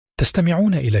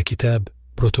تستمعون إلى كتاب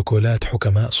بروتوكولات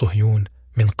حكماء صهيون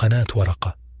من قناة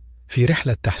ورقة، في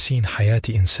رحلة تحسين حياة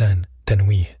إنسان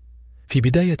تنويه. في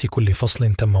بداية كل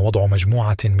فصل تم وضع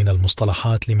مجموعة من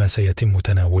المصطلحات لما سيتم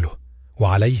تناوله،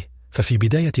 وعليه ففي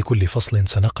بداية كل فصل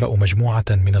سنقرأ مجموعة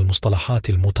من المصطلحات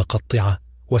المتقطعة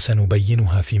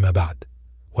وسنبينها فيما بعد.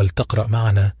 ولتقرأ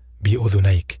معنا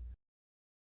بأذنيك.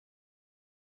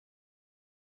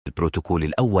 البروتوكول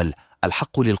الأول: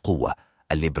 الحق للقوة،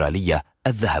 الليبرالية،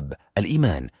 الذهب،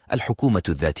 الإيمان، الحكومة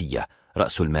الذاتية،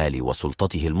 رأس المال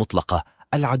وسلطته المطلقة،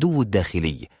 العدو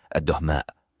الداخلي، الدهماء،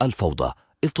 الفوضى،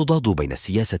 التضاد بين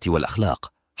السياسة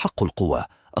والأخلاق، حق القوة،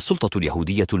 السلطة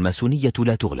اليهودية الماسونية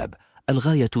لا تغلب،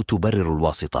 الغاية تبرر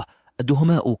الواسطة،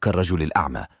 الدهماء كالرجل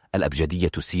الأعمى،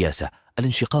 الأبجدية السياسة،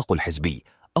 الانشقاق الحزبي،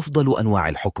 أفضل أنواع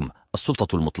الحكم،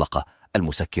 السلطة المطلقة،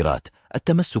 المسكرات،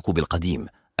 التمسك بالقديم،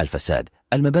 الفساد،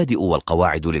 المبادئ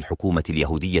والقواعد للحكومة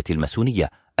اليهودية الماسونية،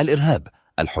 الإرهاب،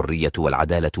 الحرية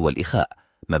والعدالة والإخاء،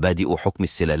 مبادئ حكم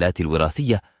السلالات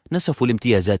الوراثية، نسف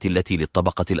الامتيازات التي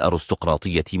للطبقة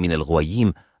الأرستقراطية من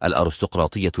الغوييم،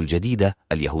 الأرستقراطية الجديدة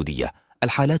اليهودية،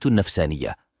 الحالات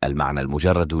النفسانية، المعنى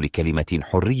المجرد لكلمة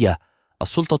حرية،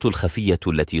 السلطة الخفية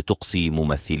التي تقصي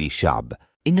ممثلي الشعب.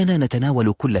 إننا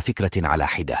نتناول كل فكرة على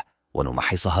حدة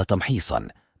ونمحصها تمحيصا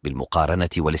بالمقارنة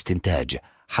والاستنتاج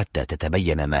حتى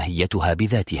تتبين ماهيتها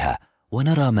بذاتها،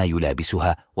 ونرى ما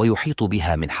يلابسها ويحيط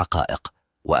بها من حقائق.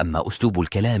 وأما أسلوب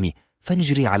الكلام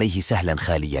فنجري عليه سهلا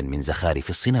خاليا من زخارف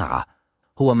الصناعة.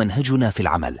 هو منهجنا في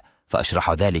العمل،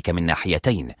 فأشرح ذلك من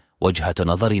ناحيتين: وجهة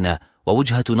نظرنا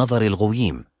ووجهة نظر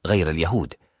الغويين غير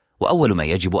اليهود. وأول ما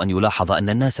يجب أن يلاحظ أن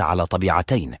الناس على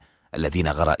طبيعتين: الذين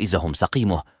غرائزهم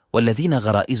سقيمة والذين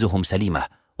غرائزهم سليمة،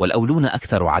 والأولون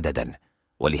أكثر عددا.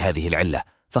 ولهذه العلة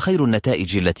فخير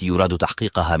النتائج التي يراد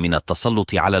تحقيقها من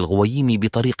التسلط على الغويين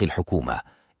بطريق الحكومة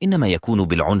إنما يكون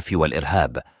بالعنف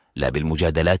والإرهاب، لا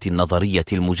بالمجادلات النظرية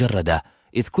المجردة،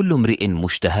 إذ كل امرئ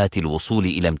مشتهات الوصول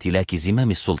إلى امتلاك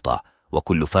زمام السلطة،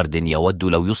 وكل فرد يود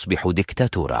لو يصبح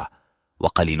ديكتاتورا،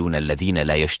 وقليلون الذين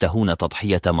لا يشتهون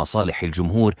تضحية مصالح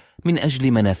الجمهور من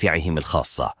أجل منافعهم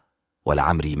الخاصة.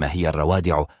 ولعمري ما هي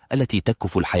الروادع التي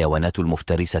تكف الحيوانات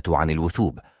المفترسة عن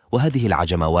الوثوب، وهذه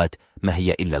العجموات ما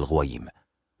هي إلا الغويم،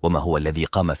 وما هو الذي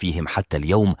قام فيهم حتى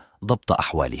اليوم ضبط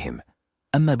أحوالهم.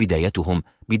 أما بدايتهم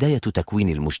بداية تكوين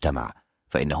المجتمع،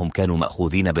 فإنهم كانوا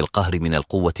مأخوذين بالقهر من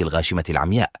القوة الغاشمة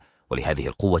العمياء، ولهذه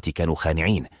القوة كانوا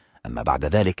خانعين. أما بعد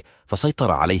ذلك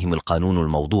فسيطر عليهم القانون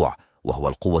الموضوع، وهو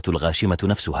القوة الغاشمة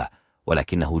نفسها،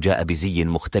 ولكنه جاء بزي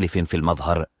مختلف في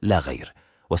المظهر لا غير.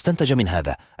 واستنتج من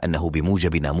هذا أنه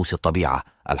بموجب ناموس الطبيعة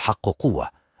الحق قوة.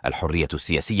 الحرية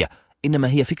السياسية إنما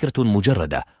هي فكرة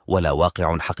مجردة ولا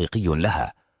واقع حقيقي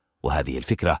لها، وهذه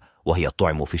الفكرة وهي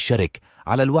الطعم في الشرك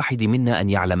على الواحد منا أن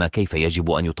يعلم كيف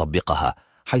يجب أن يطبقها،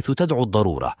 حيث تدعو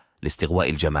الضرورة لاستغواء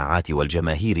الجماعات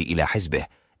والجماهير إلى حزبه،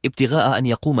 ابتغاء أن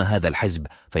يقوم هذا الحزب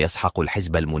فيسحق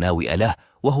الحزب المناوئ له،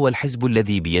 وهو الحزب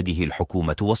الذي بيده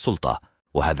الحكومة والسلطة.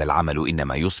 وهذا العمل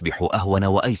إنما يصبح أهون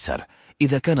وأيسر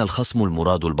إذا كان الخصم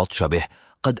المراد البطش به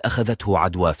قد أخذته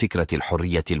عدوى فكرة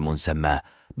الحرية المسماة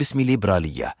باسم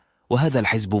ليبرالية، وهذا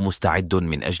الحزب مستعد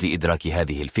من أجل إدراك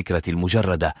هذه الفكرة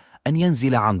المجردة أن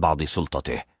ينزل عن بعض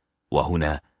سلطته.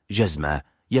 وهنا جزما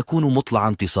يكون مطلع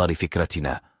انتصار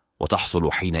فكرتنا،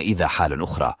 وتحصل حينئذ حال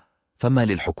أخرى، فما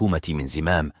للحكومة من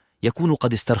زمام يكون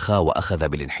قد استرخى وأخذ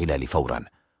بالانحلال فورا،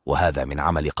 وهذا من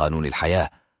عمل قانون الحياة،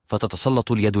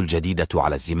 فتتسلط اليد الجديدة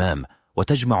على الزمام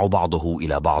وتجمع بعضه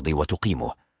إلى بعض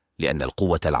وتقيمه، لأن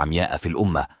القوة العمياء في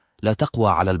الأمة لا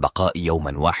تقوى على البقاء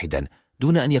يوما واحدا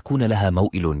دون أن يكون لها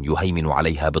موئل يهيمن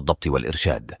عليها بالضبط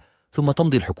والإرشاد، ثم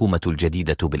تمضي الحكومة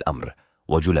الجديدة بالأمر،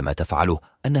 وجل ما تفعله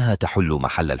أنها تحل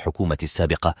محل الحكومة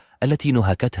السابقة التي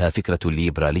نهكتها فكرة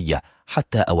الليبرالية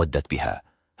حتى أودت بها.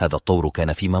 هذا الطور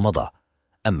كان فيما مضى.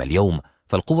 أما اليوم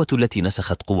فالقوة التي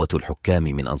نسخت قوة الحكام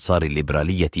من أنصار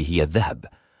الليبرالية هي الذهب،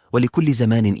 ولكل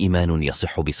زمان إيمان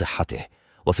يصح بصحته،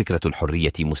 وفكرة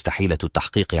الحرية مستحيلة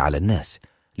التحقيق على الناس،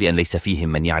 لأن ليس فيهم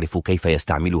من يعرف كيف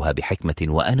يستعملها بحكمة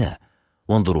وأناة.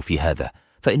 وانظروا في هذا،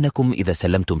 فإنكم إذا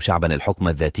سلمتم شعبا الحكم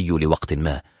الذاتي لوقت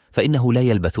ما فإنه لا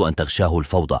يلبث أن تغشاه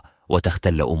الفوضى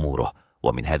وتختل أموره،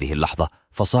 ومن هذه اللحظة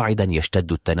فصاعدا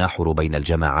يشتد التناحر بين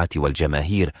الجماعات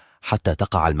والجماهير حتى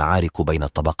تقع المعارك بين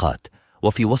الطبقات،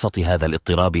 وفي وسط هذا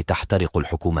الاضطراب تحترق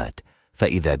الحكومات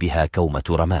فإذا بها كومة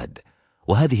رماد.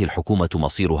 وهذه الحكومة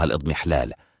مصيرها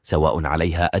الإضمحلال، سواء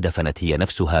عليها أدفنت هي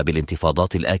نفسها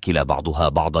بالانتفاضات الآكلة بعضها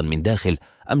بعضا من داخل،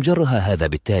 أم جرها هذا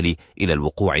بالتالي إلى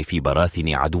الوقوع في براثن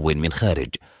عدو من خارج،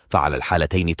 فعلى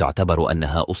الحالتين تعتبر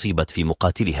أنها أصيبت في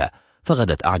مقاتلها،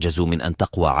 فغدت أعجز من أن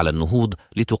تقوى على النهوض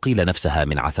لتقيل نفسها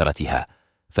من عثرتها،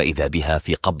 فإذا بها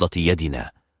في قبضة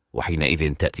يدنا.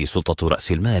 وحينئذ تأتي سلطة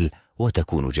رأس المال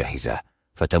وتكون جاهزة،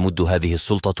 فتمد هذه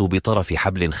السلطة بطرف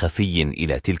حبل خفي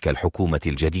إلى تلك الحكومة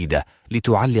الجديدة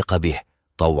لتعلق به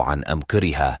طوعا أم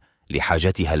كرها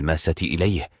لحاجتها الماسة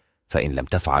إليه، فإن لم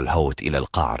تفعل هوت إلى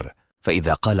القعر.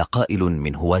 فإذا قال قائل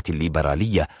من هواة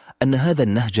الليبرالية أن هذا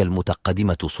النهج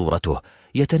المتقدمة صورته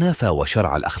يتنافى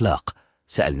وشرع الأخلاق،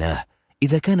 سألناه: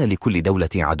 إذا كان لكل دولة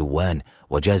عدوان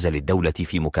وجاز للدولة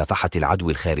في مكافحة العدو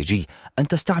الخارجي أن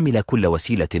تستعمل كل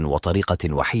وسيلة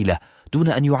وطريقة وحيلة دون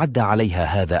أن يعد عليها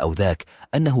هذا أو ذاك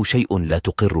أنه شيء لا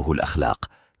تقره الأخلاق،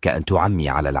 كأن تعمي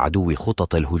على العدو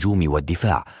خطط الهجوم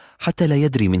والدفاع حتى لا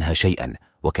يدري منها شيئا،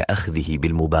 وكأخذه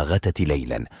بالمباغتة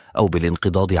ليلا أو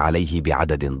بالانقضاض عليه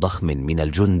بعدد ضخم من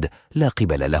الجند لا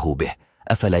قبل له به،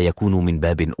 أفلا يكون من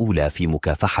باب أولى في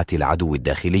مكافحة العدو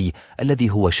الداخلي الذي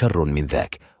هو شر من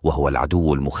ذاك، وهو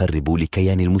العدو المخرب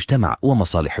لكيان المجتمع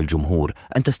ومصالح الجمهور،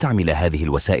 أن تستعمل هذه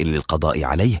الوسائل للقضاء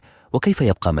عليه؟ وكيف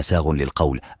يبقى مساغ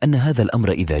للقول أن هذا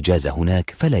الأمر إذا جاز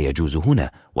هناك فلا يجوز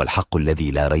هنا؟ والحق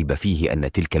الذي لا ريب فيه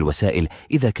أن تلك الوسائل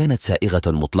إذا كانت سائغة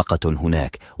مطلقة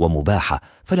هناك ومباحة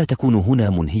فلا تكون هنا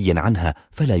منهيا عنها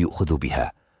فلا يؤخذ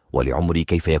بها. ولعمري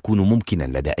كيف يكون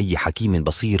ممكنا لدى أي حكيم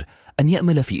بصير أن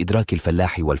يأمل في إدراك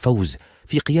الفلاح والفوز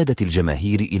في قيادة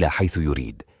الجماهير إلى حيث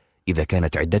يريد، إذا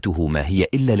كانت عدته ما هي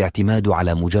إلا الاعتماد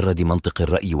على مجرد منطق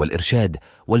الرأي والإرشاد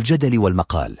والجدل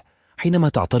والمقال، حينما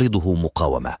تعترضه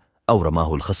مقاومة أو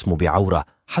رماه الخصم بعورة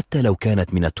حتى لو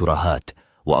كانت من الترهات،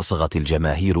 وأصغت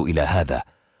الجماهير إلى هذا.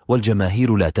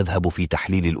 والجماهير لا تذهب في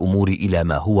تحليل الأمور إلى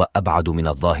ما هو أبعد من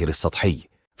الظاهر السطحي،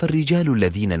 فالرجال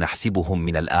الذين نحسبهم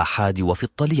من الآحاد وفي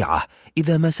الطليعة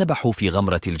إذا ما سبحوا في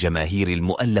غمرة الجماهير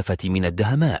المؤلفة من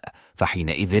الدهماء،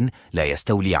 فحينئذ لا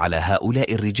يستولي على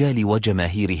هؤلاء الرجال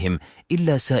وجماهيرهم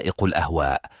إلا سائق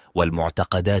الأهواء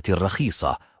والمعتقدات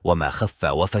الرخيصة وما خف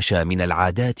وفشى من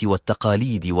العادات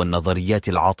والتقاليد والنظريات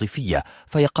العاطفية،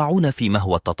 فيقعون في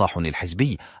مهوى التطاحن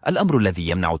الحزبي، الأمر الذي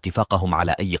يمنع اتفاقهم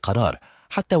على أي قرار،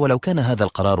 حتى ولو كان هذا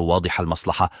القرار واضح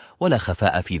المصلحة ولا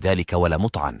خفاء في ذلك ولا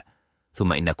مطعن.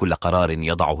 ثم إن كل قرار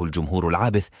يضعه الجمهور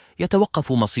العابث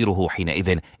يتوقف مصيره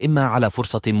حينئذ إما على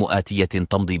فرصة مؤاتية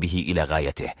تمضي به إلى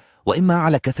غايته، وإما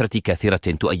على كثرة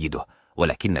كاثرة تؤيده،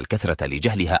 ولكن الكثرة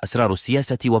لجهلها أسرار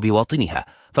السياسة وبواطنها،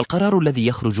 فالقرار الذي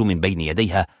يخرج من بين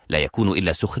يديها لا يكون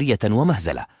إلا سخرية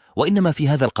ومهزلة، وإنما في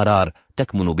هذا القرار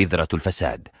تكمن بذرة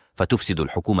الفساد، فتفسد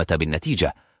الحكومة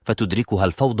بالنتيجة، فتدركها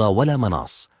الفوضى ولا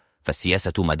مناص.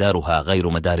 فالسياسة مدارها غير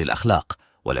مدار الأخلاق،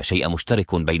 ولا شيء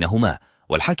مشترك بينهما،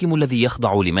 والحاكم الذي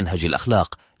يخضع لمنهج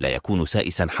الأخلاق لا يكون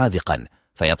سائسا حاذقا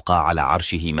فيبقى على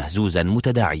عرشه مهزوزا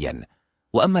متداعيا.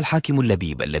 وأما الحاكم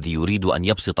اللبيب الذي يريد أن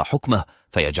يبسط حكمه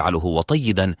فيجعله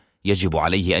وطيدا، يجب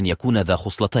عليه أن يكون ذا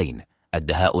خصلتين: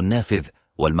 الدهاء النافذ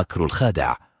والمكر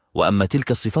الخادع. وأما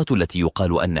تلك الصفات التي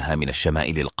يقال أنها من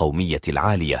الشمائل القومية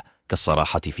العالية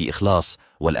كالصراحة في إخلاص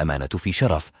والأمانة في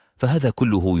شرف، فهذا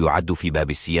كله يعد في باب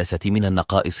السياسة من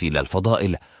النقائص لا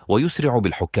الفضائل، ويسرع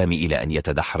بالحكام إلى أن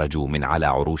يتدحرجوا من على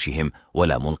عروشهم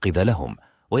ولا منقذ لهم،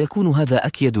 ويكون هذا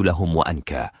أكيد لهم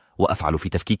وأنكى وأفعل في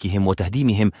تفكيكهم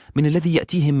وتهديمهم من الذي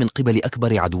يأتيهم من قبل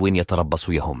أكبر عدو يتربص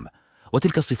يهم.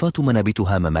 وتلك الصفات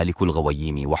منابتها ممالك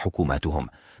الغويم وحكوماتهم،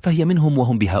 فهي منهم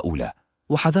وهم بهؤلاء.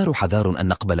 وحذار أن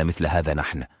نقبل مثل هذا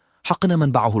نحن. حقنا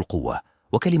منبعه القوة،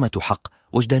 وكلمة حق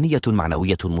وجدانية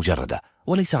معنوية مجردة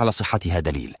وليس على صحتها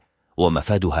دليل،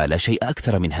 ومفادها لا شيء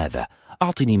أكثر من هذا: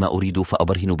 أعطني ما أريد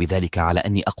فأبرهن بذلك على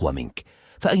أني أقوى منك.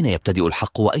 فأين يبتدئ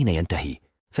الحق وأين ينتهي؟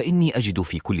 فإني أجد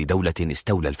في كل دولة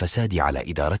استولى الفساد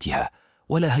على إدارتها،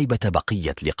 ولا هيبة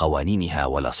بقيت لقوانينها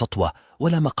ولا سطوة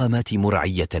ولا مقامات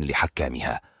مرعية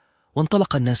لحكامها.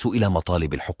 وانطلق الناس إلى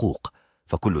مطالب الحقوق،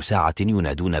 فكل ساعة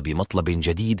ينادون بمطلب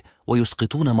جديد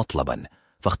ويسقطون مطلبا،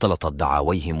 فاختلطت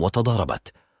دعاويهم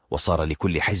وتضاربت، وصار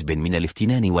لكل حزب من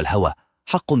الافتنان والهوى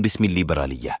حق باسم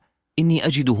الليبرالية. إني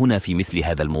أجد هنا في مثل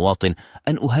هذا المواطن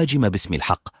أن أهاجم باسم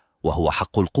الحق، وهو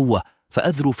حق القوة،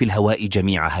 فأذرو في الهواء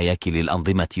جميع هياكل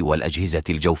الأنظمة والأجهزة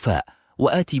الجوفاء،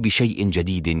 وآتي بشيء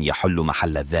جديد يحل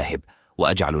محل الذاهب،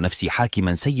 وأجعل نفسي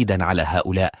حاكما سيدا على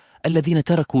هؤلاء الذين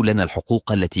تركوا لنا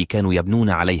الحقوق التي كانوا يبنون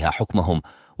عليها حكمهم.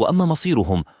 وأما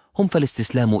مصيرهم هم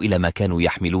فالاستسلام إلى ما كانوا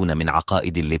يحملون من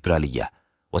عقائد الليبرالية.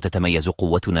 وتتميز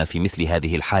قوتنا في مثل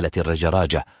هذه الحالة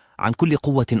الرجراجة عن كل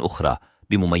قوة أخرى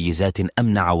بمميزات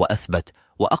أمنع وأثبت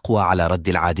وأقوى على رد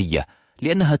العادية،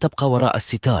 لأنها تبقى وراء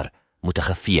الستار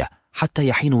متخفية حتى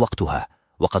يحين وقتها،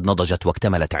 وقد نضجت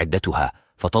واكتملت عدتها،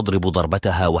 فتضرب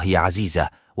ضربتها وهي عزيزة،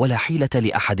 ولا حيلة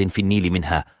لأحد في النيل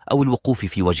منها أو الوقوف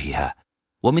في وجهها.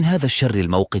 ومن هذا الشر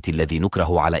الموقت الذي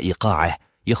نكره على إيقاعه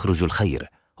يخرج الخير،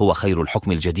 هو خير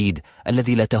الحكم الجديد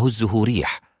الذي لا تهزه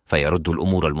ريح، فيرد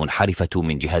الأمور المنحرفة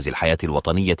من جهاز الحياة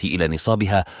الوطنية إلى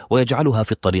نصابها ويجعلها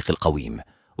في الطريق القويم.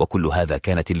 وكل هذا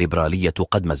كانت الليبرالية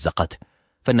قد مزقته،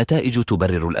 فالنتائج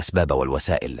تبرر الأسباب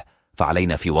والوسائل،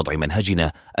 فعلينا في وضع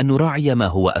منهجنا أن نراعي ما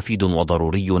هو أفيد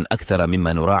وضروري أكثر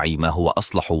مما نراعي ما هو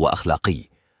أصلح وأخلاقي.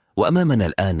 وأمامنا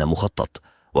الآن مخطط،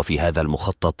 وفي هذا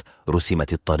المخطط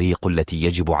رسمت الطريق التي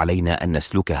يجب علينا أن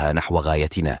نسلكها نحو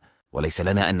غايتنا، وليس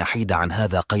لنا أن نحيد عن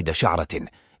هذا قيد شعرة،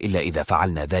 إلا إذا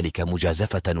فعلنا ذلك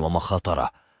مجازفة ومخاطرة،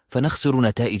 فنخسر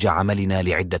نتائج عملنا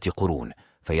لعدة قرون،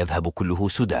 فيذهب كله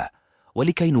سدى.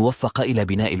 ولكي نوفق إلى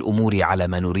بناء الأمور على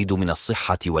ما نريد من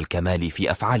الصحة والكمال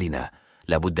في أفعالنا،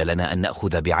 لابد لنا أن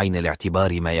نأخذ بعين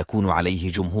الاعتبار ما يكون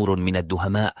عليه جمهور من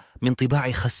الدهماء من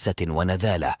طباع خسة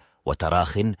ونذالة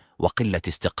وتراخ وقلة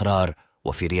استقرار،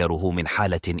 وفريره من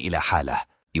حالة إلى حالة،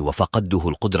 وفقده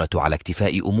القدرة على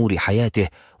اكتفاء أمور حياته،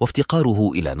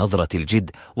 وافتقاره إلى نظرة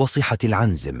الجد وصحة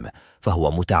العنزم،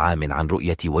 فهو متعام عن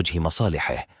رؤية وجه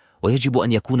مصالحه. ويجب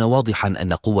أن يكون واضحا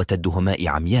أن قوة الدهماء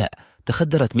عمياء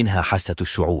تخدرت منها حاسة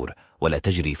الشعور، ولا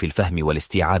تجري في الفهم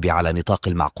والاستيعاب على نطاق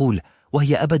المعقول،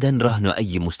 وهي أبدا رهن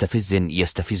أي مستفز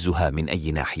يستفزها من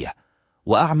أي ناحية.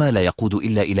 وأعمى لا يقود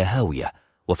إلا إلى هاوية،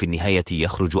 وفي النهاية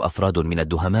يخرج أفراد من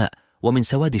الدهماء ومن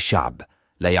سواد الشعب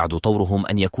لا يعد طورهم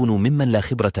أن يكونوا ممن لا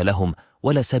خبرة لهم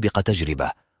ولا سابق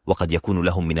تجربة، وقد يكون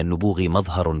لهم من النبوغ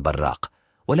مظهر براق،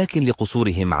 ولكن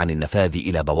لقصورهم عن النفاذ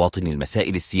إلى بواطن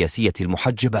المسائل السياسية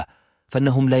المحجبة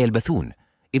فإنهم لا يلبثون،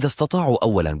 إذا استطاعوا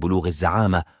أولا بلوغ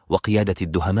الزعامة وقيادة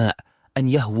الدهماء أن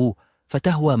يهووا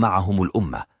فتهوى معهم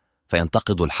الأمة،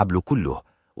 فينتقض الحبل كله.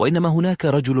 وإنما هناك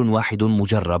رجل واحد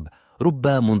مجرب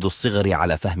ربى منذ الصغر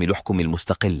على فهم الحكم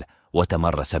المستقل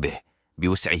وتمرس به،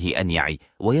 بوسعه أن يعي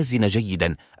ويزن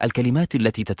جيدا الكلمات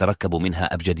التي تتركب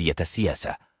منها أبجدية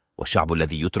السياسة، والشعب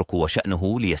الذي يترك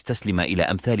وشأنه ليستسلم إلى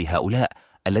أمثال هؤلاء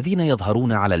الذين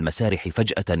يظهرون على المسارح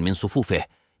فجأة من صفوفه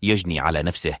يجني على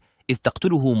نفسه، إذ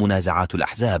تقتله منازعات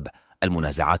الأحزاب،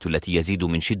 المنازعات التي يزيد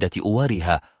من شدة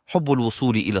أوارها حب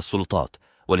الوصول إلى السلطات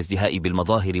والازدهاء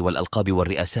بالمظاهر والألقاب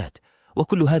والرئاسات،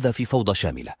 وكل هذا في فوضى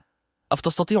شاملة.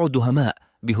 أفتستطيع الدهماء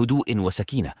بهدوء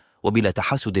وسكينة وبلا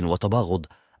تحاسد وتباغض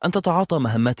أن تتعاطى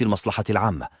مهمات المصلحة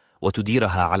العامة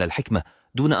وتديرها على الحكمة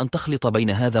دون أن تخلط بين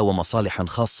هذا ومصالح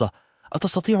خاصة؟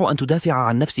 أتستطيع أن تدافع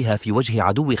عن نفسها في وجه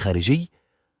عدو خارجي؟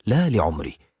 لا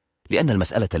لعمري، لأن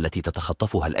المسألة التي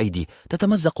تتخطفها الأيدي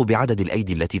تتمزق بعدد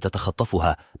الأيدي التي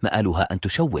تتخطفها، مآلها أن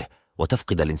تشوه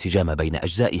وتفقد الانسجام بين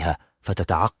أجزائها،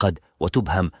 فتتعقد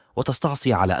وتبهم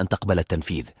وتستعصي على أن تقبل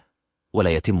التنفيذ، ولا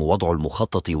يتم وضع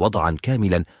المخطط وضعا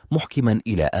كاملا محكما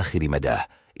إلى آخر مداه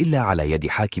إلا على يد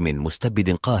حاكم مستبد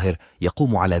قاهر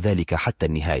يقوم على ذلك حتى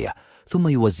النهاية، ثم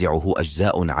يوزعه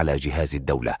أجزاء على جهاز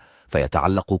الدولة،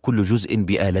 فيتعلق كل جزء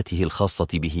بآلته الخاصة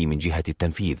به من جهة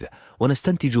التنفيذ.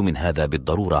 ونستنتج من هذا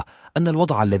بالضرورة أن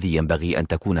الوضع الذي ينبغي أن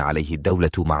تكون عليه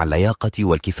الدولة مع اللياقة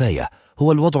والكفاية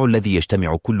هو الوضع الذي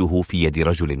يجتمع كله في يد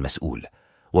رجل مسؤول.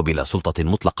 وبلا سلطة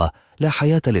مطلقة لا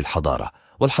حياة للحضارة،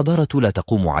 والحضارة لا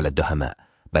تقوم على الدهماء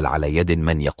بل على يد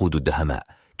من يقود الدهماء،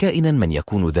 كائنا من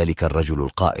يكون ذلك الرجل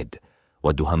القائد.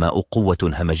 والدهماء قوة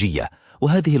همجية،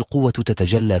 وهذه القوة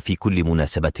تتجلى في كل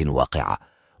مناسبة واقعة،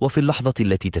 وفي اللحظة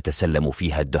التي تتسلم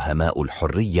فيها الدهماء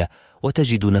الحرية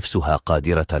وتجد نفسها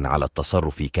قادرة على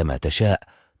التصرف كما تشاء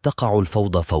تقع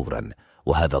الفوضى فورا،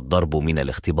 وهذا الضرب من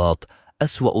الاختباط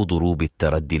أسوأ ضروب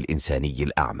التردي الإنساني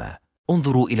الأعمى.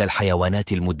 انظروا إلى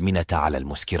الحيوانات المدمنة على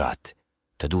المسكرات،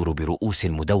 تدور برؤوس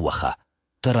مدوخة،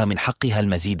 ترى من حقها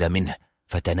المزيد منه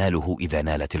فتناله إذا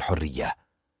نالت الحرية،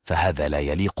 فهذا لا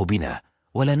يليق بنا،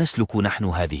 ولا نسلك نحن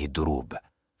هذه الدروب.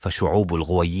 فشعوب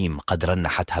الغوييم قد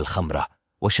رنحتها الخمرة،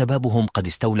 وشبابهم قد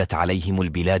استولت عليهم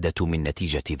البلادة من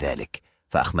نتيجة ذلك،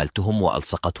 فأخملتهم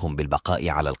وألصقتهم بالبقاء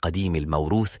على القديم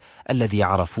الموروث الذي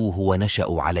عرفوه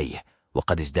ونشأوا عليه،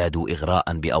 وقد ازدادوا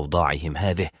إغراء بأوضاعهم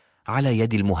هذه على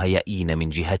يد المهيئين من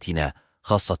جهتنا،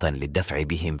 خاصة للدفع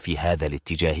بهم في هذا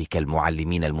الاتجاه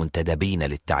كالمعلمين المنتدبين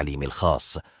للتعليم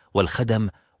الخاص، والخدم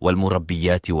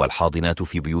والمربيات والحاضنات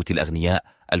في بيوت الأغنياء،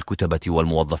 الكتبة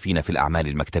والموظفين في الأعمال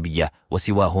المكتبية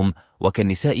وسواهم،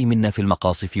 وكالنساء منا في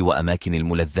المقاصف وأماكن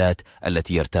الملذات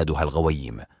التي يرتادها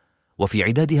الغويم. وفي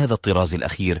عداد هذا الطراز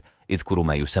الأخير اذكر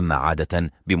ما يسمى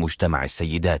عادة بمجتمع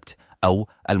السيدات أو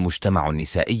المجتمع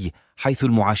النسائي، حيث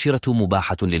المعاشرة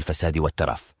مباحة للفساد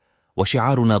والترف،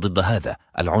 وشعارنا ضد هذا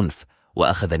العنف،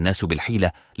 وأخذ الناس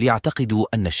بالحيلة ليعتقدوا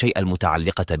أن الشيء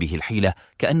المتعلقة به الحيلة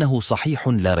كأنه صحيح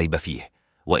لا ريب فيه،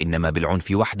 وإنما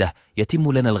بالعنف وحده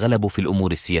يتم لنا الغلب في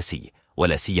الأمور السياسية،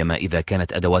 ولا سيما إذا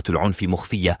كانت أدوات العنف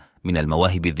مخفية من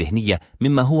المواهب الذهنية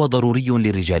مما هو ضروري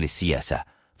لرجال السياسة.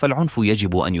 فالعنف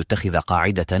يجب أن يتخذ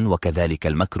قاعدة، وكذلك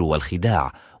المكر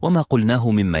والخداع، وما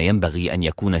قلناه مما ينبغي أن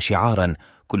يكون شعارا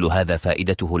كل هذا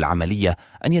فائدته العملية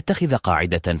أن يتخذ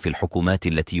قاعدة في الحكومات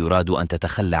التي يراد أن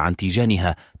تتخلى عن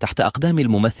تيجانها تحت أقدام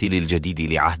الممثل الجديد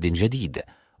لعهد جديد،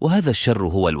 وهذا الشر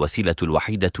هو الوسيلة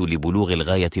الوحيدة لبلوغ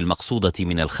الغاية المقصودة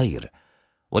من الخير.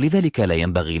 ولذلك لا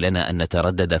ينبغي لنا أن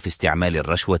نتردد في استعمال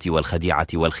الرشوة والخديعة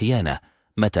والخيانة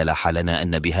متى لاح لنا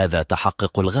أن بهذا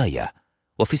تحقق الغاية.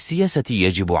 وفي السياسة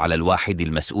يجب على الواحد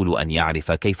المسؤول أن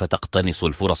يعرف كيف تقتنص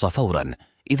الفرص فورا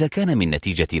إذا كان من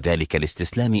نتيجة ذلك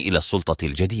الاستسلام إلى السلطة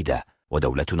الجديدة.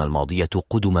 ودولتنا الماضية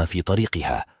قدم في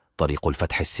طريقها، طريق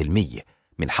الفتح السلمي،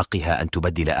 من حقها أن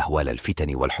تبدل أهوال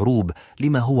الفتن والحروب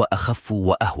لما هو أخف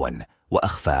وأهون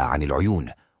وأخفى عن العيون،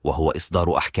 وهو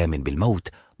إصدار أحكام بالموت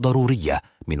ضرورية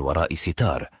من وراء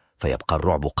ستار، فيبقى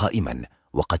الرعب قائما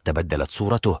وقد تبدلت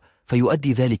صورته،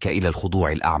 فيؤدي ذلك إلى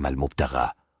الخضوع الأعمى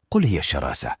المبتغى. قل هي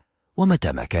الشراسة،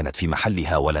 ومتى ما كانت في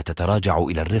محلها ولا تتراجع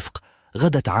إلى الرفق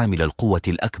غدت عامل القوة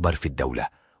الأكبر في الدولة.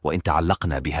 وإن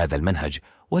تعلقنا بهذا المنهج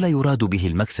ولا يراد به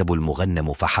المكسب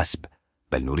المغنم فحسب،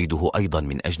 بل نريده أيضا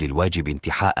من أجل الواجب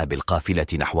انتحاء بالقافلة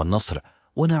نحو النصر،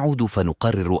 ونعود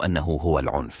فنقرر أنه هو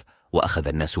العنف. وأخذ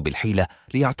الناس بالحيلة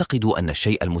ليعتقدوا أن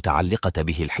الشيء المتعلقة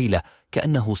به الحيلة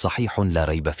كأنه صحيح لا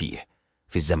ريب فيه.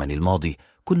 في الزمن الماضي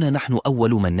كنا نحن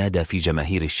أول من نادى في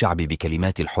جماهير الشعب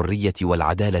بكلمات الحرية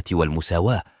والعدالة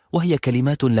والمساواة، وهي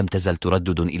كلمات لم تزل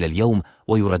تردد إلى اليوم،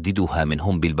 ويرددها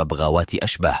منهم بالببغاوات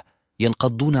أشبه،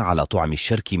 ينقضون على طعم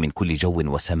الشرك من كل جو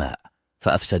وسماء،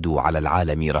 فأفسدوا على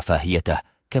العالم رفاهيته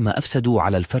كما أفسدوا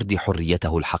على الفرد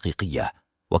حريته الحقيقية،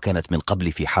 وكانت من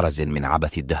قبل في حرز من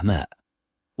عبث الدهماء.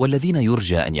 والذين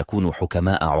يرجى أن يكونوا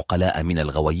حكماء عقلاء من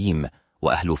الغويم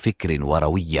وأهل فكر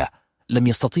وروية لم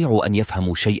يستطيعوا أن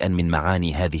يفهموا شيئا من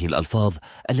معاني هذه الألفاظ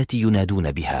التي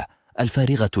ينادون بها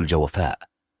الفارغة الجوفاء،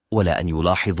 ولا أن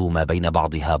يلاحظوا ما بين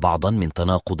بعضها بعضا من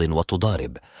تناقض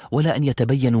وتضارب، ولا أن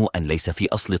يتبينوا أن ليس في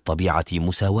أصل الطبيعة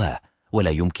مساواة، ولا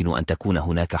يمكن أن تكون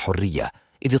هناك حرية،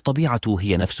 إذ الطبيعة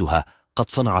هي نفسها قد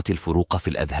صنعت الفروق في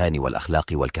الأذهان والأخلاق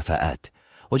والكفاءات،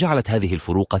 وجعلت هذه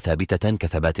الفروق ثابتة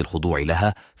كثبات الخضوع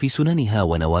لها في سننها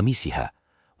ونواميسها.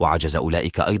 وعجز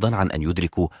أولئك أيضا عن أن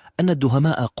يدركوا أن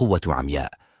الدهماء قوة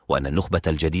عمياء، وأن النخبة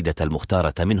الجديدة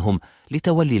المختارة منهم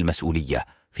لتولي المسؤولية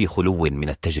في خلو من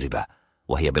التجربة،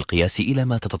 وهي بالقياس إلى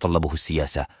ما تتطلبه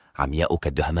السياسة عمياء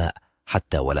كالدهماء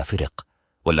حتى ولا فرق.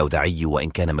 واللوذعي وإن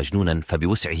كان مجنونا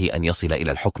فبوسعه أن يصل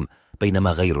إلى الحكم،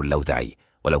 بينما غير اللوذعي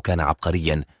ولو كان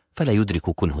عبقريا فلا يدرك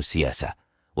كنه السياسة.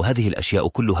 وهذه الأشياء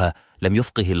كلها لم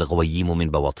يفقه الغويم من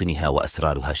بواطنها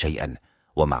وأسرارها شيئا.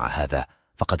 ومع هذا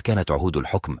فقد كانت عهود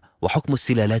الحكم وحكم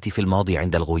السلالات في الماضي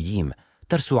عند الغويم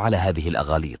ترسو على هذه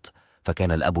الأغاليط،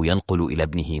 فكان الأب ينقل إلى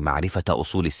ابنه معرفة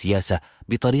أصول السياسة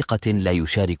بطريقة لا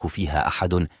يشارك فيها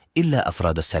أحد إلا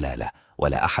أفراد السلالة،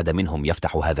 ولا أحد منهم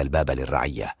يفتح هذا الباب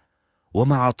للرعية.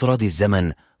 ومع اطراد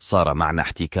الزمن صار معنى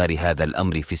احتكار هذا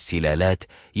الأمر في السلالات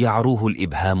يعروه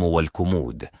الإبهام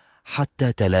والكمود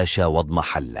حتى تلاشى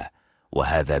واضمحل،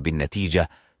 وهذا بالنتيجة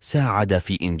ساعد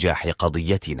في إنجاح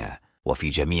قضيتنا. وفي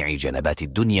جميع جنبات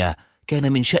الدنيا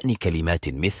كان من شأن كلمات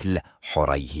مثل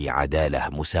حريه عدالة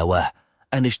مساواة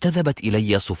أن اجتذبت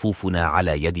إلي صفوفنا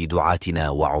على يد دعاتنا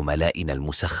وعملائنا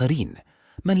المسخرين،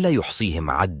 من لا يحصيهم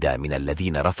عدا من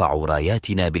الذين رفعوا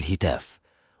راياتنا بالهتاف.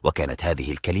 وكانت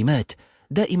هذه الكلمات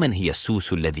دائما هي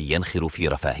السوس الذي ينخر في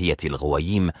رفاهية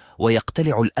الغويم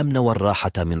ويقتلع الأمن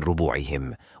والراحة من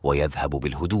ربوعهم، ويذهب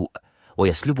بالهدوء،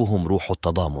 ويسلبهم روح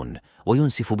التضامن،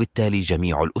 وينسف بالتالي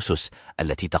جميع الأسس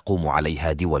التي تقوم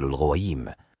عليها دول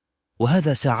الغويم.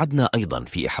 وهذا ساعدنا أيضا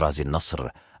في إحراز النصر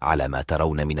على ما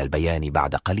ترون من البيان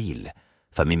بعد قليل.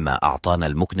 فمما أعطانا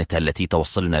المكنة التي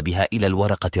توصلنا بها إلى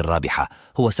الورقة الرابحة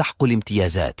هو سحق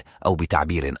الامتيازات، أو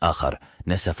بتعبير آخر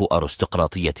نسف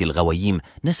أرستقراطية الغويم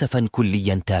نسفا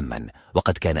كليا تاما.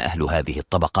 وقد كان أهل هذه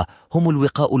الطبقة هم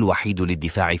الوقاء الوحيد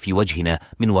للدفاع في وجهنا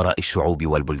من وراء الشعوب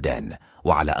والبلدان.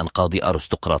 وعلى أنقاض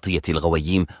أرستقراطية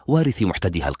الغويم وارث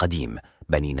محتدها القديم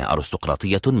بنينا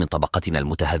أرستقراطية من طبقتنا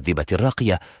المتهذبة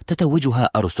الراقية تتوجها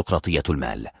أرستقراطية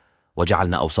المال،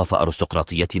 وجعلنا أوصاف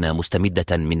أرستقراطيتنا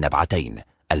مستمدة من نبعتين: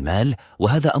 المال،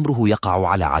 وهذا أمره يقع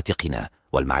على عاتقنا،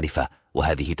 والمعرفة،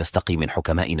 وهذه تستقي من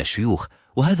حكمائنا الشيوخ،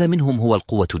 وهذا منهم هو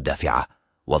القوة الدافعة.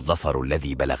 والظفر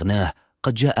الذي بلغناه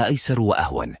قد جاء أيسر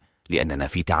وأهون، لأننا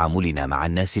في تعاملنا مع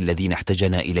الناس الذين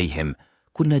احتجنا إليهم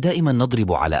كنا دائما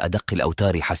نضرب على أدق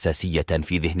الأوتار حساسية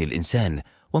في ذهن الإنسان،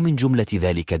 ومن جملة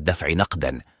ذلك الدفع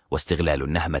نقدا، واستغلال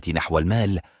النهمة نحو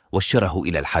المال، والشره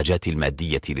إلى الحاجات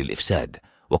المادية للإفساد.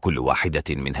 وكل واحدة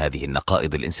من هذه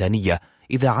النقائض الإنسانية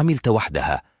إذا عملت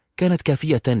وحدها كانت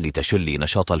كافية لتشل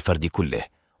نشاط الفرد كله،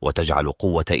 وتجعل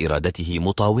قوة إرادته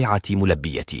مطاوعة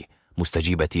ملبية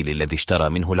مستجيبة للذي اشترى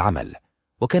منه العمل.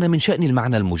 وكان من شأن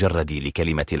المعنى المجرد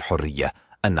لكلمة الحرية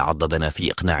أن عضدنا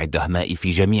في إقناع الدهماء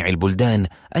في جميع البلدان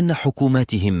أن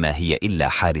حكوماتهم ما هي إلا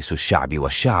حارس الشعب،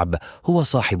 والشعب هو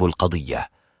صاحب القضية،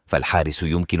 فالحارس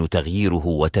يمكن تغييره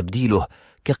وتبديله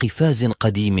كقفاز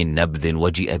قديم نبذ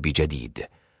وجيء بجديد.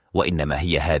 وإنما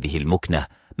هي هذه المكنة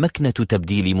مكنة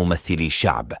تبديل ممثلي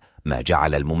الشعب، ما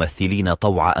جعل الممثلين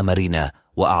طوع أمرنا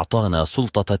وأعطانا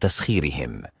سلطة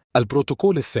تسخيرهم.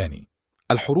 البروتوكول الثاني: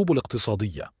 الحروب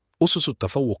الاقتصادية، أسس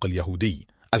التفوق اليهودي،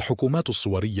 الحكومات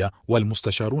الصورية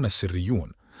والمستشارون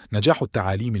السريون، نجاح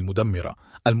التعاليم المدمرة،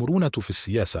 المرونة في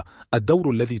السياسة، الدور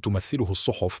الذي تمثله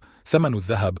الصحف، ثمن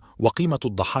الذهب، وقيمة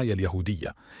الضحايا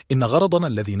اليهودية. إن غرضنا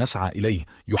الذي نسعى إليه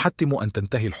يحتم أن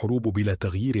تنتهي الحروب بلا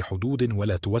تغيير حدود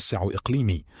ولا توسع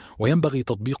إقليمي، وينبغي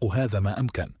تطبيق هذا ما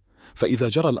أمكن. فإذا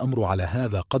جرى الأمر على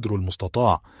هذا قدر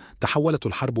المستطاع تحولت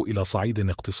الحرب إلى صعيد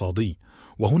اقتصادي،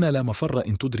 وهنا لا مفر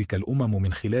إن تدرك الأمم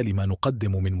من خلال ما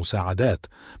نقدم من مساعدات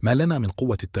ما لنا من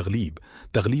قوة التغليب،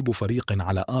 تغليب فريق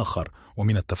على آخر،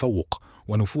 ومن التفوق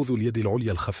ونفوذ اليد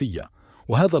العليا الخفية.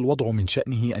 وهذا الوضع من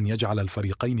شأنه أن يجعل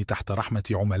الفريقين تحت رحمة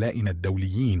عملائنا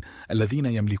الدوليين الذين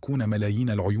يملكون ملايين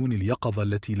العيون اليقظة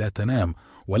التي لا تنام،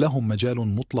 ولهم مجال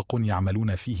مطلق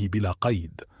يعملون فيه بلا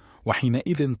قيد.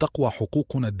 وحينئذ تقوى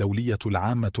حقوقنا الدولية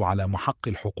العامة على محق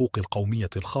الحقوق القومية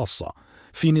الخاصة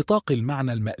في نطاق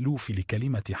المعنى المألوف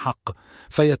لكلمة حق،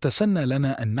 فيتسنى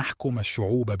لنا أن نحكم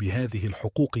الشعوب بهذه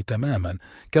الحقوق تماما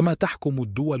كما تحكم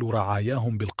الدول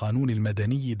رعاياهم بالقانون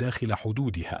المدني داخل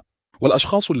حدودها.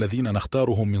 والأشخاص الذين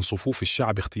نختارهم من صفوف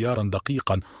الشعب اختيارا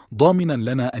دقيقا ضامنا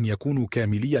لنا أن يكونوا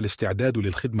كاملي الاستعداد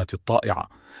للخدمة الطائعة،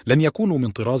 لن يكونوا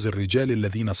من طراز الرجال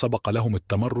الذين سبق لهم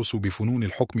التمرس بفنون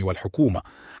الحكم والحكومة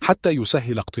حتى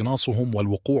يسهل اقتناصهم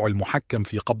والوقوع المحكم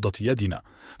في قبضة يدنا،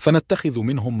 فنتخذ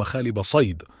منهم مخالب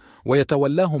صيد،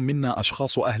 ويتولاهم منا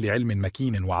أشخاص أهل علم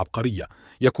مكين وعبقرية،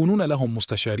 يكونون لهم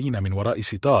مستشارين من وراء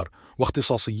ستار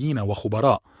واختصاصيين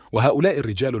وخبراء. وهؤلاء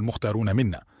الرجال المختارون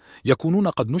منا يكونون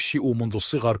قد نشئوا منذ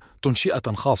الصغر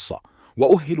تنشئة خاصة،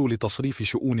 وأهلوا لتصريف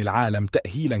شؤون العالم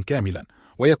تأهيلا كاملا،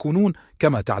 ويكونون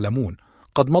كما تعلمون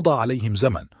قد مضى عليهم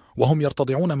زمن وهم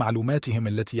يرتضعون معلوماتهم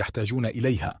التي يحتاجون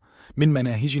إليها من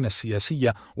مناهجنا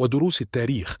السياسية ودروس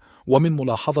التاريخ، ومن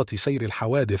ملاحظة سير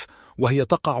الحوادث وهي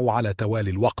تقع على توالي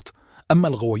الوقت. أما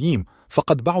الغويين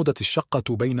فقد بعدت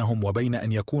الشقة بينهم وبين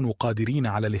أن يكونوا قادرين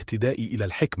على الاهتداء إلى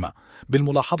الحكمة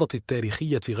بالملاحظة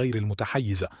التاريخية غير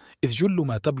المتحيزة، إذ جل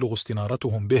ما تبلغ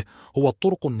استنارتهم به هو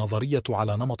الطرق النظرية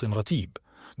على نمط رتيب،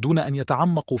 دون أن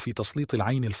يتعمقوا في تسليط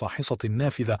العين الفاحصة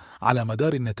النافذة على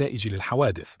مدار النتائج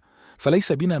للحوادث.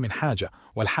 فليس بنا من حاجة،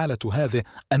 والحالة هذه،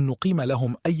 أن نقيم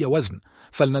لهم أي وزن،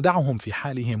 فلندعهم في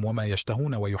حالهم وما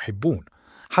يشتهون ويحبون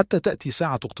حتى تأتي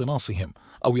ساعة اقتناصهم،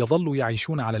 أو يظلوا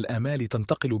يعيشون على الآمال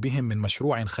تنتقل بهم من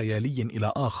مشروع خيالي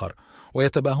إلى آخر،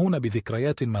 ويتباهون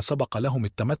بذكريات ما سبق لهم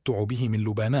التمتع به من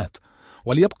لبانات،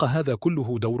 وليبقى هذا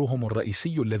كله دورهم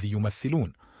الرئيسي الذي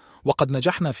يمثلون. وقد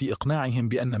نجحنا في إقناعهم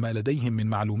بأن ما لديهم من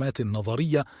معلومات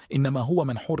نظرية إنما هو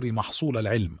من حر محصول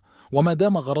العلم، وما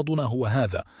دام غرضنا هو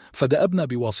هذا فدأبنا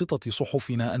بواسطة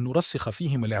صحفنا أن نرسخ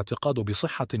فيهم الاعتقاد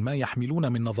بصحة ما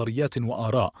يحملون من نظريات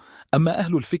وآراء. أما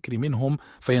أهل الفكر منهم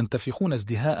فينتفخون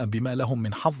ازدهاء بما لهم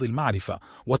من حظ المعرفة،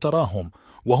 وتراهم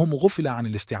وهم غفل عن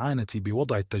الاستعانة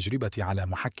بوضع التجربة على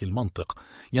محك المنطق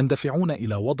يندفعون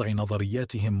إلى وضع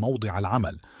نظرياتهم موضع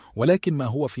العمل، ولكن ما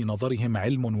هو في نظرهم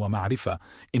علم ومعرفة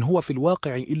إن هو في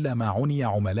الواقع إلا ما عني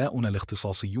عملاؤنا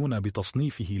الاختصاصيون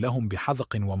بتصنيفه لهم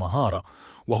بحذق ومهارة،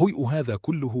 وهيئ هذا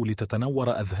كله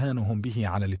لتتنور أذهانهم به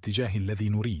على الاتجاه الذي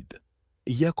نريد.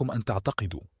 إياكم أن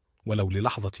تعتقدوا ولو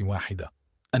للحظة واحدة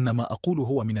أن ما أقول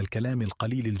هو من الكلام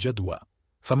القليل الجدوى،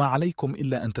 فما عليكم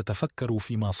إلا أن تتفكروا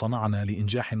فيما صنعنا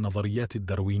لإنجاح النظريات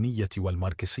الدروينية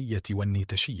والماركسية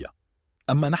والنيتشية.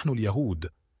 أما نحن اليهود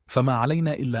فما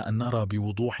علينا إلا أن نرى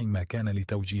بوضوح ما كان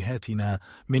لتوجيهاتنا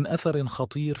من أثر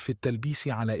خطير في التلبيس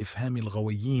على إفهام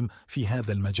الغويين في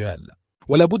هذا المجال.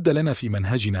 ولا بد لنا في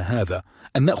منهجنا هذا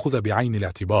أن نأخذ بعين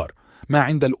الاعتبار ما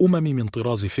عند الأمم من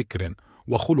طراز فكر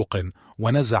وخلق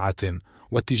ونزعة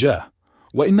واتجاه،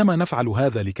 وإنما نفعل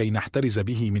هذا لكي نحترز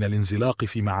به من الانزلاق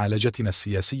في معالجتنا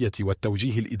السياسية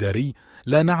والتوجيه الإداري،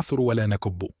 لا نعثر ولا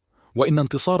نكب. وإن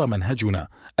انتصار منهجنا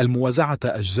الموازعة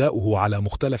أجزاؤه على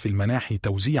مختلف المناحي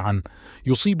توزيعا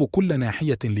يصيب كل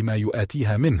ناحية لما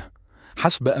يؤاتيها منه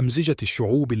حسب أمزجة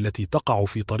الشعوب التي تقع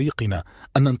في طريقنا،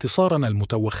 أن انتصارنا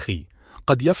المتوخي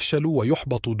قد يفشل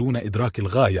ويحبط دون إدراك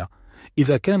الغاية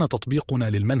إذا كان تطبيقنا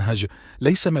للمنهج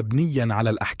ليس مبنيا على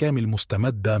الأحكام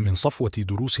المستمدة من صفوة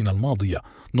دروسنا الماضية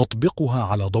نطبقها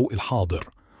على ضوء الحاضر.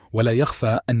 ولا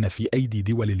يخفى أن في أيدي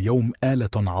دول اليوم آلة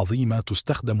عظيمة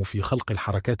تستخدم في خلق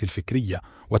الحركات الفكرية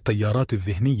والتيارات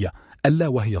الذهنية، ألا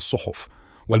وهي الصحف،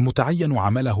 والمتعين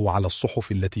عمله على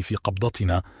الصحف التي في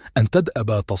قبضتنا أن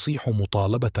تدأب تصيح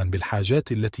مطالبة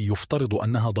بالحاجات التي يفترض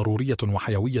أنها ضرورية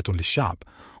وحيوية للشعب،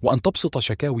 وأن تبسط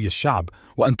شكاوي الشعب،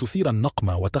 وأن تثير النقم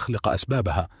وتخلق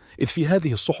أسبابها، إذ في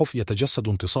هذه الصحف يتجسد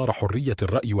انتصار حرية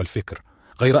الرأي والفكر.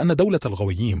 غير أن دولة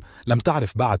الغوييم لم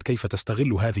تعرف بعد كيف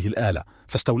تستغل هذه الآلة،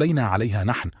 فاستولينا عليها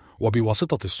نحن،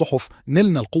 وبواسطة الصحف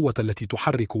نلنا القوة التي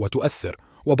تحرك وتؤثر،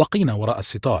 وبقينا وراء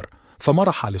الستار.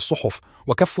 فمرح للصحف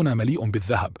وكفنا مليء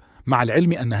بالذهب، مع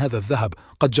العلم أن هذا الذهب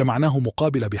قد جمعناه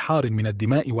مقابل بحار من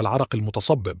الدماء والعرق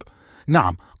المتصبب.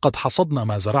 نعم، قد حصدنا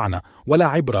ما زرعنا، ولا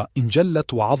عبرة إن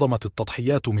جلت وعظمت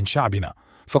التضحيات من شعبنا،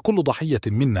 فكل ضحية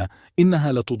منا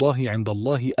إنها لتضاهي عند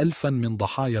الله 1000 من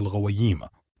ضحايا الغوييم.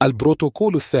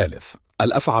 البروتوكول الثالث: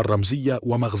 الأفعى الرمزية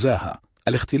ومغزاها،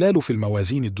 الاختلال في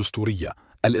الموازين الدستورية،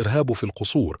 الإرهاب في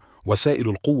القصور، وسائل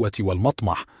القوة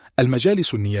والمطمح،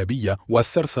 المجالس النيابية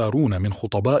والثرثارون من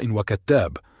خطباء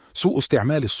وكتاب، سوء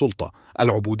استعمال السلطة،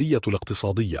 العبودية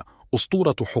الاقتصادية،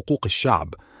 أسطورة حقوق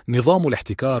الشعب، نظام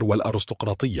الاحتكار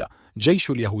والأرستقراطية، جيش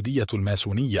اليهودية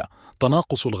الماسونية،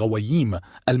 تناقص الغوييم،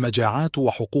 المجاعات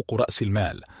وحقوق رأس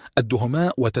المال،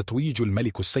 الدهماء وتتويج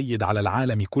الملك السيد على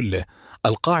العالم كله،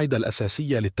 القاعدة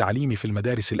الأساسية للتعليم في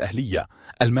المدارس الأهلية،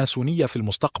 الماسونية في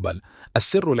المستقبل،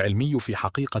 السر العلمي في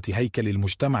حقيقة هيكل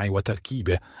المجتمع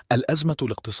وتركيبه، الأزمة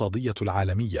الاقتصادية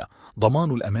العالمية،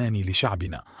 ضمان الأمان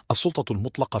لشعبنا، السلطة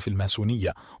المطلقة في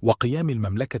الماسونية، وقيام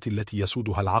المملكة التي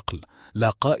يسودها العقل، لا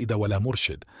قائد ولا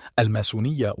مرشد،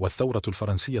 الماسونية والثورة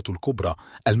الفرنسية الكبرى،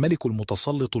 الملك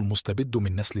المتسلط المستبد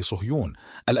من نسل صهيون،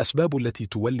 الأسباب التي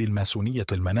تولي الماسونية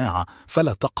المناعة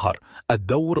فلا تقهر،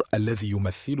 الدور الذي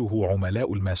يمثله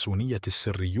عملاء الماسونية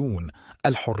السريون،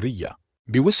 الحرية.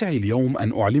 بوسعي اليوم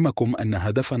أن أعلمكم أن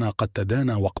هدفنا قد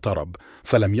تدانى واقترب،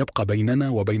 فلم يبق بيننا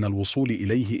وبين الوصول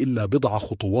إليه إلا بضع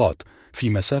خطوات في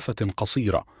مسافة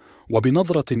قصيرة،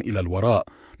 وبنظرة إلى الوراء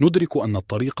ندرك أن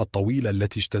الطريق الطويلة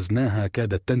التي اجتزناها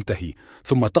كادت تنتهي،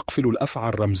 ثم تقفل الأفعى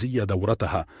الرمزية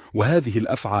دورتها، وهذه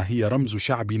الأفعى هي رمز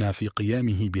شعبنا في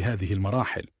قيامه بهذه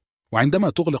المراحل. وعندما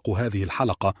تغلق هذه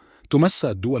الحلقة تمس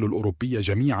الدول الأوروبية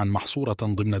جميعا محصورة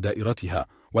ضمن دائرتها،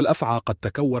 والأفعى قد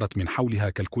تكورت من حولها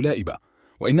كالكلائبة،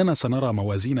 وإننا سنرى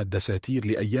موازين الدساتير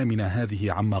لأيامنا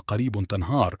هذه عما قريب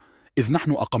تنهار، إذ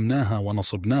نحن أقمناها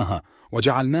ونصبناها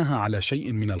وجعلناها على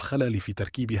شيء من الخلل في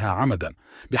تركيبها عمدا،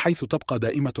 بحيث تبقى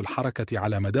دائمة الحركة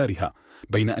على مدارها،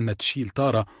 بين أن تشيل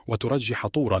تارة وترجح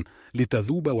طورا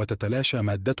لتذوب وتتلاشى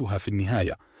مادتها في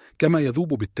النهاية، كما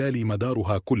يذوب بالتالي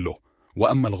مدارها كله.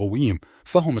 وأما الغويم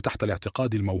فهم تحت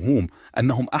الاعتقاد الموهوم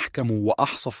أنهم أحكموا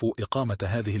وأحصفوا إقامة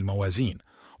هذه الموازين،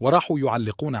 وراحوا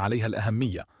يعلقون عليها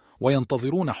الأهمية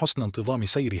وينتظرون حسن انتظام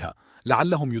سيرها،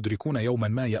 لعلهم يدركون يوما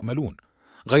ما يأملون.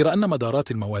 غير أن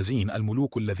مدارات الموازين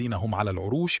الملوك الذين هم على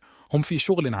العروش هم في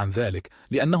شغل عن ذلك،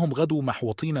 لأنهم غدوا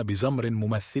محوطين بزمر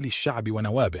ممثل الشعب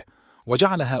ونوابه،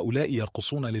 وجعل هؤلاء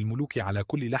يرقصون للملوك على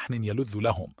كل لحن يلذ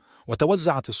لهم،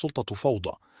 وتوزعت السلطة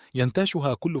فوضى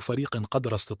ينتاشها كل فريق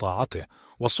قدر استطاعته،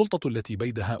 والسلطة التي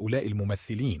بيد هؤلاء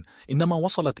الممثلين إنما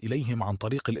وصلت إليهم عن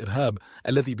طريق الإرهاب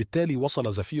الذي بالتالي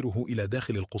وصل زفيره إلى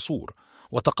داخل القصور،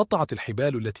 وتقطعت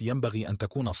الحبال التي ينبغي أن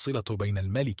تكون الصلة بين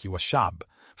الملك والشعب،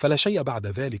 فلا شيء بعد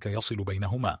ذلك يصل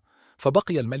بينهما،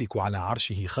 فبقي الملك على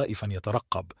عرشه خائفا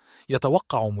يترقب،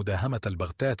 يتوقع مداهمة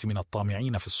البغتات من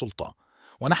الطامعين في السلطة.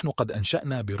 ونحن قد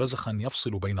أنشأنا برزخا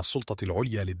يفصل بين السلطة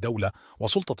العليا للدولة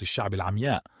وسلطة الشعب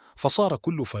العمياء، فصار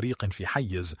كل فريق في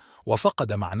حيز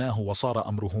وفقد معناه، وصار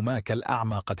أمرهما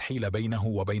كالأعمى قد حيل بينه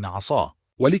وبين عصاه.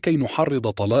 ولكي نحرض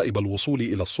طلائب الوصول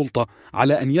إلى السلطة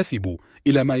على أن يثبوا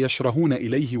إلى ما يشرهون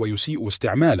إليه ويسيئوا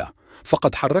استعماله،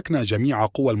 فقد حركنا جميع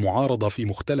قوى المعارضة في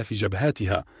مختلف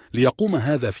جبهاتها ليقوم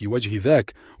هذا في وجه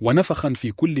ذاك، ونفخا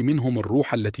في كل منهم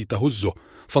الروح التي تهزه،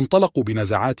 فانطلقوا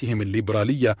بنزعاتهم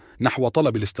الليبرالية نحو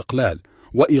طلب الاستقلال،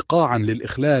 وإيقاعا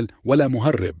للإخلال ولا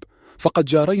مهرب. فقد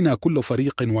جارينا كل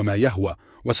فريق وما يهوى،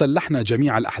 وسلحنا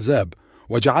جميع الأحزاب،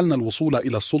 وجعلنا الوصول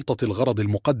إلى السلطة الغرض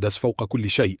المقدس فوق كل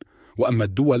شيء. وأما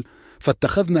الدول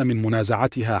فاتخذنا من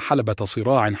منازعتها حلبة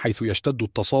صراع حيث يشتد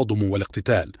التصادم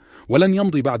والاقتتال، ولن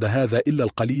يمضي بعد هذا إلا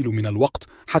القليل من الوقت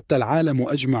حتى العالم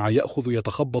أجمع يأخذ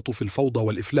يتخبط في الفوضى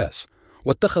والإفلاس.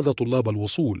 واتخذ طلاب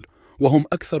الوصول، وهم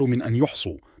أكثر من أن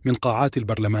يحصوا، من قاعات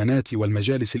البرلمانات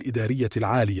والمجالس الإدارية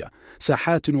العالية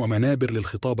ساحات ومنابر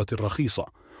للخطابة الرخيصة،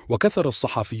 وكثر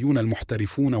الصحفيون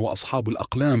المحترفون وأصحاب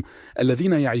الأقلام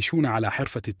الذين يعيشون على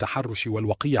حرفة التحرش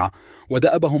والوقيعة،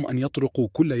 ودأبهم أن يطرقوا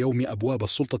كل يوم أبواب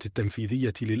السلطة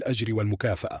التنفيذية للأجر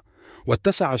والمكافأة،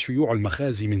 واتسع شيوع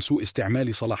المخازي من سوء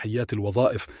استعمال صلاحيات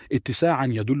الوظائف اتساعا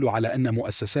يدل على أن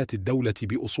مؤسسات الدولة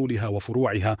بأصولها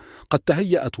وفروعها قد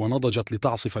تهيأت ونضجت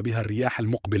لتعصف بها الرياح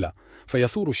المقبلة،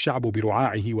 فيثور الشعب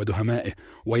برعاعه ودهمائه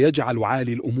ويجعل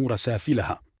عالي الأمور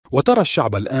سافلها. وترى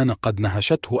الشعب الآن قد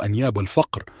نهشته أنياب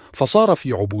الفقر، فصار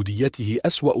في عبوديته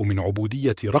أسوأ من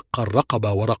عبودية رق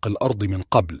الرقبة ورق الأرض من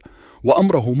قبل،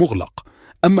 وأمره مغلق.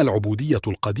 أما العبودية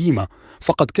القديمة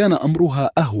فقد كان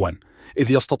أمرها أهون،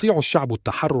 إذ يستطيع الشعب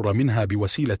التحرر منها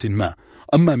بوسيلة ما.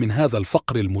 أما من هذا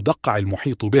الفقر المدقع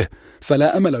المحيط به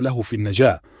فلا أمل له في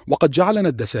النجاة، وقد جعلنا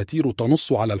الدساتير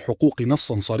تنص على الحقوق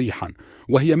نصا صريحا،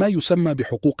 وهي ما يسمى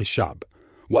بحقوق الشعب.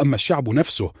 وأما الشعب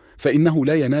نفسه فإنه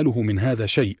لا يناله من هذا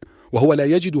شيء، وهو لا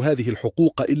يجد هذه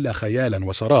الحقوق إلا خيالا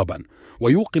وسرابا،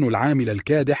 ويوقن العامل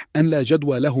الكادح أن لا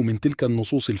جدوى له من تلك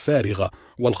النصوص الفارغة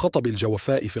والخطب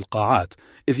الجوفاء في القاعات،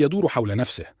 إذ يدور حول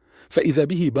نفسه، فإذا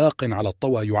به باق على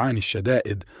الطوى يعاني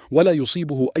الشدائد، ولا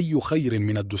يصيبه أي خير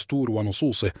من الدستور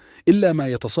ونصوصه إلا ما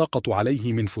يتساقط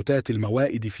عليه من فتات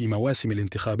الموائد في مواسم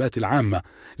الانتخابات العامة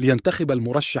لينتخب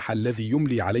المرشح الذي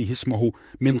يملي عليه اسمه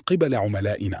من قبل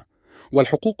عملائنا.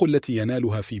 والحقوق التي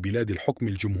ينالها في بلاد الحكم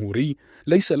الجمهوري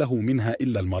ليس له منها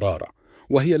إلا المرارة،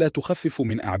 وهي لا تخفف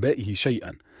من أعبائه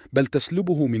شيئا، بل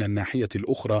تسلبه من الناحية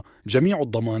الأخرى جميع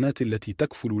الضمانات التي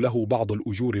تكفل له بعض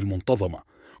الأجور المنتظمة،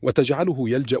 وتجعله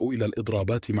يلجأ إلى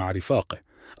الإضرابات مع رفاقه،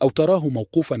 أو تراه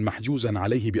موقوفا محجوزا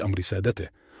عليه بأمر سادته.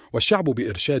 والشعب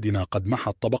بإرشادنا قد محى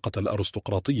الطبقة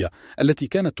الأرستقراطية التي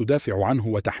كانت تدافع عنه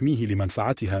وتحميه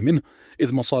لمنفعتها منه،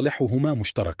 إذ مصالحهما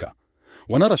مشتركة.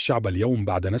 ونرى الشعب اليوم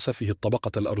بعد نسفه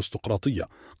الطبقة الأرستقراطية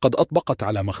قد أطبقت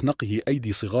على مخنقه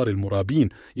أيدي صغار المرابين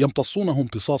يمتصونه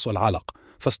امتصاص العلق،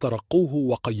 فاسترقوه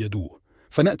وقيدوه.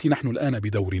 فنأتي نحن الآن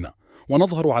بدورنا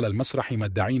ونظهر على المسرح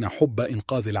مدعين حب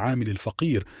إنقاذ العامل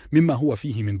الفقير مما هو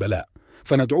فيه من بلاء،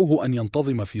 فندعوه أن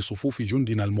ينتظم في صفوف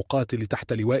جندنا المقاتل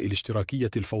تحت لواء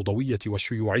الاشتراكية الفوضوية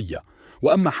والشيوعية.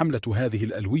 وأما حملة هذه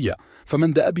الألوية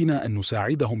فمن دأبنا أن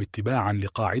نساعدهم اتباعا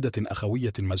لقاعدة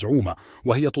أخوية مزعومة،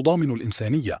 وهي تضامن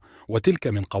الإنسانية، وتلك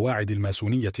من قواعد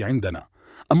الماسونية عندنا.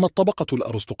 أما الطبقة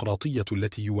الأرستقراطية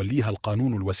التي يوليها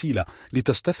القانون الوسيلة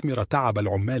لتستثمر تعب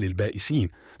العمال البائسين،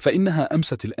 فإنها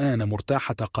أمست الآن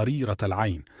مرتاحة قريرة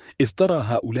العين، إذ ترى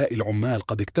هؤلاء العمال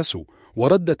قد اكتسوا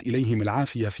وردت إليهم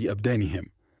العافية في أبدانهم.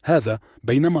 هذا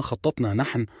بينما خططنا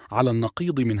نحن على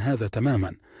النقيض من هذا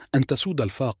تماما، أن تسود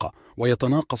الفاقة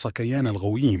ويتناقص كيان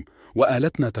الغويم،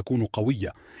 وآلتنا تكون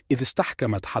قوية، إذ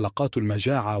استحكمت حلقات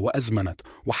المجاعة وأزمنت،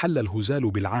 وحل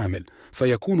الهزال بالعامل،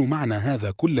 فيكون معنى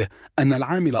هذا كله أن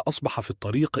العامل أصبح في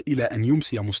الطريق إلى أن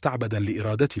يمسي مستعبدا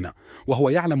لإرادتنا، وهو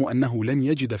يعلم أنه لن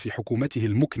يجد في حكومته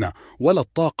المكنة ولا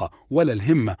الطاقة ولا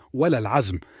الهمة ولا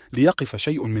العزم ليقف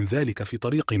شيء من ذلك في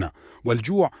طريقنا.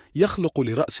 والجوع يخلق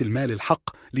لرأس المال الحق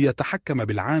ليتحكم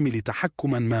بالعامل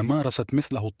تحكما ما مارست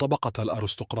مثله الطبقة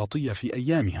الأرستقراطية في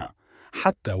أيامها،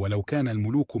 حتى ولو كان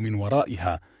الملوك من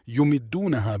ورائها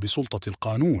يمدونها بسلطة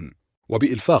القانون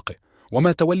وبإلفاقه.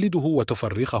 وما تولده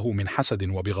وتفرخه من حسد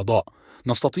وبغضاء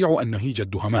نستطيع أن نهيج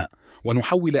الدهماء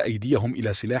ونحول أيديهم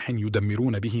إلى سلاح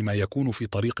يدمرون به ما يكون في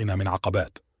طريقنا من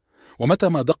عقبات. ومتى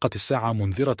ما دقت الساعة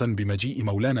منذرة بمجيء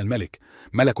مولانا الملك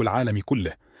ملك العالم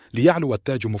كله ليعلو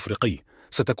التاج مفرقيه،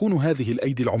 ستكون هذه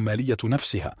الأيدي العمالية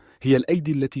نفسها هي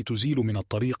الأيدي التي تزيل من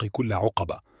الطريق كل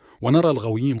عقبة. ونرى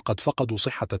الغويين قد فقدوا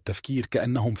صحة التفكير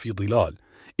كأنهم في ضلال،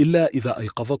 إلا إذا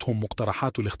أيقظتهم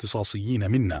مقترحات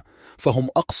الاختصاصيين منا، فهم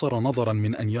أقصر نظرا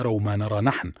من أن يروا ما نرى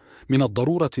نحن من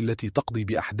الضرورة التي تقضي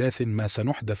بأحداث ما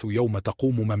سنحدث يوم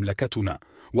تقوم مملكتنا.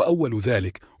 وأول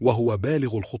ذلك وهو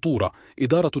بالغ الخطورة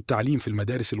إدارة التعليم في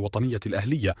المدارس الوطنية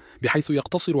الأهلية، بحيث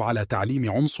يقتصر على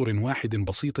تعليم عنصر واحد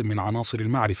بسيط من عناصر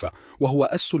المعرفة، وهو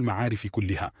أس المعارف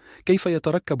كلها، كيف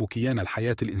يتركب كيان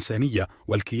الحياة الإنسانية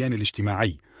والكيان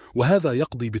الاجتماعي. وهذا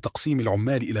يقضي بتقسيم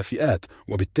العمال إلى فئات،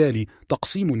 وبالتالي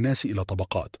تقسيم الناس إلى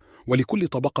طبقات، ولكل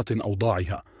طبقة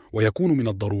أوضاعها. ويكون من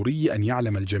الضروري أن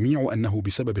يعلم الجميع أنه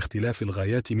بسبب اختلاف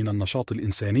الغايات من النشاط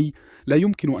الإنساني لا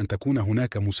يمكن أن تكون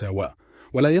هناك مساواة،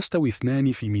 ولا يستوي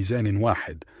اثنان في ميزان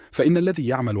واحد. فإن الذي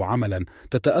يعمل عملا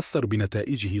تتأثر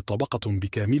بنتائجه طبقة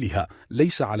بكاملها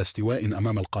ليس على استواء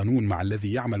أمام القانون مع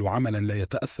الذي يعمل عملا لا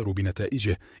يتأثر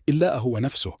بنتائجه إلا هو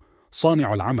نفسه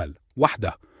صانع العمل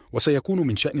وحده. وسيكون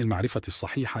من شأن المعرفة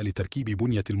الصحيحة لتركيب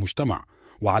بنية المجتمع.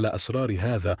 وعلى أسرار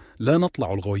هذا لا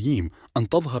نطلع الغويم أن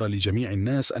تظهر لجميع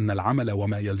الناس أن العمل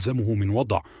وما يلزمه من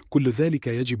وضع كل ذلك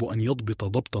يجب أن يضبط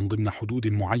ضبطا ضمن حدود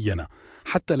معينة،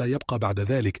 حتى لا يبقى بعد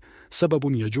ذلك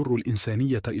سبب يجر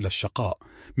الإنسانية إلى الشقاء،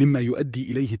 مما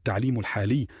يؤدي إليه التعليم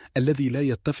الحالي الذي لا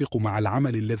يتفق مع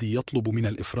العمل الذي يطلب من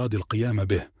الإفراد القيام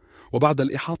به. وبعد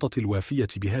الإحاطة الوافية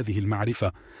بهذه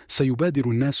المعرفة سيبادر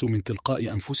الناس من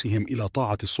تلقاء أنفسهم إلى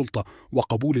طاعة السلطة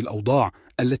وقبول الأوضاع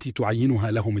التي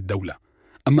تعينها لهم الدولة.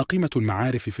 أما قيمة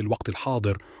المعارف في الوقت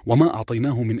الحاضر وما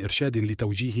أعطيناه من إرشاد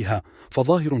لتوجيهها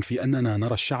فظاهر في أننا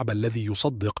نرى الشعب الذي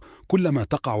يصدق كل ما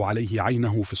تقع عليه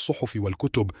عينه في الصحف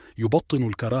والكتب يبطن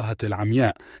الكراهة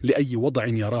العمياء لأي وضع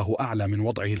يراه أعلى من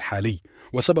وضعه الحالي،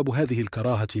 وسبب هذه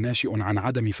الكراهة ناشئ عن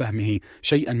عدم فهمه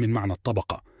شيئا من معنى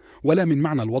الطبقة ولا من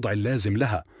معنى الوضع اللازم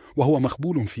لها، وهو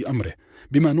مخبول في أمره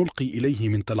بما نلقي إليه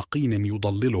من تلقين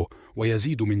يضلله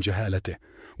ويزيد من جهالته.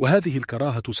 وهذه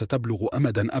الكراهة ستبلغ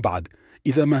أمدا أبعد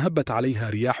إذا ما هبت عليها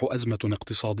رياح أزمة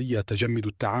اقتصادية تجمد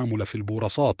التعامل في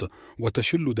البورصات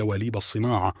وتشل دواليب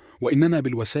الصناعة، وإننا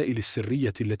بالوسائل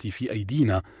السرية التي في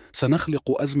أيدينا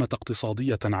سنخلق أزمة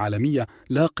اقتصادية عالمية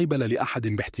لا قبل لأحد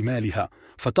باحتمالها،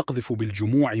 فتقذف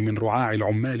بالجموع من رعاع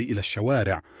العمال إلى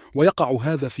الشوارع، ويقع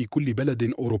هذا في كل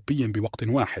بلد أوروبي بوقت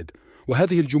واحد.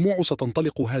 وهذه الجموع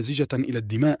ستنطلق هازجة إلى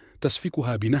الدماء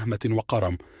تسفكها بنهمة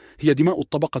وقرم، هي دماء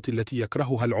الطبقة التي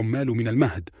يكرهها العمال من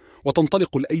المهد،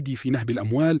 وتنطلق الأيدي في نهب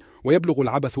الأموال ويبلغ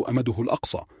العبث أمده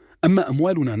الأقصى. أما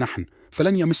أموالنا نحن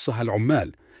فلن يمسها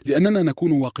العمال، لأننا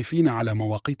نكون واقفين على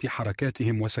مواقيت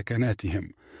حركاتهم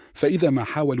وسكناتهم، فإذا ما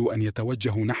حاولوا أن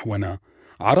يتوجهوا نحونا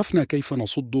عرفنا كيف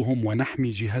نصدهم ونحمي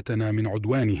جهتنا من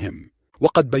عدوانهم.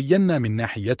 وقد بينا من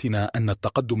ناحيتنا أن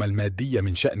التقدم المادي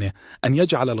من شأنه أن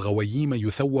يجعل الغويم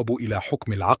يثوب إلى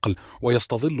حكم العقل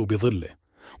ويستظل بظله،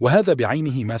 وهذا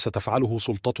بعينه ما ستفعله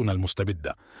سلطتنا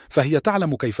المستبدة، فهي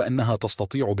تعلم كيف أنها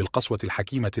تستطيع بالقسوة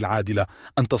الحكيمة العادلة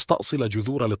أن تستأصل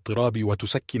جذور الاضطراب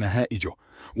وتسكن هائجه،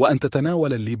 وأن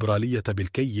تتناول الليبرالية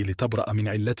بالكي لتبرأ من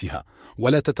علتها،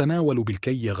 ولا تتناول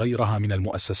بالكي غيرها من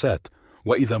المؤسسات.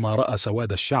 وإذا ما رأى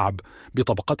سواد الشعب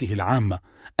بطبقته العامة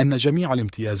أن جميع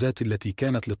الامتيازات التي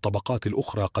كانت للطبقات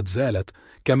الأخرى قد زالت،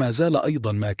 كما زال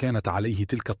أيضا ما كانت عليه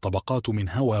تلك الطبقات من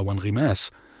هوى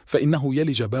وانغماس، فإنه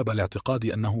يلج باب الاعتقاد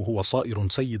أنه هو صائر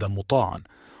سيدا مطاعا،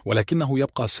 ولكنه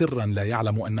يبقى سرا لا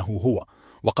يعلم أنه هو،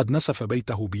 وقد نسف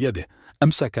بيته بيده،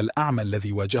 أمسك الأعمى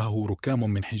الذي واجهه ركام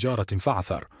من حجارة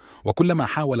فعثر، وكلما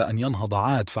حاول أن ينهض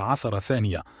عاد فعثر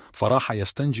ثانية، فراح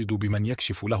يستنجد بمن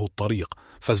يكشف له الطريق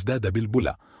فازداد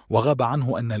بالبلى، وغاب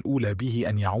عنه أن الأولى به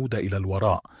أن يعود إلى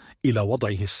الوراء إلى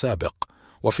وضعه السابق،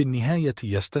 وفي النهاية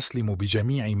يستسلم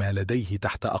بجميع ما لديه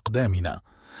تحت أقدامنا.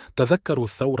 تذكروا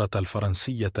الثورة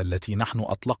الفرنسية التي نحن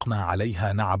أطلقنا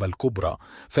عليها نعب الكبرى،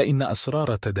 فإن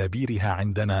أسرار تدابيرها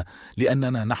عندنا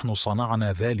لأننا نحن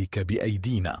صنعنا ذلك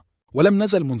بأيدينا. ولم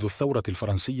نزل منذ الثورة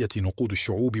الفرنسية نقود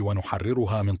الشعوب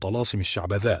ونحررها من طلاسم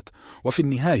الشعبذات، وفي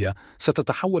النهاية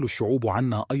ستتحول الشعوب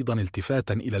عنا أيضا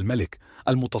التفاتا إلى الملك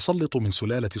المتسلط من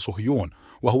سلالة صهيون،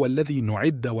 وهو الذي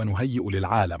نعد ونهيئ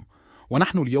للعالم.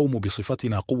 ونحن اليوم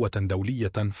بصفتنا قوة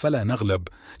دولية فلا نغلب،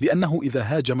 لأنه إذا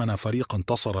هاجمنا فريق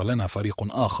انتصر لنا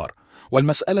فريق آخر،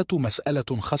 والمسألة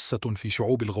مسألة خاصة في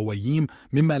شعوب الغوييم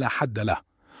مما لا حد له،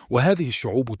 وهذه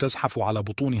الشعوب تزحف على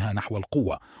بطونها نحو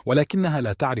القوة، ولكنها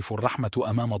لا تعرف الرحمة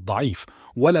أمام الضعيف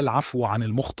ولا العفو عن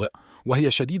المخطئ،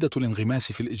 وهي شديدة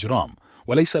الانغماس في الإجرام،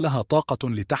 وليس لها طاقة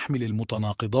لتحمل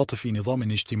المتناقضات في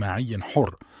نظام اجتماعي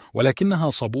حر، ولكنها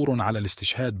صبور على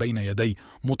الاستشهاد بين يدي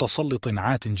متسلط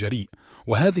عات جريء،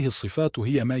 وهذه الصفات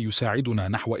هي ما يساعدنا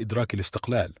نحو إدراك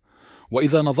الاستقلال.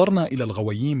 وإذا نظرنا إلى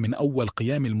الغويين من أول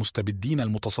قيام المستبدين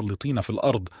المتسلطين في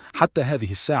الأرض حتى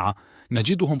هذه الساعة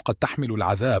نجدهم قد تحملوا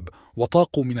العذاب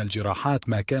وطاقوا من الجراحات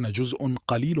ما كان جزء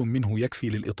قليل منه يكفي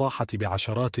للإطاحة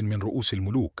بعشرات من رؤوس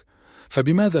الملوك.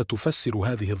 فبماذا تفسر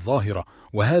هذه الظاهرة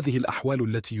وهذه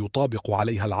الأحوال التي يطابق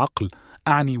عليها العقل؟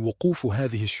 أعني وقوف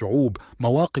هذه الشعوب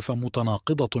مواقف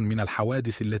متناقضة من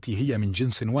الحوادث التي هي من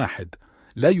جنس واحد.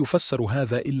 لا يفسر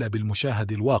هذا إلا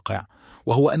بالمشاهد الواقع،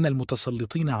 وهو أن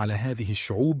المتسلطين على هذه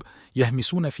الشعوب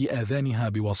يهمسون في آذانها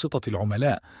بواسطة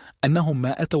العملاء أنهم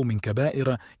ما أتوا من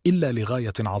كبائر إلا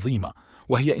لغاية عظيمة،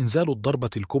 وهي إنزال الضربة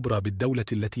الكبرى بالدولة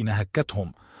التي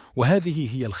نهكتهم،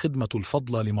 وهذه هي الخدمة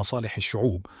الفضلى لمصالح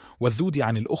الشعوب والذود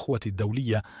عن الأخوة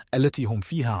الدولية التي هم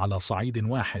فيها على صعيد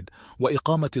واحد،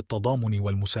 وإقامة التضامن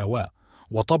والمساواة.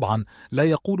 وطبعا لا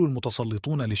يقول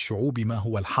المتسلطون للشعوب ما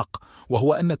هو الحق،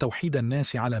 وهو أن توحيد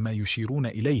الناس على ما يشيرون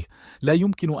إليه لا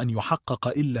يمكن أن يحقق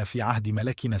إلا في عهد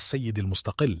ملكنا السيد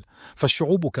المستقل،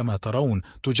 فالشعوب كما ترون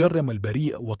تجرم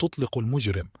البريء وتطلق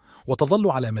المجرم،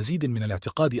 وتظل على مزيد من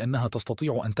الاعتقاد أنها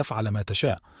تستطيع أن تفعل ما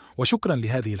تشاء. وشكرا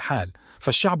لهذه الحال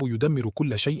فالشعب يدمر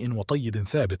كل شيء وطيد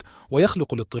ثابت،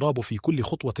 ويخلق الاضطراب في كل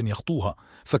خطوة يخطوها،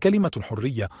 فكلمة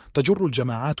الحرية تجر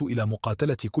الجماعات إلى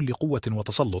مقاتلة كل قوة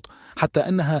وتسلط، حتى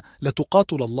أنها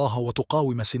لتقاتل الله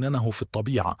وتقاوم سننه في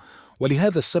الطبيعة.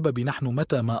 ولهذا السبب نحن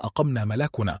متى ما أقمنا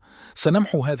ملكنا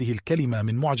سنمحو هذه الكلمة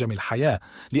من معجم الحياة،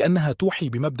 لأنها توحي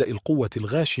بمبدأ القوة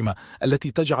الغاشمة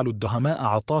التي تجعل الدهماء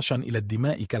عطاشا إلى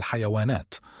الدماء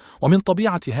كالحيوانات. ومن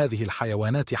طبيعة هذه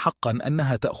الحيوانات حقا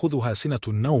أنها تأخذها سنة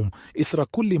النوم إثر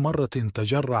كل مرة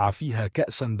تجرع فيها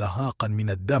كأسا دهاقا من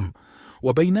الدم،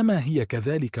 وبينما هي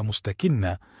كذلك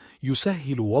مستكنة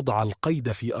يسهل وضع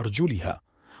القيد في أرجلها،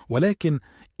 ولكن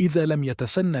إذا لم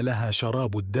يتسن لها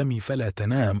شراب الدم فلا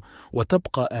تنام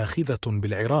وتبقى آخذة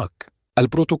بالعراك.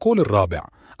 البروتوكول الرابع: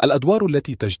 الأدوار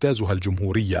التي تجتازها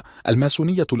الجمهورية،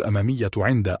 الماسونية الأمامية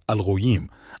عند الغوييم،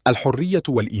 الحرية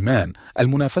والإيمان،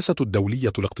 المنافسة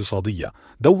الدولية الاقتصادية،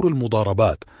 دور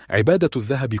المضاربات، عبادة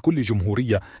الذهب. كل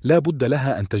جمهورية لا بد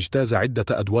لها أن تجتاز عدة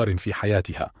أدوار في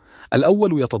حياتها.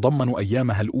 الأول يتضمن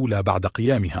أيامها الأولى بعد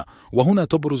قيامها، وهنا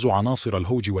تبرز عناصر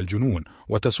الهوج والجنون،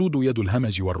 وتسود يد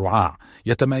الهمج والرعاع،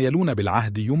 يتمايلون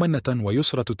بالعهد يمنة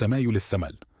ويسرة تمايل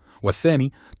الثمل.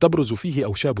 والثاني تبرز فيه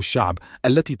أوشاب الشعب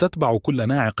التي تتبع كل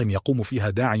ناعق يقوم فيها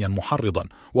داعيا محرضا،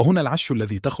 وهنا العش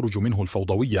الذي تخرج منه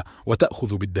الفوضوية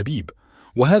وتأخذ بالدبيب.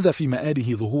 وهذا في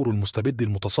مآله ظهور المستبد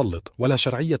المتسلط، ولا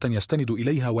شرعية يستند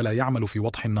إليها ولا يعمل في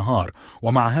وضح النهار،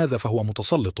 ومع هذا فهو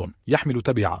متسلط يحمل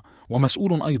تبعة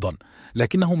ومسؤول أيضا،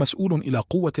 لكنه مسؤول إلى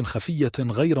قوة خفية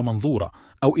غير منظورة،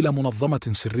 أو إلى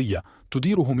منظمة سرية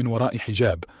تديره من وراء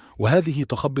حجاب، وهذه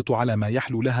تخبط على ما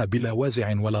يحلو لها بلا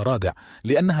وازع ولا رادع،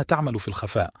 لأنها تعمل في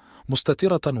الخفاء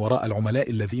مستترة وراء العملاء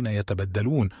الذين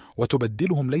يتبدلون،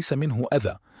 وتبدلهم ليس منه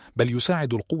أذى، بل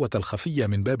يساعد القوة الخفية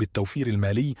من باب التوفير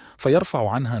المالي،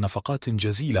 فيرفع عنها نفقات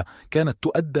جزيلة كانت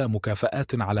تؤدى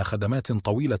مكافآت على خدمات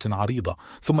طويلة عريضة،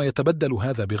 ثم يتبدل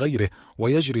هذا بغيره،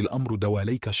 ويجري الأمر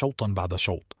دواليك شوطا بعد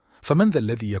شوط. فمن ذا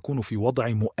الذي يكون في وضع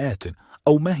مؤات،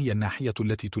 أو ما هي الناحية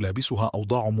التي تلابسها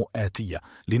أوضاع مؤاتية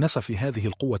لنسف هذه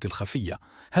القوة الخفية؟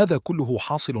 هذا كله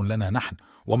حاصل لنا نحن،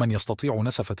 ومن يستطيع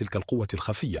نسف تلك القوة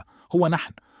الخفية هو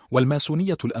نحن.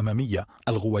 والماسونية الأمامية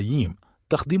الغوييم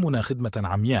تخدمنا خدمة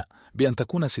عمياء بأن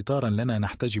تكون ستارا لنا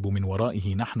نحتجب من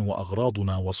ورائه نحن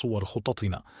وأغراضنا وصور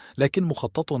خططنا، لكن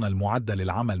مخططنا المعد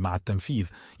للعمل مع التنفيذ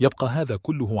يبقى هذا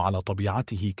كله على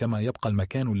طبيعته، كما يبقى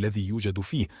المكان الذي يوجد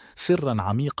فيه سرا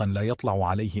عميقا لا يطلع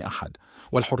عليه أحد.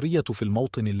 والحرية في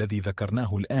الموطن الذي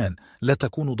ذكرناه الآن لا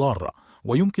تكون ضارة،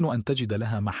 ويمكن أن تجد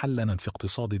لها محلا في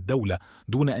اقتصاد الدولة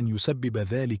دون أن يسبب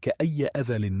ذلك أي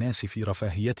أذى للناس في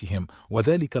رفاهيتهم،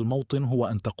 وذلك الموطن هو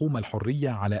أن تقوم الحرية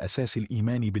على أساس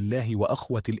الإيمان بالله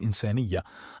وأخوة الإنسانية،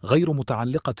 غير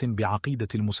متعلقة بعقيدة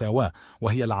المساواة،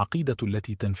 وهي العقيدة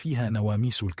التي تنفيها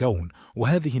نواميس الكون،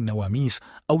 وهذه النواميس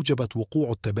أوجبت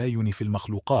وقوع التباين في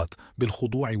المخلوقات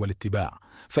بالخضوع والاتباع.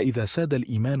 فإذا ساد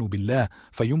الإيمان بالله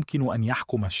فيمكن أن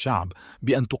يحكم الشعب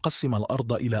بأن تقسم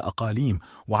الأرض إلى أقاليم،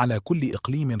 وعلى كل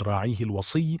إقليم راعيه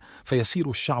الوصي، فيسير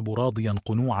الشعب راضيا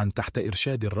قنوعا تحت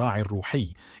إرشاد الراعي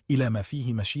الروحي إلى ما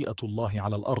فيه مشيئة الله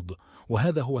على الأرض.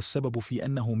 وهذا هو السبب في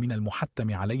أنه من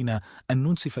المحتم علينا أن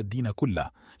ننسف الدين كله،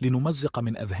 لنمزق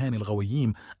من أذهان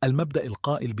الغوييم المبدأ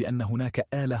القائل بأن هناك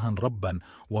آلها ربا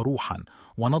وروحا،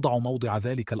 ونضع موضع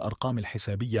ذلك الأرقام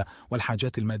الحسابية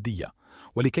والحاجات المادية.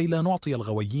 ولكي لا نعطي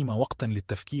الغوييم وقتا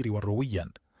للتفكير والرويا،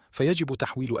 فيجب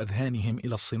تحويل أذهانهم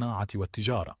إلى الصناعة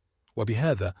والتجارة،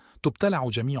 وبهذا تبتلع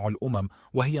جميع الأمم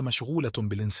وهي مشغولة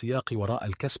بالانسياق وراء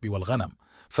الكسب والغنم،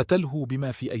 فتلهو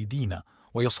بما في أيدينا،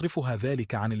 ويصرفها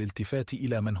ذلك عن الالتفات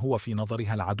إلى من هو في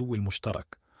نظرها العدو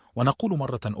المشترك. ونقول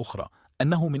مرة أخرى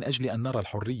أنه من أجل أن نرى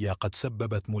الحرية قد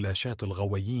سببت ملاشاة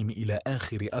الغوييم إلى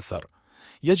آخر أثر،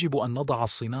 يجب أن نضع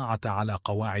الصناعة على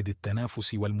قواعد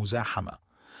التنافس والمزاحمة،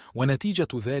 ونتيجة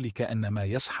ذلك أن ما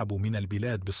يسحب من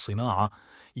البلاد بالصناعة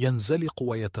ينزلق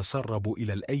ويتسرب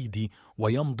إلى الأيدي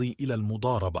ويمضي إلى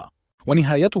المضاربة،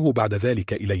 ونهايته بعد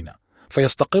ذلك إلينا،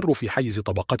 فيستقر في حيز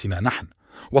طبقتنا نحن.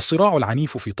 والصراع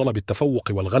العنيف في طلب التفوق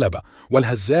والغلبة،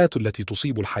 والهزات التي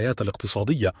تصيب الحياة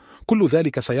الاقتصادية، كل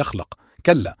ذلك سيخلق،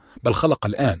 كلا بل خلق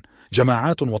الآن،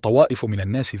 جماعات وطوائف من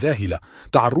الناس ذاهلة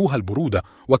تعروها البرودة،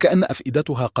 وكأن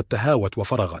أفئدتها قد تهاوت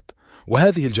وفرغت.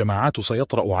 وهذه الجماعات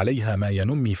سيطرأ عليها ما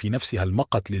ينمي في نفسها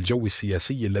المقت للجو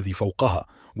السياسي الذي فوقها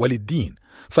وللدين،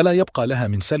 فلا يبقى لها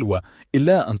من سلوى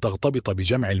إلا أن تغتبط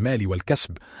بجمع المال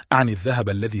والكسب، أعني الذهب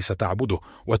الذي ستعبده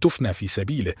وتفنى في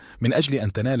سبيله من أجل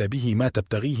أن تنال به ما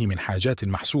تبتغيه من حاجات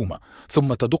محسومة.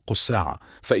 ثم تدق الساعة،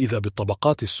 فإذا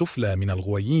بالطبقات السفلى من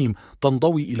الغوييم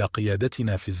تنضوي إلى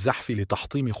قيادتنا في الزحف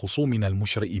لتحطيم خصومنا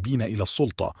المشرئبين إلى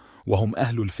السلطة، وهم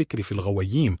أهل الفكر في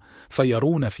الغوييم،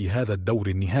 فيرون في هذا الدور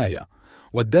النهاية.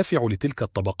 والدافع لتلك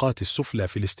الطبقات السفلى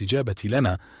في الاستجابة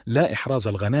لنا لا إحراز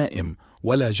الغنائم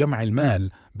ولا جمع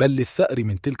المال، بل للثأر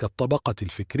من تلك الطبقة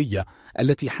الفكرية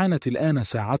التي حانت الآن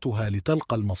ساعتها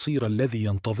لتلقى المصير الذي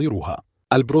ينتظرها.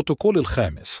 البروتوكول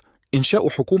الخامس: إنشاء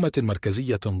حكومة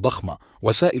مركزية ضخمة،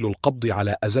 وسائل القبض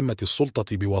على أزمة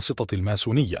السلطة بواسطة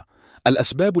الماسونية.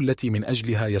 الأسباب التي من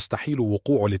أجلها يستحيل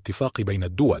وقوع الاتفاق بين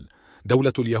الدول: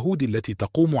 دولة اليهود التي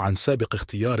تقوم عن سابق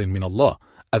اختيار من الله.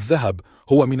 الذهب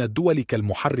هو من الدول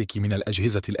كالمحرك من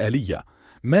الأجهزة الآلية.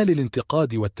 ما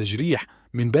للانتقاد والتجريح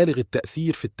من بالغ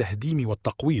التأثير في التهديم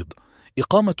والتقويض.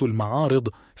 إقامة المعارض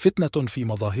فتنة في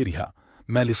مظاهرها.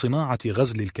 ما لصناعة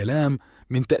غزل الكلام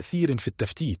من تأثير في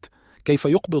التفتيت. كيف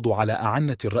يقبض على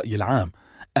أعنة الرأي العام.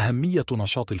 أهمية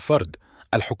نشاط الفرد.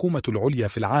 الحكومة العليا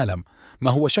في العالم.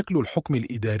 ما هو شكل الحكم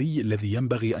الإداري الذي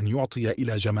ينبغي أن يعطي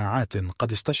إلى جماعات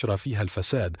قد استشرى فيها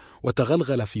الفساد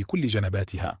وتغلغل في كل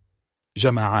جنباتها.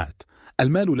 جماعات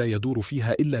المال لا يدور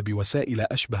فيها إلا بوسائل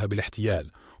أشبه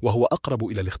بالاحتيال، وهو أقرب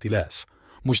إلى الاختلاس.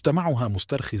 مجتمعها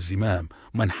مسترخي الزمام،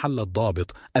 منحل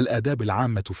الضابط. الآداب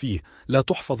العامة فيه لا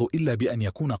تحفظ إلا بأن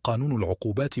يكون قانون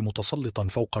العقوبات متسلطا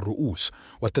فوق الرؤوس،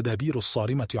 والتدابير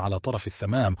الصارمة على طرف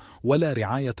الثمام، ولا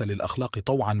رعاية للأخلاق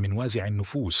طوعا من وازع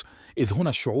النفوس، إذ هنا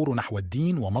الشعور نحو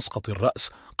الدين ومسقط الرأس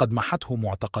قد محته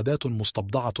معتقدات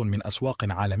مستبضعة من أسواق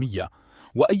عالمية.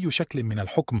 وأي شكل من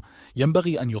الحكم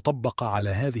ينبغي أن يطبق على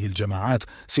هذه الجماعات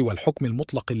سوى الحكم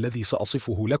المطلق الذي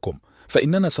سأصفه لكم؟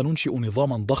 فإننا سننشئ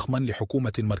نظاما ضخما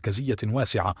لحكومة مركزية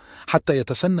واسعة حتى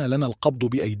يتسنى لنا القبض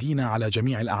بأيدينا على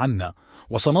جميع الأعنة،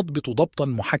 وسنضبط ضبطا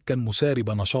محكا مسارب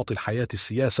نشاط الحياة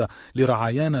السياسة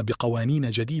لرعايانا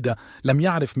بقوانين جديدة لم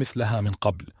يعرف مثلها من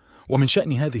قبل. ومن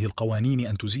شأن هذه القوانين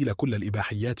أن تزيل كل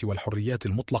الإباحيات والحريات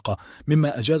المطلقة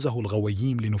مما أجازه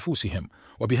الغويين لنفوسهم،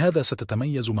 وبهذا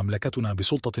ستتميز مملكتنا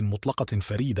بسلطة مطلقة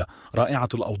فريدة رائعة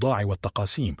الأوضاع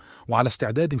والتقاسيم، وعلى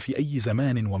استعداد في أي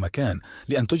زمان ومكان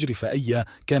لأن تجرف أي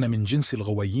كان من جنس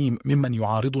الغويين ممن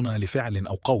يعارضنا لفعل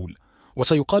أو قول.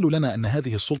 وسيقال لنا أن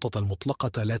هذه السلطة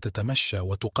المطلقة لا تتمشى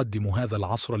وتقدم هذا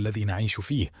العصر الذي نعيش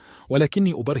فيه،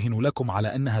 ولكني أبرهن لكم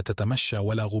على أنها تتمشى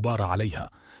ولا غبار عليها.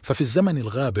 ففي الزمن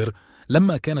الغابر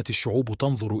لما كانت الشعوب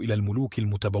تنظر إلى الملوك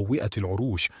المتبوئة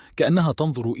العروش كأنها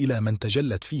تنظر إلى من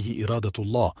تجلت فيه إرادة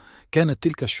الله، كانت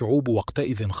تلك الشعوب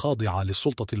وقتئذ خاضعة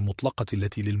للسلطة المطلقة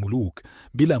التي للملوك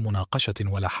بلا مناقشة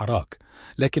ولا حراك.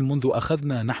 لكن منذ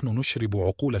أخذنا نحن نشرب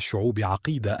عقول الشعوب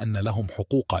عقيدة أن لهم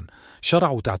حقوقا،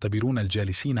 شرعوا تعتبرون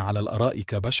الجالسين على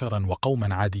الأرائك بشرا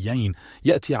وقوما عاديين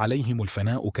يأتي عليهم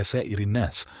الفناء كسائر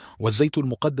الناس، والزيت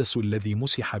المقدس الذي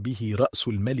مسح به رأس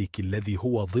الملك الذي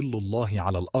هو ظل الله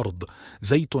على الأرض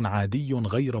زيت عادي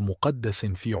غير مقدس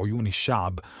في عيون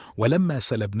الشعب. ولما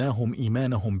سلبناهم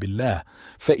إيمانهم بالله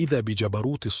فإذا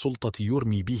بجبروت السلطة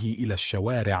يرمي به إلى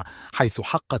الشوارع حيث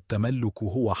حق التملك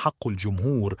هو حق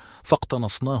الجمهور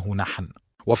فاقتنصناه نحن.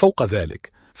 وفوق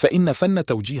ذلك فإن فن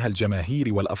توجيه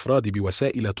الجماهير والأفراد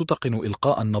بوسائل تتقن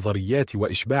إلقاء النظريات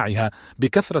وإشباعها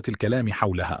بكثرة الكلام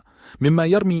حولها مما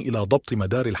يرمي إلى ضبط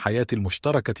مدار الحياة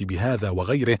المشتركة بهذا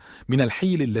وغيره من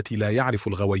الحيل التي لا يعرف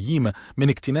الغويين من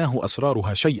اكتناه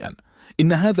أسرارها شيئا.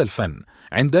 إن هذا الفن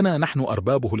عندنا نحن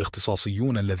أربابه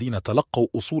الاختصاصيون الذين تلقوا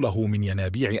أصوله من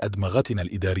ينابيع أدمغتنا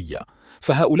الإدارية،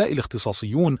 فهؤلاء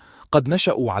الاختصاصيون قد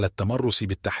نشأوا على التمرس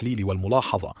بالتحليل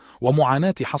والملاحظة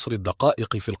ومعاناة حصر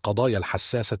الدقائق في القضايا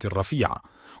الحساسة الرفيعة.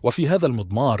 وفي هذا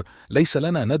المضمار ليس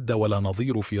لنا ند ولا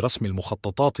نظير في رسم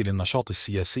المخططات للنشاط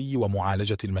السياسي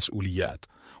ومعالجة المسؤوليات،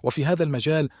 وفي هذا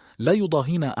المجال لا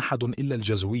يضاهينا أحد إلا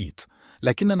الجزويت،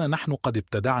 لكننا نحن قد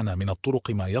ابتدعنا من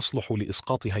الطرق ما يصلح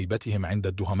لإسقاط هيبتهم عند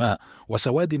الدهماء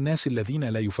وسواد الناس الذين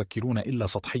لا يفكرون إلا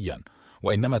سطحيا.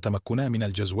 وإنما تمكنا من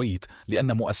الجزويت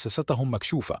لأن مؤسستهم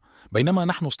مكشوفة، بينما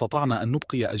نحن استطعنا أن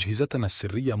نبقي أجهزتنا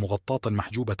السرية مغطاة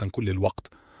محجوبة كل الوقت.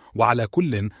 وعلى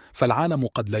كل فالعالم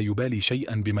قد لا يبالي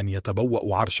شيئا بمن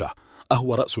يتبوأ عرشه،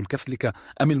 أهو رأس الكثلك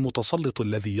أم المتسلط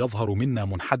الذي يظهر منا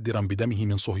منحدرا بدمه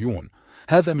من صهيون.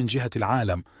 هذا من جهة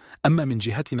العالم، أما من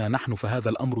جهتنا نحن فهذا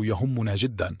الأمر يهمنا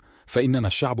جدا، فإننا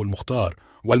الشعب المختار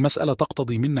والمسألة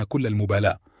تقتضي منا كل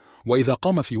المبالاة. وإذا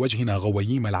قام في وجهنا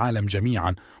غوييم العالم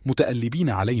جميعا متألبين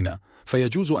علينا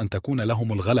فيجوز أن تكون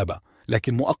لهم الغلبة،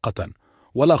 لكن مؤقتا،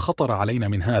 ولا خطر علينا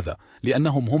من هذا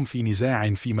لأنهم هم في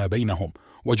نزاع فيما بينهم،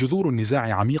 وجذور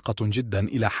النزاع عميقة جدا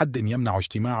إلى حد يمنع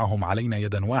اجتماعهم علينا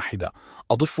يدا واحدة.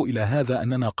 أضف إلى هذا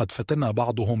أننا قد فتنا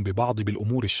بعضهم ببعض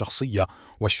بالأمور الشخصية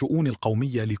والشؤون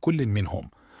القومية لكل منهم،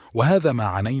 وهذا ما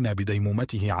عنينا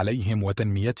بديمومته عليهم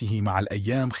وتنميته مع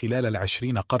الأيام خلال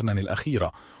 20 قرنا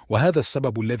الأخيرة. وهذا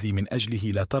السبب الذي من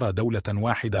أجله لا ترى دولة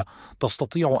واحدة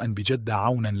تستطيع أن بجد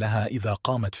عونا لها إذا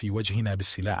قامت في وجهنا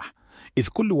بالسلاح، إذ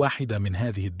كل واحدة من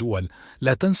هذه الدول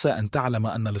لا تنسى أن تعلم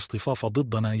أن الاصطفاف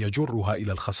ضدنا يجرها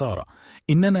إلى الخسارة.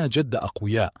 إننا جد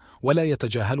أقوياء ولا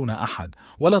يتجاهلنا أحد،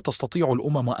 ولا تستطيع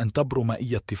الأمم أن تبرم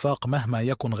أي اتفاق مهما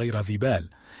يكن غير ذي بال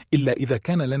إلا إذا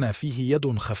كان لنا فيه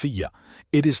يد خفية.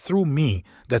 It is through me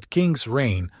that kings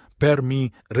reign per me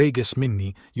regis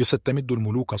مني، يستمد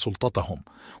الملوك سلطتهم.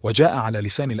 وجاء على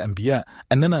لسان الأنبياء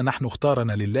أننا نحن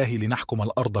اختارنا لله لنحكم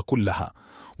الأرض كلها.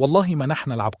 والله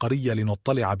منحنا العبقرية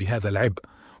لنطلع بهذا العبء،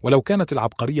 ولو كانت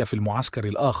العبقرية في المعسكر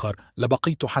الآخر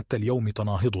لبقيت حتى اليوم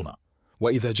تناهضنا.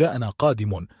 وإذا جاءنا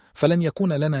قادم فلن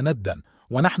يكون لنا ندا،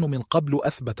 ونحن من قبل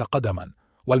أثبت قدما.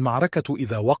 والمعركة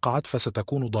إذا وقعت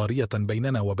فستكون ضارية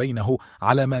بيننا وبينه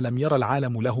على ما لم يرى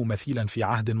العالم له مثيلا في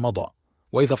عهد مضى.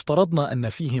 وإذا افترضنا أن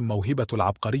فيهم موهبة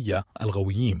العبقرية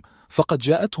الغويين فقد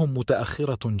جاءتهم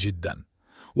متأخرة جدا.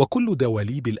 وكل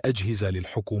دواليب الأجهزة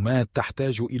للحكومات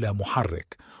تحتاج إلى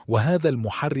محرك، وهذا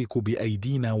المحرك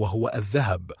بأيدينا وهو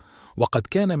الذهب. وقد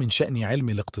كان من شأن علم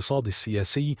الاقتصاد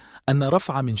السياسي أن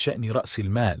رفع من شأن رأس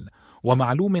المال،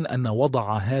 ومعلوم أن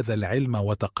وضع هذا العلم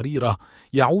وتقريره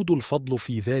يعود الفضل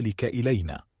في ذلك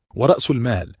إلينا. ورأس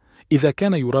المال إذا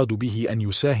كان يراد به أن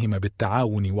يساهم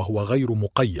بالتعاون وهو غير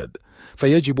مقيد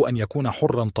فيجب أن يكون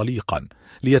حرا طليقا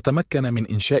ليتمكن من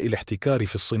إنشاء الاحتكار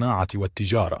في الصناعة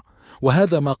والتجارة،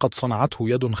 وهذا ما قد صنعته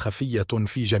يد خفية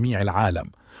في جميع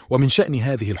العالم. ومن شأن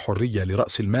هذه الحرية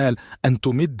لرأس المال أن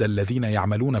تمد الذين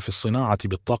يعملون في الصناعة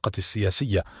بالطاقة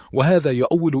السياسية، وهذا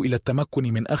يؤول إلى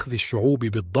التمكن من أخذ الشعوب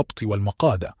بالضبط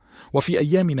والمقادة. وفي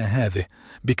أيامنا هذه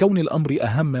بكون الأمر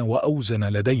أهم وأوزن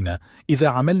لدينا إذا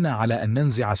عملنا على أن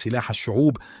ننزع سلاح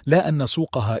الشعوب لا أن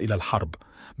نسوقها إلى الحرب،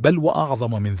 بل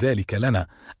وأعظم من ذلك لنا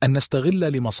أن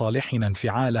نستغل لمصالحنا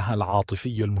انفعالها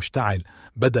العاطفي المشتعل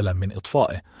بدلا من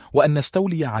إطفائه، وأن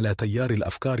نستولي على تيار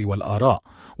الأفكار والآراء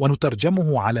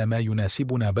ونترجمه على ما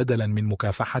يناسبنا بدلا من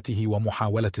مكافحته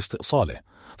ومحاولة استئصاله.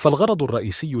 فالغرض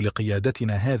الرئيسي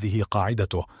لقيادتنا هذه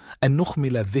قاعدته أن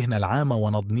نخمل الذهن العام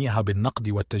ونضنيها بالنقد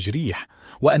والتجريح،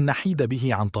 وأن نحيد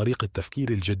به عن طريق التفكير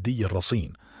الجدي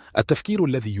الرصين، التفكير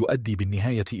الذي يؤدي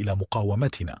بالنهاية إلى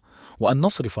مقاومتنا، وأن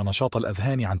نصرف نشاط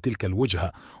الأذهان عن تلك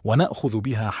الوجهة ونأخذ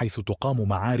بها حيث تقام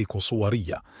معارك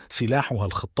صورية سلاحها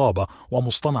الخطابة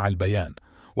ومصطنع البيان.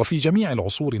 وفي جميع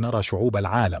العصور نرى شعوب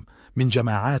العالم من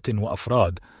جماعات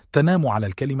وأفراد تنام على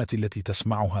الكلمة التي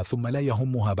تسمعها ثم لا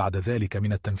يهمها بعد ذلك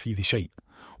من التنفيذ شيء.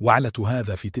 وعلة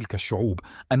هذا في تلك الشعوب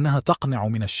أنها تقنع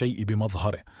من الشيء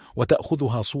بمظهره،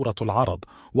 وتأخذها صورة العرض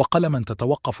وقلما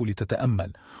تتوقف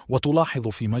لتتأمل وتلاحظ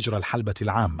في مجرى الحلبة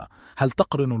العامة هل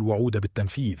تقرن الوعود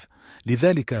بالتنفيذ.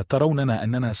 لذلك تروننا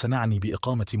أننا سنعني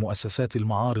بإقامة مؤسسات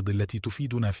المعارض التي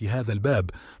تفيدنا في هذا الباب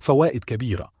فوائد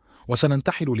كبيرة،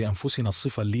 وسننتحل لأنفسنا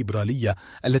الصفة الليبرالية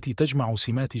التي تجمع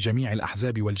سمات جميع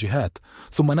الأحزاب والجهات،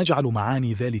 ثم نجعل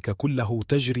معاني ذلك كله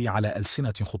تجري على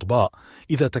ألسنة خطباء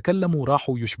إذا تكلموا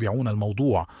راحوا يشبعون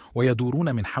الموضوع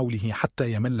ويدورون من حوله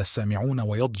حتى يمل السامعون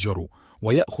ويضجروا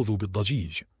ويأخذوا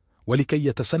بالضجيج. ولكي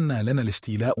يتسنى لنا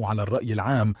الاستيلاء على الرأي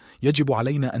العام يجب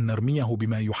علينا أن نرميه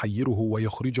بما يحيره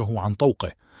ويخرجه عن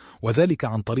طوقه، وذلك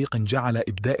عن طريق جعل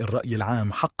إبداء الرأي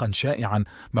العام حقا شائعا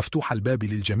مفتوح الباب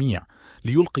للجميع،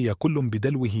 ليلقي كل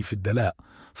بدلوه في الدلاء،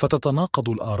 فتتناقض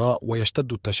الآراء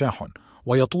ويشتد التشاحن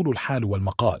ويطول الحال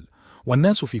والمقال،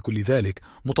 والناس في كل ذلك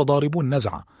متضاربون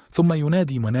نزعة. ثم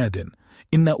ينادي مناد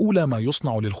إن أولى ما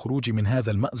يصنع للخروج من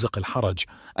هذا المأزق الحرج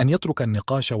أن يترك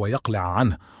النقاش ويقلع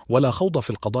عنه ولا خوض في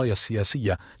القضايا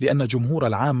السياسية، لأن جمهور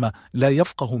العامة لا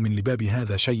يفقه من لباب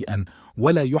هذا شيئا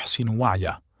ولا يحسن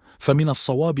وعيه. فمن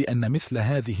الصواب أن مثل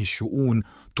هذه الشؤون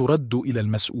ترد إلى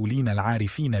المسؤولين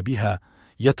العارفين بها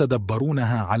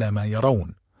يتدبرونها على ما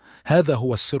يرون. هذا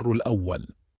هو السر الأول.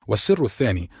 والسر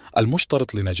الثاني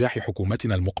المشترط لنجاح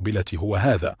حكومتنا المقبلة هو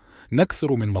هذا: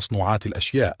 نكثر من مصنوعات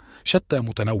الأشياء شتى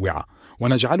متنوعة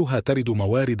ونجعلها ترد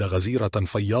موارد غزيرة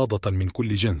فياضة من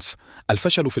كل جنس.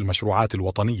 الفشل في المشروعات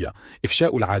الوطنية،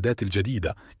 إفشاء العادات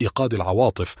الجديدة، إيقاد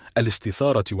العواطف،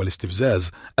 الاستثارة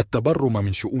والاستفزاز، التبرم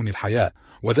من شؤون الحياة،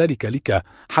 وذلك لك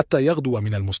حتى يغدو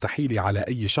من المستحيل على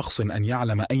أي شخص أن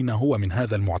يعلم أين هو من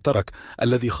هذا المعترك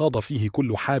الذي خاض فيه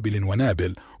كل حابل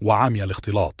ونابل وعامي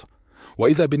الاختلاط.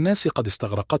 وإذا بالناس قد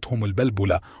استغرقتهم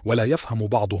البلبلة ولا يفهم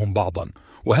بعضهم بعضا.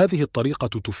 وهذه الطريقة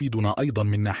تفيدنا أيضا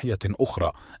من ناحية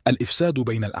أخرى: الإفساد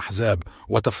بين الأحزاب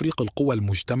وتفريق القوى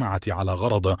المجتمعة على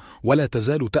غرض ولا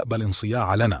تزال تأبى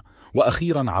الانصياع لنا،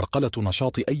 وأخيرا عرقلة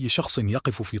نشاط أي شخص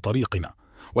يقف في طريقنا.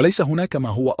 وليس هناك ما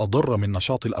هو أضر من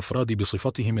نشاط الأفراد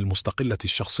بصفتهم المستقلة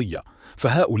الشخصية،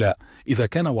 فهؤلاء إذا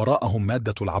كان وراءهم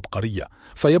مادة العبقرية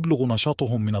فيبلغ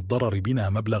نشاطهم من الضرر بنا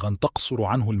مبلغا تقصر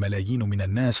عنه الملايين من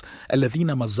الناس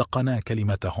الذين مزقنا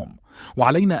كلمتهم.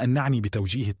 وعلينا أن نعني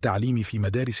بتوجيه التعليم في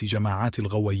مدارس جماعات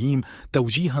الغويين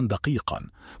توجيها دقيقا،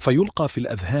 فيلقى في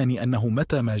الأذهان أنه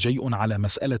متى ما جيء على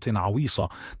مسألة عويصة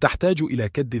تحتاج إلى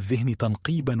كد الذهن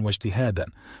تنقيبا واجتهادا،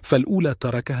 فالأولى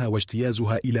تركها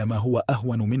واجتيازها إلى ما هو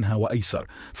أهون منها وأيسر،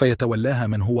 فيتولاها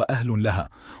من هو أهل لها.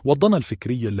 والضنا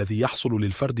الفكري الذي يحصل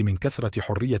للفرد من كثرة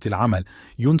حرية العمل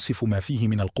ينسف ما فيه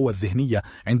من القوى الذهنية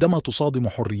عندما تصادم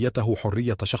حريته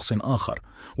حرية شخص آخر،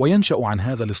 وينشأ عن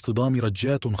هذا الاصطدام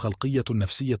رجات خلقية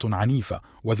نفسية عنيفة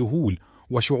وذهول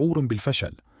وشعور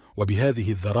بالفشل.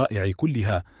 وبهذه الذرائع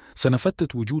كلها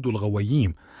سنفتت وجود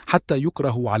الغويين حتى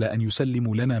يكره على أن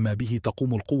يسلموا لنا ما به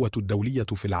تقوم القوة الدولية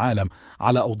في العالم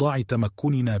على أوضاع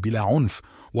تمكننا بلا عنف،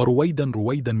 ورويدا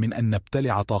رويدا من أن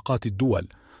نبتلع طاقات الدول،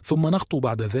 ثم نخطو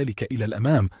بعد ذلك إلى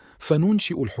الأمام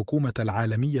فننشئ الحكومة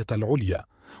العالمية العليا.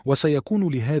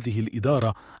 وسيكون لهذه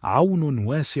الإدارة عون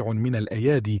واسع من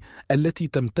الأيادي التي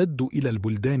تمتد إلى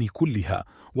البلدان كلها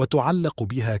وتعلق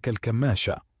بها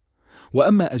كالكماشة.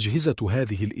 وأما أجهزة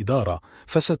هذه الإدارة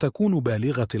فستكون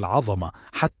بالغة العظمة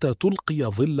حتى تلقي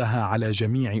ظلها على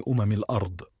جميع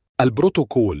الأرض.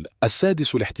 البروتوكول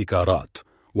السادس، الاحتكارات،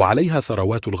 وعليها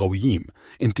ثروات الغويين: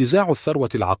 انتزاع الثروة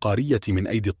العقارية من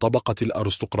أيدي الطبقة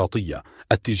الأرستقراطية،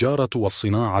 التجارة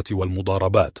والصناعة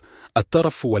والمضاربات،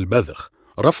 الترف والبذخ،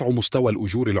 رفع مستوى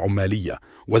الأجور العمالية،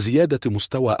 وزيادة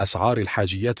مستوى أسعار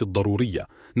الحاجيات الضرورية،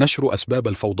 نشر أسباب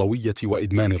الفوضوية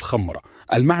وإدمان الخمر.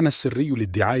 المعنى السري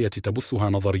للدعاية تبثها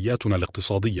نظرياتنا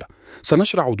الاقتصادية.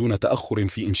 سنشرع دون تأخر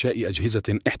في إنشاء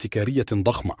أجهزة احتكارية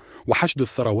ضخمة وحشد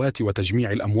الثروات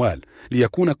وتجميع الأموال،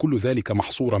 ليكون كل ذلك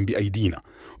محصورا بأيدينا.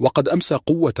 وقد أمسى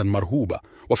قوة مرهوبة،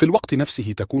 وفي الوقت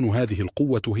نفسه تكون هذه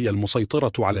القوة هي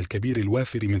المسيطرة على الكبير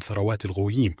الوافر من ثروات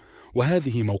الغويين،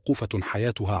 وهذه موقوفة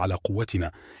حياتها على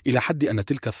قوتنا، إلى حد أن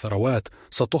تلك الثروات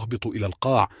ستهبط إلى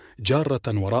القاع جارة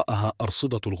وراءها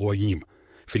أرصدة الغويين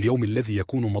في اليوم الذي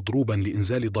يكون مضروبا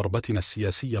لإنزال ضربتنا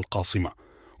السياسية القاصمة.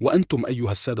 وأنتم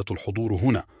أيها السادة الحضور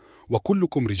هنا،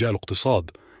 وكلكم رجال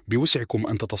اقتصاد، بوسعكم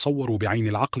أن تتصوروا بعين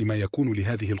العقل ما يكون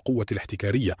لهذه القوة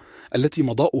الاحتكارية التي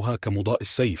مضاؤها كمضاء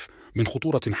السيف من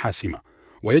خطورة حاسمة.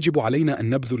 ويجب علينا أن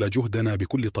نبذل جهدنا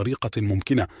بكل طريقة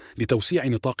ممكنة لتوسيع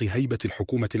نطاق هيبة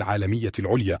الحكومة العالمية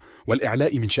العليا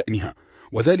والإعلاء من شأنها،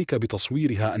 وذلك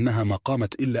بتصويرها أنها ما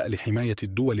قامت إلا لحماية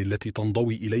الدول التي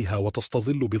تنضوي إليها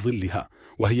وتستظل بظلها،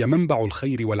 وهي منبع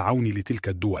الخير والعون لتلك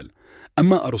الدول.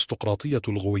 أما أرستقراطية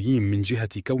الغويين من جهة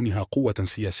كونها قوة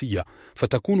سياسية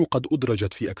فتكون قد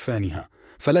أدرجت في أكفانها،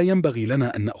 فلا ينبغي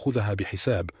لنا أن نأخذها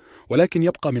بحساب، ولكن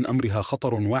يبقى من أمرها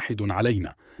خطر واحد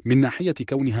علينا من ناحية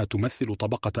كونها تمثل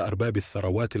طبقة أرباب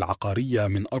الثروات العقارية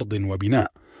من أرض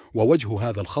وبناء. ووجه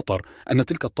هذا الخطر أن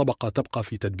تلك الطبقة تبقى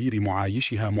في تدبير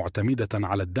معايشها معتمدة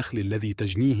على الدخل الذي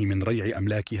تجنيه من ريع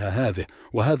أملاكها هذه،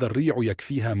 وهذا الريع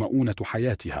يكفيها مؤونة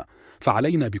حياتها.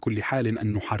 فعلينا بكل حال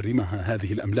أن نحرمها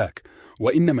هذه الأملاك،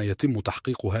 وإنما يتم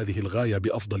تحقيق هذه الغاية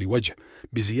بأفضل وجه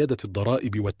بزيادة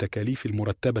الضرائب والتكاليف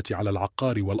المرتبة على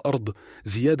العقار والأرض،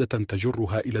 زيادة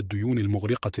تجرها إلى الديون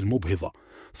المغرقة المبهضة.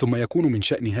 ثم يكون من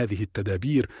شأن هذه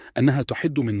التدابير أنها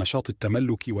تحد من نشاط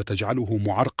التملك وتجعله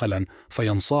معرقلا،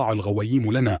 فينصاع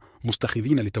الغويين لنا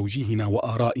مستخذين لتوجيهنا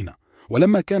وآرائنا.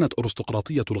 ولما كانت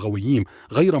أرستقراطية الغويين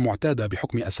غير معتادة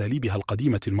بحكم أساليبها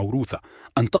القديمة الموروثة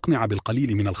أن تقنع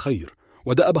بالقليل من الخير،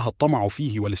 ودأبها الطمع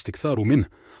فيه والاستكثار منه،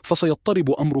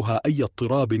 فسيضطرب أمرها أي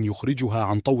اضطراب يخرجها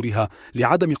عن طورها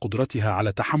لعدم قدرتها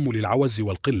على تحمل العوز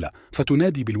والقلة،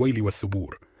 فتنادي بالويل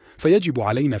والثبور. فيجب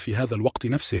علينا في هذا الوقت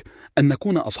نفسه أن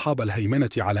نكون أصحاب الهيمنة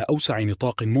على أوسع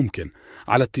نطاق ممكن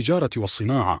على التجارة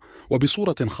والصناعة،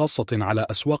 وبصورة خاصة على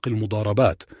أسواق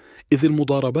المضاربات، إذ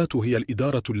المضاربات هي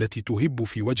الإدارة التي تهب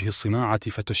في وجه الصناعة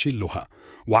فتشلها،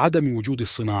 وعدم وجود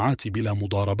الصناعات بلا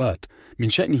مضاربات من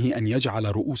شأنه أن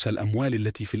يجعل رؤوس الأموال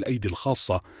التي في الأيدي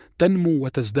الخاصة تنمو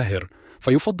وتزدهر،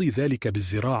 فيفضي ذلك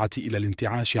بالزراعة إلى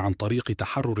الانتعاش عن طريق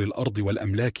تحرر الأرض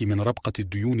والأملاك من ربقة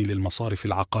الديون للمصارف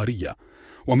العقارية.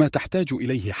 وما تحتاج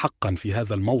إليه حقا في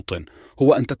هذا الموطن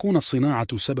هو أن تكون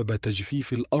الصناعة سبب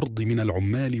تجفيف الأرض من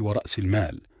العمال ورأس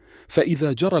المال.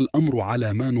 فإذا جرى الأمر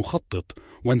على ما نخطط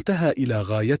وانتهى إلى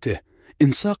غايته،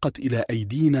 انساقت إلى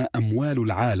أيدينا أموال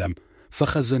العالم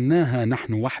فخزناها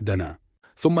نحن وحدنا.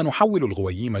 ثم نحول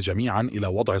الغويين جميعا إلى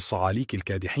وضع الصعاليك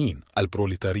الكادحين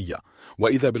البروليتارية،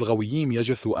 وإذا بالغويين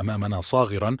يجث أمامنا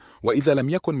صاغرا، وإذا لم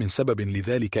يكن من سبب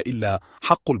لذلك إلا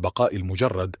حق البقاء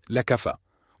المجرد لكفى.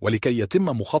 ولكي يتم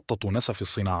مخطط نسف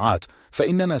الصناعات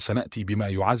فإننا سنأتي بما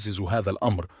يعزز هذا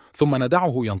الأمر، ثم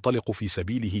ندعه ينطلق في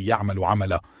سبيله يعمل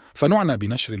عمله، فنعنى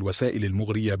بنشر الوسائل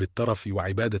المغرية بالترف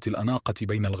وعبادة الأناقة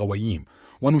بين الغويين،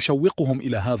 ونشوقهم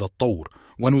إلى هذا الطور،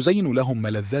 ونزين لهم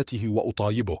ملذاته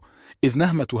وأطايبه، إذ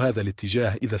نهمة هذا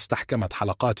الاتجاه إذا استحكمت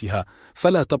حلقاتها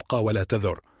فلا تبقى ولا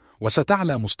تذر،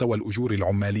 وستعلى مستوى الأجور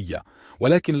العمالية،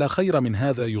 ولكن لا خير من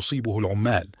هذا يصيبه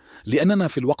العمال، لأننا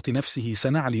في الوقت نفسه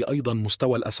سنعلي أيضا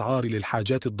مستوى الأسعار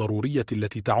للحاجات الضرورية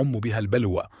التي تعم بها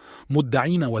البلوى،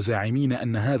 مدعين وزاعمين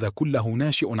أن هذا كله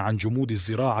ناشئ عن جمود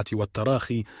الزراعة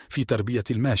والتراخي في تربية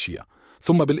الماشية.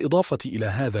 ثم بالإضافة إلى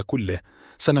هذا كله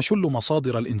سنشل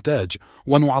مصادر الإنتاج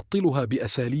ونعطلها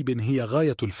بأساليب هي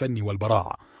غاية الفن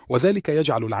والبراعة، وذلك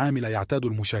يجعل العامل يعتاد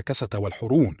المشاكسة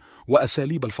والحرون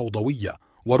وأساليب الفوضوية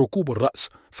وركوب الرأس،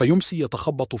 فيمسي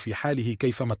يتخبط في حاله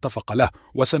كيفما اتفق له،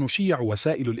 وسنشيع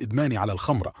وسائل الإدمان على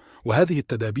الخمر، وهذه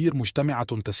التدابير مجتمعة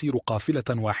تسير قافلة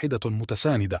واحدة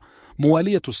متساندة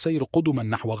موالية السير قدما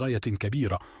نحو غاية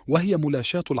كبيرة، وهي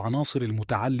ملاشاة العناصر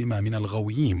المتعلمة من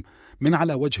الغويين من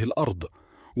على وجه الأرض،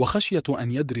 وخشية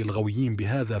أن يدري الغويين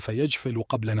بهذا فيجفل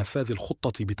قبل نفاذ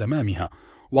الخطة بتمامها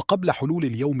وقبل حلول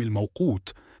اليوم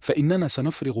الموقوت، فإننا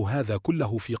سنفرغ هذا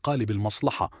كله في قالب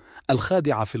المصلحة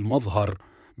الخادعة في المظهر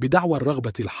بدعوى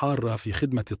الرغبة الحارة في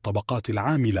خدمة الطبقات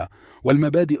العاملة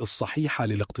والمبادئ الصحيحة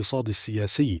للاقتصاد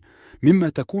السياسي، مما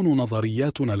تكون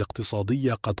نظرياتنا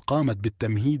الاقتصادية قد قامت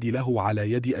بالتمهيد له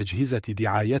على يد أجهزة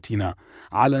دعايتنا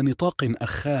على نطاق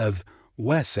أخاذ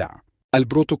واسع.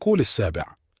 البروتوكول السابع: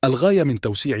 الغاية من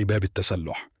توسيع باب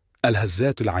التسلح،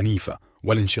 الهزات العنيفة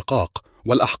والانشقاق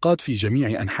والأحقاد في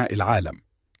جميع أنحاء العالم،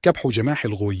 كبح جماح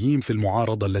الغويين في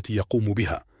المعارضة التي يقوم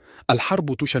بها،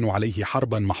 الحرب تشن عليه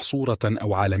حربا محصورة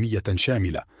أو عالمية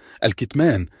شاملة،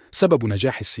 الكتمان سبب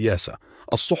نجاح السياسة،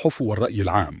 الصحف والرأي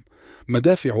العام،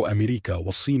 مدافع أمريكا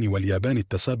والصين واليابان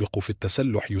التسابق في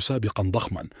التسلح سابقا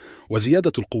ضخما،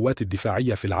 وزيادة القوات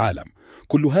الدفاعية في العالم،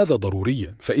 كل هذا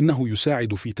ضروري فإنه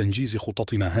يساعد في تنجيز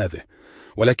خططنا هذه،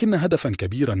 ولكن هدفا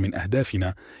كبيرا من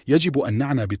أهدافنا يجب أن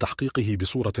نعنى بتحقيقه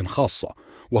بصورة خاصة،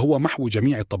 وهو محو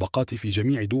جميع الطبقات في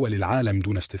جميع دول العالم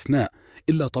دون استثناء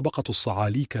إلا طبقة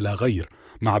الصعاليك لا غير،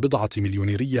 مع بضعة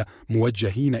مليونيرية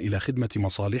موجهين إلى خدمة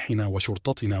مصالحنا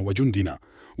وشرطتنا وجندنا.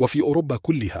 وفي أوروبا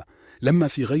كلها لما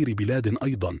في غير بلاد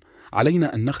أيضا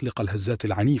علينا أن نخلق الهزات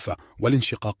العنيفة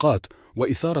والانشقاقات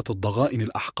وإثارة الضغائن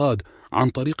الأحقاد عن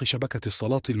طريق شبكة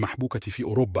الصلاة المحبوكة في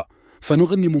أوروبا،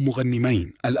 فنغنم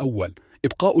مغنمين: الأول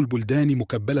إبقاء البلدان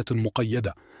مكبلة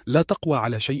مقيدة لا تقوى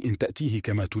على شيء تأتيه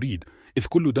كما تريد، إذ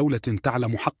كل دولة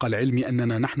تعلم حق العلم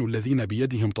أننا نحن الذين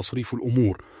بيدهم تصريف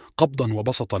الأمور قبضا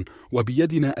وبسطا،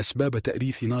 وبيدنا أسباب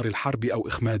تأريث نار الحرب أو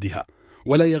إخمادها،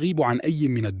 ولا يغيب عن أي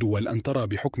من الدول أن ترى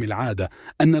بحكم العادة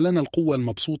أن لنا القوة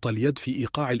المبسوطة اليد في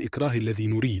إيقاع الإكراه الذي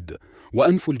نريد،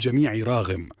 وأنف الجميع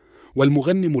راغم.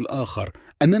 والمغنم الآخر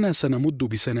أننا سنمد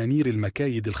بسنانير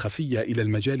المكايد الخفية إلى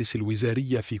المجالس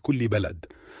الوزارية في كل بلد،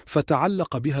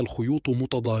 فتعلق بها الخيوط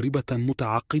متضاربة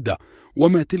متعقدة،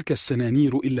 وما تلك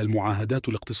السنانير إلا المعاهدات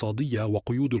الاقتصادية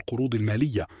وقيود القروض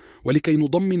المالية. ولكي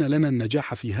نضمن لنا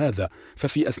النجاح في هذا،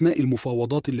 ففي أثناء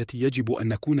المفاوضات التي يجب أن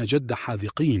نكون جد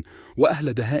حاذقين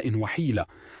وأهل دهاء وحيلة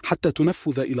حتى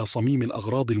تنفذ إلى صميم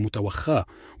الأغراض المتوخاة.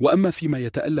 وأما فيما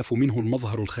يتألف منه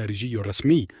المظهر الخارجي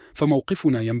الرسمي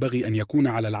فموقفنا ينبغي أن يكون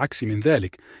على العكس من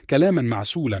ذلك، كلاما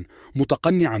معسولا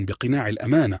متقنعا بقناع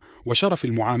الأمانة وشرف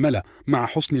المعاملة مع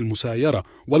حسن المسايرة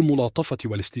والملاطفة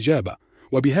والاستجابة.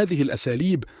 وبهذه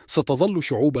الأساليب ستظل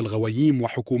شعوب الغويين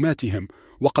وحكوماتهم،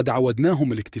 وقد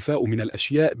عودناهم الاكتفاء من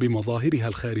الأشياء بمظاهرها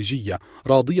الخارجية،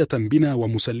 راضية بنا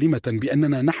ومسلمة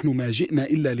بأننا نحن ما جئنا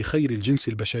إلا لخير الجنس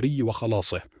البشري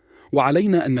وخلاصه.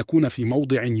 وعلينا أن نكون في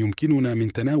موضع يمكننا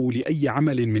من تناول أي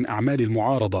عمل من أعمال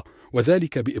المعارضة،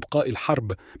 وذلك بإبقاء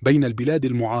الحرب بين البلاد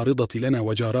المعارضة لنا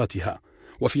وجاراتها،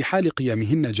 وفي حال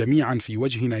قيامهن جميعا في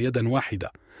وجهنا يدا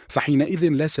واحدة، فحينئذ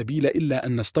لا سبيل إلا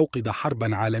أن نستوقد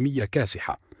حربا عالمية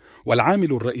كاسحة.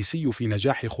 والعامل الرئيسي في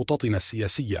نجاح خططنا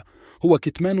السياسية هو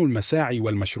كتمان المساعي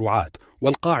والمشروعات،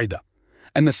 والقاعدة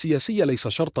أن السياسي ليس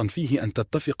شرطا فيه أن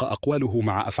تتفق أقواله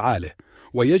مع أفعاله،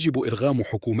 ويجب إرغام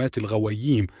حكومات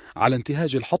الغويين على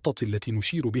انتهاج الحطة التي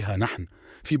نشير بها نحن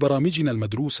في برامجنا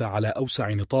المدروسة على أوسع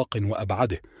نطاق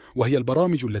وأبعده، وهي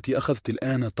البرامج التي أخذت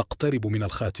الآن تقترب من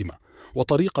الخاتمة.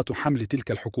 وطريقة حمل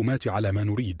تلك الحكومات على ما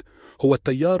نريد هو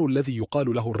التيار الذي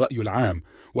يقال له الرأي العام،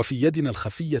 وفي يدنا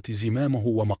الخفية زمامه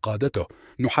ومقادته،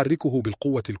 نحركه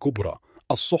بالقوة الكبرى.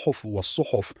 الصحف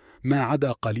والصحف ما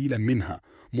عدا قليلا منها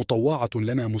مطوعة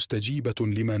لنا مستجيبة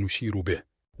لما نشير به.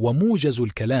 وموجز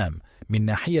الكلام من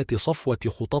ناحية صفوة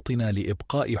خططنا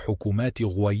لإبقاء حكومات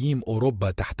غوييم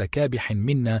أوروبا تحت كابح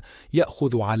منا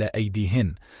يأخذ على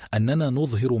أيديهن أننا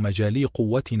نظهر مجالي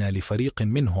قوتنا لفريق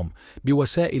منهم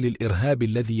بوسائل الإرهاب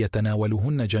الذي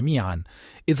يتناولهن جميعا،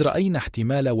 إذ رأينا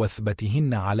احتمال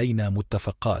وثبتهن علينا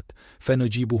متفقات،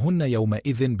 فنجيبهن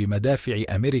يومئذ بمدافع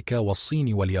أمريكا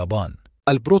والصين واليابان.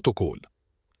 البروتوكول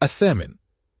 8.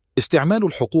 استعمال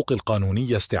الحقوق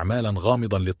القانونية استعمالا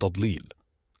غامضا للتضليل.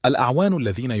 الأعوان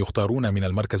الذين يختارون من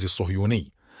المركز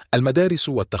الصهيوني، المدارس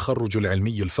والتخرج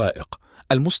العلمي الفائق،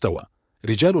 المستوى،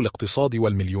 رجال الاقتصاد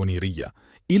والمليونيرية،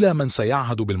 إلى من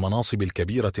سيعهد بالمناصب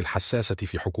الكبيرة الحساسة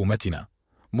في حكومتنا.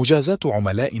 مجازاة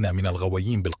عملائنا من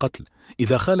الغويين بالقتل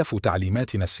إذا خالفوا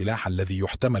تعليماتنا. السلاح الذي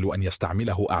يحتمل أن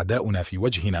يستعمله أعداؤنا في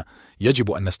وجهنا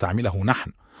يجب أن نستعمله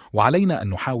نحن، وعلينا أن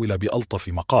نحاول بألطف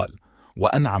مقال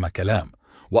وأنعم كلام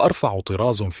وأرفع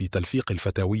طراز في تلفيق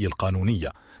الفتاوي القانونية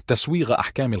تسويغ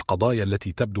أحكام القضايا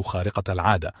التي تبدو خارقة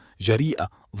العادة، جريئة،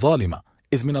 ظالمة،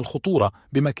 إذ من الخطورة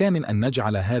بمكان أن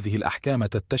نجعل هذه الأحكام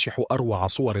تتشح أروع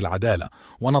صور العدالة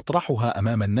ونطرحها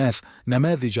أمام الناس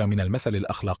نماذج من المثل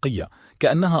الأخلاقية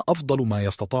كأنها أفضل ما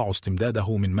يستطاع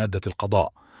استمداده من مادة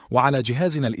القضاء. وعلى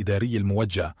جهازنا الإداري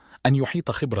الموجه أن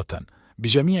يحيط خبرة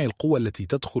بجميع القوى التي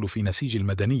تدخل في نسيج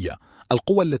المدنية،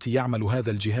 القوى التي يعمل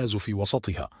هذا الجهاز في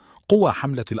وسطها، قوى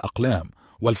حملة الأقلام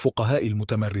والفقهاء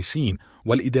المتمرسين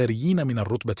والإداريين من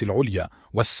الرتبة العليا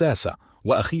والساسة،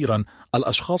 وأخيرا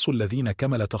الأشخاص الذين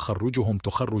كمل تخرجهم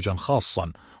تخرجا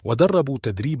خاصا ودربوا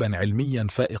تدريبا علميا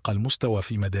فائق المستوى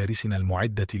في مدارسنا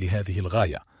المعدة لهذه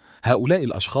الغاية. هؤلاء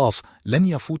الأشخاص لن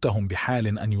يفوتهم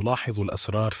بحال أن يلاحظوا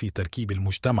الأسرار في تركيب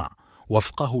المجتمع،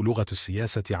 وفقه لغة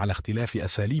السياسة على اختلاف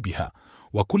أساليبها،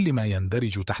 وكل ما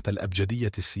يندرج تحت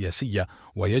الأبجدية السياسية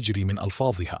ويجري من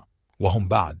ألفاظها. وهم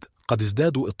بعد قد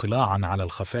ازدادوا اطلاعا على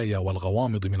الخفايا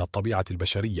والغوامض من الطبيعة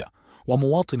البشرية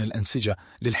ومواطن الأنسجة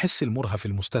للحس المرهف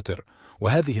المستتر،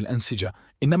 وهذه الأنسجة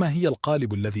إنما هي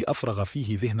القالب الذي أفرغ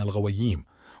فيه ذهن الغوييم،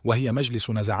 وهي مجلس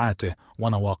نزعاته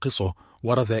ونواقصه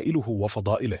ورذائله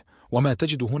وفضائله، وما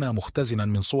تجد هنا مختزنا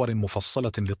من صور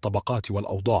مفصلة للطبقات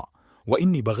والأوضاع.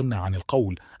 وإني بغن عن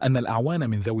القول أن الأعوان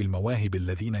من ذوي المواهب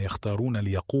الذين يختارون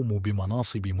ليقوموا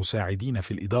بمناصب مساعدين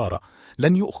في الإدارة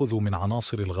لن يؤخذوا من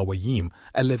عناصر الغوييم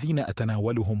الذين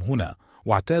أتناولهم هنا،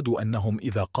 واعتادوا أنهم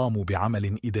إذا قاموا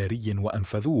بعمل إداري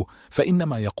وأنفذوه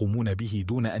فإنما يقومون به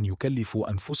دون أن يكلفوا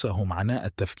أنفسهم عناء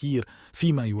التفكير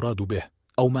فيما يراد به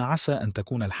أو ما عسى أن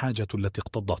تكون الحاجة التي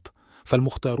اقتضت.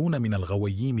 فالمختارون من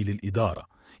الغوييم للإدارة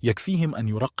يكفيهم أن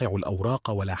يرقعوا الأوراق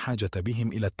ولا حاجة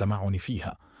بهم إلى التمعن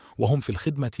فيها، وهم في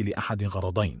الخدمة لأحد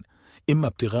غرضين: إما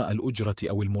ابتغاء الأجرة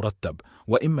أو المرتب،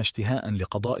 وإما اشتهاء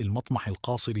لقضاء المطمح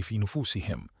القاصر في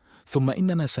نفوسهم. ثم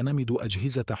إننا سنمد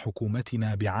أجهزة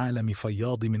حكومتنا بعالم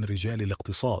فياض من رجال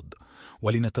الاقتصاد،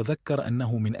 ولنتذكر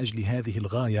أنه من أجل هذه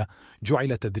الغاية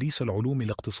جعل تدريس العلوم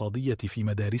الاقتصادية في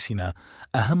مدارسنا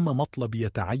أهم مطلب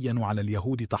يتعين على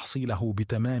اليهود تحصيله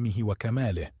بتمامه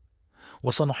وكماله.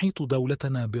 وسنحيط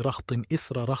دولتنا برهط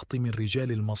إثر رهط من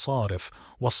رجال المصارف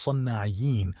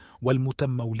والصناعيين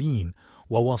والمتمولين،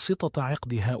 وواسطة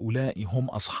عقد هؤلاء هم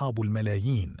أصحاب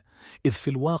الملايين، إذ في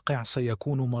الواقع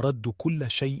سيكون مرد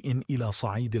كل شيء إلى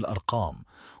صعيد الأرقام،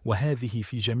 وهذه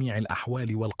في جميع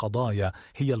الأحوال والقضايا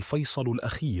هي الفيصل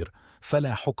الأخير،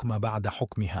 فلا حكم بعد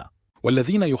حكمها.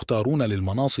 والذين يختارون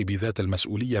للمناصب ذات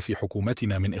المسؤولية في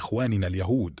حكومتنا من إخواننا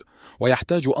اليهود،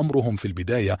 ويحتاج أمرهم في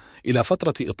البداية إلى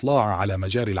فترة إطلاع على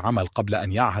مجاري العمل قبل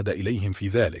أن يعهد إليهم في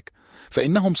ذلك،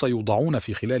 فإنهم سيوضعون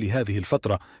في خلال هذه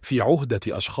الفترة في عهدة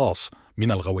أشخاص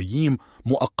من الغوييم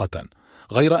مؤقتا،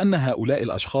 غير أن هؤلاء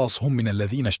الأشخاص هم من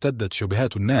الذين اشتدت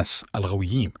شبهات الناس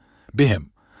الغوييم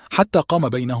بهم، حتى قام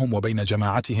بينهم وبين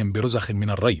جماعتهم برزخ من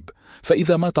الريب.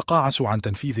 فإذا ما تقاعسوا عن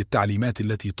تنفيذ التعليمات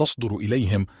التي تصدر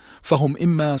إليهم فهم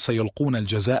إما سيلقون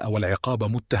الجزاء والعقاب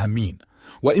متهمين،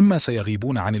 وإما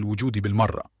سيغيبون عن الوجود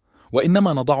بالمرة.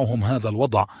 وإنما نضعهم هذا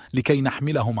الوضع لكي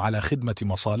نحملهم على خدمة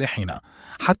مصالحنا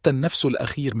حتى النفس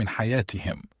الأخير من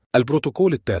حياتهم.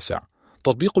 البروتوكول 9: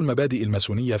 تطبيق المبادئ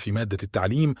الماسونية في مادة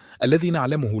التعليم الذي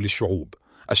نعلمه للشعوب.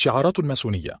 الشعارات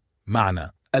الماسونية: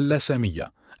 معنى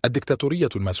اللاسامية، الدكتاتورية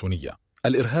الماسونية،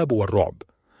 الإرهاب والرعب.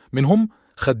 منهم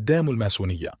خدام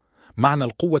الماسونية: معنى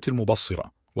القوة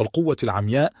المبصرة والقوة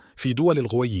العمياء في دول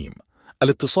الغوييم،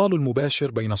 الاتصال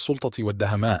المباشر بين السلطة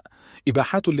والدهماء،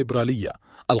 إباحات الليبرالية،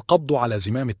 القبض على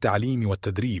زمام التعليم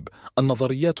والتدريب،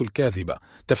 النظريات الكاذبة،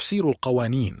 تفسير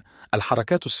القوانين،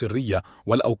 الحركات السرية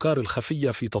والأوكار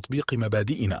الخفية في تطبيق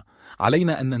مبادئنا.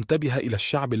 علينا أن ننتبه إلى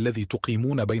الشعب الذي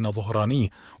تقيمون بين ظهرانيه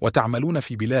وتعملون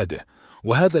في بلاده،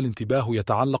 وهذا الانتباه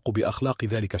يتعلق بأخلاق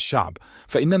ذلك الشعب،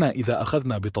 فإننا إذا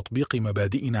أخذنا بتطبيق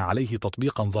مبادئنا عليه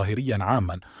تطبيقا ظاهريا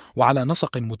عاما وعلى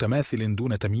نسق متماثل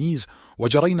دون تمييز،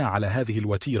 وجرينا على هذه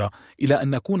الوتيرة إلى أن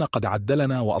نكون قد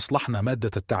عدلنا وأصلحنا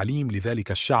مادة التعليم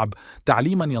لذلك الشعب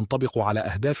تعليما ينطبق على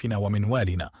أهدافنا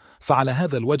ومنوالنا، فعلى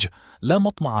هذا الوجه لا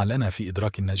مطمع لنا في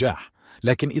إدراك النجاح.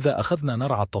 لكن إذا أخذنا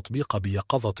نرعى التطبيق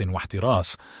بيقظة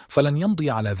واحتراس، فلن يمضي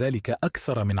على ذلك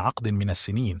أكثر من عقد من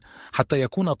السنين حتى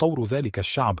يكون طور ذلك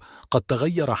الشعب قد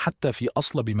تغير حتى في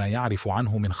أصلب ما يعرف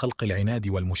عنه من خلق العناد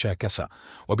والمشاكسة،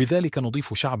 وبذلك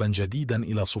نضيف شعبا جديدا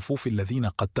إلى صفوف الذين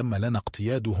قد تم لنا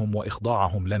اقتيادهم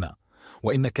وإخضاعهم لنا.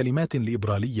 وإن كلمات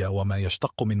ليبرالية وما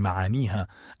يشتق من معانيها،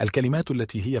 الكلمات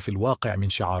التي هي في الواقع من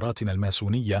شعاراتنا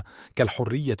الماسونية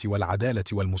كالحرية والعدالة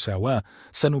والمساواة،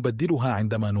 سنبدلها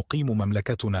عندما نقيم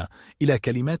مملكتنا إلى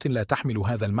كلمات لا تحمل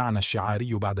هذا المعنى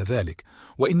الشعاري بعد ذلك،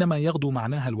 وإنما يغدو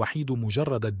معناها الوحيد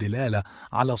مجرد الدلالة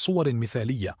على صور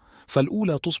مثالية،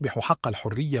 فالأولى تصبح حق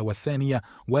الحرية، والثانية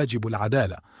واجب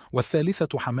العدالة،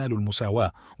 والثالثة حمال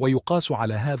المساواة، ويقاس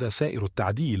على هذا سائر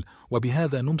التعديل،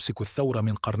 وبهذا نمسك الثور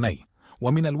من قرنيه.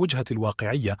 ومن الوجهة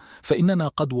الواقعية فإننا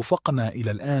قد وفقنا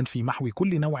إلى الآن في محو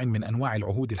كل نوع من أنواع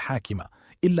العهود الحاكمة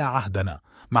إلا عهدنا،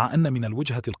 مع أن من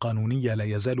الوجهة القانونية لا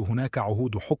يزال هناك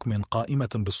عهود حكم قائمة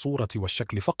بالصورة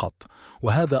والشكل فقط،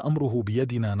 وهذا أمره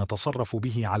بيدنا نتصرف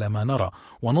به على ما نرى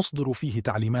ونصدر فيه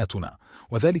تعليماتنا،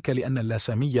 وذلك لأن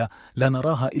اللاسامية لا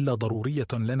نراها إلا ضرورية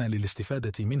لنا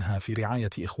للاستفادة منها في رعاية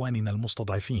إخواننا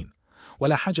المستضعفين.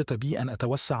 ولا حاجة بي أن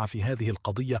أتوسع في هذه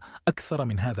القضية أكثر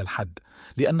من هذا الحد،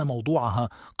 لأن موضوعها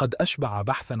قد أشبع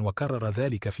بحثا وكرر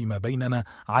ذلك فيما بيننا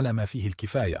على ما فيه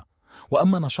الكفاية.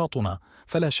 وأما نشاطنا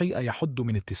فلا شيء يحد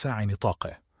من اتساع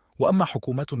نطاقه، وأما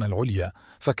حكومتنا العليا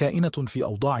فكائنة في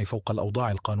أوضاع فوق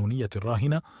الأوضاع القانونية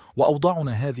الراهنة،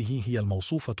 وأوضاعنا هذه هي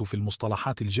الموصوفة في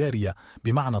المصطلحات الجارية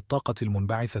بمعنى الطاقة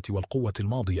المنبعثة والقوة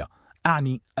الماضية،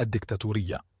 أعني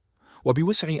الدكتاتورية.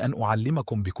 وبوسعي أن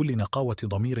أعلمكم بكل نقاوة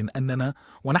ضمير أننا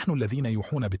ونحن الذين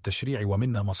يوحون بالتشريع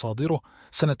ومنا مصادره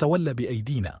سنتولى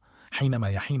بأيدينا حينما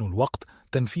يحين الوقت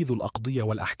تنفيذ الأقضية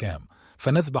والأحكام،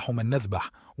 فنذبح من نذبح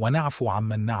ونعفو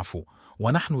عمن نعفو،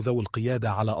 ونحن ذو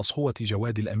القيادة على أصهوة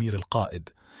جواد الأمير القائد.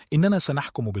 إننا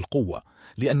سنحكم بالقوة،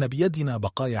 لأن بيدنا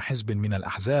بقايا حزب من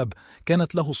الأحزاب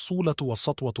كانت له الصولة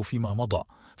والسطوة فيما مضى،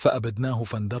 فأبدناه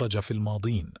فاندرج في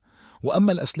الماضين.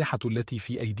 وأما الأسلحة التي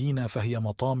في أيدينا فهي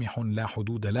مطامح لا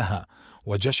حدود لها،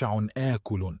 وجشع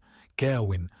آكل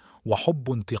كاو،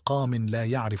 وحب انتقام لا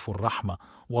يعرف الرحمة،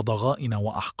 وضغائن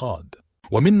وأحقاد.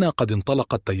 ومنا قد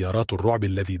انطلقت تيارات الرعب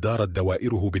الذي دارت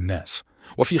دوائره بالناس،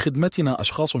 وفي خدمتنا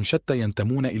أشخاص شتى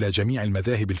ينتمون إلى جميع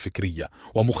المذاهب الفكرية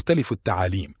ومختلف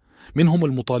التعاليم، منهم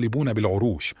المطالبون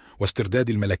بالعروش واسترداد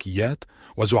الملكيات،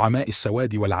 وزعماء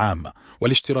السواد والعامة،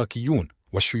 والاشتراكيون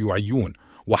والشيوعيون،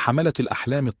 وحملة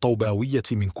الأحلام الطوباوية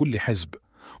من كل حزب.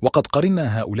 وقد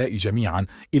قرنا هؤلاء جميعا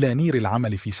إلى نير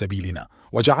العمل في سبيلنا،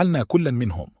 وجعلنا كلا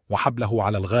منهم وحبله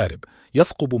على الغارب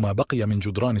يثقب ما بقي من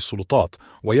جدران السلطات،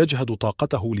 ويجهد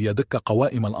طاقته ليدك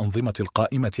قوائم الأنظمة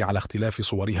القائمة على اختلاف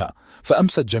صورها،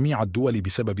 فأمست جميع الدول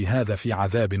بسبب هذا في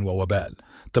عذاب ووبال.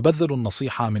 تبذل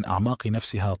النصيحة من أعماق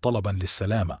نفسها طلبا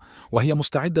للسلامة، وهي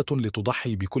مستعدة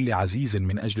لتضحي بكل عزيز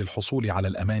من أجل الحصول على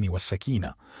الأمان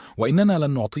والسكينة، وإننا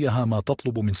لن نعطيها ما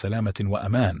تطلب من سلامة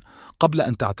وأمان قبل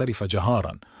أن تعترف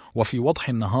جهارا وفي وضح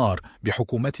النهار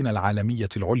بحكومتنا العالمية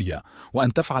العليا،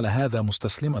 وأن تفعل هذا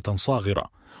مستسلمة صاغرة.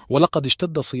 ولقد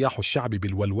اشتد صياح الشعب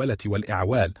بالولولة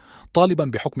والإعوال، طالبا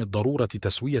بحكم الضرورة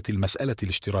تسوية المسألة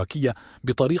الاشتراكية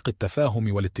بطريق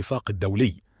التفاهم والاتفاق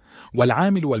الدولي،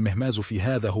 والعامل والمهماز في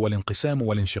هذا هو الانقسام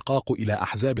والانشقاق إلى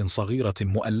أحزاب صغيرة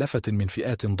مؤلفة من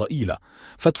فئات ضئيلة،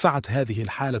 فادفعت هذه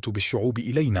الحالة بالشعوب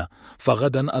إلينا،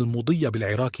 فغدا المضي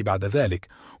بالعراك بعد ذلك،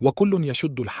 وكل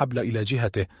يشد الحبل إلى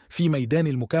جهته في ميدان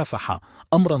المكافحة،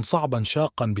 أمرا صعبا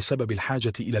شاقا بسبب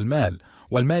الحاجة إلى المال،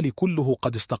 والمال كله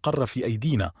قد استقر في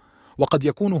أيدينا. وقد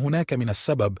يكون هناك من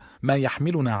السبب ما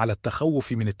يحملنا على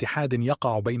التخوف من اتحاد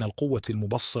يقع بين القوة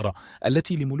المبصرة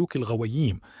التي لملوك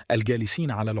الغويين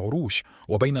الجالسين على العروش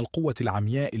وبين القوة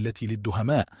العمياء التي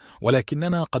للدهماء،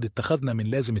 ولكننا قد اتخذنا من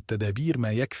لازم التدابير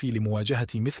ما يكفي لمواجهة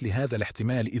مثل هذا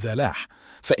الاحتمال إذا لاح،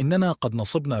 فإننا قد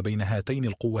نصبنا بين هاتين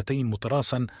القوتين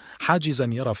متراسا، حاجزا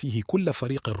يرى فيه كل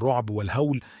فريق الرعب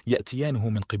والهول يأتيانه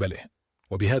من قبله.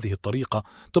 وبهذه الطريقة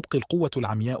تبقي القوة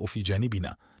العمياء في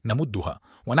جانبنا، نمدها،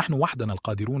 ونحن وحدنا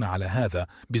القادرون على هذا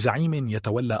بزعيم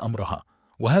يتولى أمرها،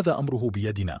 وهذا أمره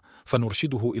بيدنا،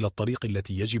 فنرشده إلى الطريق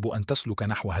التي يجب أن تسلك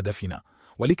نحو هدفنا.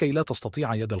 ولكي لا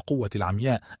تستطيع يد القوة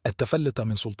العمياء التفلت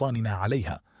من سلطاننا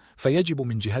عليها، فيجب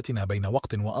من جهتنا بين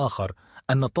وقت وآخر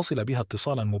أن نتصل بها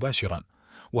اتصالا مباشرا،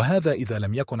 وهذا إذا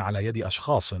لم يكن على يد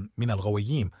أشخاص من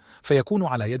الغويين فيكون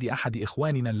على يد أحد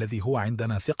إخواننا الذي هو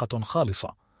عندنا ثقة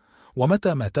خالصة.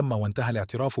 ومتى ما تم وانتهى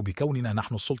الاعتراف بكوننا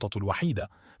نحن السلطة الوحيدة،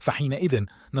 فحينئذ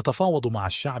نتفاوض مع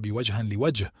الشعب وجها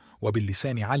لوجه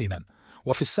وباللسان علنا،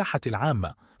 وفي الساحة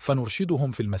العامة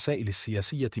فنرشدهم في المسائل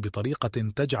السياسية بطريقة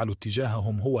تجعل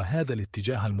اتجاههم هو هذا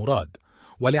الاتجاه المراد.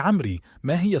 ولعمري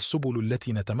ما هي السبل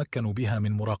التي نتمكن بها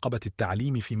من مراقبة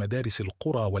التعليم في مدارس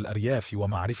القرى والأرياف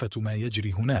ومعرفة ما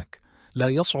يجري هناك؟ لا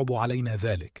يصعب علينا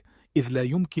ذلك، إذ لا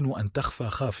يمكن أن تخفى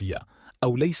خافية،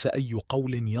 أو ليس أي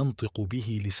قول ينطق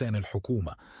به لسان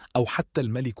الحكومة أو حتى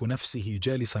الملك نفسه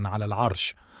جالسا على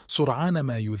العرش سرعان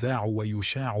ما يذاع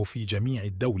ويشاع في جميع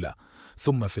الدولة،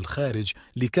 ثم في الخارج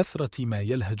لكثرة ما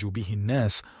يلهج به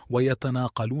الناس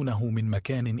ويتناقلونه من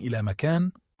مكان إلى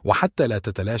مكان. وحتى لا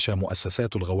تتلاشى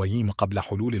مؤسسات الغويم قبل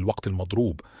حلول الوقت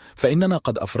المضروب، فإننا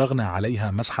قد أفرغنا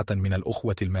عليها مسحة من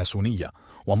الأخوة الماسونية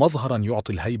ومظهرا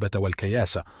يعطي الهيبة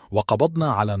والكياسة،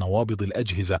 وقبضنا على نوابض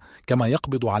الأجهزة كما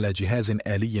يقبض على جهاز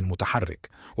آلي متحرك،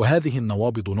 وهذه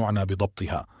النوابض نعنى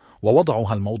بضبطها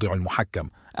ووضعها الموضع المحكم،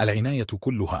 العناية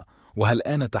كلها، وهل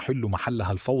آن تحل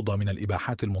محلها الفوضى من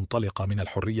الإباحات المنطلقة من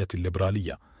الحرية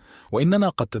الليبرالية. وإننا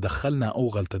قد تدخلنا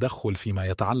أوغى التدخل فيما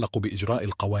يتعلق بإجراء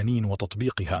القوانين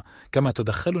وتطبيقها، كما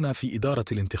تدخلنا في إدارة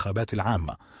الانتخابات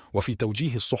العامة وفي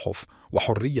توجيه الصحف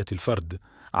وحرية الفرد،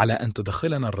 على أن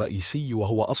تدخلنا الرئيسي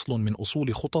وهو أصل من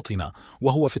أصول خططنا،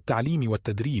 وهو في التعليم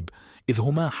والتدريب، إذ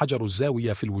هما حجر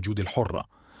الزاوية في الوجود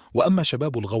الحرة. وأما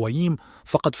شباب الغويم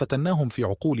فقد فتناهم في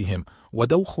عقولهم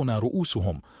ودوخنا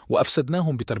رؤوسهم،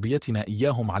 وأفسدناهم بتربيتنا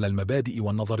إياهم على المبادئ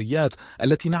والنظريات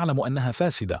التي نعلم أنها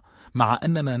فاسدة، مع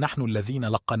أننا نحن الذين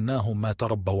لقناهم ما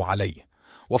تربوا عليه.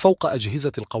 وفوق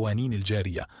أجهزة القوانين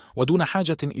الجارية ودون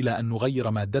حاجة إلى أن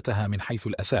نغير مادتها من حيث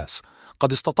الأساس،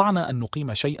 قد استطعنا أن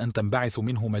نقيم شيئا تنبعث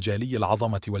منه مجالي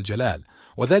العظمة والجلال،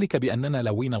 وذلك بأننا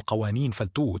لوينا القوانين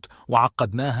فالتوت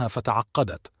وعقدناها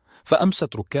فتعقدت،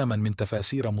 فأمست ركاما من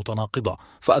تفاسير متناقضة،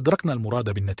 فأدركنا المراد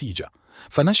بالنتيجة.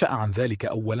 فنشأ عن ذلك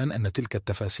أولا أن تلك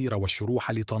التفاسير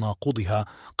والشروح لتناقضها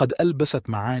قد ألبست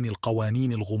معاني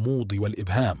القوانين الغموض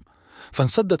والإبهام،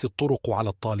 فانسدت الطرق على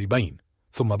الطالبين.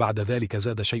 ثم بعد ذلك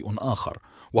زاد شيء آخر،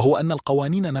 وهو أن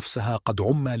القوانين نفسها قد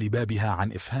عم لبابها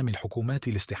عن إفهام الحكومات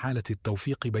لاستحالة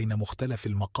التوفيق بين مختلف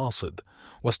المقاصد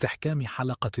واستحكام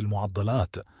حلقة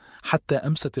المعضلات، حتى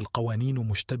أمست القوانين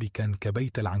مشتبكا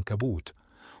كبيت العنكبوت.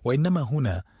 وإنما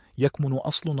هنا يكمن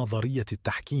أصل نظرية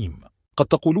التحكيم. قد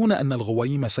تقولون أن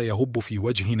الغويم سيهب في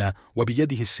وجهنا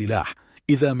وبيده السلاح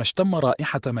إذا ما اشتم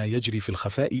رائحة ما يجري في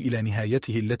الخفاء إلى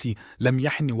نهايته التي لم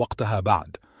يحن وقتها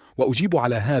بعد. وأجيب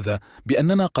على هذا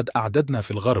بأننا قد أعددنا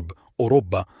في الغرب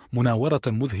أوروبا مناورة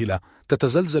مذهلة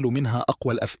تتزلزل منها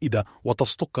أقوى الأفئدة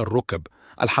وتصطك الركب،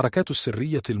 الحركات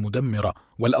السرية المدمرة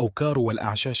والأوكار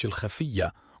والأعشاش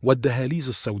الخفية والدهاليز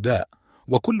السوداء،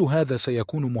 وكل هذا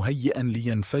سيكون مهيئا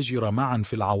لينفجر معا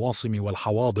في العواصم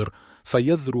والحواضر،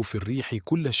 فيذرو في الريح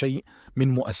كل شيء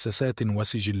من مؤسسات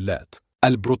وسجلات.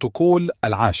 البروتوكول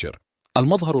العاشر،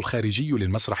 المظهر الخارجي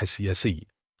للمسرح السياسي،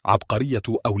 عبقرية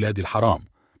أولاد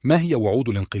الحرام. ما هي وعود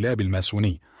الانقلاب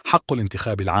الماسوني؟ حق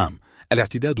الانتخاب العام،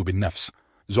 الاعتداد بالنفس،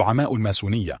 زعماء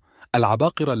الماسونية،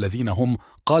 العباقرة الذين هم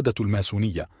قادة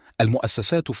الماسونية،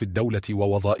 المؤسسات في الدولة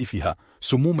ووظائفها،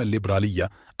 سموم الليبرالية،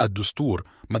 الدستور،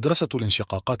 مدرسة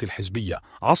الانشقاقات الحزبية،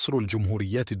 عصر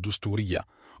الجمهوريات الدستورية،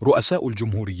 رؤساء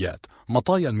الجمهوريات،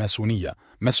 مطايا الماسونية،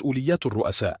 مسؤوليات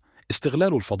الرؤساء،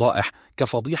 استغلال الفضائح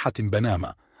كفضيحة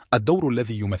بنامة، الدور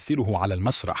الذي يمثله على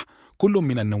المسرح كل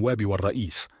من النواب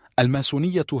والرئيس،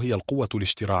 الماسونية هي القوة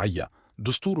الاشتراعية،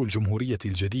 دستور الجمهورية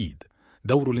الجديد،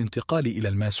 دور الانتقال إلى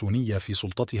الماسونية في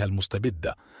سلطتها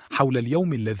المستبدة، حول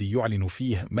اليوم الذي يعلن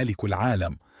فيه ملك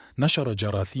العالم نشر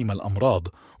جراثيم الأمراض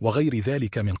وغير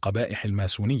ذلك من قبائح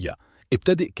الماسونية.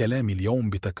 ابتدئ كلامي اليوم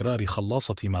بتكرار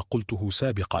خلاصة ما قلته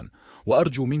سابقا،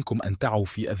 وأرجو منكم أن تعوا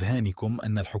في أذهانكم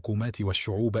أن الحكومات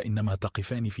والشعوب إنما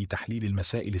تقفان في تحليل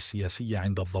المسائل السياسية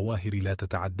عند الظواهر لا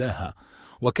تتعداها،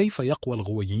 وكيف يقوى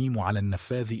الغويين على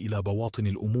النفاذ إلى بواطن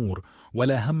الأمور،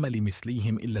 ولا هم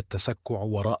لمثليهم إلا التسكع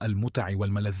وراء المتع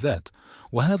والملذات.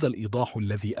 وهذا الإيضاح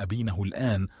الذي أبينه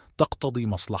الآن تقتضي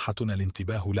مصلحتنا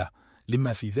الانتباه له،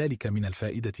 لما في ذلك من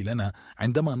الفائدة لنا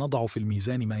عندما نضع في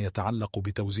الميزان ما يتعلق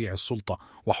بتوزيع السلطة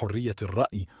وحرية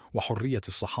الرأي وحرية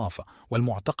الصحافة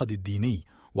والمعتقد الديني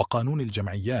وقانون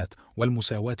الجمعيات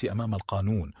والمساواة أمام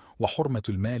القانون وحرمة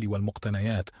المال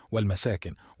والمقتنيات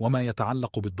والمساكن وما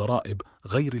يتعلق بالضرائب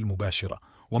غير المباشرة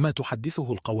وما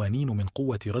تحدثه القوانين من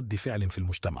قوة رد فعل في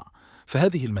المجتمع.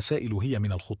 فهذه المسائل هي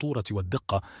من الخطورة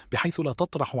والدقة بحيث لا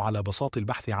تطرح على بساط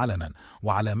البحث علنا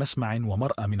وعلى مسمع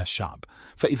ومرأى من الشعب،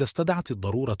 فإذا استدعت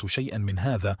الضرورة شيئا من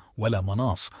هذا ولا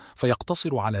مناص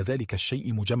فيقتصر على ذلك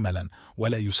الشيء مجملا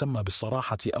ولا يسمى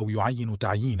بالصراحة أو يعين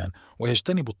تعيينا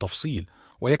ويجتنب التفصيل،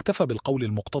 ويكتفى بالقول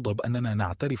المقتضب أننا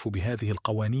نعترف بهذه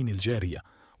القوانين الجارية.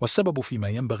 والسبب فيما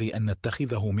ينبغي أن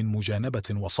نتخذه من مجانبة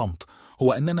وصمت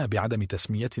هو أننا بعدم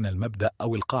تسميتنا المبدأ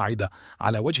أو القاعدة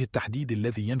على وجه التحديد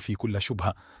الذي ينفي كل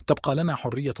شبهة تبقى لنا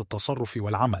حرية التصرف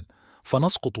والعمل،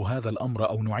 فنسقط هذا الأمر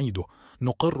أو نعيده،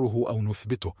 نقره أو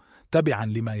نثبته تبعا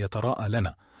لما يتراءى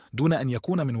لنا، دون أن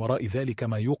يكون من وراء ذلك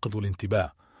ما يوقظ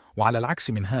الانتباه. وعلى العكس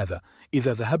من هذا،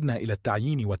 إذا ذهبنا إلى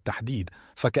التعيين والتحديد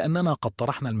فكأننا قد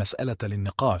طرحنا المسألة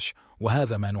للنقاش،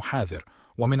 وهذا ما نحاذر.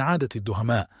 ومن عادة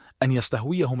الدهماء أن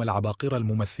يستهويهم العباقرة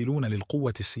الممثلون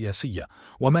للقوة السياسية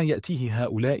وما يأتيه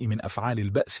هؤلاء من أفعال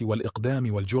البأس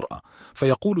والإقدام والجرأة،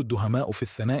 فيقول الدهماء في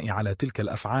الثناء على تلك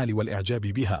الأفعال والإعجاب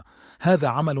بها: هذا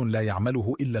عمل لا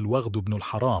يعمله إلا الوغد بن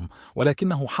الحرام،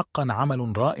 ولكنه حقا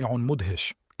عمل رائع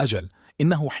مدهش. أجل،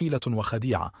 إنه حيلة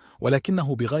وخديعة،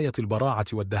 ولكنه بغاية البراعة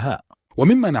والدهاء.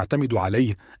 ومما نعتمد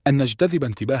عليه أن نجتذب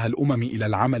انتباه الأمم إلى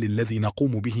العمل الذي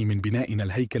نقوم به من بنائنا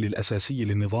الهيكل الأساسي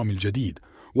للنظام الجديد،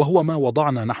 وهو ما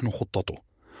وضعنا نحن خطته.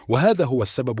 وهذا هو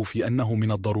السبب في أنه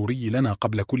من الضروري لنا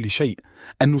قبل كل شيء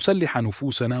أن نسلح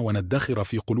نفوسنا وندخر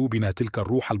في قلوبنا تلك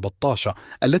الروح البطاشة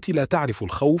التي لا تعرف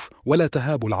الخوف ولا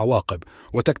تهاب العواقب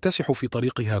وتكتسح في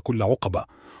طريقها كل عقبة،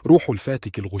 روح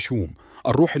الفاتك الغشوم،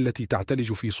 الروح التي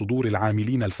تعتلج في صدور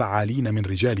العاملين الفعالين من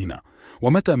رجالنا.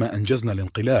 ومتى ما أنجزنا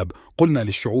الانقلاب قلنا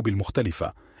للشعوب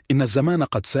المختلفة: إن الزمان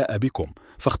قد ساء بكم،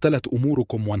 فاختلت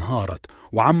أموركم وانهارت،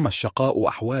 وعم الشقاء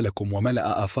أحوالكم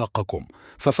وملأ آفاقكم،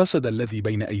 ففسد الذي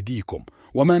بين أيديكم،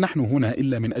 وما نحن هنا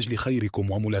إلا من أجل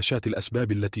خيركم وملاشاة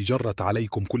الأسباب التي جرت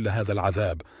عليكم كل هذا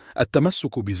العذاب،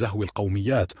 التمسك بزهو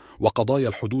القوميات وقضايا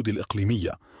الحدود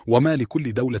الإقليمية، وما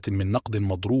لكل دولة من نقد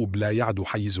مضروب لا يعد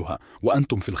حيزها،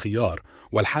 وأنتم في الخيار.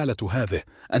 والحالة هذه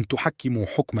أن تحكموا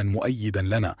حكما مؤيدا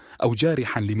لنا أو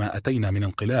جارحا لما أتينا من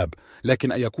انقلاب،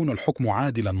 لكن أن يكون الحكم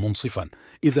عادلا منصفا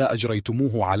إذا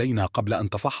أجريتموه علينا قبل أن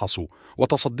تفحصوا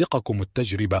وتصدقكم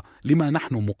التجربة لما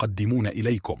نحن مقدمون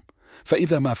إليكم.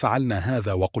 فإذا ما فعلنا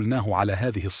هذا وقلناه على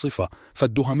هذه الصفة،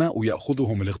 فالدهماء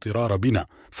يأخذهم الاغترار بنا،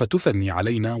 فتثني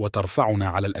علينا وترفعنا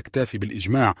على الأكتاف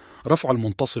بالإجماع رفع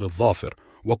المنتصر الظافر،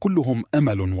 وكلهم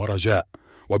أمل ورجاء.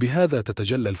 وبهذا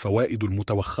تتجلى الفوائد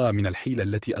المتوخاة من الحيلة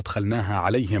التي أدخلناها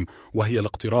عليهم، وهي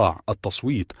الاقتراع،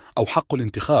 التصويت أو حق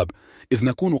الانتخاب، إذ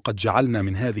نكون قد جعلنا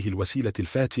من هذه الوسيلة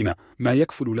الفاتنة ما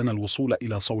يكفل لنا الوصول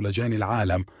إلى صولجان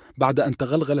العالم بعد أن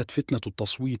تغلغلت فتنة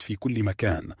التصويت في كل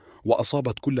مكان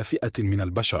وأصابت كل فئة من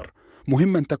البشر.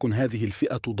 مهما تكن هذه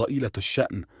الفئة ضئيلة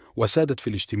الشأن، وسادت في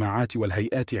الاجتماعات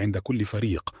والهيئات عند كل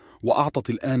فريق، وأعطت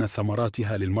الآن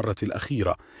ثمراتها للمرة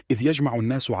الأخيرة، إذ يجمع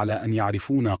الناس على أن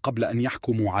يعرفونا قبل أن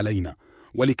يحكموا علينا.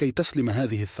 ولكي تسلم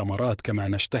هذه الثمرات كما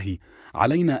نشتهي،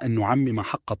 علينا أن نعمم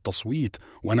حق التصويت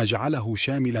ونجعله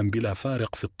شاملا بلا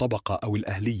فارق في الطبقة أو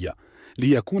الأهلية،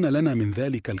 ليكون لنا من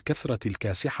ذلك الكثرة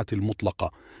الكاسحة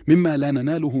المطلقة مما لا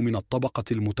نناله من الطبقة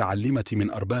المتعلمة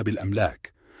من أرباب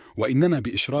الأملاك. وإننا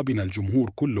بإشرابنا الجمهور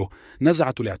كله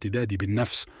نزعة الاعتداد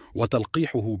بالنفس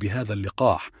وتلقيحه بهذا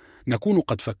اللقاح، نكون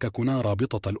قد فككنا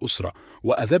رابطة الأسرة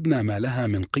وأذبنا ما لها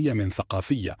من قيم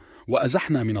ثقافية،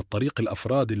 وأزحنا من الطريق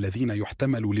الأفراد الذين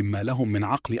يحتمل لما لهم من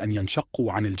عقل أن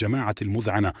ينشقوا عن الجماعة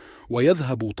المذعنة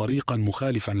ويذهبوا طريقا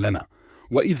مخالفا لنا.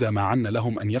 وإذا ما عنا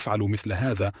لهم أن يفعلوا مثل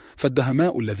هذا،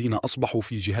 فالدهماء الذين أصبحوا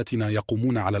في جهتنا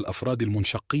يقومون على الأفراد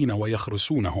المنشقين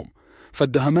ويخرسونهم.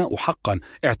 فالدهماء حقا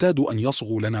اعتادوا أن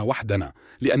يصغوا لنا وحدنا،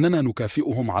 لأننا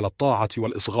نكافئهم على الطاعة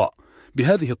والإصغاء.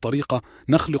 بهذه الطريقة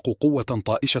نخلق قوة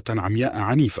طائشة عمياء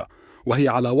عنيفة، وهي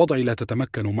على وضع لا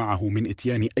تتمكن معه من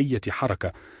إتيان أي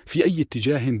حركة في أي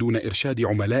اتجاه دون إرشاد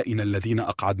عملائنا الذين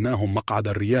أقعدناهم مقعد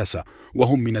الرياسة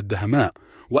وهم من الدهماء،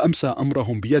 وأمسى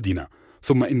أمرهم بيدنا.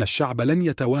 ثم إن الشعب لن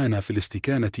يتوانى في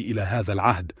الاستكانة إلى هذا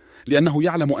العهد، لأنه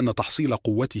يعلم أن تحصيل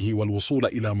قوته والوصول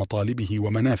إلى مطالبه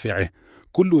ومنافعه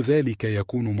كل ذلك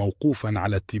يكون موقوفا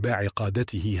على اتباع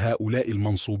قادته هؤلاء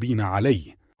المنصوبين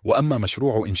عليه. وأما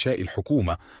مشروع إنشاء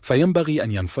الحكومة فينبغي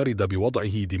أن ينفرد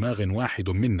بوضعه دماغ واحد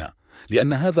منا،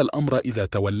 لأن هذا الأمر إذا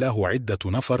تولاه عدة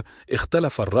نفر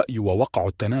اختلف الرأي ووقع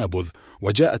التنابذ،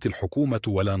 وجاءت الحكومة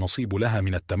ولا نصيب لها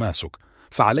من التماسك.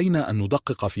 فعلينا أن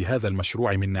ندقق في هذا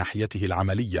المشروع من ناحيته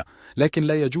العملية، لكن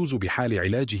لا يجوز بحال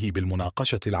علاجه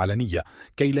بالمناقشة العلنية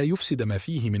كي لا يفسد ما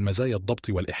فيه من مزايا الضبط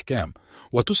والإحكام،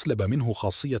 وتسلب منه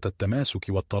خاصية التماسك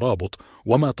والترابط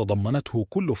وما تضمنته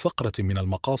كل فقرة من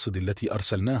المقاصد التي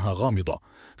أرسلناها غامضة.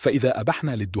 فإذا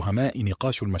أبحنا للدهماء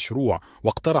نقاش المشروع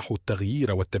واقترحوا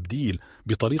التغيير والتبديل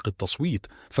بطريق التصويت،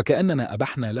 فكأننا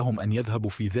أبحنا لهم أن يذهبوا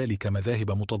في ذلك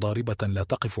مذاهب متضاربة لا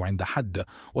تقف عند حد،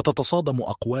 وتتصادم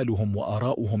أقوالهم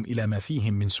وآراؤهم إلى ما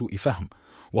فيهم من سوء فهم،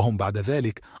 وهم بعد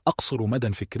ذلك أقصر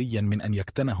مدى فكريا من أن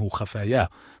يكتنهوا خفاياه.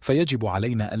 فيجب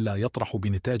علينا ألا يطرحوا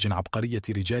بنتاج عبقرية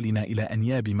رجالنا إلى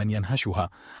أنياب من ينهشها،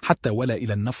 حتى ولا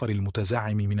إلى النفر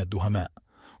المتزعم من الدهماء.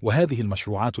 وهذه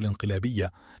المشروعات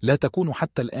الانقلابية لا تكون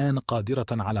حتى الآن قادرة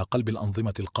على قلب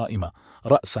الأنظمة القائمة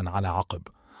رأسا على عقب.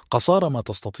 قصارى ما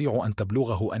تستطيع أن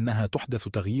تبلغه أنها تحدث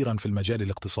تغييرا في المجال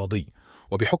الاقتصادي،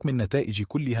 وبحكم النتائج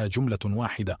كلها جملة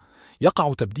واحدة.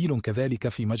 يقع تبديل كذلك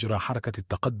في مجرى حركة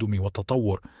التقدم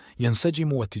والتطور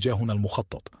ينسجم واتجاهنا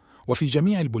المخطط، وفي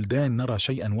جميع البلدان نرى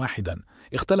شيئا واحدا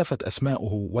اختلفت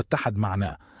أسماؤه واتحد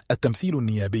معناه: التمثيل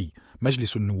النيابي،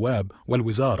 مجلس النواب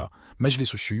والوزارة،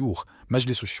 مجلس الشيوخ،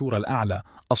 مجلس الشورى الأعلى،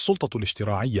 السلطة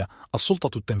الاشتراعية،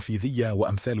 السلطة التنفيذية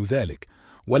وأمثال ذلك.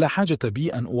 ولا حاجة بي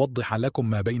أن أوضح لكم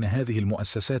ما بين هذه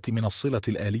المؤسسات من الصلة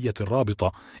الآلية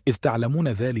الرابطة، إذ تعلمون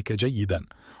ذلك جيدا،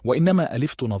 وإنما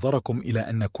ألفت نظركم إلى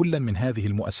أن كل من هذه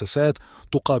المؤسسات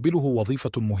تقابله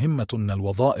وظيفة مهمة من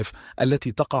الوظائف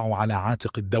التي تقع على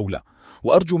عاتق الدولة.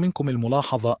 وأرجو منكم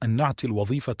الملاحظة أن نعطي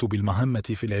الوظيفة بالمهمة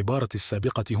في العبارة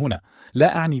السابقة هنا،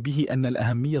 لا أعني به أن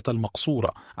الأهمية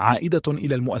المقصورة عائدة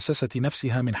إلى المؤسسة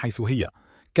نفسها من حيث هي،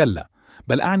 كلا،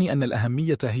 بل أعني أن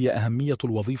الأهمية هي أهمية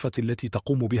الوظيفة التي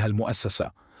تقوم بها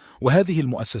المؤسسة. وهذه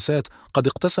المؤسسات قد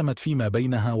اقتسمت فيما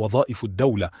بينها وظائف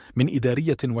الدولة من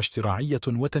إدارية واشتراعية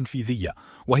وتنفيذية،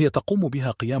 وهي تقوم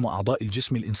بها قيام أعضاء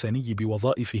الجسم الإنساني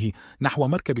بوظائفه نحو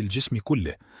مركب الجسم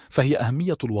كله، فهي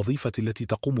أهمية الوظيفة التي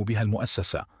تقوم بها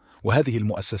المؤسسة. وهذه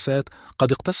المؤسسات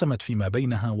قد اقتسمت فيما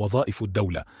بينها وظائف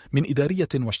الدولة من إدارية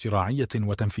واشتراعية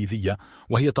وتنفيذية،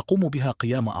 وهي تقوم بها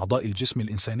قيام أعضاء الجسم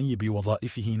الإنساني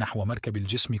بوظائفه نحو مركب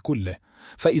الجسم كله.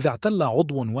 فإذا اعتل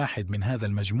عضو واحد من هذا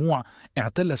المجموع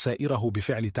اعتل سائره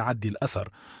بفعل تعدي الأثر،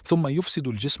 ثم يفسد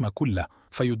الجسم كله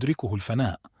فيدركه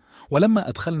الفناء. ولما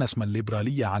أدخلنا اسم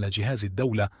الليبرالية على جهاز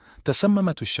الدولة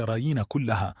تسممت الشرايين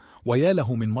كلها، ويا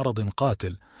له من مرض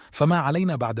قاتل، فما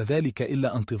علينا بعد ذلك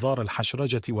إلا انتظار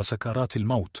الحشرجة وسكرات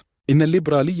الموت. إن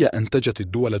الليبرالية أنتجت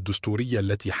الدول الدستورية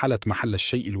التي حلت محل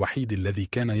الشيء الوحيد الذي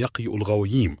كان يقيء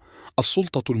الغويين،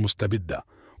 السلطة المستبدة.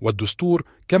 والدستور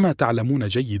كما تعلمون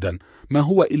جيدا ما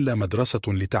هو إلا مدرسة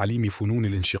لتعليم فنون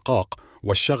الانشقاق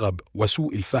والشغب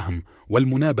وسوء الفهم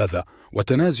والمنابذة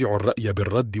وتنازع الرأي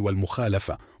بالرد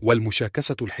والمخالفة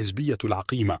والمشاكسة الحزبية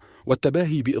العقيمة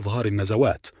والتباهي بإظهار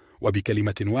النزوات،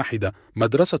 وبكلمة واحدة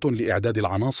مدرسة لإعداد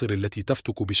العناصر التي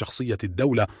تفتك بشخصية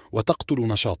الدولة وتقتل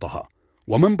نشاطها.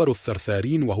 ومنبر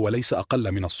الثرثارين، وهو ليس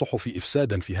أقل من الصحف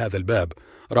إفسادا في هذا الباب،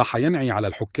 راح ينعي على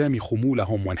الحكام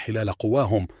خمولهم وانحلال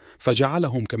قواهم،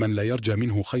 فجعلهم كمن لا يرجى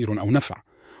منه خير أو نفع.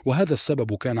 وهذا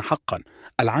السبب كان حقا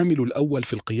العامل الأول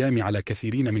في القيام على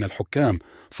كثيرين من الحكام،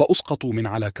 فأسقطوا من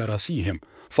على كراسيهم،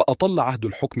 فأطل عهد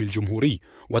الحكم الجمهوري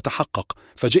وتحقق،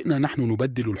 فجئنا نحن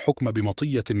نبدل الحكم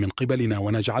بمطية من قبلنا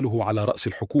ونجعله على رأس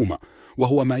الحكومة،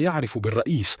 وهو ما يعرف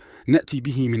بالرئيس نأتي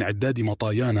به من عداد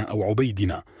مطايانا أو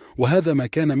عبيدنا. وهذا ما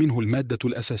كان منه المادة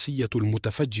الأساسية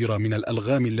المتفجرة من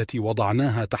الألغام التي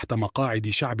وضعناها تحت مقاعد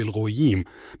شعب الغوييم،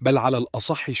 بل على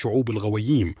الأصح شعوب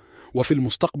الغوييم. وفي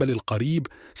المستقبل القريب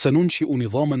سننشئ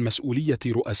نظاما مسؤولية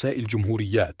رؤساء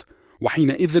الجمهوريات،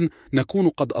 وحينئذ نكون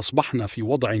قد أصبحنا في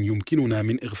وضع يمكننا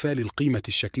من إغفال القيمة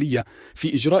الشكلية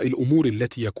في إجراء الأمور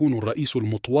التي يكون الرئيس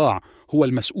المطواع هو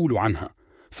المسؤول عنها.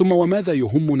 ثم وماذا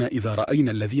يهمنا إذا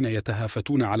رأينا الذين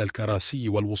يتهافتون على الكراسي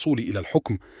والوصول إلى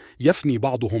الحكم يفني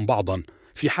بعضهم بعضا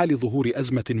في حال ظهور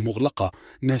أزمة مغلقة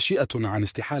ناشئة عن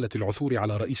استحالة العثور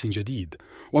على رئيس جديد؟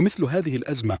 ومثل هذه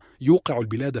الأزمة يوقع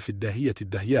البلاد في الداهية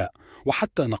الدهياء.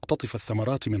 وحتى نقتطف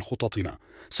الثمرات من خططنا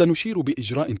سنشير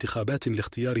بإجراء انتخابات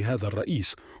لاختيار هذا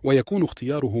الرئيس، ويكون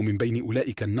اختياره من بين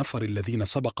أولئك النفر الذين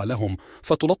سبق لهم،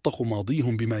 فتلطخ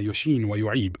ماضيهم بما يشين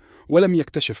ويعيب ولم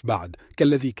يكتشف بعد،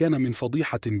 كالذي كان من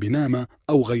فضيحة بنامة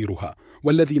أو غيرها.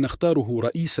 والذي نختاره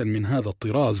رئيسا من هذا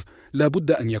الطراز لا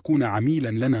بد أن يكون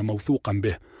عميلا لنا موثوقا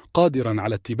به، قادرا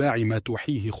على اتباع ما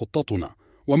توحيه خطتنا.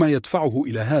 وما يدفعه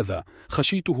إلى هذا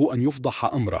خشيته أن يفضح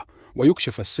أمره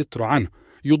ويكشف الستر عنه،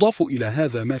 يضاف إلى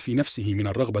هذا ما في نفسه من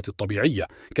الرغبة الطبيعية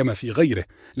كما في غيره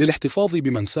للاحتفاظ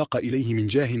بمن ساق إليه من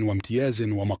جاه وامتياز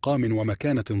ومقام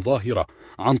ومكانة ظاهرة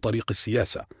عن طريق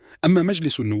السياسة. أما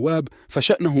مجلس النواب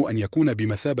فشأنه أن يكون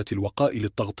بمثابة الوقاء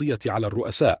للتغطية على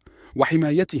الرؤساء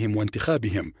وحمايتهم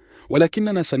وانتخابهم،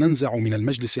 ولكننا سننزع من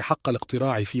المجلس حق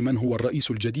الاقتراع في من هو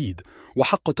الرئيس الجديد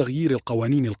وحق تغيير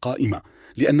القوانين القائمة،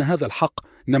 لأن هذا الحق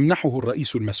نمنحه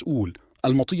الرئيس المسؤول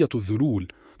المطية الذلول.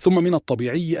 ثم من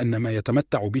الطبيعي أن ما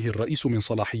يتمتع به الرئيس من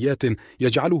صلاحيات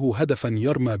يجعله هدفا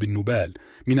يرمى بالنبال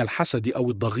من الحسد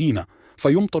أو الضغينة،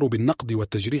 فيمطر بالنقد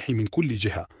والتجريح من كل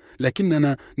جهة،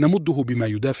 لكننا نمده بما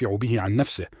يدافع به عن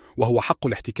نفسه، وهو حق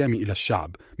الاحتكام إلى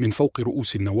الشعب من فوق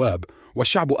رؤوس النواب،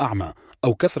 والشعب أعمى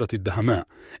أو كثرة الدهماء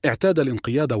اعتاد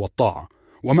الانقياد والطاعة.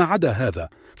 وما عدا هذا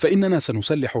فإننا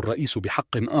سنسلح الرئيس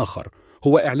بحق آخر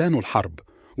هو إعلان الحرب،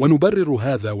 ونبرر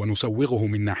هذا ونسوغه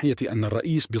من ناحية أن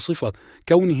الرئيس بصفة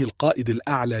كونه القائد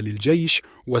الأعلى للجيش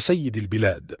وسيد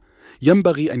البلاد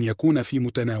ينبغي أن يكون في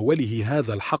متناوله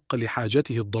هذا الحق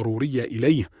لحاجته الضرورية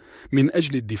إليه من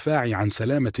أجل الدفاع عن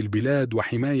سلامة البلاد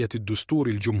وحماية الدستور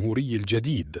الجمهوري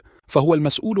الجديد، فهو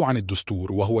المسؤول عن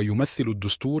الدستور وهو يمثل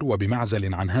الدستور.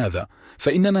 وبمعزل عن هذا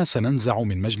فإننا سننزع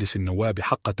من مجلس النواب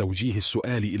حق توجيه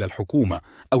السؤال إلى الحكومة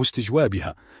أو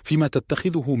استجوابها فيما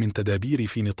تتخذه من تدابير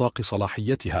في نطاق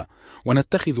صلاحيتها،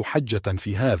 ونتخذ حجة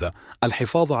في هذا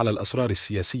الحفاظ على الأسرار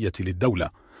السياسية للدولة.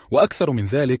 وأكثر من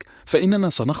ذلك فإننا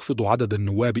سنخفض عدد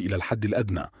النواب إلى الحد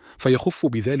الأدنى، فيخف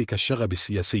بذلك الشغب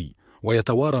السياسي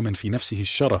ويتوارى من في نفسه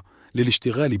الشره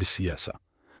للاشتغال بالسياسة.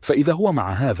 فإذا هو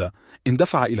مع هذا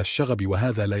اندفع إلى الشغب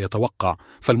وهذا لا يتوقع،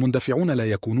 فالمندفعون لا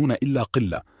يكونون إلا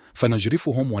قلة،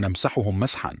 فنجرفهم ونمسحهم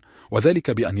مسحا،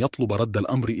 وذلك بأن يطلب رد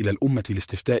الأمر إلى الأمة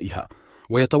لاستفتائها،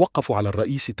 ويتوقف على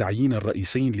الرئيس تعيين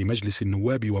الرئيسين لمجلس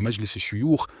النواب ومجلس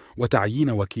الشيوخ وتعيين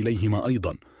وكيليهما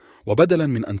أيضا. وبدلا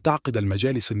من أن تعقد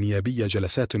المجالس النيابية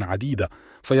جلسات عديدة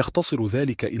فيختصر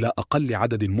ذلك إلى أقل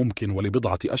عدد ممكن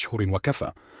ولبضعة أشهر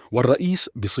وكفى، والرئيس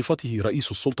بصفته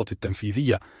رئيس السلطة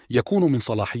التنفيذية يكون من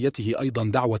صلاحيته أيضا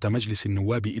دعوة مجلس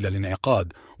النواب إلى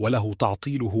الانعقاد وله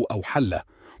تعطيله أو حله،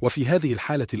 وفي هذه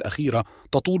الحالة الأخيرة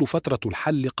تطول فترة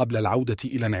الحل قبل العودة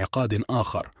إلى انعقاد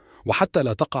آخر. وحتى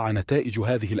لا تقع نتائج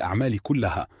هذه الأعمال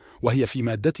كلها وهي في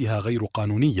مادتها غير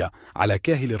قانونية على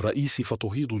كاهل الرئيس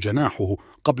فتهيض جناحه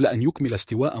قبل أن يكمل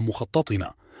استواء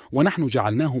مخططنا، ونحن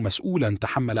جعلناه مسؤولا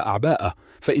تحمل أعباءه،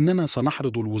 فإننا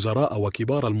سنحرض الوزراء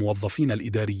وكبار الموظفين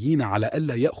الإداريين على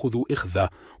ألا يأخذوا إخذه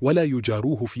ولا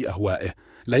يجاروه في أهوائه،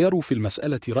 لا يروا في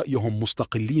المسألة رأيهم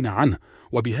مستقلين عنه،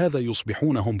 وبهذا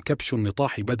يصبحون هم كبش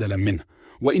النطاح بدلا منه.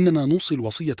 وإننا نوصي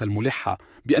الوصية الملحة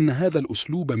بأن هذا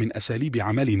الأسلوب من أساليب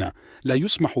عملنا لا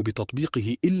يسمح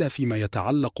بتطبيقه إلا فيما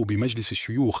يتعلق بمجلس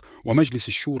الشيوخ ومجلس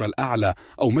الشورى الأعلى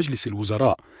أو مجلس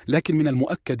الوزراء، لكن من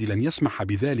المؤكد لن يسمح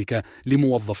بذلك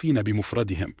لموظفين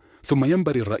بمفردهم. ثم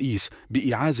ينبغي الرئيس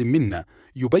بإيعاز منا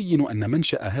يبين أن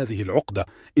منشأ هذه العقدة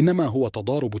إنما هو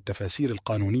تضارب التفاسير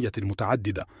القانونية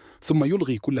المتعددة، ثم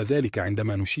يلغي كل ذلك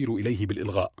عندما نشير إليه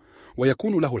بالإلغاء،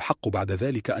 ويكون له الحق بعد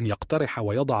ذلك أن يقترح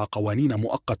ويضع قوانين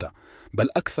مؤقتة، بل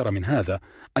أكثر من هذا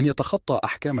أن يتخطى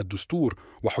أحكام الدستور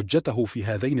وحجته في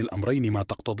هذين الأمرين ما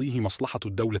تقتضيه مصلحة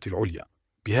الدولة العليا.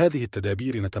 بهذه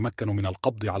التدابير نتمكن من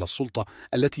القبض على السلطة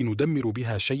التي ندمر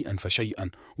بها شيئا فشيئا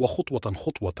وخطوة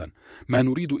خطوة ما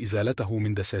نريد إزالته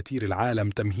من دساتير العالم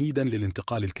تمهيدا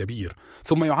للانتقال الكبير،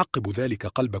 ثم يعقب ذلك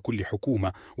قلب كل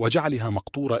حكومة وجعلها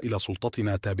مقطورة إلى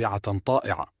سلطتنا تابعة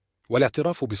طائعة.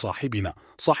 والاعتراف بصاحبنا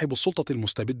صاحب السلطة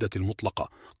المستبدة المطلقة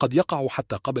قد يقع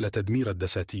حتى قبل تدمير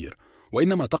الدساتير،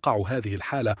 وإنما تقع هذه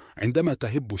الحالة عندما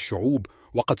تهب الشعوب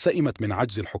وقد سئمت من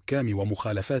عجز الحكام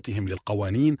ومخالفاتهم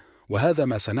للقوانين، وهذا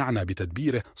ما سنعنا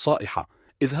بتدبيره صائحة: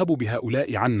 اذهبوا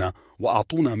بهؤلاء عنا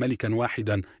وأعطونا ملكا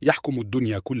واحدا يحكم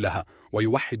الدنيا كلها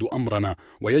ويوحد أمرنا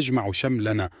ويجمع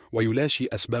شملنا ويلاشي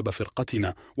أسباب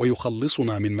فرقتنا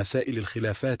ويخلصنا من مسائل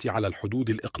الخلافات على الحدود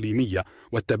الإقليمية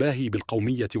والتباهي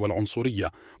بالقومية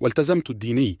والعنصرية والتزمت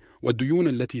الديني والديون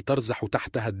التي ترزح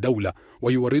تحتها الدولة،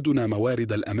 ويوردنا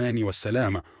موارد الأمان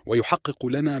والسلامة ويحقق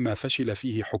لنا ما فشل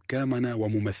فيه حكامنا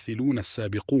وممثلون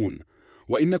السابقون.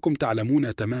 وإنكم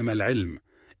تعلمون تمام العلم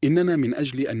إننا من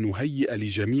أجل أن نهيئ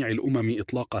لجميع الأمم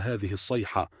إطلاق هذه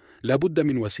الصيحة لابد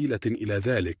من وسيلة إلى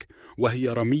ذلك، وهي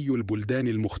رمي البلدان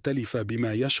المختلفة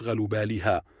بما يشغل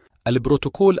بالها.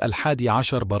 البروتوكول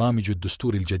 11 برامج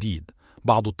الدستور الجديد.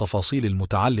 بعض التفاصيل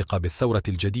المتعلقة بالثورة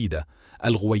الجديدة: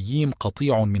 الغوييم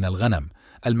قطيع من الغنم،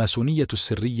 الماسونية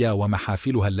السرية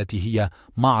ومحافلها التي هي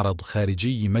معرض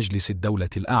خارجي مجلس الدولة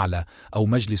الأعلى أو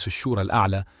مجلس الشورى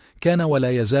الأعلى، كان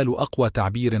ولا يزال أقوى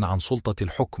تعبير عن سلطة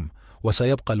الحكم،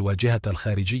 وسيبقى الواجهة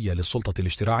الخارجية للسلطة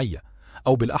الاشتراعية.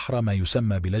 أو بالأحرى ما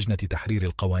يسمى بلجنة تحرير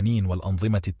القوانين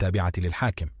والأنظمة التابعة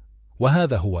للحاكم.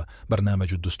 وهذا هو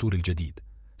برنامج الدستور الجديد.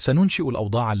 سننشئ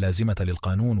الأوضاع اللازمة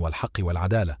للقانون والحق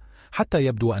والعدالة، حتى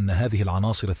يبدو أن هذه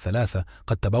العناصر الثلاثة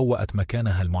قد تبوأت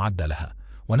مكانها المعد لها،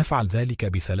 ونفعل ذلك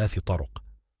بثلاث طرق.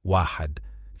 1.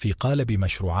 في قالب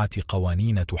مشروعات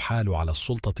قوانين تحال على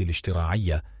السلطة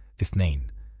الاشتراعية. 2.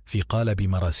 في قالب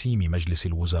مراسيم مجلس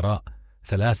الوزراء.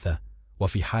 3.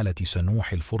 وفي حالة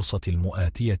سنوح الفرصة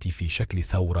المؤاتية في شكل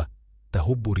ثورة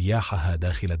تهب رياحها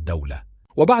داخل الدولة.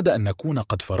 وبعد أن نكون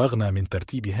قد فرغنا من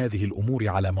ترتيب هذه الأمور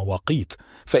على مواقيت،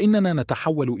 فإننا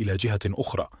نتحول إلى جهة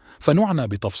أخرى، فنعنى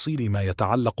بتفصيل ما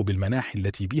يتعلق بالمناحي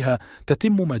التي بها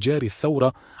تتم مجاري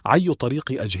الثورة عي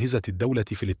طريق أجهزة الدولة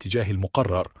في الاتجاه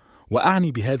المقرر.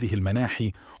 وأعني بهذه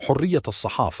المناحي حرية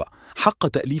الصحافة، حق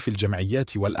تأليف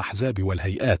الجمعيات والأحزاب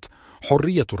والهيئات،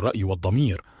 حرية الرأي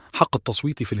والضمير، حق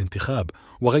التصويت في الانتخاب،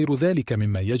 وغير ذلك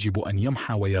مما يجب أن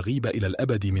يمحى ويغيب إلى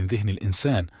الأبد من ذهن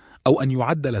الإنسان، أو أن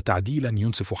يعدل تعديلا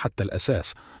ينسف حتى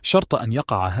الأساس، شرط أن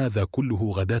يقع هذا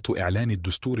كله غداة إعلان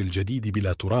الدستور الجديد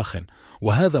بلا تراخ.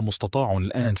 وهذا مستطاع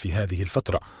الآن في هذه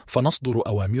الفترة، فنصدر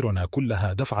أوامرنا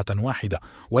كلها دفعة واحدة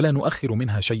ولا نؤخر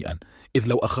منها شيئا، إذ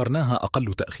لو أخرناها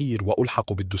أقل تأخير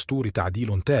وألحق بالدستور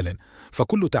تعديل تال،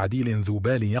 فكل تعديل ذو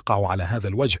بال يقع على هذا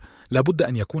الوجه لابد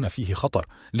أن يكون فيه خطر،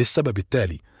 للسبب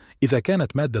التالي: إذا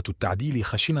كانت مادة التعديل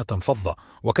خشنة فظة،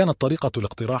 وكانت طريقة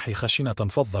الاقتراح خشنة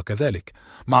فظة كذلك،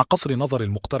 مع قصر نظر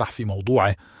المقترح في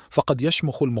موضوعه، فقد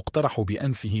يشمخ المقترح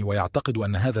بأنفه ويعتقد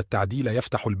أن هذا التعديل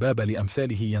يفتح الباب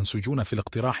لأمثاله ينسجون في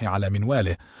الاقتراح على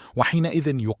منواله،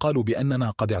 وحينئذ يقال بأننا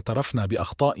قد اعترفنا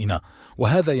بأخطائنا،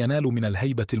 وهذا ينال من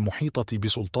الهيبة المحيطة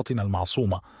بسلطتنا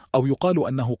المعصومة، أو يقال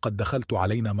أنه قد دخلت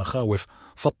علينا مخاوف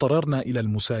فاضطررنا إلى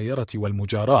المسايرة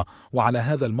والمجاراة، وعلى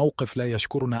هذا الموقف لا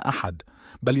يشكرنا أحد،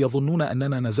 بل يظنون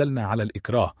أننا نزلنا على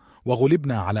الإكراه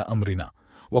وغلبنا على أمرنا.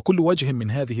 وكل وجه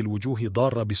من هذه الوجوه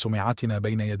ضار بسمعتنا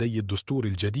بين يدي الدستور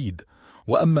الجديد.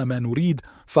 وأما ما نريد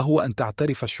فهو أن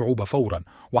تعترف الشعوب فورا،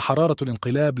 وحرارة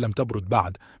الانقلاب لم تبرد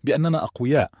بعد، بأننا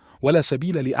أقوياء ولا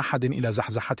سبيل لأحد إلى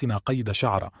زحزحتنا قيد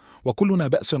شعرة، وكلنا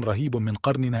بأس رهيب من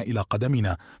قرننا إلى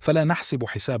قدمنا، فلا نحسب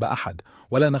حساب أحد،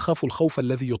 ولا نخاف الخوف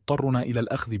الذي يضطرنا إلى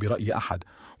الأخذ برأي أحد،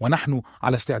 ونحن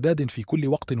على استعداد في كل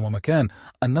وقت ومكان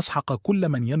أن نسحق كل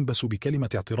من ينبس بكلمة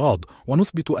اعتراض،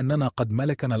 ونثبت أننا قد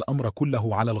ملكنا الأمر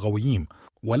كله على الغويين،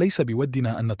 وليس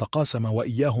بودنا أن نتقاسم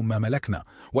وإياهم ما ملكنا،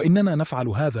 وإننا نفعل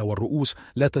هذا والرؤوس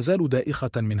لا تزال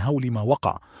دائخة من هول ما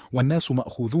وقع، والناس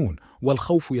مأخوذون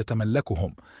والخوف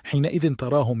يتملكهم، حينئذ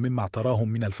تراهم مما اعتراهم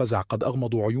من الفزع قد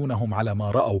أغمضوا عيونهم على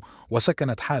ما رأوا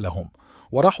وسكنت حالهم،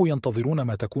 وراحوا ينتظرون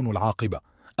ما تكون العاقبة.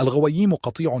 الغوييم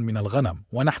قطيع من الغنم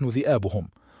ونحن ذئابهم،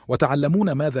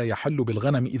 وتعلمون ماذا يحل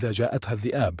بالغنم إذا جاءتها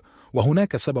الذئاب،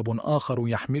 وهناك سبب آخر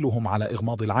يحملهم على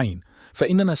إغماض العين،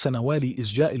 فإننا سنوالي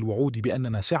إسجاء الوعود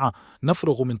بأننا سعة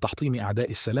نفرغ من تحطيم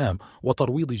أعداء السلام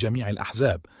وترويض جميع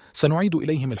الأحزاب، سنعيد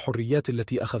إليهم الحريات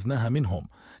التي أخذناها منهم،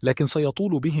 لكن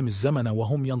سيطول بهم الزمن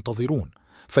وهم ينتظرون.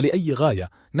 فلأي غاية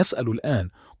نسأل الآن؟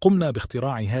 قمنا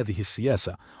باختراع هذه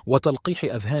السياسة وتلقيح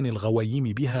أذهان الغوايم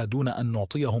بها دون أن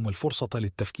نعطيهم الفرصة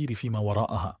للتفكير فيما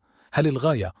وراءها. هل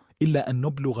الغاية إلا أن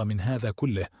نبلغ من هذا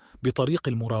كله بطريق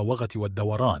المراوغة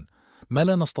والدوران ما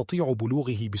لا نستطيع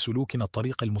بلوغه بسلوكنا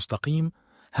الطريق المستقيم؟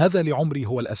 هذا لعمري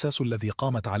هو الأساس الذي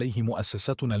قامت عليه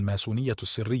مؤسستنا الماسونية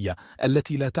السرية،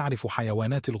 التي لا تعرف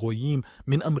حيوانات الغوييم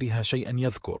من أمرها شيئا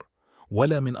يذكر،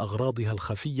 ولا من أغراضها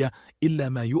الخفية إلا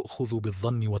ما يؤخذ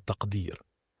بالظن والتقدير.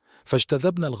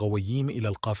 فاجتذبنا الغوييم إلى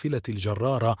القافلة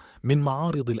الجرارة من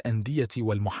معارض الأندية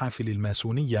والمحافل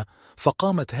الماسونية،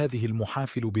 فقامت هذه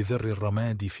المحافل بذر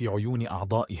الرماد في عيون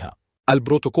أعضائها.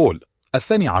 البروتوكول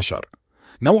 12.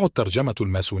 نوع الترجمة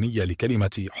الماسونية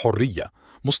لكلمة حرية.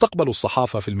 مستقبل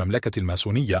الصحافة في المملكة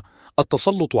الماسونية.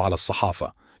 التسلط على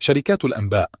الصحافة. شركات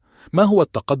الأنباء. ما هو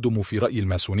التقدم في رأي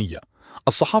الماسونية؟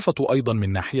 الصحافة أيضا من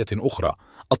ناحية أخرى.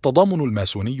 التضامن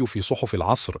الماسوني في صحف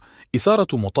العصر. إثارة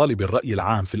مطالب الرأي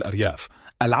العام في الأرياف.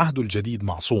 العهد الجديد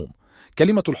معصوم.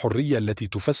 كلمة الحرية التي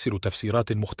تفسر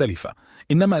تفسيرات مختلفة،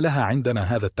 إنما لها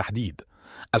عندنا هذا التحديد: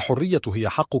 الحرية هي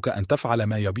حقك أن تفعل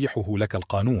ما يبيحه لك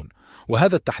القانون،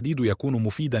 وهذا التحديد يكون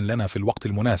مفيدا لنا في الوقت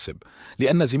المناسب،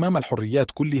 لأن زمام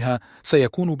الحريات كلها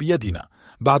سيكون بيدنا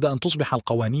بعد أن تصبح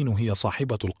القوانين هي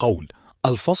صاحبة القول.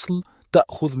 الفصل: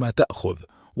 تأخذ ما تأخذ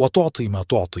وتعطي ما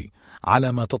تعطي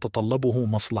على ما تتطلبه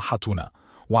مصلحتنا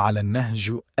وعلى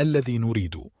النهج الذي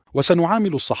نريد.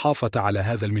 وسنعامل الصحافة على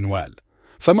هذا المنوال.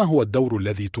 فما هو الدور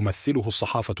الذي تمثله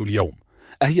الصحافة اليوم؟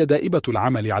 أهي دائبة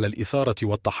العمل على الإثارة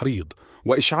والتحريض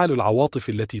وإشعال العواطف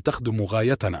التي تخدم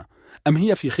غايتنا، أم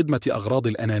هي في خدمة أغراض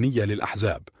الأنانية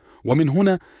للأحزاب؟ ومن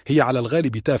هنا هي على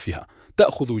الغالب تافهة،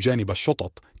 تأخذ جانب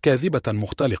الشطط كاذبة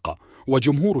مختلقة،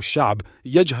 وجمهور الشعب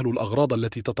يجهل الأغراض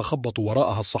التي تتخبط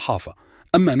وراءها الصحافة.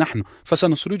 أما نحن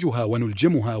فسنسرجها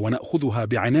ونلجمها ونأخذها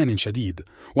بعنان شديد،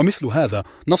 ومثل هذا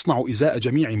نصنع إزاء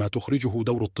جميع ما تخرجه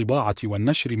دور الطباعة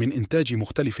والنشر من إنتاج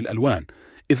مختلف الألوان،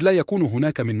 إذ لا يكون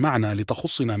هناك من معنى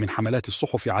لتخصنا من حملات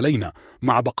الصحف علينا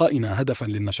مع بقائنا هدفا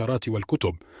للنشرات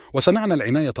والكتب. وسنعنى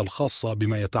العناية الخاصة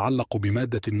بما يتعلق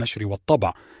بمادة النشر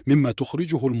والطبع مما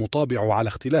تخرجه المطابع على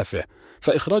اختلافه،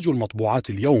 فإخراج المطبوعات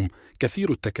اليوم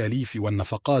كثير التكاليف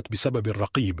والنفقات بسبب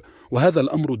الرقيب، وهذا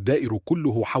الأمر الدائر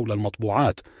كله حول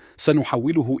المطبوعات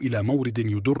سنحوله إلى مورد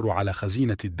يدر على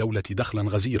خزينة الدولة دخلا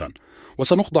غزيرا.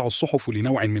 وسنخضع الصحف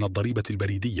لنوع من الضريبة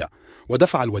البريدية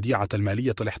ودفع الوديعة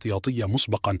المالية الاحتياطية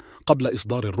مسبقا قبل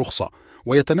إصدار الرخصة،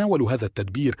 ويتناول هذا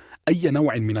التدبير أي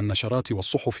نوع من النشرات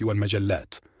والصحف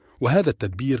والمجلات. وهذا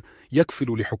التدبير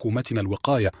يكفل لحكومتنا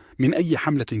الوقاية من أي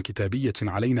حملة كتابية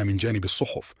علينا من جانب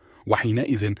الصحف،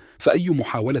 وحينئذ فأي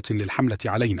محاولة للحملة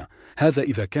علينا، هذا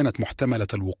إذا كانت محتملة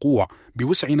الوقوع،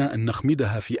 بوسعنا أن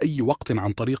نخمدها في أي وقت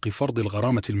عن طريق فرض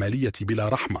الغرامة المالية بلا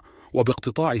رحمة،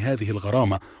 وباقتطاع هذه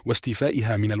الغرامة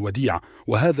واستيفائها من الوديعة،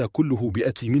 وهذا كله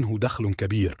بيأتي منه دخل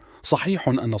كبير. صحيح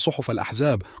أن صحف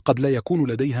الأحزاب قد لا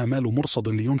يكون لديها مال مرصد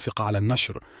لينفق على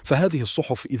النشر، فهذه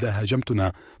الصحف إذا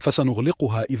هاجمتنا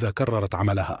فسنغلقها إذا كررت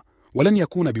عملها. ولن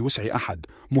يكون بوسع أحد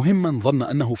مهما ظن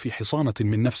أنه في حصانة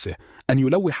من نفسه أن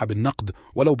يلوح بالنقد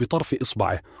ولو بطرف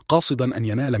إصبعه، قاصدا أن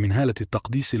ينال من هالة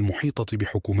التقديس المحيطة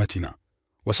بحكومتنا.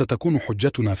 وستكون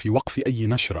حجتنا في وقف أي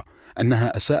نشرة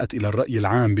أنها أساءت إلى الرأي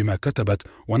العام بما كتبت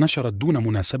ونشرت دون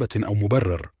مناسبة أو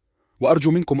مبرر.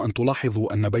 وأرجو منكم أن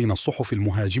تلاحظوا أن بين الصحف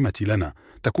المهاجمة لنا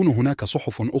تكون هناك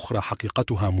صحف أخرى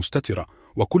حقيقتها مستترة،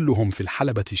 وكلهم في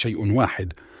الحلبة شيء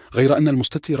واحد، غير أن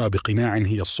المستترة بقناع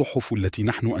هي الصحف التي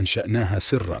نحن أنشأناها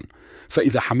سرا.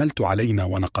 فإذا حملت علينا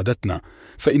ونقدتنا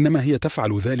فإنما هي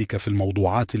تفعل ذلك في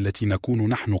الموضوعات التي نكون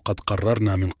نحن قد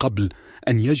قررنا من قبل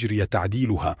أن يجري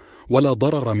تعديلها، ولا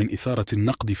ضرر من إثارة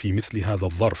النقد في مثل هذا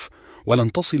الظرف.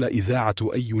 ولن تصل إذاعة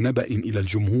أي نبأ إلى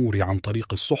الجمهور عن طريق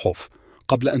الصحف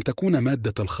قبل أن تكون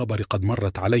مادة الخبر قد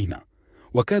مرت علينا.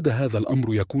 وكاد هذا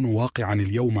الأمر يكون واقعا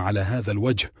اليوم على هذا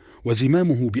الوجه،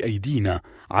 وزمامه بأيدينا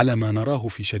على ما نراه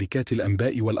في شركات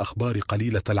الأنباء والأخبار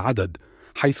قليلة العدد،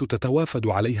 حيث تتوافد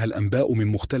عليها الأنباء من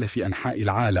مختلف أنحاء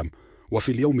العالم.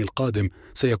 وفي اليوم القادم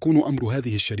سيكون أمر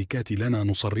هذه الشركات لنا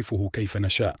نصرفه كيف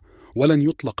نشاء، ولن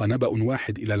يطلق نبأ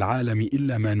واحد إلى العالم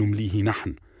إلا ما نمليه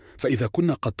نحن. فإذا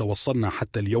كنا قد توصلنا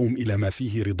حتى اليوم إلى ما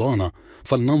فيه رضانا،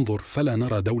 فلننظر فلا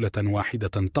نرى دولة واحدة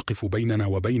تقف بيننا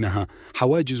وبينها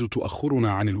حواجز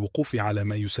تؤخرنا عن الوقوف على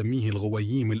ما يسميه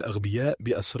الغوييم الأغبياء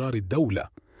بأسرار الدولة.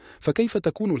 فكيف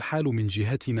تكون الحال من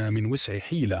جهتنا من وسع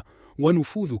حيلة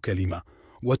ونفوذ كلمة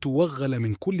وتوغل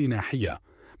من كل ناحية،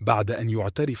 بعد أن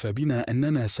يعترف بنا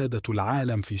أننا سادة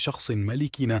العالم في شخص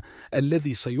ملكنا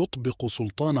الذي سيطبق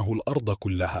سلطانه الأرض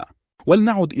كلها؟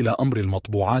 ولنعد إلى أمر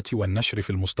المطبوعات والنشر في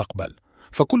المستقبل.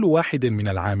 فكل واحد من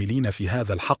العاملين في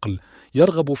هذا الحقل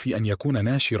يرغب في أن يكون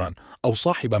ناشرا أو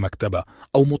صاحب مكتبة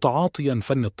أو متعاطيا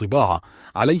فن الطباعة،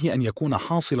 عليه أن يكون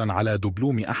حاصلا على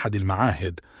دبلوم أحد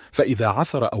المعاهد، فإذا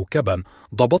عثر أو كبن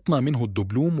ضبطنا منه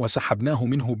الدبلوم وسحبناه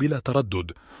منه بلا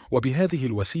تردد. وبهذه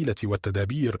الوسيلة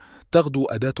والتدابير تغدو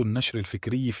أداة النشر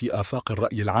الفكري في آفاق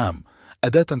الرأي العام،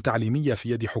 أداة تعليمية في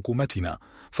يد حكومتنا،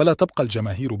 فلا تبقى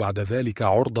الجماهير بعد ذلك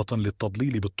عرضة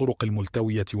للتضليل بالطرق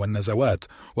الملتوية والنزوات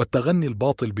والتغني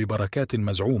الباطل ببركات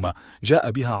مزعومة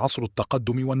جاء بها عصر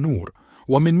التقدم والنور.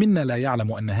 ومن منا لا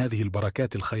يعلم أن هذه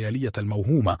البركات الخيالية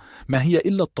الموهومة ما هي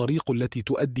إلا الطريق التي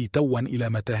تؤدي توا إلى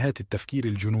متاهات التفكير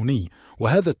الجنوني،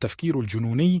 وهذا التفكير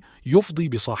الجنوني يفضي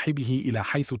بصاحبه إلى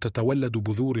حيث تتولد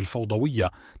بذور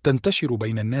الفوضوية تنتشر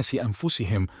بين الناس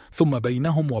أنفسهم ثم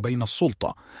بينهم وبين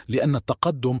السلطة، لأن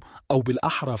التقدم أو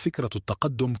بالأحرى فكرة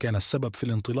التقدم كان السبب في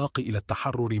الانطلاق إلى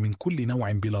التحرر من كل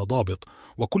نوع بلا ضابط،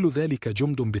 وكل ذلك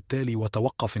جمد بالتالي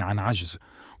وتوقف عن عجز.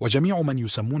 وجميع من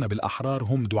يسمون بالأحرار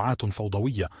هم دعاة فوضوية،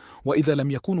 وإذا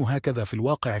لم يكونوا هكذا في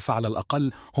الواقع فعلى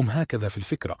الأقل هم هكذا في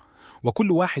الفكرة.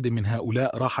 وكل واحد من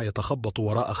هؤلاء راح يتخبط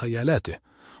وراء خيالاته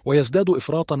ويزداد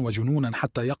إفراطا وجنونا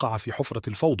حتى يقع في حفرة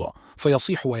الفوضى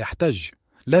فيصيح ويحتج،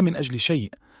 لا من أجل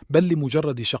شيء بل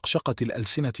لمجرد شقشقة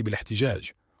الألسنة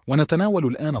بالاحتجاج. ونتناول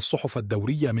الآن الصحف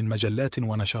الدورية من مجلات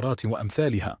ونشرات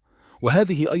وأمثالها،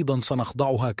 وهذه أيضا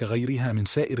سنخضعها كغيرها من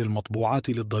سائر المطبوعات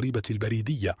للضريبة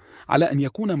البريدية، على أن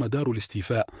يكون مدار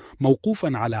الاستيفاء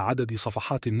موقوفا على عدد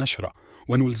صفحات النشرة،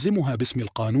 ونلزمها باسم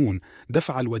القانون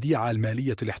دفع الوديعة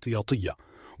المالية الاحتياطية.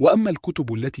 وأما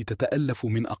الكتب التي تتألف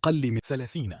من أقل من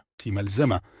 30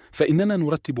 ملزمة فإننا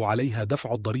نرتب عليها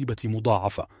دفع الضريبة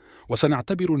مضاعفة،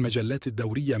 وسنعتبر المجلات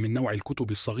الدورية من نوع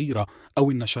الكتب الصغيرة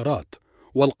أو النشرات.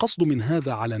 والقصد من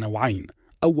هذا على نوعين: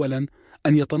 أولا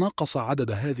أن يتناقص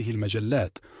عدد هذه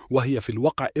المجلات، وهي في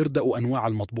الواقع إردأ أنواع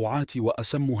المطبوعات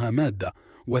وأسمها مادة،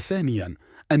 وثانيا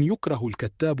أن يكره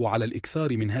الكتاب على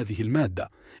الإكثار من هذه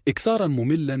المادة إكثارا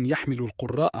مملا يحمل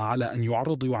القراء على أن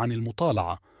يعرضوا عن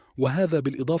المطالعة، وهذا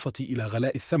بالإضافة إلى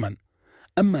غلاء الثمن.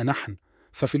 أما نحن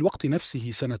ففي الوقت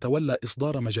نفسه سنتولى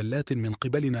إصدار مجلات من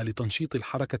قبلنا لتنشيط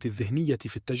الحركة الذهنية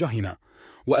في التجهنة،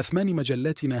 وأثمان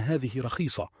مجلاتنا هذه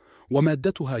رخيصة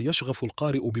ومادتها يشغف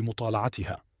القارئ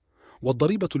بمطالعتها.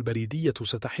 والضريبة البريدية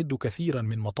ستحد كثيرا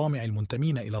من مطامع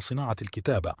المنتمين إلى صناعة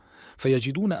الكتابة،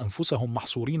 فيجدون أنفسهم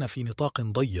محصورين في نطاق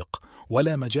ضيق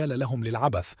ولا مجال لهم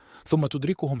للعبث، ثم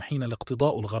تدركهم حين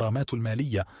الاقتضاء الغرامات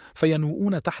المالية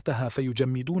فينوؤون تحتها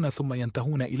فيجمدون ثم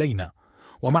ينتهون إلينا.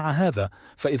 ومع هذا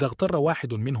فإذا اغتر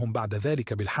واحد منهم بعد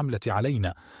ذلك بالحملة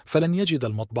علينا فلن يجد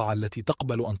المطبعة التي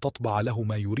تقبل أن تطبع له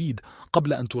ما يريد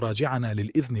قبل أن تراجعنا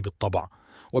للإذن بالطبع.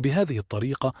 وبهذه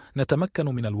الطريقة نتمكن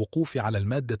من الوقوف على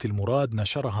المادة المراد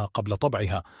نشرها قبل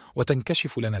طبعها،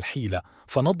 وتنكشف لنا الحيلة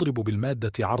فنضرب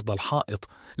بالمادة عرض الحائط،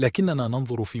 لكننا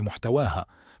ننظر في محتواها،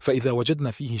 فإذا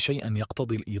وجدنا فيه شيئا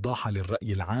يقتضي الإيضاح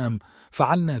للرأي العام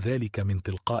فعلنا ذلك من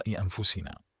تلقاء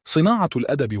أنفسنا. صناعة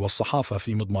الأدب والصحافة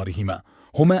في مضمارهما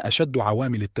هما أشد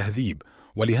عوامل التهذيب،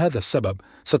 ولهذا السبب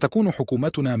ستكون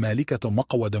حكومتنا مالكة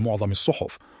مقود معظم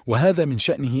الصحف، وهذا من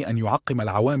شأنه أن يعقم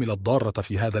العوامل الضارة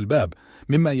في هذا الباب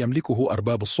مما يملكه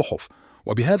أرباب الصحف،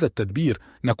 وبهذا التدبير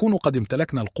نكون قد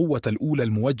امتلكنا القوة الأولى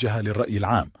الموجهة للرأي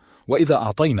العام. وإذا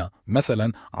أعطينا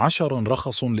مثلا 10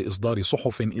 رخص لإصدار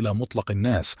صحف إلى مطلق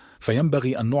الناس،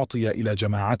 فينبغي أن نعطي إلى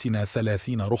جماعتنا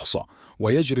 30 رخصة،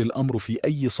 ويجري الأمر في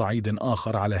أي صعيد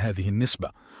آخر على هذه النسبة.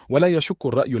 ولا يشك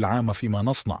الرأي العام فيما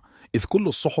نصنع، إذ كل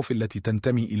الصحف التي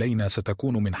تنتمي إلينا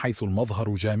ستكون من حيث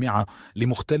المظهر جامعة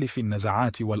لمختلف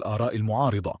النزعات والآراء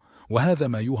المعارضة، وهذا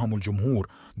ما يوهم الجمهور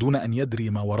دون أن يدري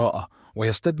ما وراءه،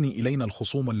 ويستدني إلينا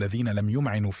الخصوم الذين لم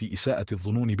يمعنوا في إساءة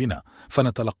الظنون بنا،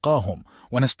 فنتلقاهم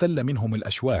ونستل منهم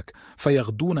الأشواك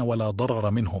فيغدون ولا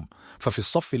ضرر منهم. ففي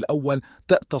الصف الأول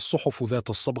تأتى الصحف ذات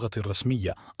الصبغة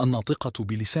الرسمية الناطقة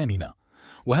بلساننا،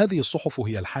 وهذه الصحف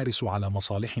هي الحارس على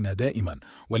مصالحنا دائما،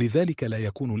 ولذلك لا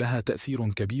يكون لها تأثير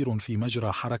كبير في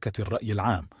مجرى حركة الرأي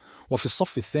العام. وفي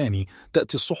الصف الثاني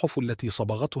تأتي الصحف التي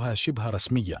صبغتها شبه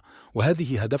رسمية،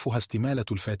 وهذه هدفها استمالة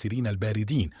الفاترين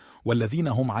الباردين والذين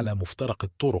هم على مفترق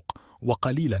الطرق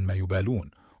وقليلا ما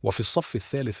يبالون. وفي الصف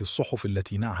الثالث الصحف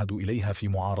التي نعهد إليها في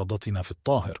معارضتنا في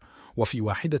الطاهر، وفي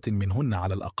واحدة منهن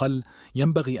على الأقل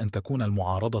ينبغي أن تكون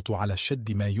المعارضة على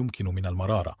الشد ما يمكن من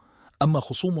المرارة. أما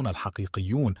خصومنا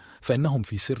الحقيقيون فإنهم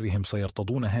في سرهم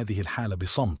سيرتضون هذه الحالة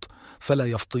بصمت، فلا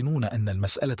يفطنون أن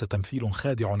المسألة تمثيل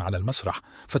خادع على المسرح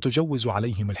فتجوز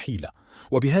عليهم الحيلة،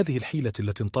 وبهذه الحيلة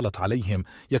التي انطلت عليهم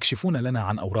يكشفون لنا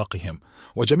عن أوراقهم.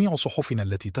 وجميع صحفنا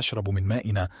التي تشرب من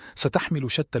مائنا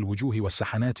ستحمل شتى الوجوه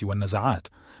والسحنات والنزعات،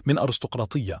 من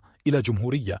أرستقراطية إلى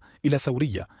جمهورية إلى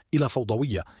ثورية إلى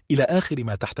فوضوية إلى آخر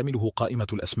ما تحتمله قائمة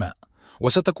الأسماء.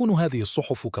 وستكون هذه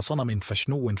الصحف كصنم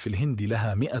فشنو في الهند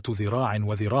لها 100 ذراع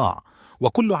وذراع،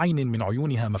 وكل عين من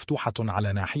عيونها مفتوحة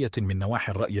على ناحية من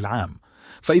نواحي الرأي العام.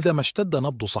 فإذا ما اشتد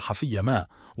نبض صحفي ما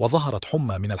وظهرت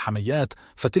حمى من الحميات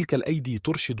فتلك الأيدي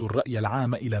ترشد الرأي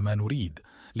العام إلى ما نريد،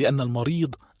 لأن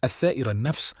المريض الثائر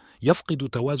النفس يفقد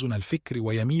توازن الفكر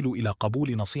ويميل إلى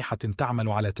قبول نصيحة تعمل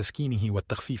على تسكينه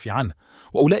والتخفيف عنه.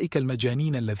 وأولئك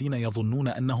المجانين الذين يظنون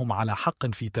أنهم على حق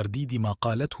في ترديد ما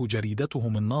قالته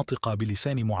جريدتهم الناطقة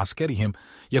بلسان معسكرهم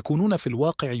يكونون في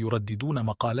الواقع يرددون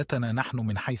مقالتنا نحن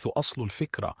من حيث أصل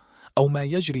الفكرة أو ما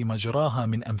يجري مجراها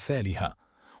من أمثالها،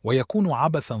 ويكون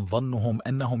عبثا ظنهم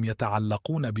أنهم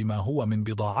يتعلقون بما هو من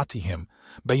بضاعتهم،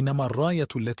 بينما الراية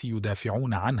التي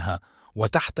يدافعون عنها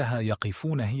وتحتها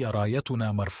يقفون هي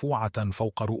رايتنا مرفوعة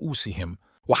فوق رؤوسهم.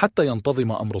 وحتى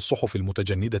ينتظم أمر الصحف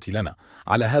المتجندة لنا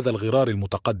على هذا الغرار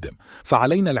المتقدم،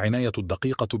 فعلينا العناية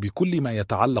الدقيقة بكل ما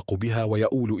يتعلق بها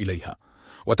ويؤول إليها.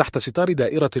 وتحت ستار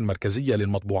دائرة مركزية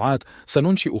للمطبوعات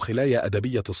سننشئ خلايا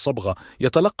أدبية الصبغة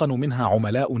يتلقن منها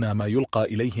عملاؤنا ما يلقى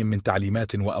إليهم من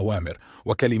تعليمات وأوامر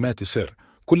وكلمات سر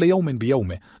كل يوم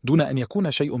بيومه، دون أن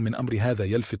يكون شيء من أمر هذا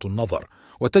يلفت النظر.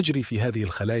 وتجري في هذه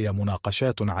الخلايا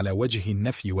مناقشات على وجه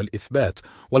النفي والإثبات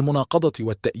والمناقضة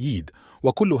والتأييد،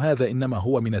 وكل هذا إنما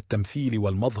هو من التمثيل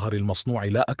والمظهر المصنوع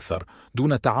لا أكثر،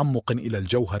 دون تعمق إلى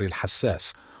الجوهر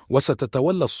الحساس.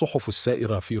 وستتولى الصحف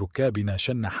السائرة في ركابنا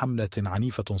شن حملة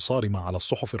عنيفة صارمة على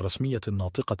الصحف الرسمية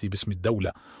الناطقة باسم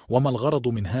الدولة، وما الغرض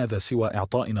من هذا سوى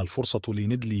إعطائنا الفرصة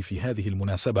لندلي في هذه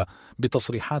المناسبة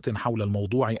بتصريحات حول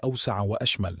الموضوع أوسع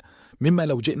وأشمل مما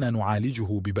لو جئنا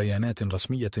نعالجه ببيانات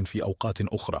رسمية في أوقات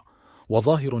أخرى.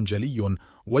 وظاهر جلي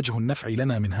وجه النفع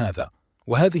لنا من هذا،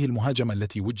 وهذه المهاجمة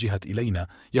التي وجهت إلينا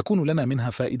يكون لنا منها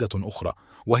فائدة أخرى،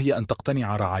 وهي أن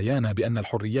تقتنع رعايانا بأن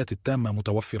الحريات التامة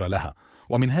متوفرة لها،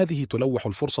 ومن هذه تلوح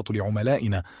الفرصة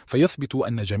لعملائنا فيثبتوا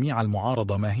أن جميع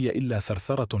المعارضة ما هي إلا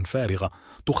ثرثرة فارغة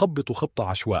تخبط خبط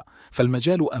عشواء،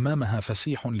 فالمجال أمامها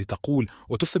فسيح لتقول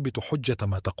وتثبت حجة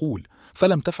ما تقول،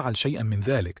 فلم تفعل شيئا من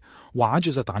ذلك،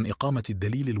 وعجزت عن إقامة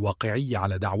الدليل الواقعي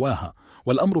على دعواها،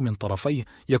 والأمر من طرفيه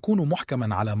يكون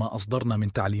محكما على ما أصدرنا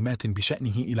من تعليمات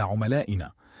بشأنه إلى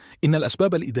عملائنا. إن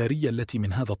الأسباب الإدارية التي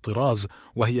من هذا الطراز،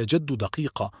 وهي جد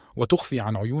دقيقة وتخفي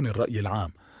عن عيون الرأي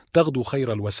العام، تغدو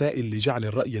خير الوسائل لجعل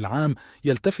الرأي العام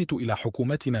يلتفت إلى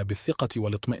حكومتنا بالثقة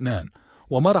والاطمئنان،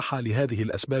 ومرح لهذه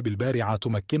الأسباب البارعة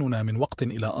تمكننا من وقت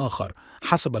إلى آخر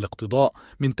حسب الاقتضاء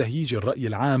من تهييج الرأي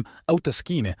العام أو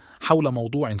تسكينه حول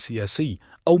موضوع سياسي،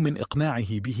 أو من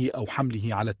إقناعه به أو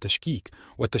حمله على التشكيك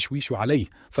والتشويش عليه،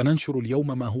 فننشر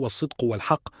اليوم ما هو الصدق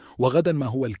والحق، وغدا ما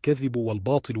هو الكذب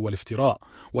والباطل والافتراء،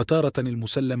 وتارة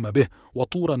المسلم به،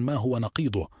 وطورا ما هو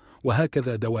نقيضه،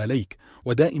 وهكذا دواليك،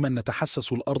 ودائما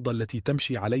نتحسس الأرض التي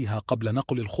تمشي عليها قبل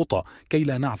نقل الخطى كي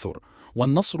لا نعثر،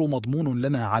 والنصر مضمون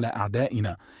لنا على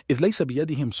أعدائنا، إذ ليس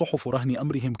بيدهم صحف رهن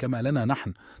أمرهم كما لنا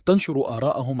نحن، تنشر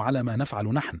آراءهم على ما نفعل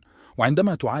نحن،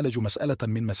 وعندما تعالج مسألة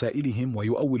من مسائلهم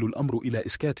ويؤول الأمر إلى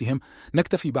إسكاتهم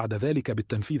نكتفي بعد ذلك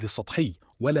بالتنفيذ السطحي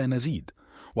ولا نزيد.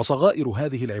 وصغائر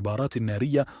هذه العبارات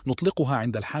النارية نطلقها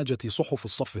عند الحاجة صحف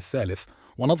الصف الثالث،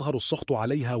 ونظهر السخط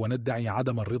عليها وندعي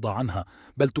عدم الرضا عنها،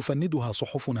 بل تفندها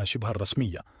صحفنا شبه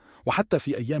الرسمية. وحتى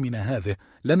في أيامنا هذه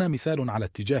لنا مثال على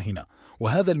اتجاهنا،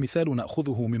 وهذا المثال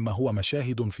نأخذه مما هو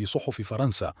مشاهد في صحف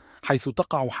فرنسا، حيث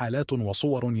تقع حالات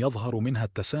وصور يظهر منها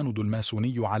التساند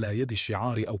الماسوني على يد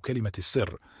الشعار أو كلمة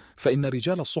السر، فإن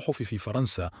رجال الصحف في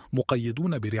فرنسا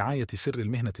مقيدون برعاية سر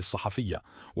المهنة الصحفية،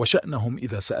 وشأنهم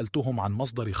إذا سألتهم عن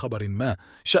مصدر خبر ما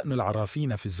شأن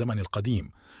العرافين في الزمن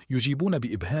القديم، يجيبون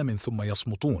بإبهام ثم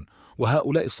يصمتون،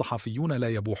 وهؤلاء الصحفيون لا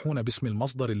يبوحون باسم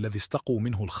المصدر الذي استقوا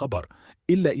منه الخبر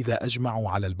إلا إذا أجمعوا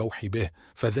على البوح به،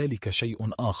 فذلك شيء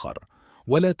آخر.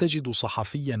 ولا تجد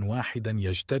صحفيا واحدا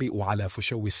يجترئ على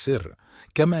فشو السر،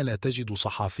 كما لا تجد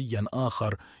صحفيا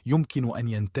آخر يمكن أن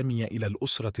ينتمي إلى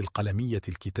الأسرة القلمية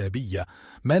الكتابية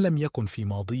ما لم يكن في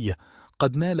ماضيه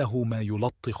قد ناله ما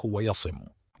يلطخ ويصم.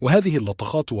 وهذه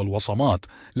اللطخات والوصمات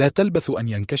لا تلبث أن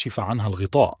ينكشف عنها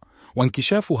الغطاء،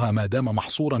 وانكشافها ما دام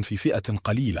محصورا في فئة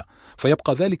قليلة،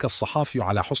 فيبقى ذلك الصحافي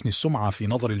على حسن السمعة في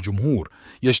نظر الجمهور،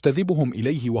 يجتذبهم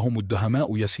إليه وهم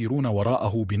الدهماء يسيرون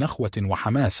وراءه بنخوة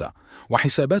وحماسة.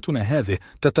 وحساباتنا هذه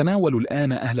تتناول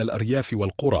الآن أهل الأرياف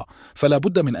والقرى، فلا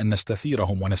بد من أن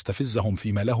نستثيرهم ونستفزهم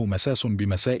فيما له مساس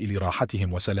بمسائل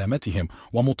راحتهم وسلامتهم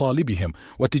ومطالبهم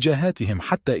واتجاهاتهم،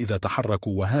 حتى إذا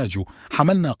تحركوا وهاجوا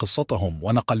حملنا قصتهم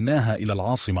ونقلناها إلى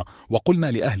العاصمة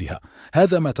وقلنا لأهلها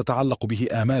هذا ما تتعلق به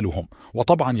آمالهم،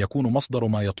 وطبعا يكون مصدر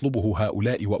ما يطلبه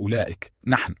هؤلاء وأولئك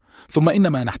نحن. ثم إن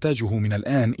ما نحتاجه من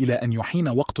الآن إلى أن يحين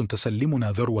وقت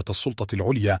تسلمنا ذروة السلطة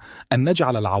العليا أن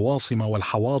نجعل العواصم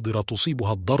والحواضر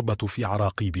تصيبها الضربة في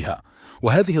عراقيبها،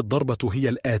 وهذه الضربة هي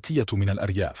الآتية من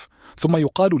الأرياف. ثم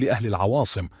يقال لأهل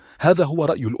العواصم هذا هو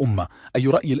رأي الأمة، أي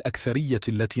رأي الأكثرية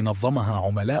التي نظمها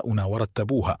عملاؤنا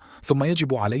ورتبوها، ثم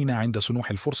يجب علينا عند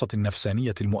سنوح الفرصة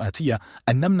النفسانية المؤاتية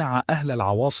أن نمنع أهل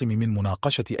العواصم من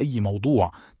مناقشة أي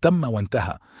موضوع تم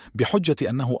وانتهى، بحجة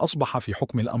أنه أصبح في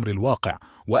حكم الأمر الواقع،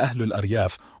 وأهل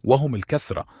الأرياف وهم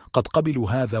الكثرة قد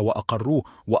قبلوا هذا وأقروه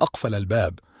وأقفل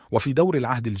الباب. وفي دور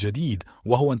العهد الجديد،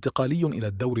 وهو انتقالي إلى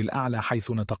الدور الأعلى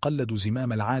حيث نتقلد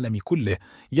زمام العالم كله،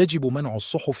 يجب منع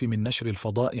الصحف من نشر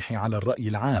الفضائح على الرأي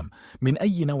العام من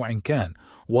أي نوع كان،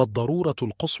 والضرورة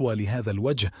القصوى لهذا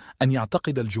الوجه أن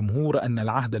يعتقد الجمهور أن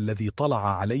العهد الذي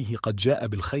طلع عليه قد جاء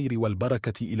بالخير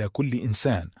والبركة إلى كل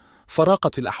إنسان،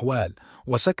 فراقت الأحوال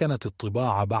وسكنت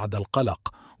الطباع بعد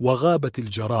القلق وغابت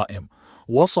الجرائم،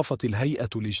 وصفت الهيئة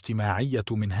الاجتماعية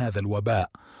من هذا الوباء.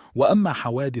 وأما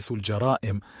حوادث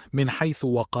الجرائم من حيث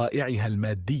وقائعها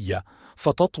المادية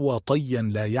فتطوى طيا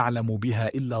لا يعلم بها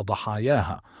إلا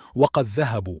ضحاياها، وقد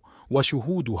ذهبوا،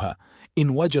 وشهودها إن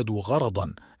وجدوا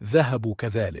غرضا ذهبوا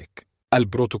كذلك.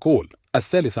 البروتوكول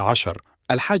 13،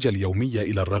 الحاجة اليومية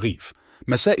إلى الرغيف،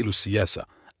 مسائل السياسة،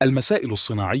 المسائل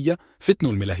الصناعية، فتن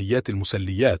الملهيات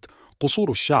المسليات،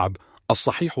 قصور الشعب،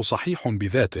 الصحيح صحيح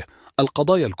بذاته،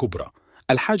 القضايا الكبرى،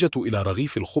 الحاجة إلى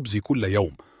رغيف الخبز كل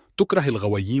يوم، تكره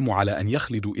الغوييم على أن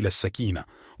يخلدوا إلى السكينة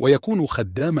ويكونوا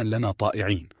خداما لنا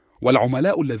طائعين،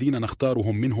 والعملاء الذين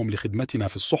نختارهم منهم لخدمتنا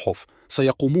في الصحف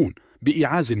سيقومون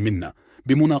بإعاز منا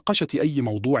بمناقشة أي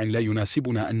موضوع لا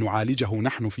يناسبنا أن نعالجه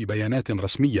نحن في بيانات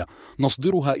رسمية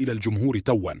نصدرها إلى الجمهور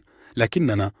توا،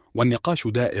 لكننا والنقاش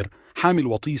دائر حامل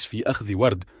وطيس في أخذ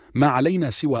ورد، ما علينا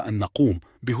سوى أن نقوم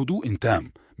بهدوء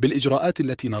تام بالإجراءات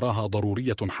التي نراها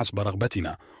ضرورية حسب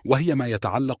رغبتنا، وهي ما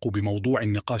يتعلق بموضوع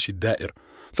النقاش الدائر،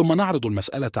 ثم نعرض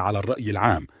المسألة على الرأي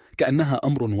العام كأنها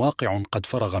أمر واقع قد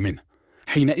فرغ منه.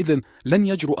 حينئذ لن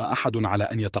يجرؤ أحد على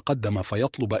أن يتقدم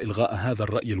فيطلب إلغاء هذا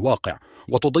الرأي الواقع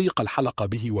وتضيق الحلقة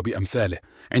به وبأمثاله،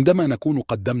 عندما نكون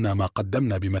قدمنا ما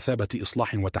قدمنا بمثابة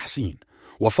إصلاح وتحسين،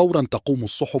 وفورا تقوم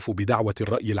الصحف بدعوة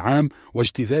الرأي العام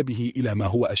واجتذابه إلى ما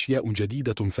هو أشياء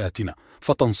جديدة فاتنة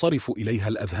فتنصرف إليها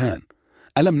الأذهان.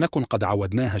 ألم نكن قد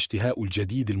عودناها اشتهاء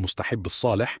الجديد المستحب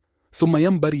الصالح؟ ثم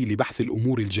ينبري لبحث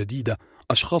الأمور الجديدة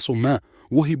أشخاص ما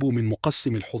وهبوا من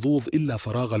مقسم الحظوظ إلا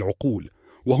فراغ العقول،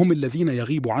 وهم الذين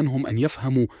يغيب عنهم أن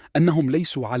يفهموا أنهم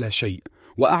ليسوا على شيء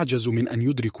وأعجزوا من أن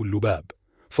يدركوا اللباب.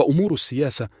 فأمور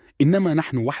السياسة إنما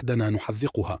نحن وحدنا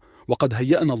نحذقها، وقد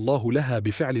هيأنا الله لها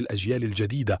بفعل الأجيال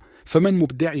الجديدة، فمن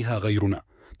مبدعها غيرنا.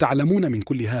 تعلمون من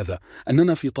كل هذا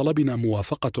أننا في طلبنا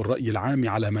موافقة الرأي العام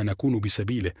على ما نكون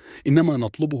بسبيله إنما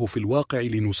نطلبه في الواقع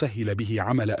لنسهل به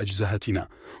عمل أجزهتنا،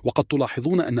 وقد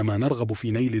تلاحظون أن ما نرغب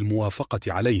في نيل الموافقة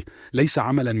عليه ليس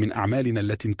عملا من أعمالنا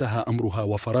التي انتهى أمرها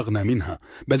وفرغنا منها،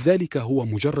 بل ذلك هو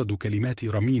مجرد كلمات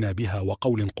رمينا بها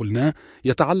وقول قلناه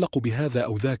يتعلق بهذا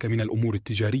أو ذاك من الأمور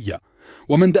التجارية.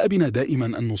 ومن دأبنا دائما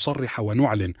أن نصرح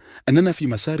ونعلن أننا في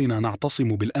مسارنا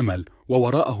نعتصم بالأمل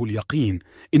ووراءه اليقين،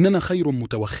 إننا خير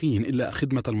متوخين إلا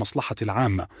خدمة المصلحة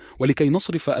العامة. ولكي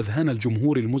نصرف أذهان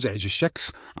الجمهور المزعج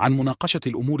الشكس عن مناقشة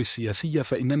الأمور السياسية،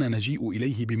 فإننا نجيء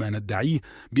إليه بما ندعيه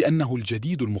بأنه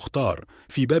الجديد المختار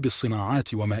في باب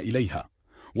الصناعات وما إليها،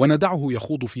 وندعه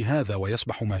يخوض في هذا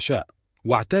ويسبح ما شاء.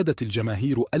 واعتادت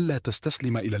الجماهير ألا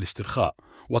تستسلم إلى الاسترخاء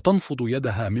وتنفض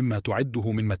يدها مما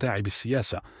تعده من متاعب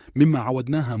السياسة، مما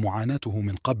عودناها معاناته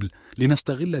من قبل،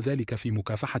 لنستغل ذلك في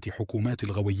مكافحة حكومات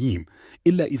الغويين،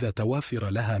 إلا إذا توافر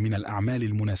لها من الأعمال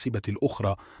المناسبة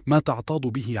الأخرى ما تعتاض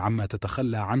به عما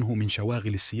تتخلى عنه من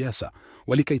شواغل السياسة.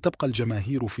 ولكي تبقى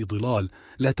الجماهير في ضلال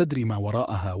لا تدري ما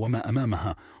وراءها وما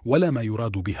أمامها ولا ما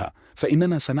يراد بها،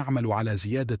 فإننا سنعمل على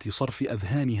زيادة صرف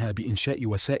أذهانها بإنشاء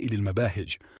وسائل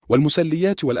المباهج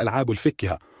والمسليات والألعاب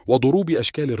الفكهة وضروب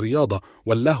أشكال الرياضة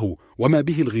واللهو وما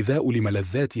به الغذاء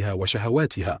لملذاتها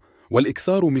وشهواتها،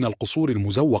 والإكثار من القصور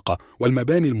المزوقة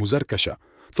والمباني المزركشة.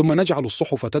 ثم نجعل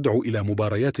الصحف تدعو إلى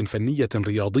مباريات فنية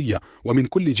رياضية ومن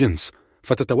كل جنس،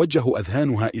 فتتوجه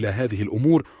أذهانها إلى هذه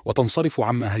الأمور وتنصرف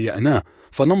عما هيأناه،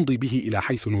 فنمضي به إلى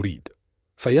حيث نريد.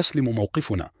 فيسلم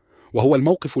موقفنا، وهو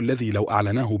الموقف الذي لو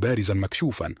أعلناه بارزا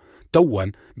مكشوفا توا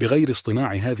بغير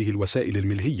اصطناع هذه الوسائل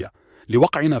الملهية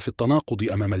لوقعنا في التناقض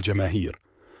أمام الجماهير.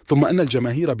 ثم أن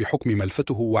الجماهير بحكم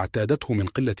ملفته واعتادته من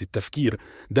قلة التفكير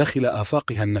داخل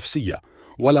آفاقها النفسية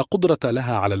ولا قدرة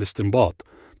لها على الاستنباط،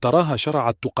 تراها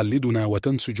شرعت تقلدنا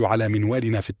وتنسج على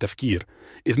منوالنا في التفكير،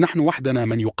 إذ نحن وحدنا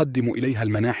من يقدم إليها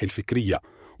المناحي الفكرية.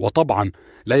 وطبعا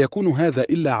لا يكون هذا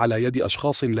إلا على يد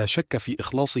أشخاص لا شك في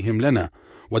إخلاصهم لنا.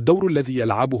 والدور الذي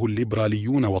يلعبه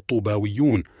الليبراليون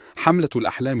والطوباويون، حملة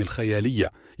الأحلام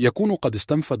الخيالية، يكون قد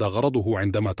استنفد غرضه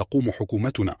عندما تقوم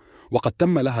حكومتنا، وقد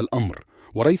تم لها الأمر.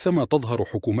 وريثما تظهر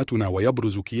حكومتنا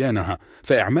ويبرز كيانها،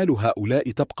 فإعمال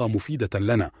هؤلاء تبقى مفيدة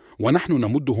لنا، ونحن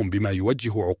نمدهم بما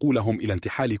يوجه عقولهم إلى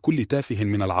انتحال كل تافه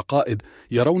من العقائد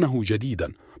يرونه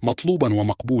جديدا مطلوبا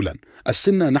ومقبولا.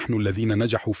 السنة نحن الذين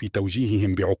نجحوا في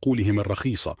توجيههم بعقولهم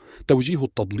الرخيصة توجيه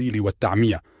التضليل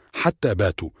والتعمية حتى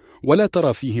باتوا، ولا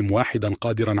ترى فيهم واحدا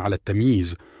قادرا على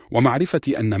التمييز ومعرفة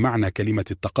أن معنى كلمة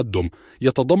التقدم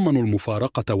يتضمن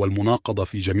المفارقة والمناقضة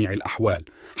في جميع الأحوال،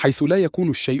 حيث لا يكون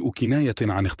الشيء كناية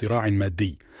عن اختراع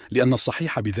مادي، لأن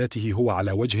الصحيح بذاته هو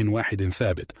على وجه واحد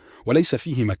ثابت، وليس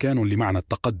فيه مكان لمعنى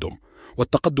التقدم.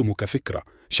 والتقدم كفكرة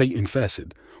شيء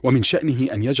فاسد، ومن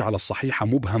شأنه أن يجعل الصحيح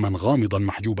مبهما غامضا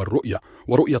محجوب الرؤية،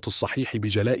 ورؤية الصحيح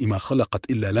بجلاء ما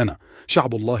خلقت إلا لنا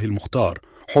شعب الله المختار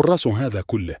حراس هذا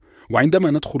كله.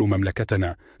 وعندما ندخل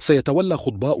مملكتنا سيتولى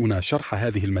خطباؤنا شرح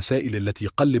هذه المسائل التي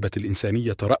قلبت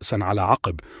الإنسانية رأسا على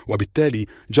عقب، وبالتالي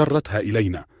جرتها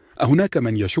إلينا. أهناك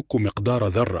من يشك مقدار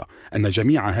ذرة أن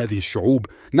جميع هذه الشعوب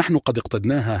نحن قد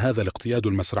اقتدناها هذا الاقتياد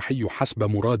المسرحي حسب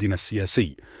مرادنا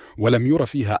السياسي، ولم ير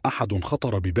فيها أحد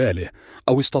خطر بباله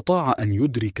أو استطاع أن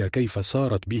يدرك كيف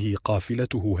سارت به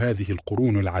قافلته هذه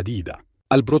القرون العديدة.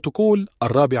 البروتوكول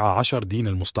 14 دين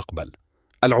المستقبل.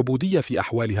 العبودية في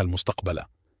أحوالها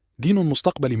المستقبلة. دين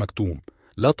المستقبل مكتوم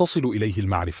لا تصل إليه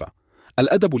المعرفة.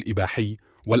 الأدب الإباحي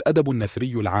والأدب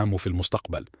النثري العام في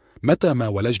المستقبل. متى ما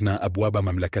ولجنا أبواب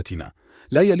مملكتنا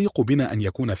لا يليق بنا أن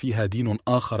يكون فيها دين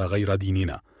آخر غير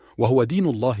ديننا، وهو دين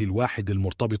الله الواحد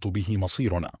المرتبط به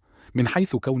مصيرنا، من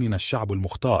حيث كوننا الشعب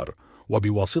المختار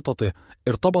وبواسطته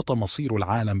ارتبط مصير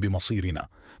العالم بمصيرنا،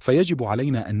 فيجب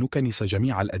علينا أن نكنس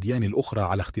جميع الأديان الأخرى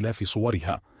على اختلاف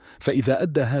صورها. فإذا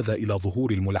أدى هذا إلى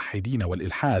ظهور الملحدين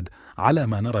والإلحاد على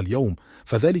ما نرى اليوم،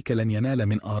 فذلك لن ينال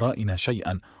من آرائنا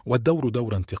شيئا، والدور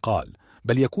دور انتقال،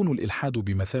 بل يكون الإلحاد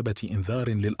بمثابة إنذار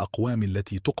للأقوام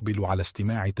التي تقبل على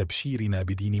استماع تبشيرنا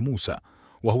بدين موسى،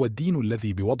 وهو الدين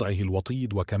الذي بوضعه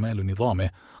الوطيد وكمال نظامه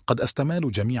قد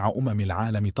استمال جميع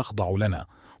العالم تخضع لنا،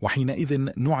 وحينئذ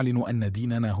نعلن أن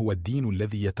ديننا هو الدين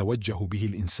الذي يتوجه به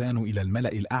الإنسان إلى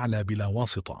الملأ الأعلى بلا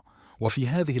واسطة. وفي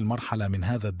هذه المرحلة من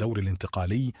هذا الدور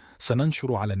الانتقالي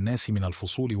سننشر على الناس من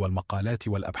الفصول والمقالات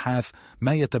والأبحاث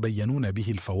ما يتبينون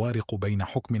به الفوارق بين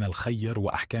حكمنا الخير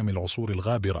وأحكام العصور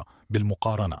الغابرة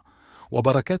بالمقارنة،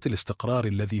 وبركات الاستقرار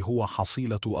الذي هو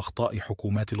حصيلة أخطاء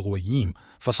حكومات الغوييم،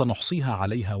 فسنحصيها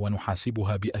عليها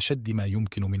ونحاسبها بأشد ما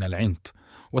يمكن من العنت،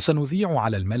 وسنذيع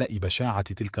على الملأ بشاعة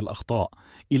تلك الأخطاء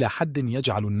إلى حد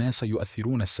يجعل الناس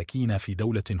يؤثرون السكينة في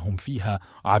دولة هم فيها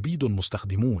عبيد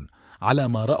مستخدمون، على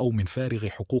ما رأوا من فارغ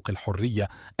حقوق الحرية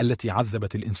التي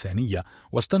عذبت الإنسانية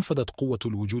واستنفدت قوة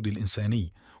الوجود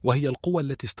الإنساني، وهي القوى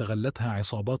التي استغلتها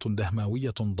عصابات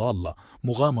دهماوية ضالة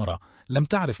مغامرة لم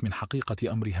تعرف من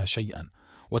حقيقة أمرها شيئا.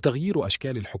 وتغيير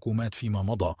أشكال الحكومات فيما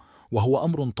مضى، وهو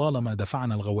أمر طالما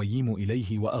دفعنا الغوييم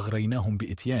إليه وأغريناهم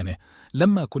بإتيانه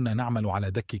لما كنا نعمل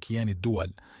على دك كيان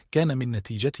الدول، كان من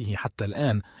نتيجته حتى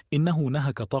الآن إنه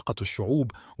نهك طاقة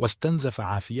الشعوب واستنزف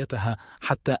عافيتها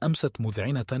حتى أمست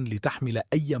مذعنة لتحمل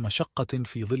أي مشقة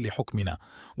في ظل حكمنا،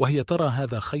 وهي ترى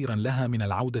هذا خيرا لها من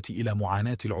العودة إلى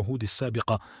معاناة العهود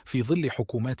السابقة في ظل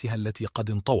حكوماتها التي قد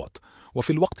انطوت.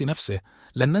 وفي الوقت نفسه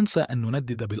لن ننسى أن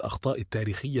نندد بالأخطاء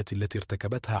التاريخية التي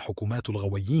ارتكبتها حكومات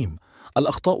الغوييم،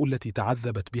 الأخطاء التي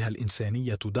تعذبت بها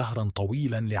الإنسانية دهرا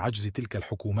طويلا لعجز تلك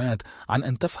الحكومات عن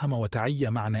أن تفهم وتعي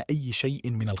معنى أي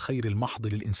شيء من الخير المحض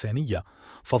للإنسانية،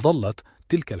 فظلت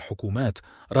تلك الحكومات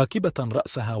راكبة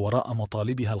رأسها وراء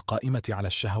مطالبها القائمة على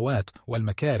الشهوات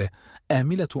والمكاره،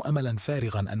 آملة أملا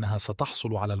فارغا أنها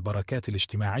ستحصل على البركات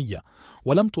الاجتماعية،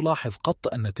 ولم تلاحظ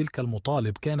قط أن تلك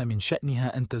المطالب كان من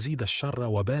شأنها أن تزيد الشر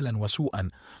وبالا وسوءا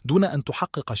دون أن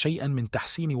تحقق شيئا من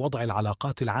تحسين وضع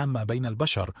العلاقات العامة بين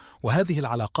البشر، وهذه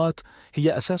العلاقات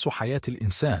هي أساس حياة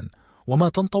الإنسان، وما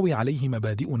تنطوي عليه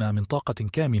مبادئنا من طاقة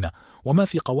كامنة، وما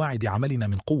في قواعد عملنا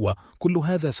من قوة. كل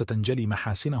هذا ستنجلي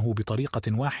محاسنه بطريقة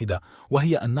واحدة،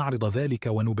 وهي أن نعرض ذلك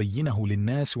ونبينه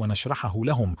للناس ونشرحه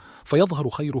لهم، فيظهر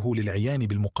خيره للعيان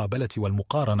بالمقابلة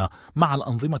والمقارنة مع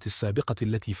الأنظمة السابقة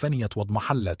التي فنيت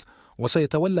واضمحلت.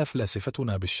 وسيتولى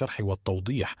فلاسفتنا بالشرح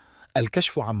والتوضيح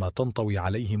الكشف عما تنطوي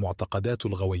عليه معتقدات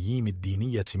الغوييم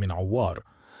الدينية من عوار،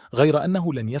 غير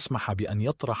أنه لن يسمح بأن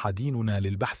يطرح ديننا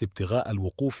للبحث ابتغاء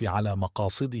الوقوف على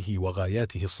مقاصده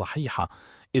وغاياته الصحيحة،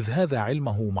 إذ هذا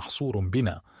علمه محصور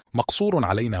بنا، مقصور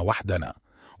علينا وحدنا،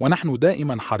 ونحن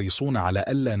دائما حريصون على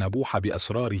ألا نبوح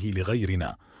بأسراره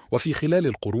لغيرنا. وفي خلال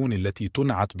القرون التي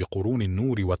تنعت بقرون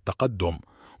النور والتقدم،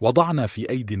 وضعنا في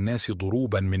أيدي الناس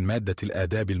ضروبا من مادة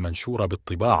الآداب المنشورة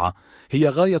بالطباعة هي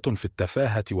غاية في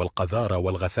التفاهة والقذارة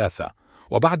والغثاثة.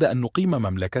 وبعد أن نقيم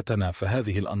مملكتنا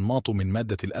فهذه الأنماط من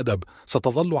مادة الأدب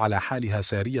ستظل على حالها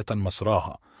سارية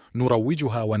مسراها،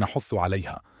 نروجها ونحث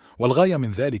عليها. والغاية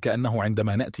من ذلك أنه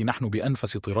عندما نأتي نحن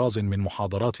بأنفس طراز من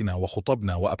محاضراتنا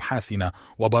وخطبنا وأبحاثنا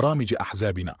وبرامج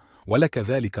أحزابنا، ولك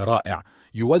ذلك رائع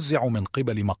يوزع من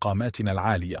قبل مقاماتنا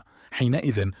العالية،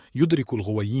 حينئذ يدرك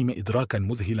الغوييم إدراكا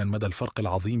مذهلا مدى الفرق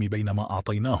العظيم بين ما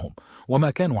أعطيناهم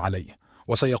وما كانوا عليه.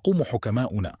 وسيقوم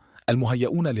حكماؤنا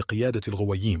المهيئون لقيادة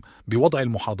الغوييم بوضع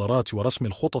المحاضرات ورسم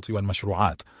الخطط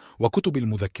والمشروعات وكتب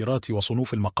المذكرات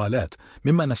وصنوف المقالات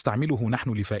مما نستعمله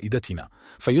نحن لفائدتنا،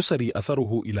 فيسري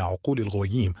أثره إلى عقول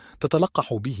الغوييم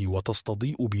تتلقح به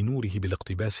وتستضيء بنوره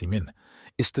بالاقتباس منه،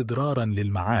 استدرارا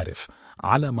للمعارف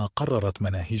على ما قررت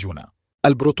مناهجنا.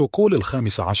 البروتوكول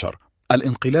 15،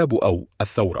 الانقلاب أو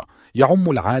الثورة، يعم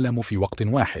العالم في وقت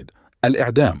واحد.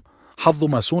 الإعدام، حظ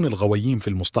ماسون الغوييم في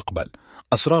المستقبل.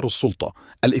 أسرار السلطة،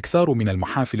 الإكثار من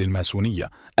المحافل الماسونية.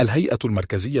 الهيئة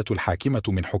المركزية الحاكمة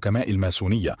من حكماء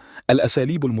الماسونية.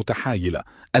 الأساليب المتحايلة.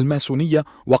 الماسونية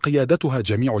وقيادتها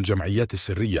جميع الجمعيات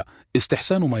السرية.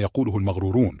 استحسان ما يقوله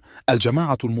المغرورون.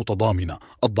 الجماعة المتضامنة.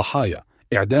 الضحايا،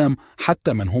 إعدام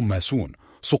حتى من هم ماسون.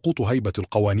 سقوط هيبة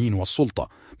القوانين والسلطة.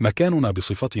 مكاننا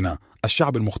بصفتنا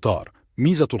الشعب المختار.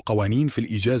 ميزة القوانين في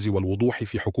الإيجاز والوضوح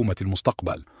في حكومة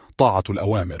المستقبل. طاعة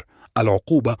الأوامر.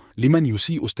 العقوبة لمن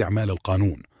يسيء استعمال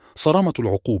القانون. صرامة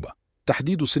العقوبة.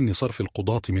 تحديد سن صرف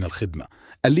القضاة من الخدمة.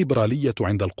 الليبرالية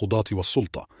عند القضاة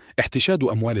والسلطة. احتشاد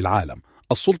أموال العالم.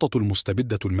 السلطة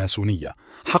المستبدة الماسونية.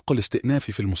 حق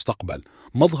الاستئناف في المستقبل.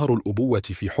 مظهر الأبوة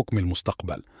في حكم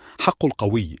المستقبل. حق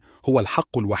القوي. هو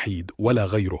الحق الوحيد ولا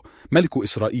غيره. ملك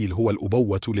إسرائيل هو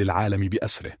الأبوة للعالم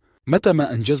بأسره. متى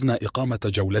ما أنجزنا إقامة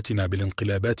جولتنا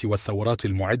بالانقلابات والثورات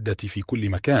المعدة في كل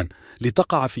مكان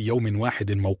لتقع في يوم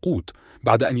واحد موقوت،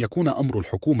 بعد أن يكون أمر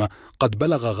الحكومة قد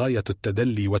بلغ غاية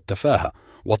التدلي والتفاهة،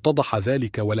 واتضح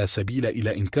ذلك ولا سبيل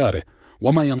إلى إنكاره،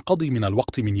 وما ينقضي من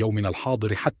الوقت من يومنا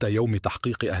الحاضر حتى يوم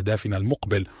تحقيق أهدافنا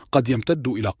المقبل قد يمتد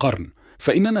إلى قرن،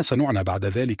 فإننا سنعنى بعد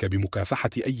ذلك بمكافحة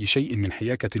أي شيء من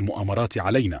حياكة المؤامرات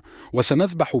علينا،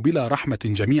 وسنذبح بلا رحمة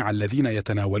جميع الذين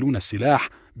يتناولون السلاح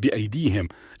بأيديهم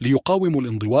ليقاوموا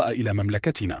الانضواء إلى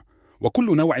مملكتنا.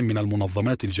 وكل نوع من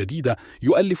المنظمات الجديدة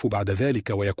يؤلف بعد ذلك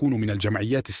ويكون من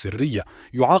الجمعيات السرية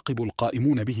يعاقب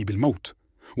القائمون به بالموت.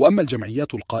 وأما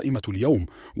الجمعيات القائمة اليوم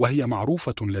وهي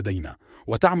معروفة لدينا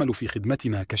وتعمل في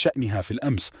خدمتنا كشأنها في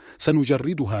الأمس،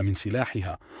 سنجردها من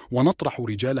سلاحها ونطرح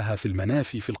رجالها في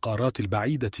المنافي في القارات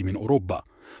البعيدة من أوروبا،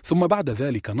 ثم بعد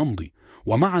ذلك نمضي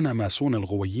ومعنا ماسون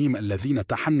الغويين الذين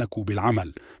تحنكوا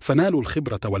بالعمل فنالوا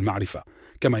الخبرة والمعرفة،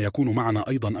 كما يكون معنا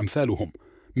أيضا أمثالهم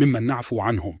ممن نعفو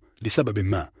عنهم لسبب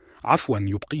ما، عفوا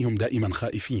يبقيهم دائما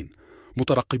خائفين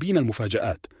مترقبين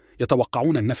المفاجآت،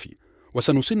 يتوقعون النفي.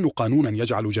 وسنسن قانونا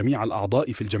يجعل جميع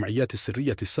الأعضاء في الجمعيات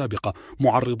السرية السابقة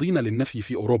معرضين للنفي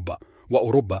في أوروبا،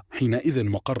 وأوروبا حينئذ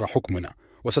مقر حكمنا،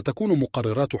 وستكون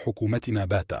مقررات حكومتنا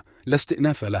باتة لا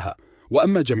استئناف لها.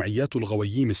 وأما جمعيات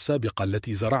الغويين السابقة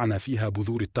التي زرعنا فيها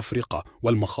بذور التفرقة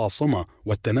والمخاصمة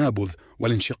والتنابذ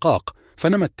والانشقاق،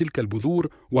 فنمت تلك البذور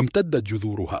وامتدت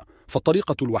جذورها،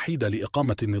 فالطريقة الوحيدة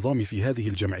لإقامة النظام في هذه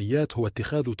الجمعيات هو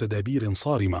اتخاذ تدابير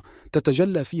صارمة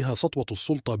تتجلى فيها سطوة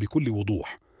السلطة بكل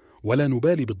وضوح. ولا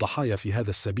نبالي بالضحايا في هذا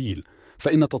السبيل،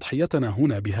 فإن تضحيتنا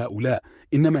هنا بهؤلاء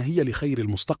إنما هي لخير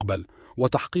المستقبل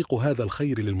وتحقيق هذا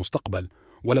الخير للمستقبل.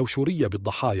 ولو شري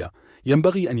بالضحايا،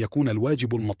 ينبغي أن يكون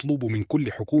الواجب المطلوب من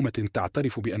كل حكومة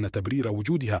تعترف بأن تبرير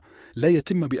وجودها لا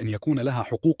يتم بأن يكون لها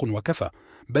حقوق وكفى،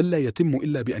 بل لا يتم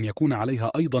إلا بأن يكون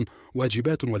عليها أيضا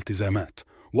واجبات والتزامات.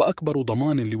 وأكبر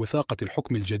ضمان لوثاقة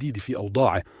الحكم الجديد في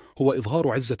أوضاعه هو إظهار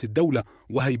عزة الدولة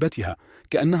وهيبتها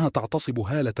كأنها تعتصب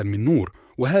هالة من نور،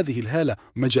 وهذه الهالة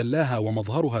مجلاها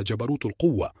ومظهرها جبروت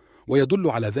القوة، ويدل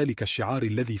على ذلك الشعار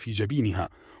الذي في جبينها،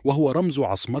 وهو رمز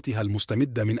عصمتها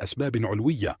المستمدة من أسباب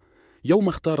علوية. يوم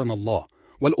اختارنا الله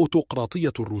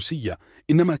والأوتقراطية الروسية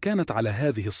إنما كانت على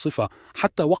هذه الصفة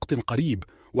حتى وقت قريب،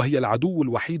 وهي العدو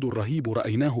الوحيد الرهيب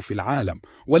رأيناه في العالم،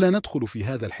 ولا ندخل في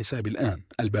هذا الحساب الآن،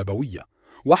 البابوية.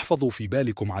 واحفظوا في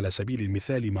بالكم على سبيل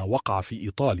المثال ما وقع في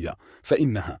إيطاليا،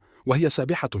 فإنها وهي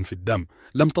سابحة في الدم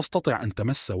لم تستطع أن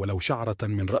تمس ولو شعرة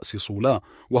من رأس صولاء،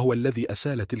 وهو الذي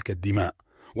أسال تلك الدماء.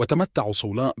 وتمتع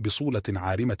صولاء بصولة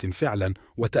عارمة فعلا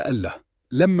وتأله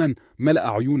لمن ملأ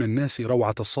عيون الناس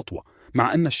روعة السطوة،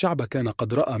 مع أن الشعب كان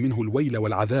قد رأى منه الويل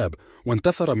والعذاب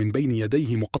وانتثر من بين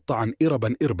يديه مقطعا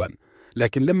إربا.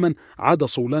 لكن لمن عاد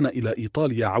صولان إلى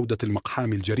إيطاليا عودة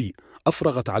المقحام الجريء،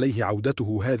 أفرغت عليه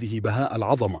عودته هذه بهاء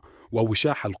العظمة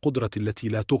ووشاح القدرة التي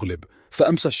لا تغلب،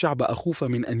 فأمسى الشعب أخوف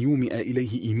من أن يومئ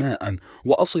إليه إيماء،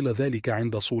 وأصل ذلك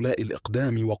عند صولاء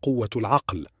الإقدام وقوة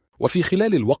العقل. وفي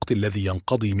خلال الوقت الذي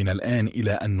ينقضي من الآن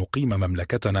إلى أن نقيم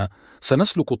مملكتنا،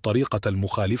 سنسلك الطريقة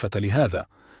المخالفة لهذا،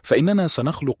 فإننا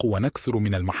سنخلق ونكثر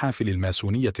من المحافل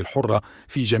الماسونية الحرة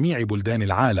في جميع بلدان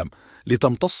العالم،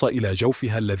 لتمتص إلى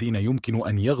جوفها الذين يمكن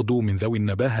أن يغدوا من ذوي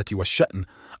النباهة والشأن،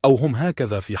 أو هم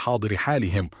هكذا في حاضر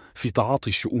حالهم في تعاطي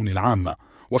الشؤون العامة.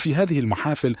 وفي هذه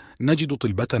المحافل نجد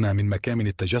طلبتنا من مكامن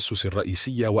التجسس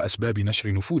الرئيسية وأسباب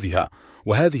نشر نفوذها،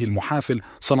 وهذه المحافل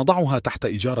سنضعها تحت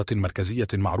إجارة مركزية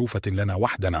معروفة لنا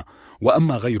وحدنا،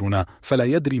 وأما غيرنا فلا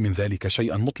يدري من ذلك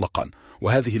شيئا مطلقا.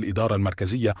 وهذه الإدارة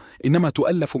المركزية إنما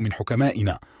تؤلف من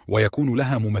حكمائنا، ويكون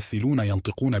لها ممثلون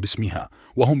ينطقون باسمها،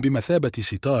 وهم بمثابة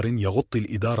ستار يغطي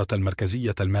الإدارة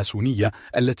المركزية الماسونية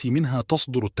التي منها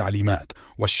تصدر التعليمات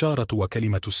والشارة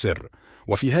وكلمة السر.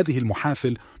 وفي هذه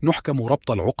المحافل نحكم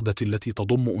ربط العقدة التي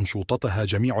تضم أنشوطتها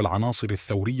جميع العناصر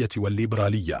الثورية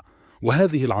والليبرالية،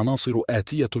 وهذه العناصر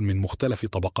آتية من مختلف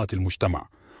طبقات المجتمع.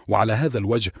 وعلى هذا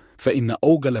الوجه فإن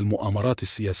أوجل المؤامرات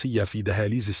السياسية في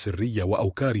دهاليز السرية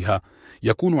وأوكارها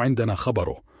يكون عندنا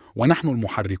خبره، ونحن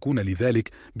المحركون لذلك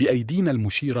بأيدينا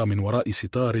المشيرة من وراء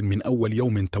ستار من أول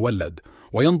يوم تولد،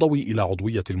 وينضوي إلى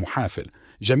عضوية المحافل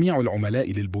جميع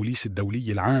العملاء للبوليس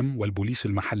الدولي العام والبوليس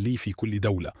المحلي في كل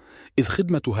دولة، إذ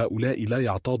خدمة هؤلاء لا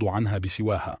يعتاض عنها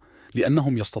بسواها،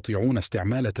 لأنهم يستطيعون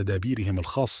استعمال تدابيرهم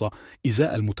الخاصة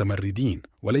إزاء المتمردين،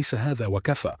 وليس هذا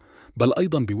وكفى، بل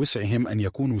أيضا بوسعهم أن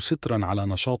يكونوا سترا على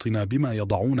نشاطنا بما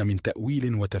يضعون من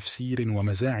تأويل وتفسير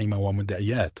ومزاعم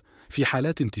ومدعيات في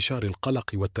حالات انتشار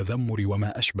القلق والتذمر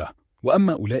وما أشبه.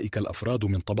 وأما أولئك الأفراد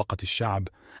من طبقة الشعب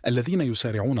الذين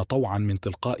يسارعون طوعا من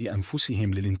تلقاء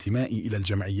أنفسهم للانتماء إلى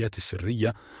الجمعيات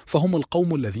السرية، فهم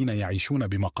القوم الذين يعيشون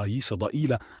بمقاييس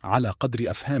ضئيلة على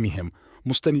قدر أفهامهم،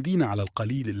 مستندين على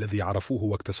القليل الذي عرفوه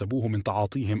واكتسبوه من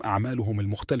تعاطيهم أعمالهم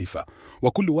المختلفة،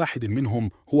 وكل واحد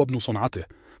منهم هو ابن صنعته.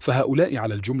 فهؤلاء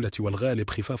على الجملة والغالب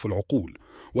خفاف العقول،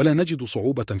 ولا نجد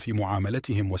صعوبة في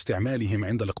معاملتهم واستعمالهم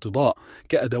عند الاقتضاء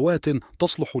كأدوات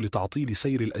تصلح لتعطيل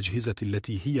سير الأجهزة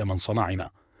التي هي من صنعنا.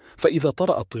 فإذا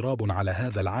طرأ اضطراب على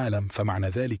هذا العالم فمعنى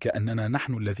ذلك أننا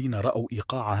نحن الذين رأوا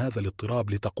إيقاع هذا الاضطراب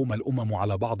لتقوم الأمم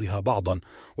على بعضها بعضا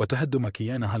وتهدم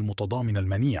كيانها المتضامن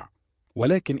المنيع.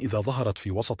 ولكن إذا ظهرت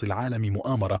في وسط العالم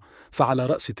مؤامرة، فعلى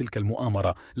رأس تلك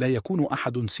المؤامرة لا يكون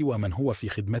أحد سوى من هو في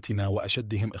خدمتنا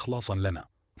وأشدهم إخلاصا لنا.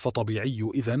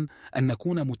 فطبيعي إذن أن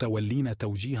نكون متولين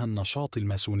توجيه النشاط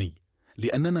الماسوني،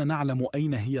 لأننا نعلم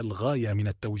أين هي الغاية من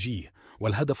التوجيه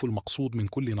والهدف المقصود من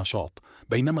كل نشاط،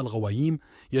 بينما الغوايم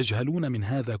يجهلون من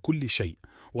هذا كل شيء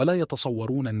ولا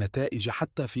يتصورون النتائج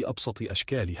حتى في أبسط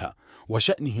أشكالها،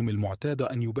 وشأنهم المعتاد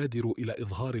أن يبادروا إلى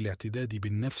إظهار الاعتداد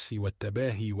بالنفس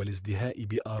والتباهي والازدهاء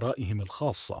بآرائهم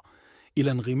الخاصة،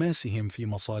 إلى انغماسهم في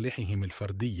مصالحهم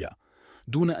الفردية،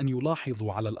 دون أن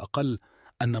يلاحظوا على الأقل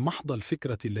أن محض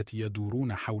الفكرة التي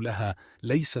يدورون حولها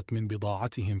ليست من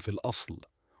بضاعتهم في الأصل،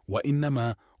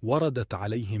 وإنما وردت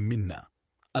عليهم منا،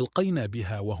 ألقينا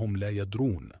بها وهم لا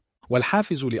يدرون.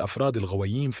 والحافز لأفراد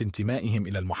الغويين في انتمائهم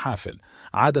إلى المحافل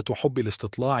عادة حب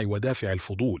الاستطلاع ودافع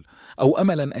الفضول، أو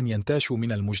أملا أن ينتاشوا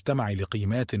من المجتمع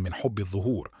لقيمات من حب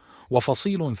الظهور.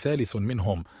 وفصيل ثالث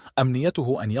منهم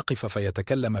أمنيته أن يقف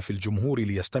فيتكلم في الجمهور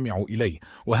ليستمعوا إليه،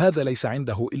 وهذا ليس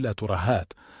عنده إلا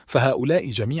ترهات.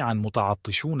 فهؤلاء جميعا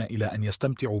متعطشون إلى أن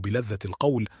يستمتعوا بلذة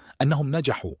القول أنهم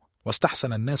نجحوا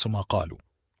واستحسن الناس ما قالوا،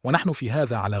 ونحن في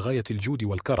هذا على غاية الجود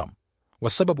والكرم.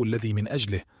 والسبب الذي من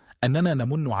أجله أننا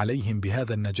نمن عليهم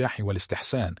بهذا النجاح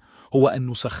والاستحسان هو أن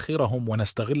نسخرهم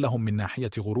ونستغلهم من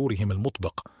ناحية غرورهم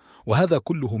المطبق، وهذا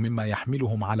كله مما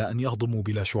يحملهم على أن يهضموا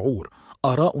بلا شعور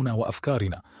آراؤنا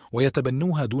وأفكارنا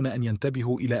ويتبنوها دون أن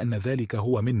ينتبهوا إلى أن ذلك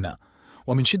هو منا.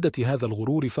 ومن شدة هذا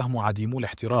الغرور فهم عديمو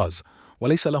الاحتراز،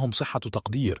 وليس لهم صحة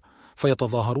تقدير،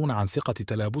 فيتظاهرون عن ثقة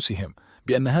تلابسهم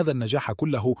بأن هذا النجاح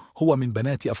كله هو من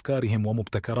بنات أفكارهم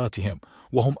ومبتكراتهم،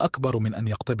 وهم أكبر من أن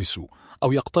يقتبسوا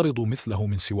أو يقترضوا مثله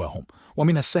من سواهم.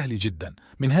 ومن السهل جدا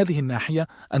من هذه الناحية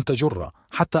أن تجر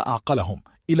حتى أعقلهم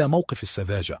إلى موقف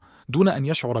السذاجة دون أن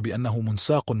يشعر بأنه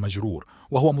منساق مجرور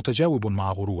وهو متجاوب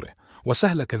مع غروره،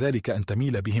 وسهل كذلك أن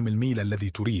تميل بهم الميل الذي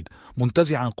تريد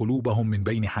منتزعا قلوبهم من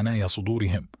بين حنايا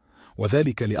صدورهم،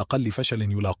 وذلك لأقل فشل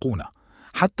يلاقونه،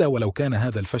 حتى ولو كان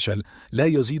هذا الفشل لا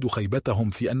يزيد خيبتهم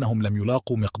في أنهم لم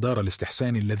يلاقوا مقدار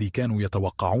الاستحسان الذي كانوا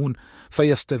يتوقعون،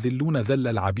 فيستذلون ذل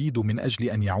العبيد من أجل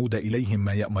أن يعود إليهم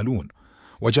ما يأملون.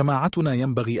 وجماعتنا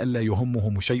ينبغي ألا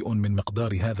يهمهم شيء من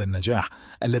مقدار هذا النجاح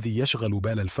الذي يشغل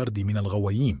بال الفرد من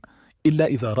الغويين، إلا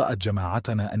إذا رأت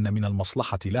جماعتنا أن من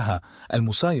المصلحة لها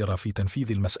المسايرة في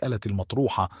تنفيذ المسألة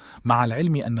المطروحة، مع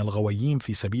العلم أن الغويين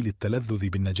في سبيل التلذذ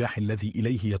بالنجاح الذي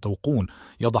إليه يتوقون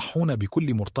يضحون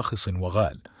بكل مرتخص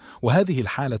وغال. وهذه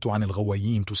الحالة عن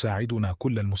الغويين تساعدنا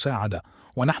كل المساعدة،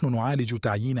 ونحن نعالج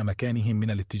تعيين مكانهم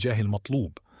من الاتجاه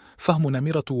المطلوب. فهم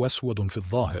نمرة واسود في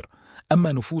الظاهر،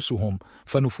 أما نفوسهم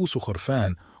فنفوس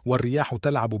خرفان، والرياح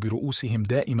تلعب برؤوسهم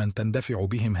دائما تندفع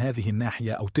بهم هذه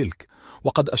الناحية أو تلك،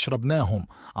 وقد أشربناهم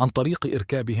عن طريق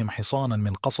إركابهم حصانا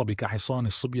من قصب كحصان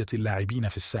الصبية اللاعبين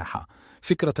في الساحة،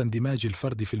 فكرة اندماج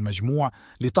الفرد في المجموع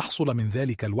لتحصل من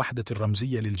ذلك الوحدة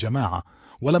الرمزية للجماعة،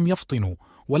 ولم يفطنوا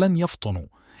ولن يفطنوا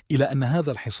إلى أن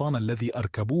هذا الحصان الذي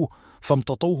أركبوه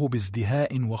فامتطوه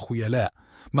بازدهاء وخيلاء،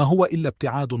 ما هو إلا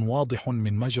ابتعاد واضح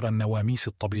من مجرى النواميس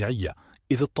الطبيعية،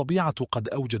 إذ الطبيعة قد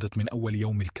أوجدت من أول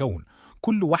يوم الكون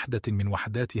كل وحدة من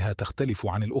وحداتها تختلف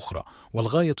عن الأخرى،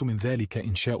 والغاية من ذلك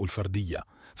إنشاء الفردية.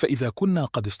 فإذا كنا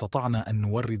قد استطعنا أن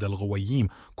نورد الغويين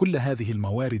كل هذه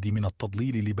الموارد من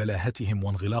التضليل لبلاهتهم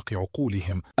وانغلاق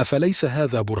عقولهم، أفليس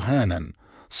هذا برهانا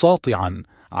ساطعا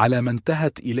على ما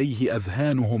انتهت إليه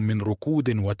أذهانهم من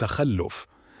ركود وتخلف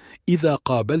إذا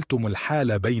قابلتم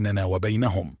الحال بيننا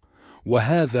وبينهم؟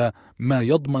 وهذا ما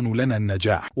يضمن لنا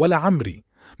النجاح. ولعمري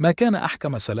ما كان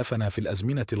أحكم سلفنا في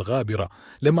الأزمنة الغابرة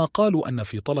لما قالوا أن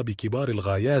في طلب كبار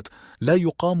الغايات لا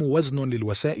يقام وزن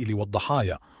للوسائل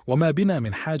والضحايا، وما بنا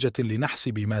من حاجة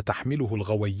لنحسب ما تحمله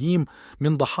الغويين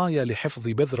من ضحايا لحفظ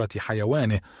بذرة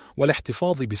حيوانه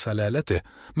والاحتفاظ بسلالته،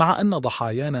 مع أن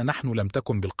ضحايانا نحن لم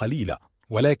تكن بالقليلة،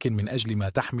 ولكن من أجل ما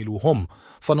تحملوا هم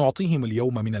فنعطيهم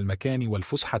اليوم من المكان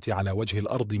والفسحة على وجه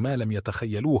الأرض ما لم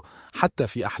يتخيلوه حتى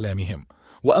في أحلامهم.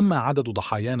 وأما عدد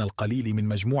ضحايانا القليل من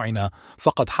مجموعنا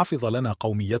فقد حفظ لنا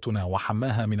قوميتنا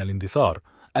وحماها من الاندثار،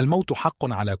 الموت حق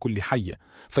على كل حي،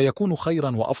 فيكون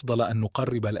خيرا وأفضل أن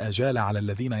نقرب الآجال على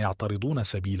الذين يعترضون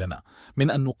سبيلنا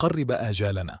من أن نقرب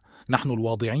آجالنا نحن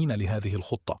الواضعين لهذه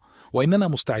الخطة. وإننا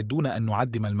مستعدون أن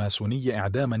نعدم الماسونية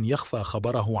إعداما يخفى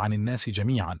خبره عن الناس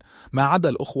جميعا ما عدا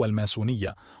الأخوة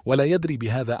الماسونية، ولا يدري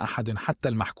بهذا أحد حتى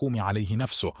المحكوم عليه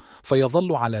نفسه،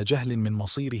 فيظل على جهل من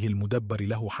مصيره المدبر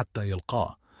له حتى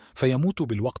يلقاه، فيموت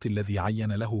بالوقت الذي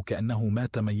عين له كأنه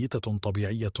مات ميتة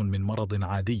طبيعية من مرض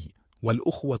عادي.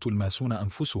 والأخوة الماسون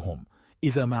أنفسهم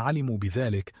إذا ما علموا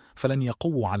بذلك فلن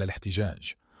يقووا على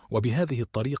الاحتجاج. وبهذه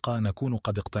الطريقة نكون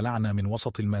قد اقتلعنا من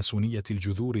وسط الماسونية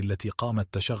الجذور التي قامت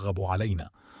تشغب علينا.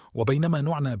 وبينما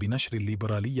نعنى بنشر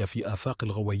الليبرالية في آفاق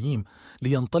الغويين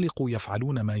لينطلقوا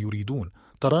يفعلون ما يريدون،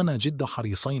 ترانا جد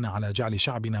حريصين على جعل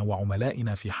شعبنا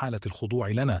وعملائنا في حالة الخضوع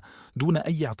لنا دون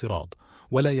أي اعتراض.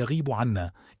 ولا يغيب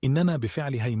عنا إننا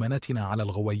بفعل هيمنتنا على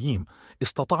الغويين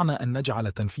استطعنا أن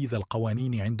نجعل تنفيذ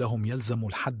القوانين عندهم يلزم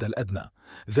الحد الأدنى،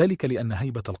 ذلك لأن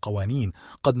هيبة القوانين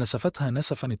قد نسفتها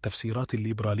نسفا التفسيرات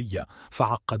الليبرالية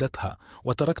فعقدتها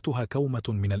وتركتها كومة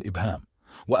من الإبهام.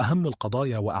 وأهم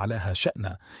القضايا وأعلاها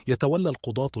شأنا يتولى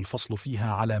القضاة الفصل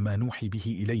فيها على ما نوحي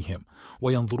به إليهم،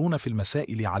 وينظرون في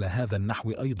المسائل على هذا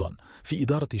النحو أيضا في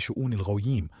إدارة شؤون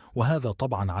الغويين، وهذا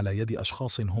طبعا على يد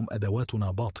أشخاص هم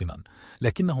أدواتنا باطنا،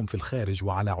 لكنهم في الخارج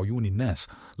وعلى عيون الناس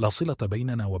لا صلة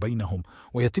بيننا وبينهم،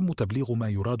 ويتم تبليغ ما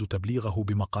يراد تبليغه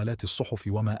بمقالات الصحف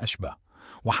وما أشبه.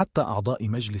 وحتى أعضاء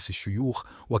مجلس الشيوخ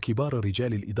وكبار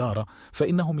رجال الإدارة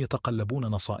فإنهم يتقلبون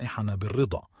نصائحنا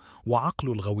بالرضا،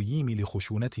 وعقل الغويين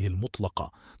لخشونته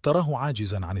المطلقة تراه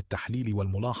عاجزا عن التحليل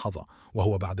والملاحظة،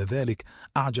 وهو بعد ذلك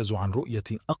أعجز عن رؤية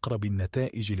أقرب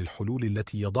النتائج للحلول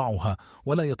التي يضعها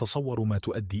ولا يتصور ما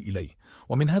تؤدي إليه.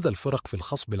 ومن هذا الفرق في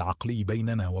الخصب العقلي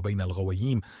بيننا وبين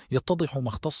الغويين يتضح ما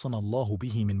اختصنا الله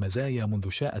به من مزايا منذ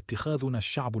شاء اتخاذنا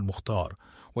الشعب المختار،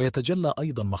 ويتجلى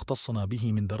أيضا ما اختصنا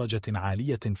به من درجة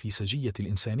عالية في سجية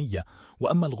الإنسانية.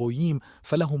 وأما الغويين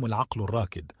فلهم العقل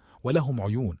الراكد ولهم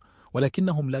عيون،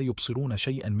 ولكنهم لا يبصرون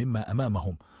شيئا مما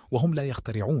أمامهم، وهم لا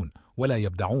يخترعون ولا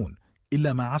يبدعون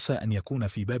إلا ما عسى أن يكون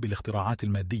في باب الاختراعات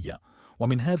المادية.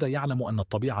 ومن هذا يعلم أن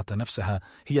الطبيعة نفسها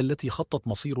هي التي خطت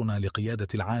مصيرنا لقيادة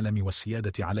العالم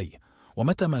والسيادة عليه.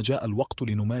 ومتى ما جاء الوقت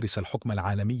لنمارس الحكم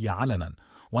العالمي علنا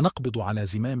ونقبض على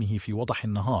زمامه في وضح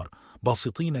النهار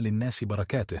باسطين للناس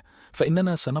بركاته،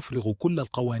 فإننا سنفرغ كل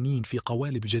القوانين في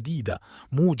قوالب جديدة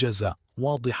موجزة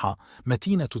واضحة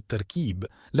متينة التركيب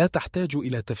لا تحتاج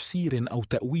إلى تفسير أو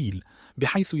تأويل،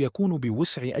 بحيث يكون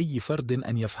بوسع أي فرد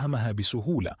أن يفهمها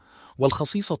بسهولة.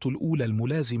 والخصيصة الأولى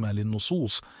الملازمة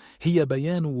للنصوص هي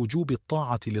بيان وجوب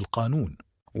الطاعة للقانون.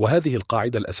 وهذه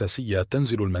القاعدة الأساسية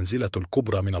تنزل المنزلة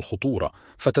الكبرى من الخطورة،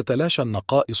 فتتلاشى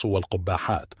النقائص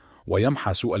والقباحات،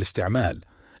 ويمحى سوء الاستعمال،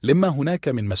 لما هناك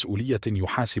من مسؤولية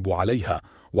يحاسب عليها،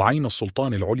 وعين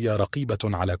السلطان العليا رقيبة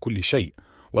على كل شيء،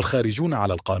 والخارجون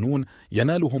على القانون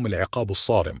ينالهم العقاب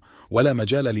الصارم، ولا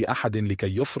مجال لأحد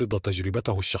لكي يفرض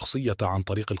تجربته الشخصية عن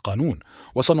طريق القانون.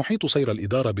 وسنحيط سير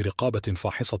الإدارة برقابة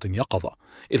فاحصة يقظة،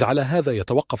 إذ على هذا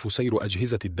يتوقف سير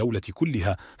أجهزة الدولة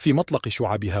كلها في مطلق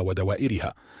شعبها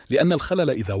ودوائرها، لأن الخلل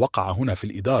إذا وقع هنا في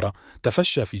الإدارة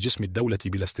تفشى في جسم الدولة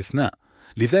بلا استثناء.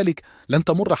 لذلك لن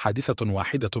تمر حادثة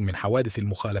واحدة من حوادث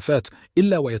المخالفات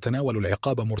إلا ويتناول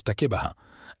العقاب مرتكبها.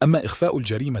 أما إخفاء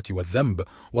الجريمة والذنب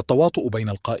والتواطؤ بين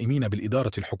القائمين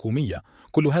بالإدارة الحكومية،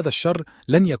 كل هذا الشر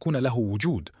لن يكون له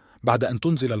وجود بعد أن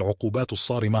تنزل العقوبات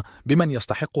الصارمة بمن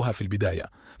يستحقها في البداية،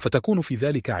 فتكون في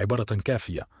ذلك عبارة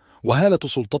كافية. وهالة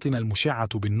سلطتنا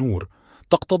المشعة بالنور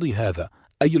تقتضي هذا،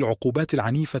 أي العقوبات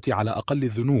العنيفة على أقل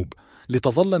الذنوب،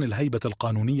 لتظلن الهيبة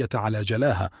القانونية على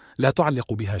جلاها لا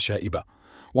تعلق بها شائبة.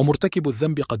 ومرتكب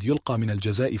الذنب قد يلقى من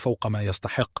الجزاء فوق ما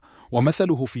يستحق،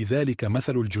 ومثله في ذلك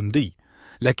مثل الجندي،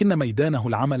 لكن ميدانه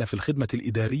العمل في الخدمة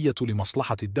الإدارية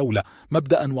لمصلحة الدولة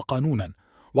مبدأ وقانونا.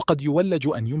 وقد يولج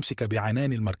أن يمسك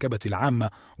بعنان المركبة العامة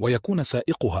ويكون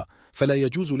سائقها، فلا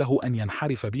يجوز له أن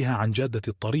ينحرف بها عن جادة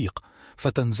الطريق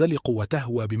فتنزلق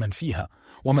وتهوى بمن فيها،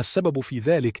 وما السبب في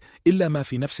ذلك إلا ما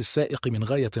في نفس السائق من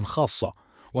غاية خاصة.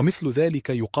 ومثل ذلك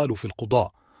يقال في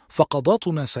القضاء،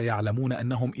 فقضاتنا سيعلمون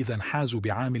أنهم إذا انحازوا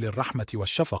بعامل الرحمة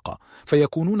والشفقة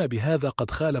فيكونون بهذا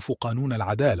قد خالفوا قانون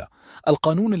العدالة،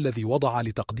 القانون الذي وضع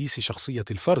لتقديس شخصية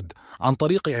الفرد عن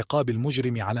طريق عقاب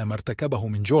المجرم على ما ارتكبه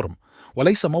من جرم.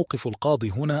 وليس موقف القاضي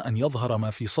هنا أن يظهر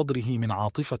ما في صدره من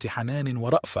عاطفة حنان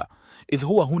ورأفة، إذ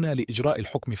هو هنا لإجراء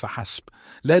الحكم فحسب،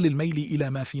 لا للميل إلى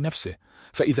ما في نفسه.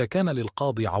 فإذا كان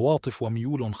للقاضي عواطف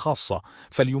وميول خاصة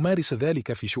فليمارس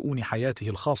ذلك في شؤون حياته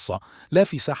الخاصة لا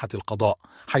في ساحة القضاء،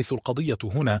 حيث القضية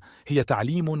هنا هي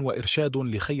تعليم وإرشاد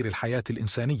لخير الحياة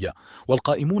الإنسانية.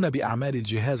 والقائمون بأعمال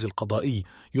الجهاز القضائي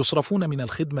يصرفون من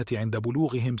الخدمة عند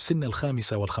بلوغهم سن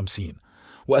 55،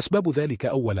 وأسباب ذلك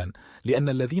أولا لأن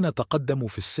الذين تقدموا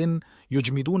في السن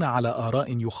يجمدون على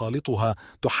آراء يخالطها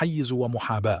تحيز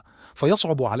ومحاباة،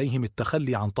 فيصعب عليهم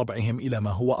التخلي عن طبعهم إلى ما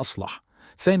هو أصلح.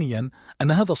 ثانيا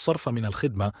أن هذا الصرف من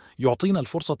الخدمة يعطينا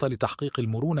الفرصة لتحقيق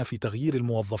المرونة في تغيير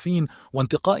الموظفين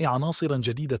وانتقاء عناصر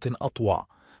جديدة أطوع،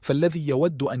 فالذي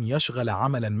يود أن يشغل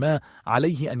عملا ما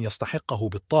عليه أن يستحقه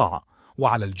بالطاعة.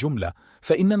 وعلى الجملة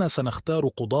فإننا سنختار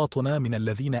قضاتنا من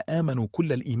الذين آمنوا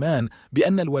كل الإيمان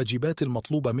بأن الواجبات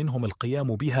المطلوبة منهم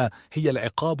القيام بها هي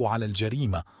العقاب على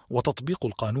الجريمة وتطبيق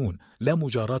القانون، لا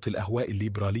مجاراة الأهواء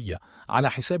الليبرالية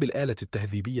على حساب الآلة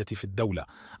التهذيبية في الدولة،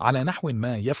 على نحو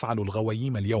ما يفعل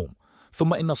الغويم اليوم.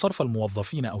 ثم إن صرف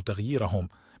الموظفين أو تغييرهم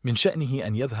من شأنه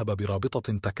أن يذهب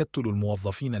برابطة تكتل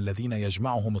الموظفين الذين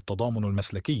يجمعهم التضامن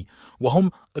المسلكي،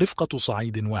 وهم رفقة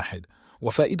صعيد واحد.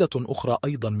 وفائدة أخرى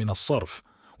أيضا من الصرف،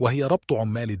 وهي ربط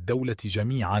عمال الدولة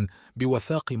جميعا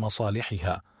بوثاق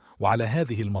مصالحها، وعلى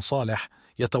هذه المصالح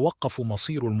يتوقف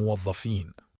مصير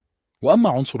الموظفين. وأما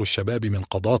عنصر الشباب من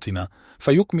قضاتنا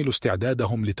فيكمل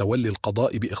استعدادهم لتولي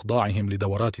القضاء بإخضاعهم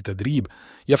لدورات تدريب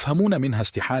يفهمون منها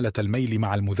استحالة الميل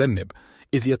مع المذنب،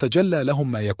 إذ يتجلى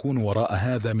لهم ما يكون وراء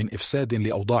هذا من إفساد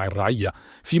لأوضاع الرعية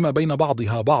فيما بين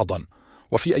بعضها بعضا.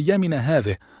 وفي أيامنا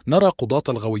هذه نرى قضاة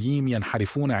الغويين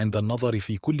ينحرفون عند النظر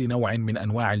في كل نوع من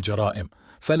أنواع الجرائم،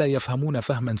 فلا يفهمون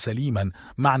فهما سليما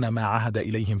معنى ما عهد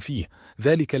إليهم فيه،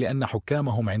 ذلك لأن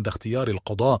حكامهم عند اختيار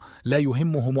القضاء لا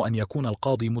يهمهم أن يكون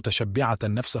القاضي متشبعة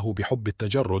نفسه بحب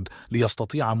التجرد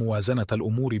ليستطيع موازنة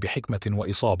الأمور بحكمة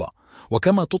وإصابة.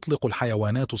 وكما تطلق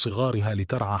الحيوانات صغارها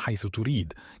لترعى حيث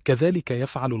تريد، كذلك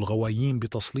يفعل الغوايين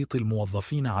بتسليط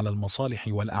الموظفين على المصالح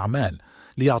والأعمال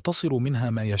ليعتصروا منها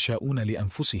ما يشاءون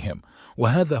لأنفسهم،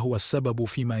 وهذا هو السبب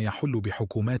فيما يحل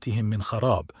بحكوماتهم من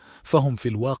خراب، فهم في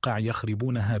الواقع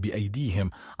يخربونها بأيديهم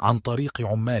عن طريق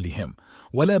عمالهم.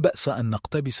 ولا بأس أن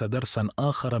نقتبس درسا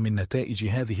آخر من نتائج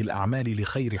هذه الأعمال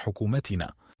لخير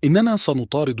حكومتنا. إننا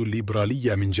سنطارد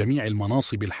الليبرالية من جميع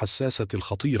المناصب الحساسة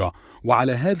الخطيرة،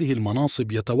 وعلى هذه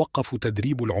المناصب يتوقف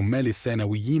تدريب العمال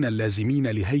الثانويين اللازمين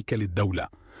لهيكل الدولة،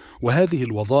 وهذه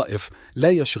الوظائف لا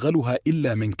يشغلها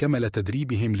إلا من كمل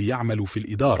تدريبهم ليعملوا في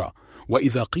الإدارة.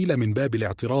 وإذا قيل من باب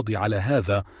الاعتراض على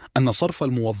هذا أن صرف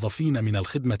الموظفين من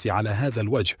الخدمة على هذا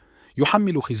الوجه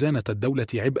يحمل خزانة الدولة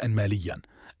عبئا ماليا،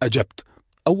 أجبت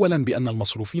أولا بأن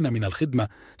المصروفين من الخدمة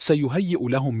سيهيئ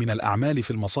لهم من الأعمال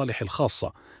في المصالح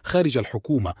الخاصة خارج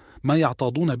الحكومة ما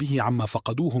يعتاضون به عما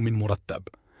فقدوه من مرتب.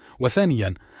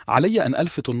 وثانيا علي أن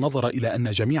ألفت النظر إلى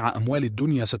أن جميع أموال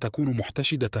الدنيا ستكون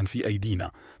محتشدة في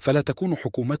أيدينا، فلا تكون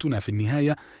حكومتنا في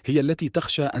النهاية هي التي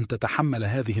تخشى أن تتحمل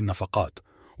هذه النفقات،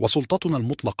 وسلطتنا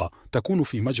المطلقة تكون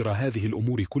في مجرى هذه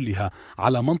الأمور كلها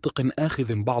على منطق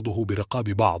آخذ بعضه برقاب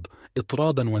بعض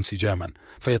إطرادا وانسجاما،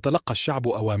 فيتلقى الشعب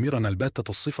أوامرنا الباتة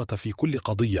الصفة في كل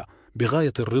قضية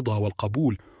بغاية الرضا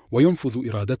والقبول، وينفذ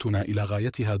إرادتنا إلى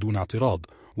غايتها دون اعتراض،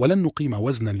 ولن نقيم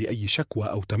وزنا لأي شكوى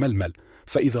أو تململ،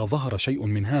 فإذا ظهر شيء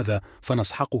من هذا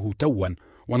فنسحقه توا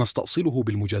ونستأصله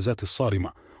بالمجازات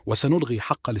الصارمة، وسنلغي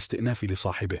حق الاستئناف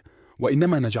لصاحبه،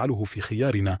 وإنما نجعله في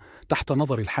خيارنا تحت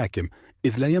نظر الحاكم،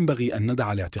 إذ لا ينبغي أن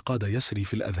ندع الاعتقاد يسري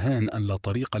في الأذهان أن لا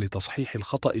طريق لتصحيح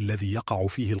الخطأ الذي يقع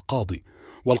فيه القاضي،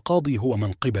 والقاضي هو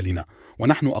من قبلنا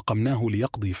ونحن أقمناه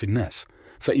ليقضي في الناس،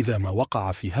 فإذا ما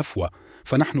وقع في هفوة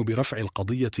فنحن برفع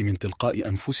القضية من تلقاء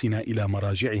أنفسنا إلى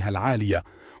مراجعها العالية،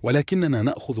 ولكننا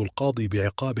نأخذ القاضي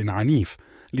بعقاب عنيف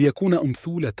ليكون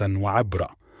أمثولة وعبرة،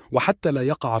 وحتى لا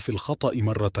يقع في الخطأ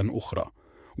مرة أخرى.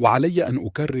 وعلي أن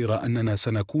أكرر أننا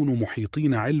سنكون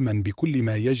محيطين علما بكل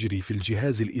ما يجري في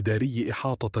الجهاز الإداري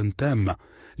إحاطة تامة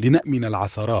لنأمن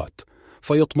العثرات،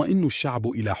 فيطمئن الشعب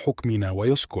إلى حكمنا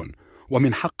ويسكن،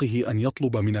 ومن حقه أن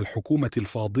يطلب من الحكومة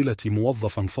الفاضلة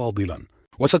موظفا فاضلا.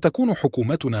 وستكون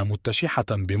حكومتنا متشحة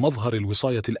بمظهر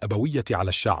الوصاية الأبوية على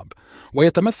الشعب،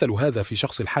 ويتمثل هذا في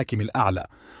شخص الحاكم الأعلى،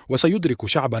 وسيدرك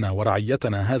شعبنا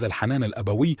ورعيتنا هذا الحنان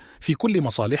الأبوي في كل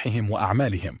مصالحهم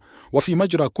وأعمالهم، وفي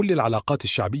مجرى كل العلاقات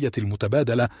الشعبية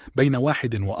المتبادلة بين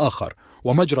واحد وآخر،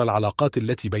 ومجرى العلاقات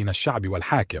التي بين الشعب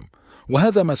والحاكم.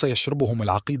 وهذا ما سيشربهم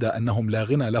العقيدة أنهم لا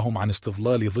غنى لهم عن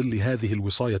استظلال ظل هذه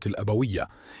الوصاية الأبوية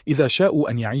إذا شاءوا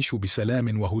أن يعيشوا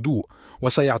بسلام وهدوء،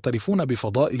 وسيعترفون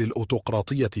بفضائل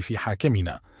الأوتقراطية في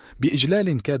حاكمنا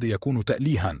بإجلال كاد يكون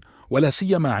تأليها، ولا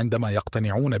سيما عندما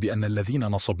يقتنعون بأن الذين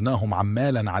نصبناهم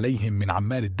عمالا عليهم من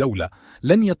عمال الدولة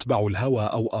لن يتبعوا الهوى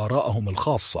أو آراءهم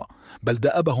الخاصة، بل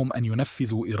دأبهم أن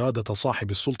ينفذوا إرادة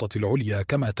صاحب السلطة العليا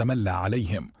كما تملى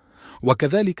عليهم.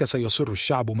 وكذلك سيسر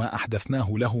الشعب ما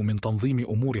أحدثناه له من تنظيم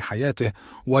أمور حياته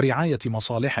ورعاية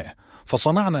مصالحه،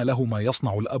 فصنعنا له ما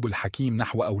يصنع الأب الحكيم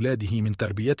نحو أولاده من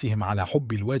تربيتهم على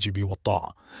حب الواجب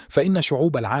والطاعة. فإن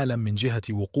شعوب العالم من جهة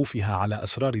وقوفها على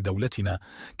أسرار دولتنا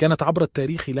كانت عبر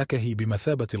التاريخ لكه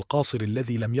بمثابة القاصر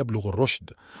الذي لم يبلغ الرشد،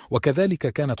 وكذلك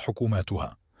كانت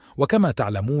حكوماتها. وكما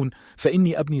تعلمون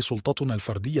فإني أبني سلطتنا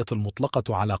الفردية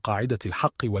المطلقة على قاعدة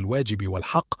الحق والواجب،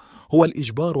 والحق هو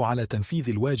الإجبار على تنفيذ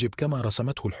الواجب كما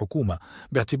رسمته الحكومة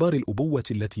باعتبار الأبوة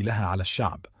التي لها على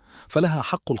الشعب، فلها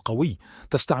حق القوي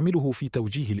تستعمله في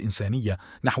توجيه الإنسانية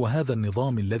نحو هذا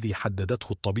النظام الذي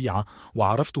حددته الطبيعة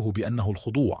وعرفته بأنه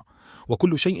الخضوع،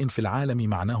 وكل شيء في العالم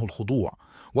معناه الخضوع،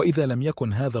 وإذا لم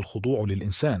يكن هذا الخضوع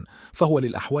للإنسان فهو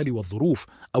للأحوال والظروف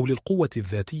أو للقوة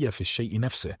الذاتية في الشيء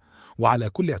نفسه، وعلى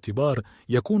كل اعتبار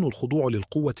يكون الخضوع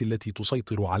للقوة التي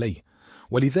تسيطر عليه.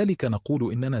 ولذلك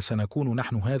نقول إننا سنكون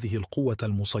نحن هذه القوة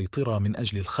المسيطرة من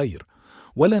أجل الخير،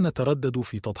 ولا نتردد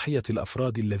في تضحية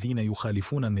الأفراد الذين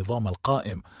يخالفون النظام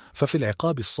القائم، ففي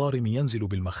العقاب الصارم ينزل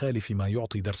بالمخالف ما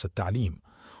يعطي درس التعليم.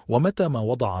 ومتى ما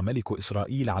وضع ملك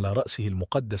إسرائيل على رأسه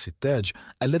المقدس التاج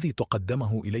الذي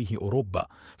تقدمه إليه أوروبا،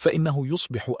 فإنه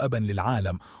يصبح أبا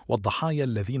للعالم، والضحايا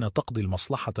الذين تقضي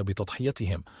المصلحة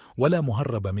بتضحيتهم ولا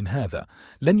مهرب من هذا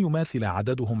لن يماثل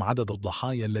عددهم عدد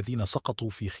الضحايا الذين سقطوا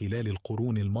في خلال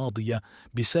القرون الماضية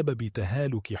بسبب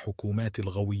تهالك حكومات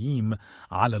الغويين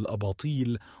على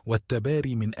الأباطيل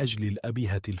والتباري من أجل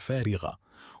الأبهة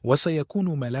الفارغة.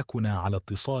 وسيكون ملكنا على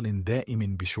اتصال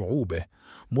دائم بشعوبه،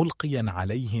 ملقيا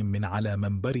عليهم من على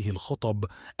منبره الخطب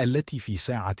التي في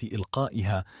ساعة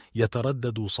إلقائها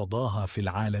يتردد صداها في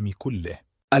العالم كله.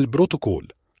 البروتوكول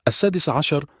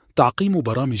 16 تعقيم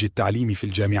برامج التعليم في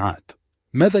الجامعات.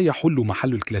 ماذا يحل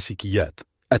محل الكلاسيكيات؟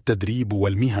 التدريب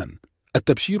والمهن،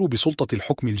 التبشير بسلطة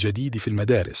الحكم الجديد في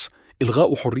المدارس،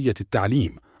 إلغاء حرية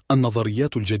التعليم،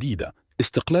 النظريات الجديدة،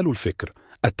 استقلال الفكر،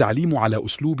 التعليم على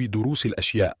أسلوب دروس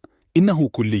الأشياء. إنه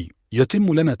كلي،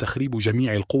 يتم لنا تخريب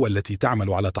جميع القوى التي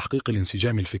تعمل على تحقيق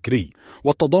الانسجام الفكري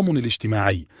والتضامن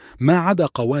الاجتماعي، ما عدا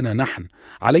قوانا نحن.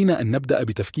 علينا أن نبدأ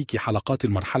بتفكيك حلقات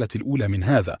المرحلة الأولى من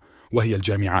هذا، وهي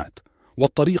الجامعات،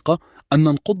 والطريقة أن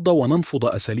ننقض وننفض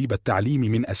أساليب التعليم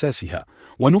من أساسها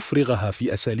ونفرغها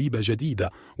في أساليب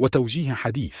جديدة وتوجيه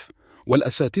حديث.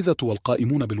 والأساتذة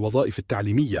والقائمون بالوظائف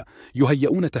التعليمية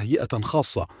يهيئون تهيئة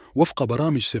خاصة وفق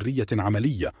برامج سرية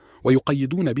عملية،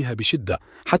 ويقيدون بها بشدة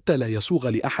حتى لا يسوغ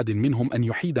لأحد منهم أن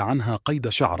يحيد عنها قيد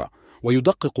شعرة،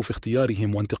 ويدقق في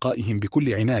اختيارهم وانتقائهم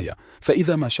بكل عناية،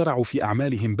 فإذا ما شرعوا في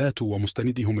أعمالهم باتوا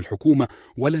ومستندهم الحكومة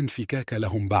ولا انفكاك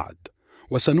لهم بعد.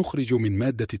 وسنخرج من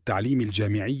مادة التعليم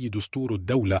الجامعي دستور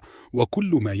الدولة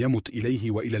وكل ما يمت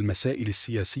إليه وإلى المسائل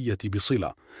السياسية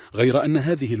بصلة، غير أن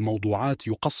هذه الموضوعات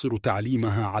يقصر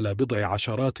تعليمها على بضع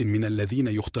عشرات من الذين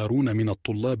يختارون من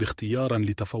الطلاب اختيارا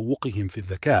لتفوقهم في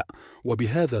الذكاء.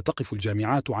 وبهذا تقف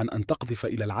الجامعات عن أن تقذف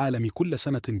إلى العالم كل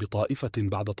سنة بطائفة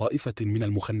بعد طائفة من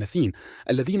المخنثين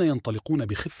الذين ينطلقون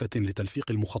بخفة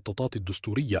لتلفيق المخططات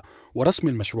الدستورية ورسم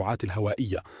المشروعات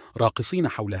الهوائية، راقصين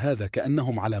حول هذا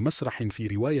كأنهم على مسرح في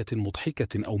رواية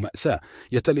مضحكة أو مأساة،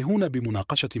 يتلهون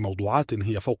بمناقشة موضوعات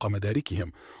هي فوق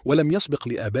مداركهم، ولم يسبق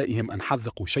لآبائهم أن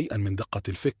حذقوا شيئا من دقة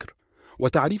الفكر.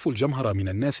 وتعريف الجمهرة من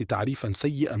الناس تعريفا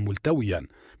سيئا ملتويا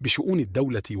بشؤون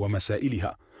الدولة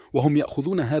ومسائلها، وهم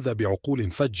يأخذون هذا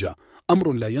بعقول فجة،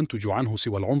 أمر لا ينتج عنه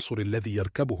سوى العنصر الذي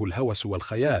يركبه الهوس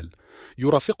والخيال،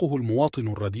 يرافقه المواطن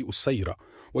الرديء السير.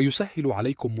 ويسهل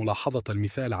عليكم ملاحظة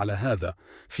المثال على هذا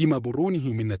فيما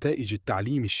برونه من نتائج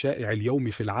التعليم الشائع اليوم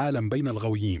في العالم بين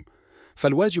الغويين.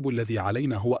 فالواجب الذي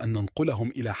علينا هو أن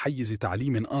ننقلهم إلى حيز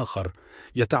تعليم آخر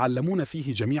يتعلمون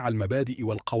فيه جميع المبادئ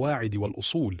والقواعد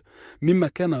والأصول مما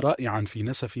كان رائعا في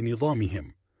نسف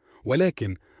نظامهم.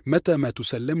 ولكن متى ما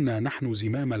تسلمنا نحن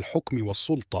زمام الحكم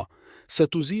والسلطة،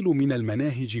 ستزيل من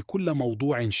المناهج كل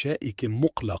موضوع شائك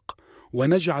مقلق،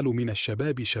 ونجعل من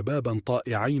الشباب شبابا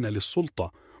طائعين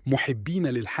للسلطة محبين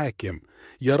للحاكم،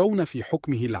 يرون في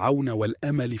حكمه العون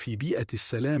والأمل في بيئة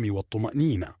السلام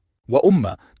والطمأنينة.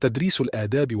 تدريس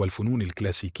الآداب والفنون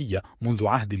الكلاسيكية منذ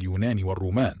عهد اليونان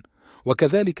والرومان،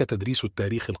 وكذلك تدريس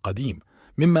التاريخ القديم،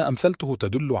 مما أمثلته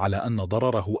تدل على أن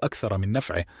ضرره أكثر من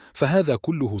نفعه، فهذا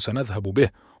كله سنذهب به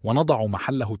ونضع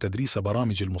محله تدريس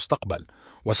برامج المستقبل،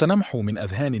 وسنمحو من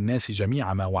أذهان الناس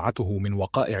جميع ما وعته من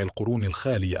وقائع القرون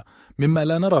الخالية مما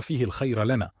لا نرى فيه الخير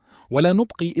لنا، ولا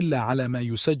نبقي إلا على ما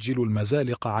يسجل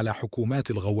المزالق على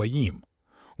حكومات الغويين.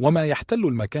 وما يحتل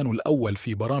المكان الأول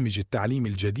في برامج التعليم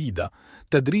الجديدة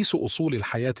تدريس أصول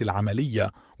الحياة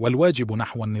العملية والواجب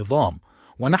نحو النظام،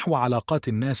 ونحو علاقات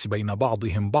الناس بين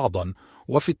بعضهم بعضا،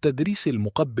 وفي التدريس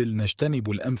المقبل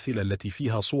نجتنب الأمثلة التي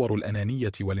فيها صور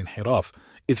الأنانية والانحراف،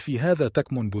 إذ في هذا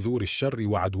تكمن بذور الشر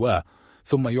وعدواه.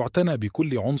 ثم يعتنى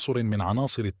بكل عنصر من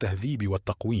عناصر التهذيب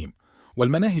والتقويم.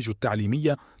 والمناهج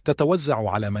التعليمية تتوزع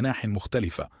على مناح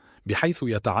مختلفة، بحيث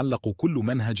يتعلق كل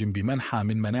منهج بمنحى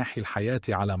من مناحي الحياة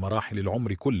على مراحل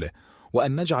العمر كله،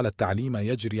 وأن نجعل التعليم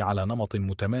يجري على نمط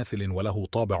متماثل وله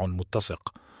طابع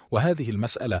متسق. وهذه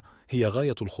المسألة هي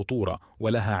غاية الخطورة،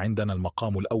 ولها عندنا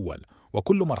المقام الأول.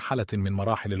 وكل مرحلة من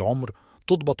مراحل العمر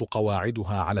تضبط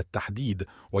قواعدها على التحديد،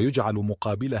 ويجعل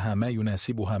مقابلها ما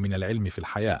يناسبها من العلم في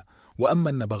الحياة. وأما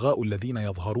النبغاء الذين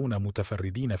يظهرون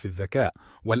متفردين في الذكاء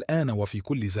والآن وفي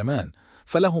كل زمان،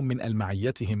 فلهم من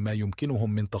ألمعيتهم ما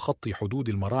يمكنهم من تخطي حدود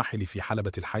المراحل في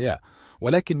حلبة الحياة،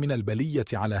 ولكن من البلية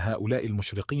على هؤلاء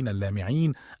المشرقين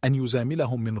اللامعين أن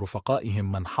يزاملهم من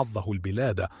رفقائهم من حظه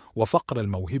البلاد وفقر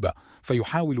الموهبة،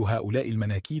 فيحاول هؤلاء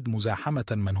المناكيد مزاحمة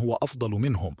من هو أفضل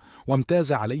منهم،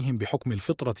 وامتاز عليهم بحكم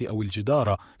الفطرة أو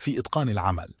الجدارة في إتقان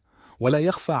العمل. ولا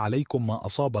يخفى عليكم ما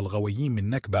أصاب الغويين من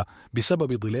نكبة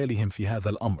بسبب ضلالهم في هذا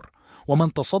الأمر.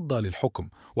 ومن تصدى للحكم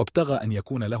وابتغى أن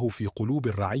يكون له في قلوب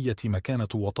الرعية مكانة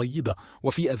وطيدة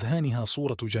وفي أذهانها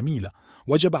صورة جميلة،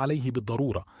 وجب عليه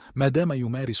بالضرورة ما دام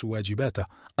يمارس واجباته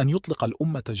أن يطلق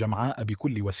الأمة جمعاء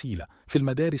بكل وسيلة في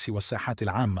المدارس والساحات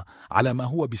العامة على ما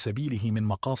هو بسبيله من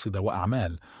مقاصد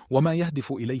وأعمال، وما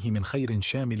يهدف إليه من خير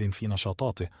شامل في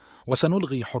نشاطاته.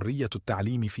 وسنلغي حرية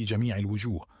التعليم في جميع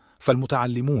الوجوه،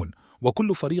 فالمتعلمون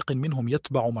وكل فريق منهم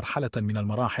يتبع مرحلة من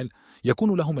المراحل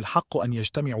يكون لهم الحق أن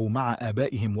يجتمعوا مع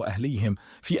آبائهم وأهليهم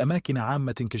في أماكن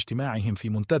عامة كاجتماعهم في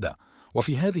منتدى.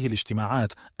 وفي هذه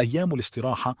الاجتماعات أيام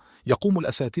الاستراحة يقوم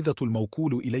الأساتذة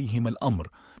الموكول إليهم الأمر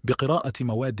بقراءة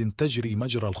مواد تجري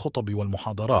مجرى الخطب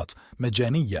والمحاضرات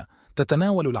مجانية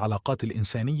تتناول العلاقات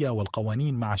الإنسانية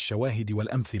والقوانين مع الشواهد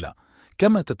والأمثلة،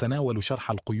 كما تتناول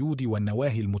شرح القيود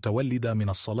والنواهي المتولدة من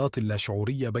الصلاة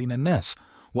اللاشعورية بين الناس.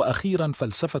 وأخيرا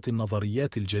فلسفة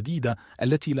النظريات الجديدة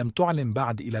التي لم تعلن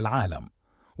بعد إلى العالم.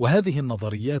 وهذه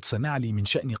النظريات سنعلي من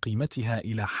شأن قيمتها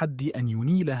إلى حد أن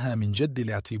ينيلها من جد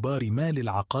الاعتبار ما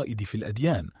للعقائد في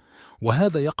الأديان،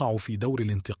 وهذا يقع في دور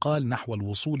الانتقال نحو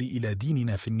الوصول إلى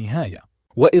ديننا في النهاية.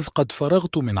 وإذ قد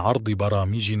فرغت من عرض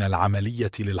برامجنا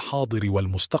العملية للحاضر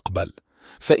والمستقبل،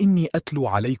 فإني أتلو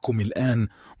عليكم الآن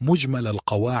مجمل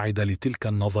القواعد لتلك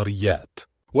النظريات.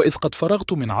 وإذ قد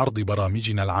فرغت من عرض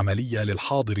برامجنا العملية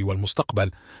للحاضر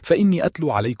والمستقبل، فإني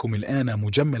أتلو عليكم الآن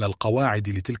مجمل القواعد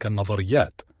لتلك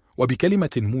النظريات. وبكلمة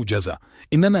موجزة،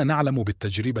 إننا نعلم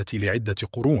بالتجربة لعدة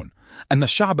قرون أن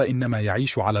الشعب إنما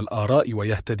يعيش على الآراء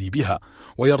ويهتدي بها،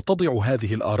 ويرتضع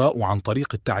هذه الآراء عن طريق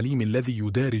التعليم الذي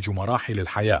يدارج مراحل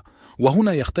الحياة.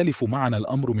 وهنا يختلف معنا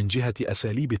الأمر من جهة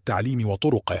أساليب التعليم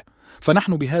وطرقه،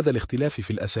 فنحن بهذا الاختلاف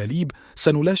في الأساليب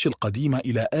سنلاشي القديم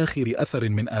إلى آخر أثر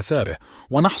من آثاره،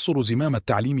 ونحصر زمام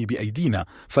التعليم بأيدينا،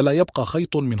 فلا يبقى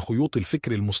خيط من خيوط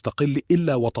الفكر المستقل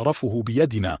إلا وطرفه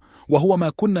بيدنا، وهو ما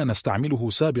كنا نستعمله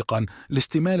سابقا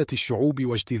لاستمالة الشعوب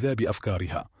واجتذاب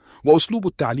أفكارها. وأسلوب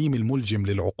التعليم الملجم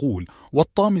للعقول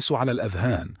والطامس على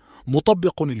الأذهان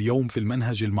مطبق اليوم في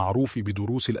المنهج المعروف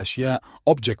بدروس الأشياء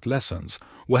Object Lessons،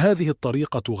 وهذه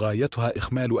الطريقة غايتها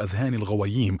إخمال أذهان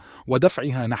الغويين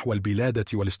ودفعها نحو البلادة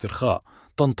والاسترخاء،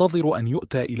 تنتظر أن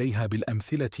يؤتى إليها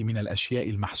بالأمثلة من الأشياء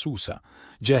المحسوسة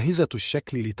جاهزة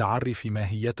الشكل لتعرف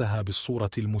ماهيتها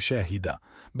بالصورة المشاهدة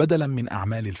بدلا من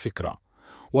أعمال الفكرة.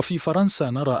 وفي فرنسا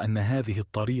نرى أن هذه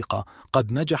الطريقة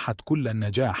قد نجحت كل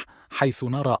النجاح، حيث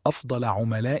نرى أفضل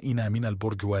عملائنا من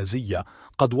البرجوازية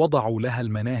قد وضعوا لها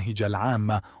المناهج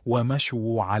العامة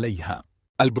ومشوا عليها.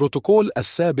 البروتوكول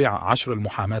 17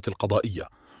 المحاماة القضائية،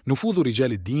 نفوذ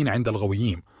رجال الدين عند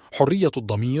الغويين، حرية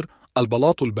الضمير،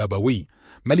 البلاط البابوي،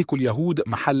 ملك اليهود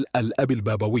محل الأب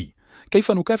البابوي،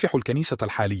 كيف نكافح الكنيسة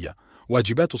الحالية،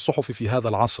 واجبات الصحف في هذا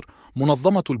العصر،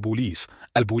 منظمة البوليس،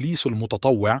 البوليس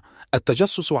المتطوع،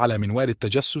 التجسس على منوال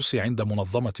التجسس عند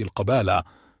منظمة القبالة،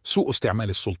 سوء استعمال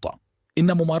السلطة.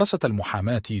 إن ممارسة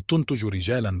المحاماة تنتج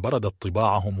رجالا بردت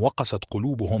طباعهم وقست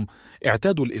قلوبهم،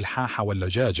 اعتادوا الإلحاح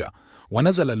واللجاجة،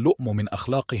 ونزل اللؤم من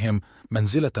أخلاقهم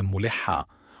منزلة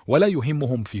ملحة، ولا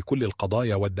يهمهم في كل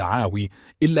القضايا والدعاوي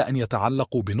إلا أن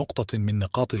يتعلقوا بنقطة من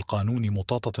نقاط القانون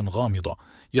مطاطة غامضة،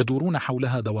 يدورون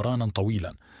حولها دورانا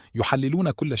طويلا،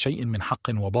 يحللون كل شيء من حق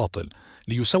وباطل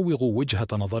ليسوغوا وجهة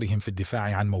نظرهم في الدفاع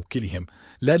عن موكلهم،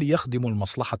 لا ليخدموا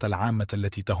المصلحة العامة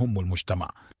التي تهم المجتمع.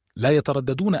 لا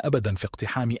يترددون أبدا في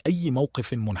اقتحام أي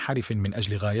موقف منحرف من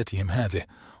أجل غايتهم هذه،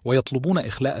 ويطلبون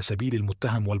إخلاء سبيل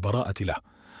المتهم والبراءة له،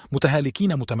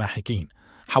 متهالكين متماحكين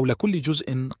حول كل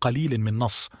جزء قليل من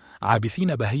نص،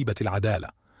 عابثين بهيبة العدالة.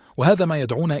 وهذا ما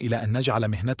يدعونا إلى أن نجعل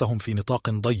مهنتهم في نطاق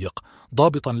ضيق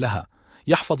ضابطا لها،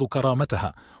 يحفظ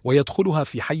كرامتها ويدخلها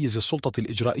في حيز السلطة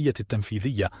الإجرائية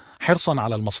التنفيذية حرصا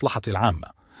على المصلحة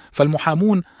العامة.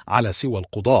 فالمحامون على سوى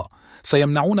القضاء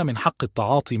سيمنعون من حق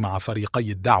التعاطي مع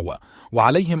فريقي الدعوة،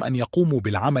 وعليهم أن يقوموا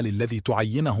بالعمل الذي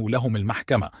تعينه لهم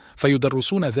المحكمة،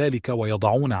 فيدرسون ذلك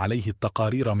ويضعون عليه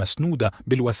التقارير مسنودة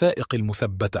بالوثائق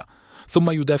المثبتة،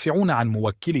 ثم يدافعون عن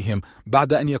موكلهم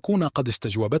بعد أن يكون قد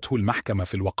استجوبته المحكمة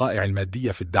في الوقائع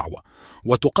المادية في الدعوة،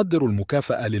 وتقدر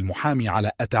المكافأة للمحامي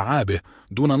على أتعابه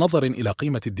دون نظر إلى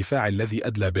قيمة الدفاع الذي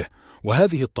أدلى به.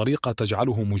 وهذه الطريقة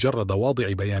تجعله مجرد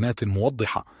واضع بيانات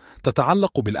موضحة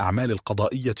تتعلق بالأعمال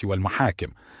القضائية والمحاكم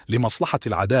لمصلحة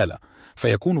العدالة،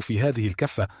 فيكون في هذه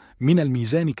الكفة من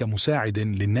الميزان كمساعد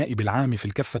للنائب العام في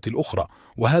الكفة الأخرى،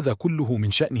 وهذا كله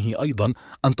من شأنه أيضا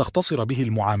أن تختصر به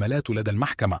المعاملات لدى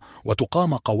المحكمة،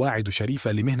 وتقام قواعد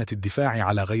شريفة لمهنة الدفاع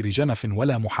على غير جنف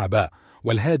ولا محاباة.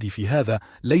 والهادي في هذا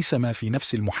ليس ما في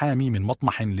نفس المحامي من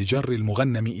مطمح لجر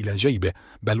المغنم إلى جيبه،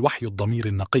 بل وحي الضمير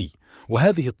النقي.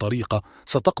 وهذه الطريقة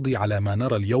ستقضي على ما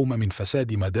نرى اليوم من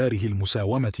فساد مداره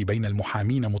المساومة بين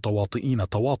المحامين متواطئين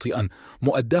تواطئا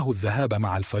مؤداه الذهاب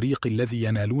مع الفريق الذي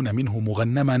ينالون منه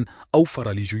مغنما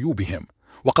أوفر لجيوبهم.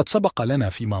 وقد سبق لنا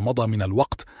فيما مضى من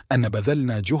الوقت أن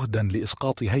بذلنا جهدا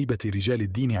لإسقاط هيبة رجال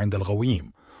الدين عند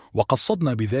الغويم،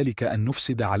 وقصدنا بذلك أن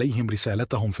نفسد عليهم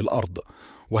رسالتهم في الأرض،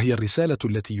 وهي الرسالة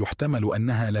التي يحتمل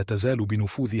أنها لا تزال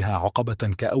بنفوذها عقبة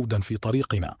كأودا في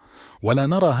طريقنا، ولا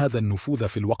نرى هذا النفوذ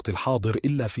في الوقت الحاضر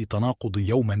إلا في تناقض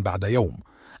يوما بعد يوم.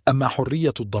 أما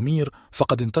حرية الضمير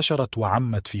فقد انتشرت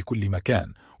وعمت في كل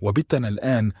مكان، وبتنا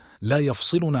الآن لا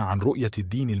يفصلنا عن رؤية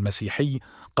الدين المسيحي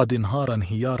قد انهار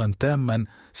انهيارا تاما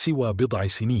سوى بضع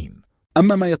سنين.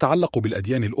 أما ما يتعلق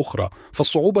بالأديان الأخرى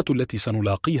فالصعوبة التي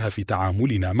سنلاقيها في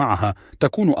تعاملنا معها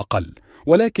تكون أقل،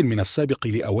 ولكن من السابق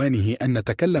لأوانه أن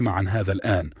نتكلم عن هذا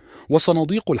الآن،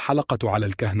 وسنضيق الحلقة على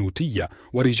الكهنوتية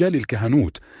ورجال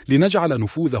الكهنوت لنجعل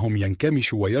نفوذهم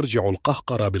ينكمش ويرجع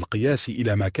القهقر بالقياس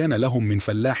إلى ما كان لهم من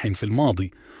فلاح في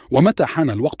الماضي. ومتى حان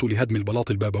الوقت لهدم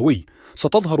البلاط البابوي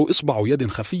ستظهر إصبع يد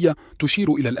خفية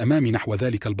تشير إلى الأمام نحو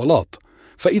ذلك البلاط،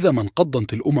 فإذا ما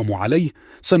انقضت الأمم عليه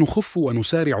سنخف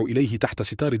ونسارع إليه تحت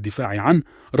ستار الدفاع عنه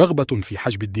رغبة في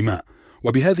حجب الدماء.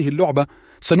 وبهذه اللعبة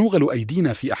سنوغل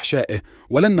أيدينا في أحشائه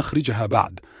ولن نخرجها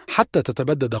بعد حتى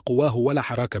تتبدد قواه ولا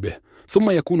حراك به، ثم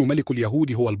يكون ملك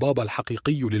اليهود هو البابا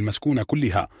الحقيقي للمسكونة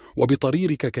كلها،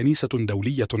 وبطريرك كنيسة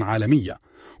دولية عالمية.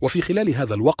 وفي خلال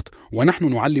هذا الوقت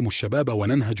ونحن نعلم الشباب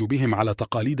وننهج بهم على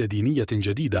تقاليد دينية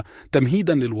جديدة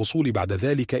تمهيدا للوصول بعد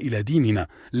ذلك إلى ديننا،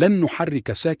 لن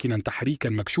نحرك ساكنا تحريكا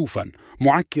مكشوفا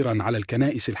معكرا على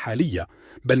الكنائس الحالية،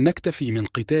 بل نكتفي من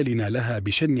قتالنا لها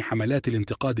بشن حملات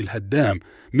الانتقاد الهدام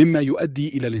مما يؤدي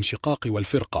إلى الانشقاق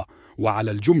والفرقة.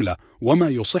 وعلى الجملة وما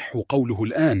يصح قوله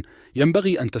الآن،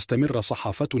 ينبغي أن تستمر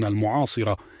صحافتنا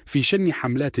المعاصرة في شن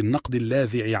حملات النقد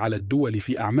اللاذع على الدول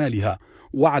في أعمالها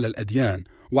وعلى الأديان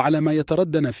وعلى ما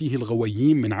يتردن فيه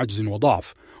الغويين من عجز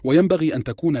وضعف، وينبغي أن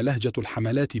تكون لهجة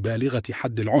الحملات بالغة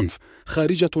حد العنف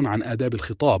خارجة عن آداب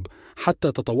الخطاب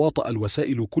حتى تتواطأ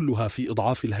الوسائل كلها في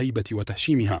إضعاف الهيبة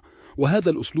وتهشيمها، وهذا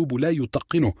الأسلوب لا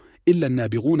يتقنه إلا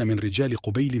النابغون من رجال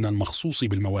قبيلنا المخصوص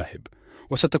بالمواهب.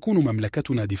 وستكون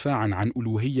مملكتنا دفاعا عن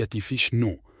ألوهية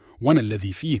فيشنو، وانا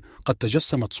الذي فيه قد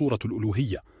تجسمت صورة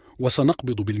الألوهية،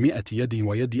 وسنقبض بالمئة يد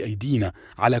ويد أيدينا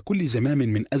على كل زمام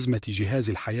من أزمة جهاز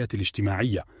الحياة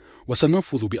الاجتماعية،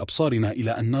 وسننفذ بأبصارنا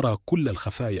إلى أن نرى كل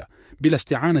الخفايا بلا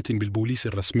استعانة بالبوليس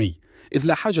الرسمي، إذ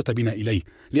لا حاجة بنا إليه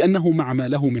لأنه مع ما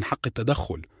له من حق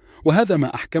التدخل، وهذا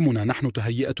ما أحكمنا نحن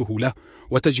تهيئته له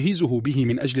وتجهيزه به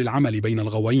من أجل العمل بين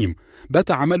الغوايم،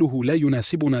 بات عمله لا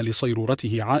يناسبنا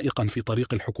لصيرورته عائقا في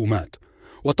طريق الحكومات.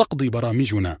 وتقضي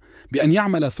برامجنا بأن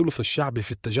يعمل ثلث الشعب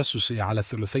في التجسس على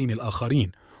الثلثين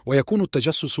الآخرين، ويكون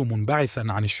التجسس منبعثا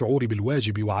عن الشعور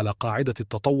بالواجب وعلى قاعدة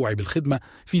التطوع بالخدمة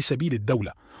في سبيل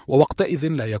الدولة، ووقتئذ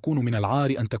لا يكون من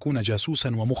العار أن تكون جاسوسا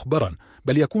ومخبرا،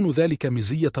 بل يكون ذلك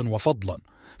مزية وفضلا.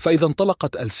 فإذا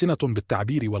انطلقت ألسنة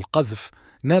بالتعبير والقذف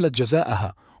نالت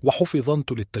جزاءها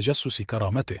وحفظت للتجسس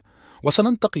كرامته.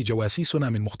 وسننتقي جواسيسنا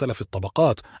من مختلف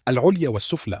الطبقات العليا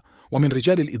والسفلى، ومن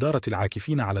رجال الإدارة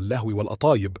العاكفين على اللهو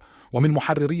والأطايب، ومن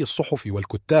محرري الصحف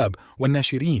والكتاب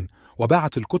والناشرين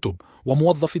وباعة الكتب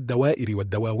وموظفي الدوائر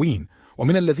والدواوين،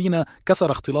 ومن الذين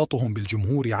كثر اختلاطهم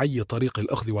بالجمهور عي طريق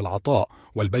الأخذ والعطاء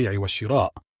والبيع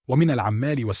والشراء، ومن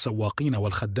العمال والسواقين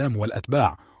والخدام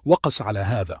والأتباع، وقس على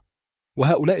هذا.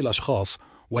 وهؤلاء الأشخاص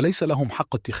وليس لهم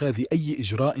حق اتخاذ أي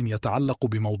إجراء يتعلق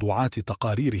بموضوعات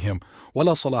تقاريرهم،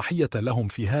 ولا صلاحية لهم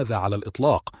في هذا على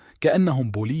الإطلاق،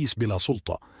 كأنهم بوليس بلا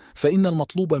سلطة، فإن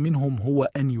المطلوب منهم هو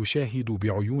أن يشاهدوا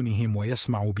بعيونهم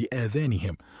ويسمعوا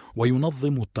بآذانهم،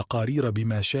 وينظموا التقارير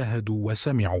بما شاهدوا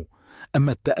وسمعوا،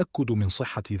 أما التأكد من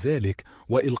صحة ذلك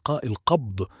وإلقاء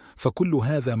القبض فكل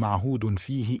هذا معهود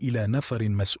فيه إلى نفر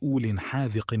مسؤول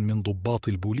حاذق من ضباط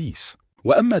البوليس.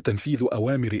 وأما تنفيذ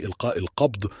أوامر إلقاء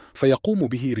القبض فيقوم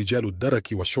به رجال الدرك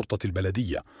والشرطة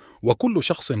البلدية، وكل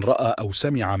شخص رأى أو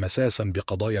سمع مساسا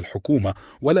بقضايا الحكومة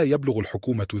ولا يبلغ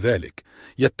الحكومة ذلك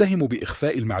يتهم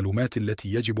بإخفاء المعلومات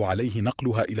التي يجب عليه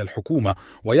نقلها إلى الحكومة،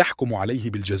 ويحكم عليه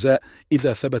بالجزاء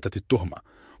إذا ثبتت التهمة.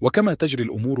 وكما تجري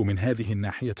الأمور من هذه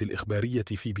الناحية الإخبارية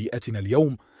في بيئتنا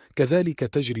اليوم، كذلك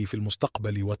تجري في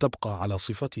المستقبل وتبقى على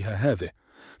صفتها هذه.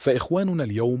 فإخواننا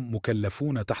اليوم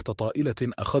مكلفون تحت طائلة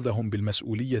أخذهم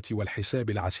بالمسؤولية والحساب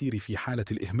العسير في حالة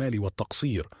الإهمال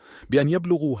والتقصير، بأن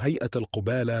يبلغوا هيئة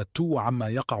القبالة عما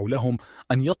يقع لهم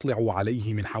أن يطلعوا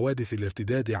عليه من حوادث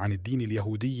الارتداد عن الدين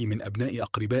اليهودي من أبناء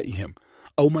أقربائهم،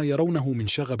 أو ما يرونه من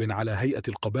شغب على هيئة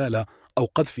القبالة أو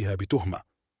قذفها بتهمة.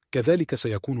 كذلك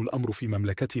سيكون الأمر في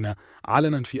مملكتنا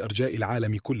علنا في أرجاء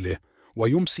العالم كله،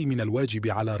 ويمسي من الواجب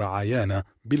على رعايانا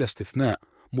بلا استثناء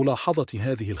ملاحظة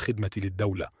هذه الخدمة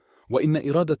للدولة، وإن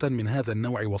إرادة من هذا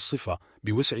النوع والصفة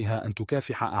بوسعها أن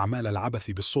تكافح أعمال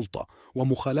العبث بالسلطة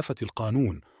ومخالفة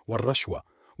القانون والرشوة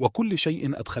وكل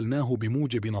شيء أدخلناه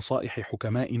بموجب نصائح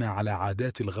حكمائنا على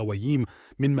عادات الغويين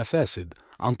من مفاسد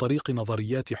عن طريق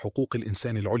نظريات حقوق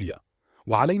الإنسان العليا.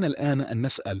 وعلينا الآن أن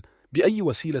نسأل بأي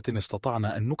وسيلة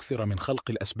استطعنا أن نكثر من خلق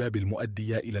الأسباب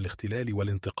المؤدية إلى الاختلال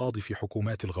والانتقاض في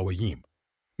حكومات الغويين.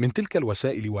 من تلك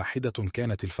الوسائل واحدة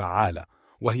كانت الفعالة،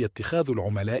 وهي اتخاذ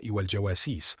العملاء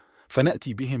والجواسيس،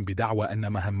 فنأتي بهم بدعوى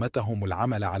أن مهمتهم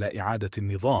العمل على إعادة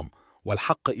النظام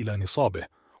والحق إلى نصابه،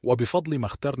 وبفضل ما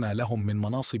اخترنا لهم من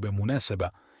مناصب مناسبة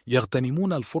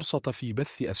يغتنمون الفرصة في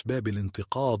بث أسباب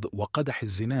الانتقاض وقدح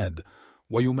الزناد،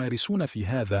 ويمارسون في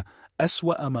هذا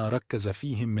أسوأ ما ركز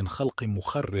فيهم من خلق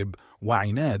مخرب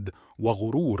وعناد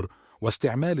وغرور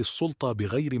واستعمال السلطة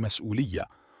بغير مسؤولية،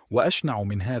 وأشنع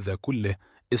من هذا كله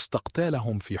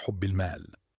استقتالهم في حب المال.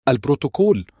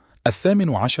 البروتوكول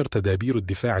 18 تدابير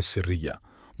الدفاع السرية،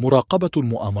 مراقبة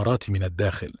المؤامرات من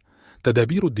الداخل،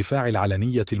 تدابير الدفاع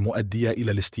العلنية المؤدية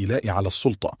إلى الاستيلاء على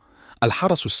السلطة،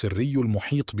 الحرس السري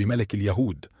المحيط بملك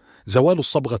اليهود، زوال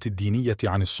الصبغة الدينية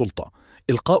عن السلطة،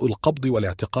 إلقاء القبض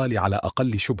والاعتقال على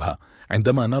أقل شبهة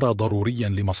عندما نرى ضروريا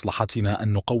لمصلحتنا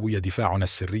أن نقوي دفاعنا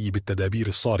السري بالتدابير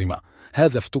الصارمة.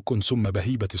 هذا افتك ثم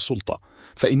بهيبة السلطة،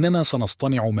 فإننا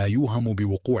سنصطنع ما يوهم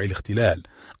بوقوع الاختلال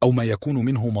أو ما يكون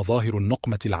منه مظاهر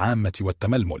النقمة العامة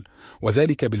والتململ،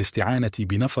 وذلك بالاستعانة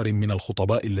بنفر من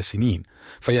الخطباء اللسنين،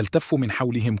 فيلتف من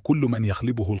حولهم كل من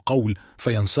يخلبه القول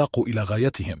فينساق إلى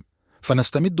غايتهم،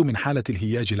 فنستمد من حالة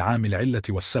الهياج العام العلة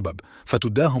والسبب،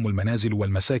 فتداهم المنازل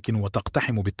والمساكن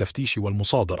وتقتحم بالتفتيش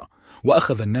والمصادرة،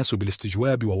 وأخذ الناس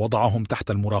بالاستجواب ووضعهم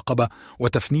تحت المراقبة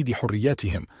وتفنيد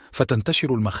حرياتهم،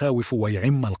 فتنتشر المخاوف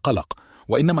ويعم القلق.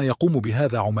 وإنما يقوم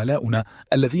بهذا عملاؤنا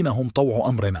الذين هم طوع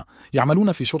أمرنا،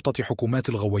 يعملون في شرطة حكومات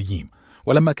الغويين.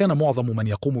 ولما كان معظم من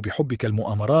يقوم بحبك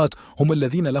المؤامرات هم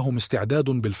الذين لهم استعداد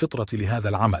بالفطرة لهذا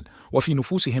العمل، وفي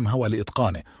نفوسهم هوى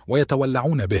لإتقانه،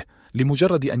 ويتولعون به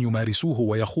لمجرد أن يمارسوه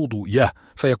ويخوضوا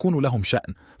فيكون لهم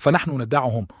شأن، فنحن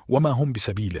ندعهم وما هم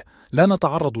بسبيله، لا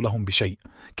نتعرض لهم بشيء،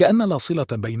 كأن لا صلة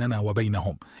بيننا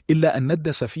وبينهم إلا أن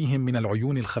ندس فيهم من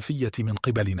العيون الخفية من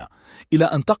قبلنا، إلى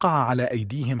أن تقع على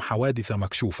أيديهم حوادث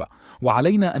مكشوفة.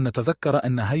 وعلينا أن نتذكر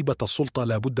أن هيبة السلطة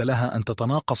لا بد لها أن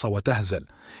تتناقص وتهزل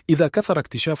إذا كثر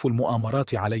اكتشاف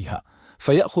المؤامرات عليها،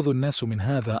 فيأخذ الناس من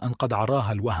هذا أن قد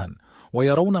عراها الوهن،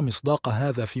 ويرون مصداق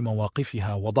هذا في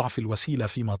مواقفها وضعف الوسيلة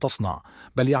فيما تصنع،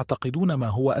 بل يعتقدون ما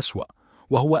هو أسوأ،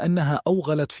 وهو أنها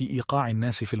أوغلت في إيقاع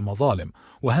الناس في المظالم،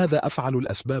 وهذا أفعل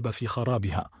الأسباب في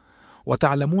خرابها.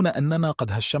 وتعلمون أننا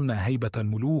قد هشمنا هيبة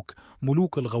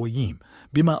ملوك الغويين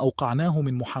بما أوقعناه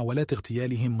من محاولات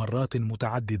اغتيالهم مرات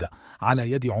متعددة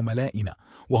على يد عملائنا،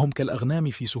 وهم كالأغنام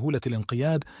في سهولة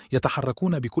الانقياد،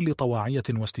 يتحركون بكل طواعية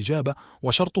واستجابة،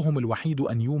 وشرطهم الوحيد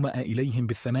أن يومأ إليهم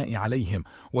بالثناء عليهم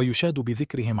ويشاد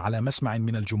بذكرهم على مسمع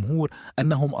من الجمهور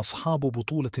أنهم أصحاب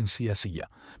بطولة سياسية.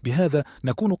 بهذا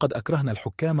نكون قد أكرهنا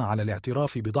الحكام على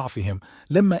الاعتراف بضعفهم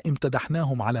لما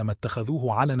امتدحناهم على ما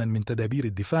اتخذوه علنا من تدابير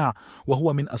الدفاع،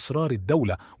 وهو من أسرار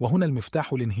الدولة، وهنا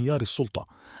المفتاح لانهيار السلطة.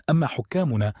 أما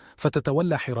حكامنا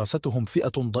فتتولى حراستهم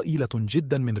فئة ضئيلة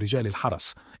جدا من رجال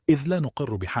الحرس، إذ لا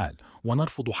نقر بحال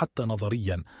ونرفض حتى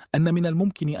نظريا أن من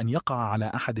الممكن أن يقع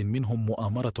على أحد منهم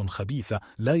مؤامرة خبيثة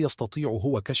لا يستطيع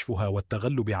هو كشفها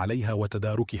والتغلب عليها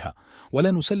وتداركها،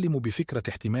 ولا نسلم بفكرة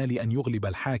احتمال أن يغلب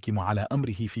الحاكم على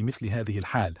أمره في مثل هذه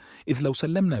الحال، إذ لو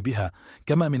سلمنا بها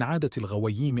كما من عادة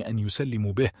الغويين أن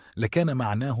يسلموا به لكان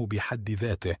معناه بحد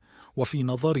ذاته. وفي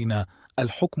نظرنا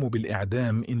الحكم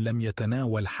بالإعدام إن لم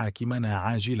يتناول حاكمنا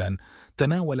عاجلا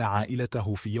تناول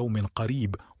عائلته في يوم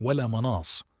قريب ولا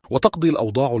مناص. وتقضي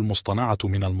الأوضاع المصطنعة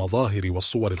من المظاهر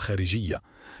والصور الخارجية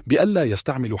بألا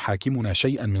يستعمل حاكمنا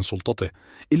شيئا من سلطته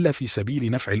إلا في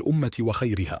سبيل نفع الأمة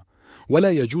وخيرها،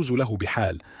 ولا يجوز له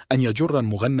بحال أن يجر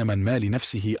مغنما ما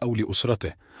لنفسه أو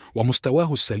لأسرته،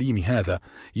 ومستواه السليم هذا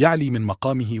يعلي من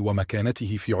مقامه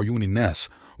ومكانته في عيون الناس،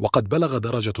 وقد بلغ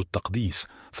درجة التقديس،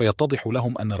 فيتضح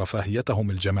لهم أن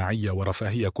رفاهيتهم الجماعية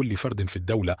ورفاهية كل فرد في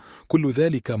الدولة كل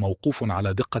ذلك موقوف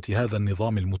على دقة هذا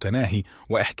النظام المتناهي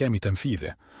وإحكام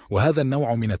تنفيذه. وهذا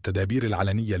النوع من التدابير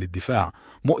العلنية للدفاع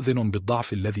مؤذن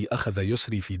بالضعف الذي أخذ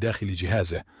يسري في داخل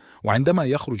جهازه، وعندما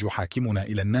يخرج حاكمنا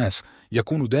إلى الناس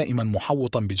يكون دائما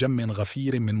محوطا بجم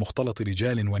غفير من مختلط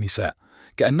رجال ونساء،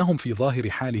 كأنهم في ظاهر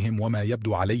حالهم وما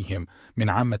يبدو عليهم من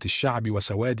عامة الشعب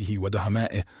وسواده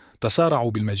ودهمائه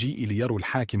تسارعوا بالمجيء ليروا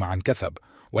الحاكم عن كثب،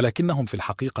 ولكنهم في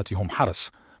الحقيقة هم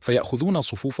حرس، فيأخذون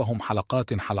صفوفهم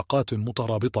حلقات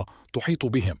مترابطة تحيط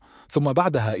بهم، ثم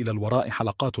بعدها إلى الوراء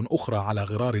حلقات أخرى على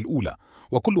غرار الأولى،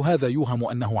 وكل هذا يوهم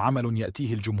أنه عمل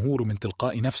يأتيه الجمهور من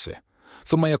تلقاء نفسه،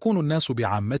 ثم يكون الناس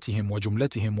بعامتهم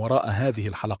وجملتهم وراء هذه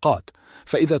الحلقات،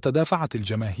 فإذا تدافعت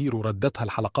الجماهير ردتها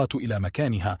الحلقات إلى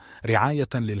مكانها رعاية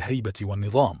للهيبة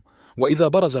والنظام. وإذا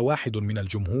برز واحد من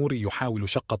الجمهور يحاول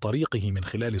شق طريقه من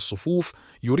خلال الصفوف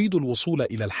يريد الوصول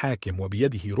إلى الحاكم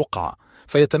وبيده رقعة،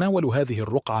 فيتناول هذه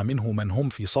الرقعة منه من هم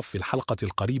في صف الحلقة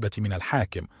القريبة من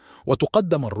الحاكم،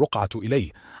 وتقدم الرقعة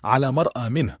إليه على مرأى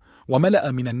منه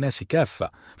وملأ من الناس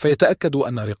كافة، فيتأكد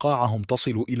أن رقاعهم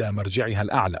تصل إلى مرجعها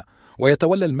الأعلى،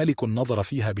 ويتولى الملك النظر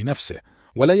فيها بنفسه،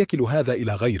 ولا يكل هذا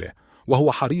إلى غيره،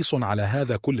 وهو حريص على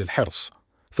هذا كل الحرص.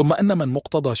 ثم أن من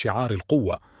مقتضى شعار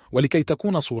القوة، ولكي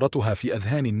تكون صورتها في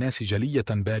أذهان الناس جلية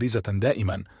بارزة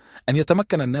دائما، أن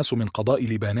يتمكن الناس من قضاء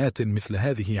لبانات مثل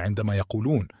هذه عندما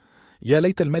يقولون يا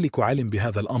ليت الملك علم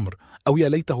بهذا الأمر، أو يا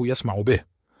ليته يسمع به.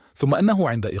 ثم أنه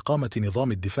عند إقامة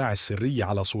نظام الدفاع السري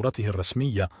على صورته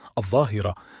الرسمية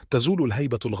الظاهرة تزول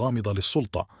الهيبة الغامضة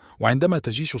للسلطة، وعندما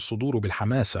تجيش الصدور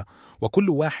بالحماسة وكل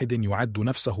واحد يعد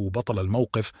نفسه بطل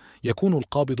الموقف، يكون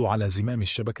القابض على زمام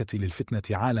الشبكة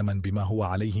للفتنة عالما بما هو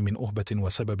عليه من أهبة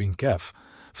وسبب كاف،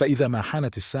 فإذا ما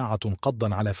حانت الساعة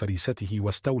انقضا على فريسته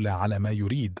واستولى على ما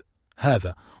يريد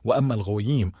هذا. وأما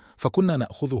الغويين فكنا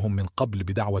نأخذهم من قبل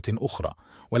بدعوة أخرى،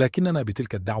 ولكننا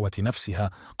بتلك الدعوة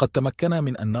نفسها قد تمكنا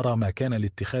من أن نرى ما كان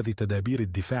لاتخاذ تدابير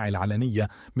الدفاع العلنية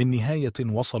من نهاية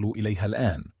وصلوا إليها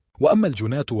الآن. وأما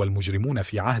الجناة والمجرمون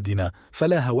في عهدنا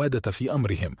فلا هوادة في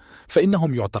أمرهم،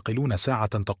 فإنهم يعتقلون ساعة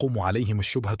تقوم عليهم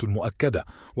الشبهة المؤكدة،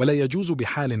 ولا يجوز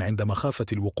بحال عند مخافة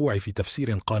الوقوع في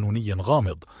تفسير قانوني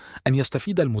غامض أن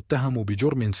يستفيد المتهم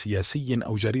بجرم سياسي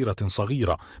أو جريرة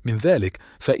صغيرة من ذلك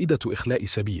فائدة إخلاء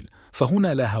سبيل،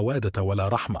 فهنا لا هوادة ولا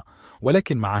رحمة.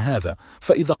 ولكن مع هذا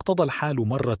فإذا اقتضى الحال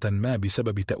مرة ما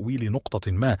بسبب تأويل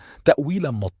نقطة ما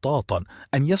تأويلا مطاطا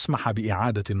أن يسمح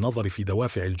بإعادة النظر في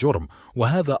دوافع الجرم،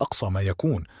 وهذا أقصى ما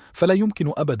يكون، فلا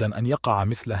يمكن أبدا أن يقع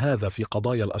مثل هذا في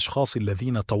قضايا الأشخاص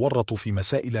الذين تورطوا في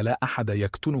مسائل لا أحد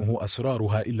يكتنه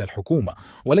أسرارها إلا الحكومة،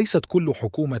 وليست كل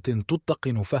حكومة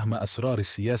تتقن فهم أسرار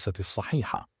السياسة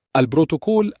الصحيحة.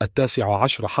 البروتوكول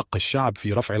 19 حق الشعب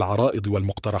في رفع العرائض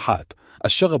والمقترحات،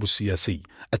 الشغب السياسي،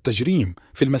 التجريم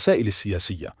في المسائل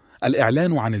السياسية،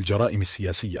 الإعلان عن الجرائم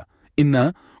السياسية.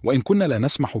 وإن كنا لا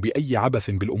نسمح بأي عبث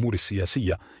بالأمور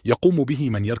السياسية يقوم به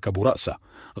من يركب رأسه،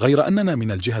 غير أننا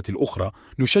من الجهة الأخرى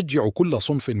نشجع كل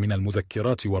صنف من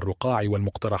المذكرات والرقاع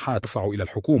والمقترحات ترفع إلى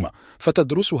الحكومة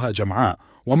فتدرسها جمعاء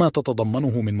وما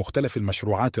تتضمنه من مختلف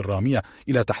المشروعات الرامية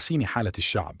إلى تحسين حالة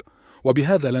الشعب.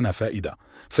 وبهذا لنا فائدة،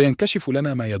 فينكشف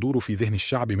لنا ما يدور في ذهن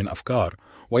الشعب من أفكار،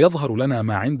 ويظهر لنا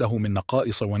ما عنده من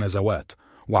نقائص ونزوات.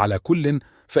 وعلى كل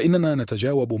فإننا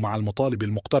نتجاوب مع المطالب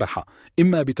المقترحة،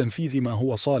 إما بتنفيذ ما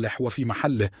هو صالح وفي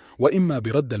محله، وإما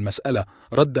برد المسألة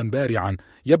ردا بارعا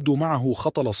يبدو معه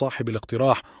خطل صاحب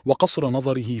الاقتراح وقصر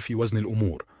نظره في وزن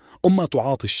الأمور. أما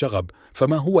تعاطي الشغب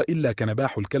فما هو إلا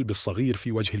كنباح الكلب الصغير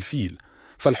في وجه الفيل،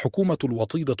 فالحكومة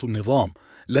الوطيدة النظام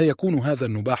لا يكون هذا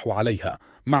النباح عليها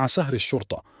مع سهر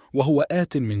الشرطة وهو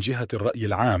آت من جهة الرأي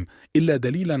العام إلا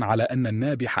دليلا على أن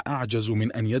النابح أعجز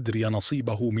من أن يدري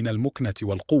نصيبه من المكنة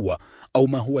والقوة أو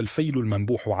ما هو الفيل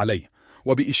المنبوح عليه.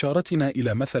 وبإشارتنا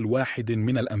إلى مثل واحد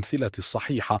من الأمثلة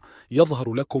الصحيحة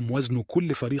يظهر لكم وزن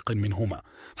كل فريق منهما،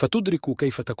 فتدركوا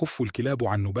كيف تكف الكلاب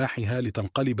عن نباحها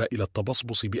لتنقلب إلى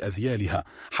التبصبص بأذيالها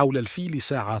حول الفيل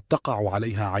ساعة تقع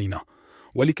عليها عينه.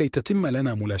 ولكي تتم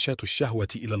لنا ملاشاة الشهوة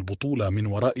إلى البطولة من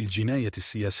وراء الجناية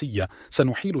السياسية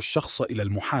سنحيل الشخص إلى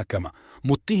المحاكمة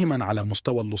متهما على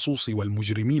مستوى اللصوص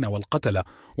والمجرمين والقتلة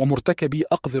ومرتكبي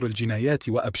أقذر الجنايات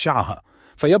وأبشعها،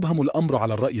 فيبهم الأمر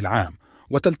على الرأي العام،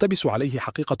 وتلتبس عليه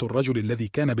حقيقة الرجل الذي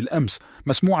كان بالأمس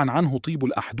مسموعا عنه طيب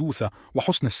الأحدوثة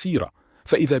وحسن السيرة،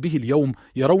 فإذا به اليوم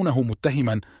يرونه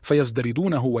متهما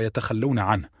فيزدردونه ويتخلون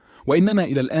عنه، وإننا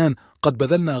إلى الآن قد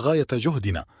بذلنا غاية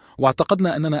جهدنا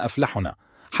واعتقدنا أننا أفلحنا،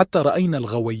 حتى رأينا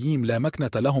الغويين لا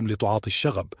مكنة لهم لتعاطي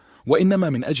الشغب، وإنما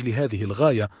من أجل هذه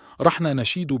الغاية رحنا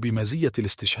نشيد بمزية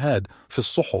الاستشهاد في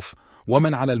الصحف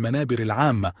ومن على المنابر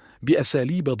العامة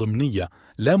بأساليب ضمنية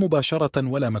لا مباشرة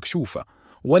ولا مكشوفة،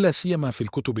 ولا سيما في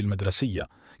الكتب المدرسية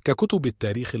ككتب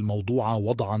التاريخ الموضوعة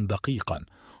وضعا دقيقا،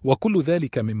 وكل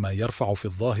ذلك مما يرفع في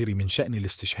الظاهر من شأن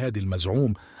الاستشهاد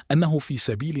المزعوم أنه في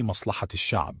سبيل مصلحة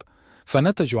الشعب.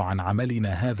 فنتج عن عملنا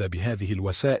هذا بهذه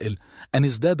الوسائل أن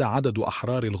ازداد عدد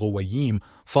أحرار الغويين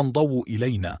فانضووا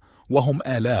إلينا وهم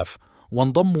آلاف،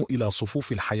 وانضموا إلى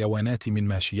صفوف الحيوانات من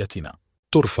ماشيتنا.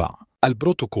 ترفع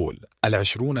البروتوكول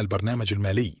 20 البرنامج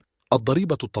المالي،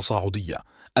 الضريبة التصاعدية،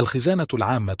 الخزانة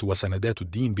العامة وسندات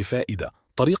الدين بفائدة،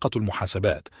 طريقة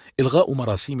المحاسبات، إلغاء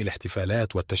مراسيم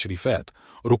الاحتفالات والتشريفات،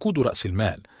 ركود رأس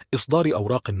المال، إصدار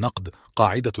أوراق النقد،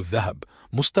 قاعدة الذهب،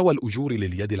 مستوى الأجور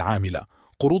لليد العاملة،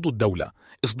 قروض الدولة،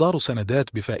 إصدار سندات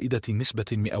بفائدة نسبة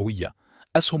مئوية،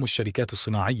 أسهم الشركات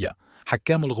الصناعية،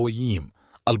 حكام الغويين،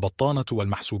 البطانة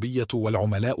والمحسوبية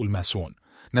والعملاء الماسون.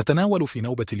 نتناول في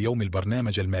نوبة اليوم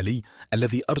البرنامج المالي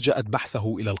الذي أرجأت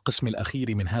بحثه إلى القسم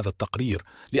الأخير من هذا التقرير،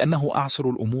 لأنه أعسر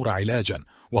الأمور علاجا،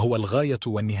 وهو الغاية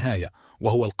والنهاية،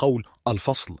 وهو القول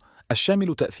الفصل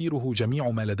الشامل تأثيره جميع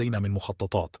ما لدينا من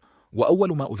مخططات.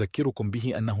 وأول ما أذكركم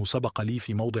به أنه سبق لي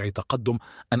في موضع تقدم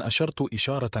أن أشرت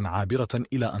إشارة عابرة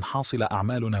إلى أن حاصل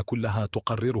أعمالنا كلها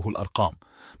تقرره الأرقام.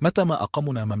 متى ما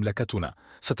أقمنا مملكتنا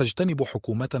ستجتنب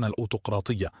حكومتنا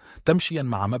الأوتقراطية تمشيا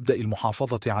مع مبدأ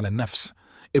المحافظة على النفس،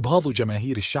 إبهاض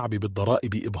جماهير الشعب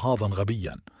بالضرائب إبهاضا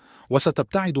غبيا،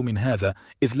 وستبتعد من هذا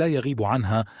إذ لا يغيب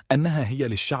عنها أنها هي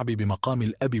للشعب بمقام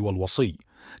الأب والوصي.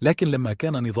 لكن لما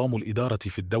كان نظام الإدارة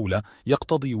في الدولة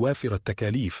يقتضي وافر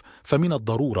التكاليف، فمن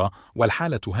الضرورة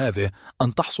والحالة هذه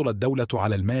أن تحصل الدولة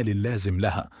على المال اللازم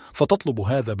لها، فتطلب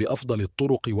هذا بأفضل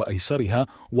الطرق وأيسرها،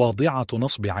 واضعة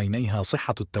نصب عينيها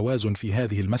صحة التوازن في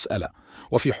هذه المسألة.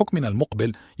 وفي حكمنا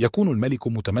المقبل يكون الملك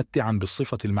متمتعا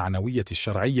بالصفة المعنوية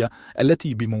الشرعية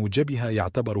التي بموجبها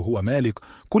يعتبر هو مالك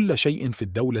كل شيء في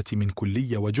الدولة من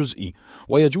كلي وجزئي،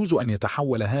 ويجوز أن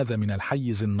يتحول هذا من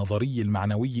الحيز النظري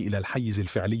المعنوي إلى الحيز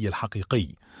الفعلي الحقيقي،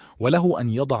 وله أن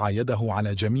يضع يده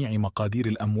على جميع مقادير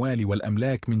الأموال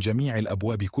والأملاك من جميع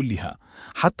الأبواب كلها،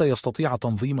 حتى يستطيع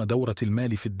تنظيم دورة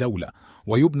المال في الدولة.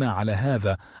 ويبنى على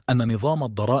هذا أن نظام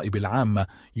الضرائب العامة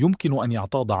يمكن أن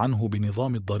يعتاض عنه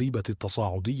بنظام الضريبة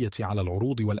التصاعدية على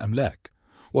العروض والأملاك،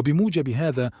 وبموجب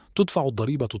هذا تدفع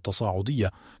الضريبة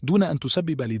التصاعدية دون أن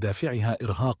تسبب لدافعها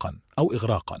إرهاقا أو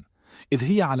إغراقا، إذ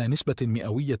هي على نسبة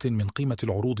مئوية من قيمة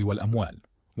العروض والأموال.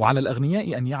 وعلى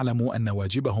الأغنياء أن يعلموا أن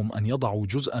واجبهم أن يضعوا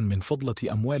جزءا من فضلة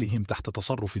أموالهم تحت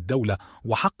تصرف الدولة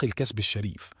وحق الكسب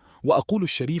الشريف. وأقول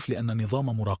الشريف لأن نظام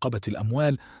مراقبة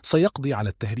الأموال سيقضي على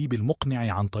التهريب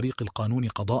المقنع عن طريق القانون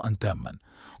قضاء تاما.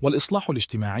 والإصلاح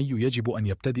الاجتماعي يجب أن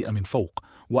يبتدئ من فوق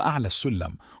وأعلى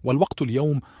السلم، والوقت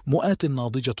اليوم مؤات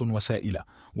ناضجة وسائلة،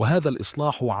 وهذا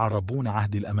الإصلاح عربون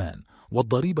عهد الأمان.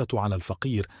 والضريبة على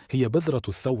الفقير هي بذرة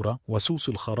الثورة وسوس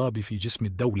الخراب في جسم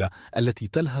الدولة التي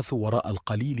تلهث وراء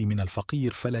القليل من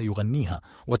الفقير فلا يغنيها،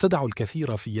 وتدع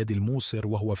الكثير في يد الموسر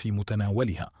وهو في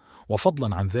متناولها.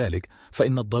 وفضلا عن ذلك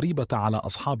فإن الضريبة على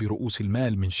أصحاب رؤوس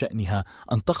المال من شأنها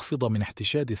أن تخفض من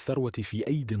احتشاد الثروة في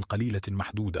أيد قليلة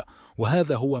محدودة،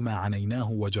 وهذا هو ما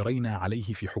عنيناه وجرينا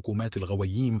عليه في حكومات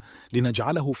الغويين،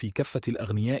 لنجعله في كفة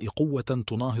الأغنياء قوة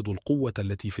تناهض القوة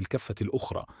التي في الكفة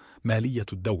الأخرى، مالية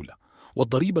الدولة.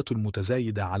 والضريبة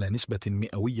المتزايدة على نسبة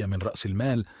مئوية من رأس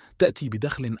المال تأتي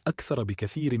بدخل أكثر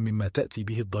بكثير مما تأتي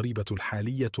به الضريبة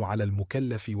الحالية على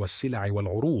المكلف والسلع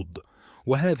والعروض،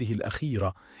 وهذه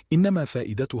الأخيرة إنما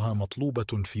فائدتها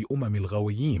مطلوبة في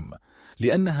الغويين،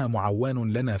 لأنها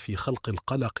معوان لنا في خلق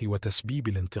القلق وتسبيب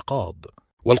الانتقاد.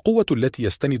 والقوة التي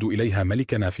يستند إليها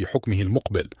ملكنا في حكمه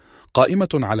المقبل قائمة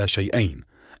على شيئين: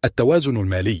 التوازن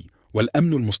المالي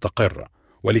والأمن المستقر.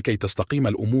 ولكي تستقيم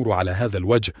الأمور على هذا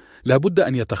الوجه لا بد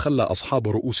أن يتخلى أصحاب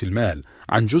رؤوس المال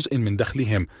عن جزء من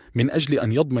دخلهم من أجل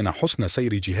أن يضمن حسن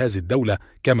سير جهاز الدولة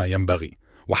كما ينبغي.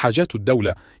 وحاجات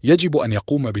الدولة يجب أن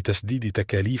يقوم بتسديد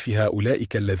تكاليفها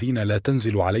أولئك الذين لا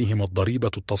تنزل عليهم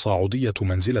الضريبة التصاعدية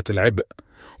منزلة العبء،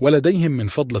 ولديهم من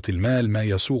فضلة المال ما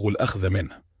يسوغ الأخذ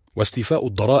منه. واستيفاء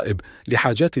الضرائب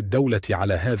لحاجات الدولة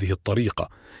على هذه الطريقة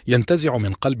ينتزع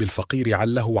من قلب الفقير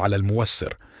عله على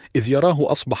الموسر، إذ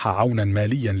يراه أصبح عونا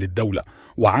ماليا للدولة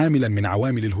وعاملا من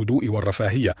عوامل الهدوء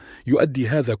والرفاهية، يؤدي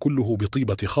هذا كله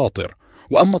بطيبة خاطر.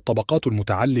 وأما الطبقات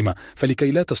المتعلمة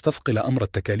فلكي لا تستثقل أمر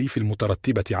التكاليف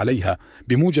المترتبة عليها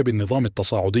بموجب النظام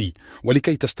التصاعدي،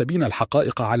 ولكي تستبين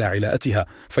الحقائق على علاءتها،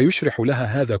 فيشرح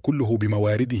لها هذا كله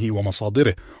بموارده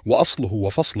ومصادره وأصله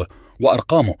وفصله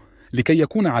وأرقامه، لكي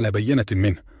يكون على بينة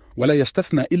منه، ولا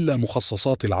يستثنى إلا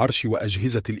مخصصات العرش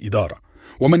وأجهزة الإدارة.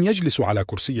 ومن يجلس على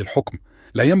كرسي الحكم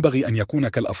لا ينبغي أن يكون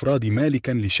كالأفراد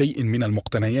مالكا لشيء من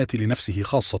المقتنيات لنفسه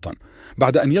خاصة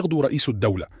بعد أن يغدو رئيس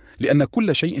الدولة، لأن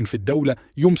كل شيء في الدولة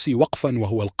يمسي وقفا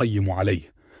وهو القيم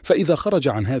عليه. فإذا خرج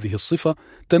عن هذه الصفة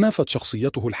تنافت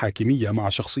شخصيته الحاكمية مع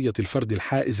شخصية الفرد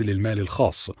الحائز للمال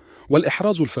الخاص،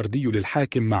 والإحراز الفردي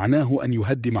للحاكم معناه أن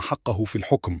يهدم حقه في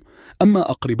الحكم.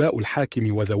 أما أقرباء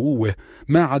الحاكم وذووه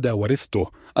ما عدا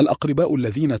ورثته، الأقرباء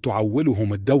الذين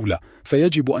تعولهم الدولة،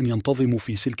 فيجب أن ينتظموا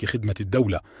في سلك خدمة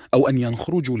الدولة، أو أن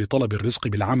يخرجوا لطلب الرزق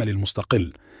بالعمل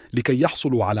المستقل لكي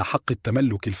يحصلوا على حق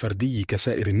التملك الفردي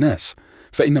كسائر الناس.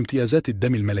 فإن امتيازات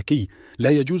الدم الملكي لا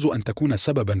يجوز أن تكون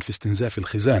سببا في استنزاف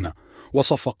الخزانة،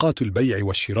 وصفقات البيع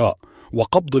والشراء،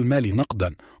 وقبض المال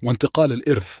نقدا، وانتقال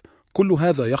الإرث، كل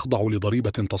هذا يخضع لضريبة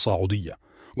تصاعدية.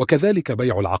 وكذلك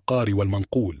بيع العقار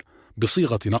والمنقول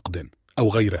بصيغة نقد أو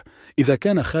غيره إذا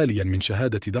كان خاليا من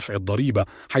شهادة دفع الضريبة،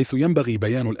 حيث ينبغي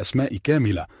بيان الأسماء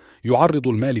كاملة، يعرض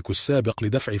المالك السابق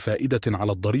لدفع فائدة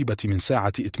على الضريبة من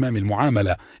ساعة إتمام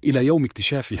المعاملة إلى يوم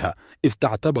اكتشافها، إذ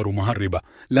تعتبر مهربة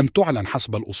لم تعلن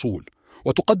حسب الأصول.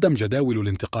 وتقدم جداول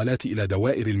الانتقالات إلى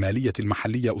دوائر المالية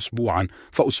المحلية أسبوعا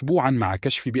فأسبوعا مع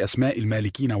كشف بأسماء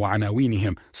المالكين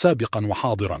وعناوينهم سابقا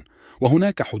وحاضرا،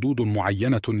 وهناك حدود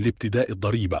معينة لابتداء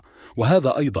الضريبة،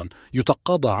 وهذا أيضا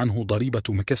يتقاضى عنه ضريبة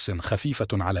مكس خفيفة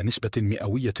على نسبة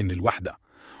مئوية للوحدة.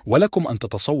 ولكم أن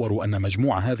تتصوروا أن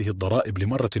مجموع هذه الضرائب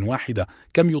لمرة واحدة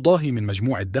كم يضاهي من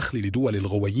مجموع الدخل لدول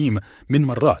الغويم من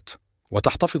مرات.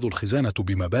 وتحتفظ الخزانة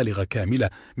بمبالغ كاملة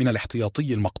من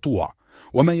الاحتياطي المقطوع،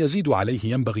 وما يزيد عليه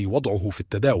ينبغي وضعه في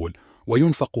التداول،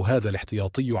 وينفق هذا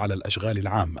الاحتياطي على الأشغال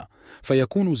العامة،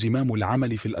 فيكون زمام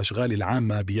العمل في الأشغال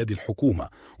العامة بيد الحكومة،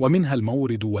 ومنها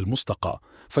المورد والمستقى،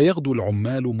 فيغدو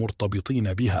العمال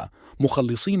مرتبطين بها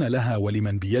مخلصين لها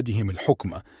ولمن بيدهم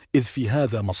الحكم، إذ في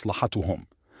هذا مصلحتهم.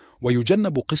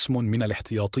 ويجنب قسم من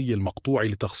الاحتياطي المقطوع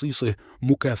لتخصيصه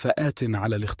مكافآت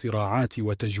على الاختراعات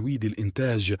وتجويد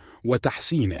الإنتاج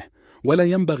وتحسينه، ولا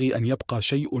ينبغي أن يبقى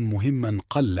شيء مهما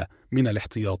قل من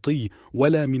الاحتياطي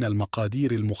ولا من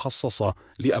المقادير المخصصة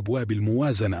لأبواب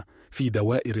الموازنة في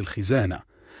دوائر الخزانة،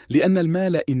 لأن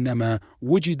المال إنما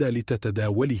وجد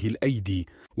لتتداوله الأيدي،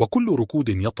 وكل ركود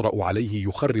يطرأ عليه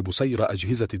يخرب سير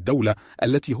أجهزة الدولة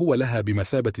التي هو لها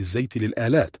بمثابة الزيت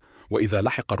للآلات، وإذا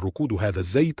لحق الركود هذا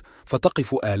الزيت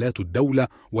فتقف آلات الدولة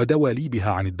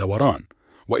ودواليبها عن الدوران.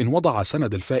 وإن وضع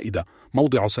سند الفائدة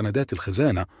موضع سندات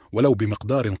الخزانة ولو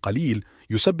بمقدار قليل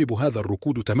يسبب هذا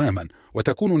الركود تماما،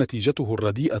 وتكون نتيجته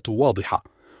الرديئة واضحة.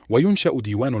 وينشأ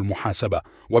ديوان المحاسبة،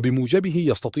 وبموجبه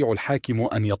يستطيع الحاكم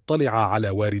أن يطلع على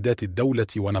واردات الدولة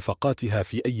ونفقاتها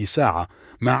في أي ساعة،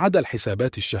 ما عدا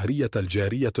الحسابات الشهرية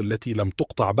الجارية التي لم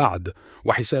تقطع بعد،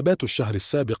 وحسابات الشهر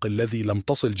السابق الذي لم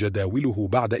تصل جداوله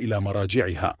بعد إلى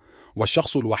مراجعها.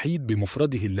 والشخص الوحيد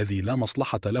بمفرده الذي لا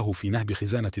مصلحة له في نهب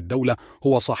خزانة الدولة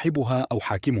هو صاحبها أو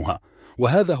حاكمها،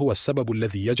 وهذا هو السبب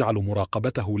الذي يجعل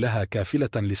مراقبته لها كافلة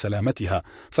لسلامتها،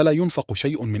 فلا ينفق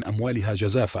شيء من أموالها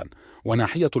جزافا.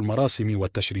 وناحية المراسم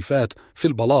والتشريفات في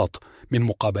البلاط من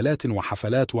مقابلات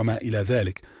وحفلات وما إلى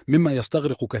ذلك مما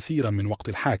يستغرق كثيرا من وقت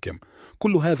الحاكم،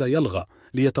 كل هذا يلغى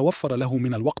ليتوفر له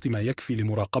من الوقت ما يكفي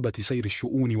لمراقبة سير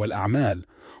الشؤون والأعمال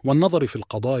والنظر في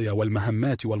القضايا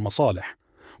والمهمات والمصالح.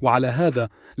 وعلى هذا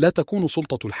لا تكون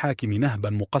سلطة الحاكم نهبا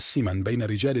مقسما بين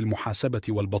رجال المحاسبة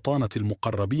والبطانة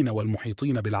المقربين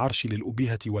والمحيطين بالعرش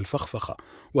للأبهة والفخفخة،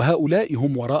 وهؤلاء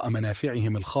هم وراء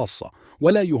منافعهم الخاصة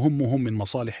ولا يهمهم من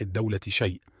مصالح الدولة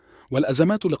شيء.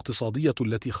 والأزمات الاقتصادية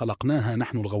التي خلقناها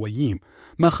نحن الغويين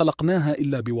ما خلقناها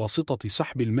إلا بواسطة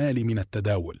سحب المال من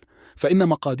التداول، فإن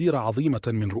مقادير عظيمة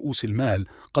من رؤوس المال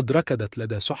قد ركدت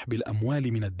لدى سحب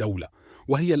الأموال من الدولة،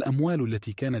 وهي الأموال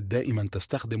التي كانت دائما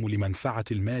تستخدم لمنفعة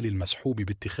المال المسحوب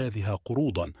باتخاذها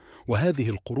قروضا، وهذه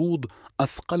القروض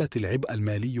أثقلت العبء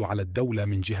المالي على الدولة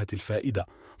من جهة الفائدة،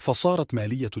 فصارت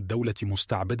مالية الدولة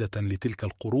مستعبدة لتلك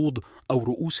القروض أو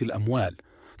رؤوس الأموال.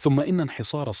 ثم إن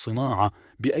انحصار الصناعة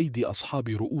بأيدي أصحاب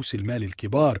رؤوس المال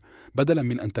الكبار بدلا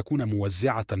من أن تكون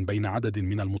موزعة بين عدد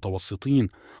من المتوسطين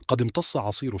قد امتص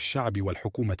عصير الشعب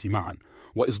والحكومة معا،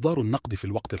 وإصدار النقد في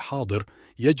الوقت الحاضر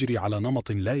يجري على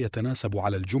نمط لا يتناسب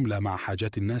على الجملة مع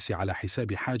حاجات الناس على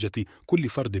حساب حاجة كل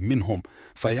فرد منهم،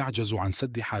 فيعجز عن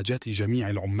سد حاجات جميع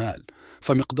العمال.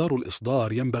 فمقدار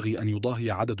الإصدار ينبغي أن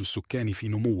يضاهي عدد السكان في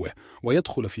نموه،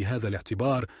 ويدخل في هذا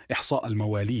الاعتبار إحصاء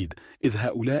المواليد، إذ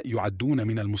هؤلاء يعدون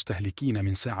من المستهلكين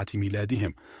من ساعة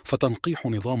ميلادهم، فتنقيح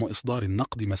نظام إصدار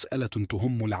النقد مسألة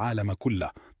تهم العالم كله.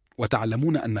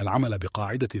 وتعلمون أن العمل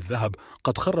بقاعدة الذهب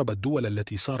قد خرب الدول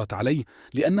التي سارت عليه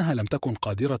لأنها لم تكن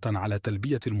قادرة على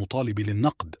تلبية المطالب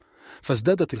للنقد،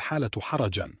 فازدادت الحالة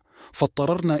حرجا،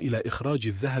 فاضطررنا إلى إخراج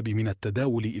الذهب من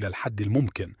التداول إلى الحد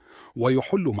الممكن،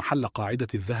 ويحل محل قاعدة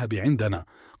الذهب عندنا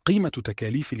قيمة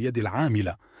تكاليف اليد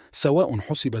العاملة سواء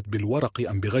حسبت بالورق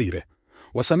أم بغيره،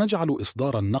 وسنجعل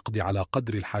إصدار النقد على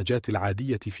قدر الحاجات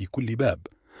العادية في كل باب،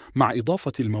 مع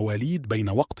إضافة المواليد بين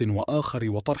وقت وآخر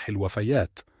وطرح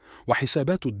الوفيات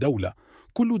وحسابات الدولة،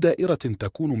 كل دائرة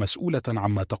تكون مسؤولة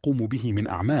عما تقوم به من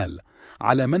أعمال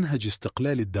على منهج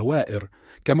استقلال الدوائر،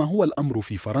 كما هو الأمر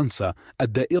في فرنسا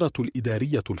الدائرة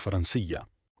الإدارية الفرنسية.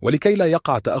 ولكي لا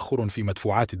يقع تأخر في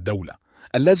مدفوعات الدولة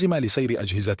اللازمة لسير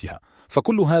أجهزتها،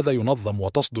 فكل هذا ينظم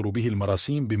وتصدر به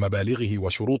المراسيم بمبالغه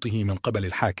وشروطه من قبل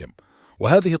الحاكم،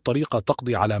 وهذه الطريقة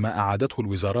تقضي على ما أعادته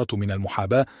الوزارات من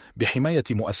المحاباة بحماية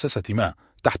مؤسسة ما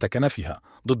تحت كنفها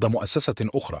ضد مؤسسة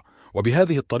أخرى،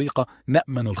 وبهذه الطريقة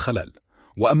نأمن الخلل.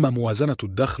 وأما موازنة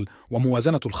الدخل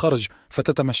وموازنة الخرج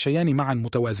فتتمشيان معا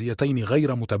متوازيتين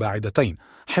غير متباعدتين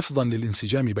حفظا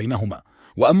للانسجام بينهما.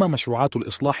 وأما مشروعات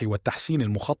الإصلاح والتحسين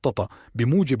المخططة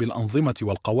بموجب الأنظمة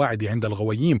والقواعد عند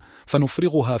الغويين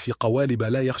فنفرغها في قوالب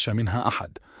لا يخشى منها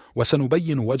أحد،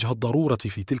 وسنبين وجه الضرورة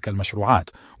في تلك المشروعات،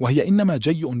 وهي إنما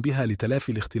جيء بها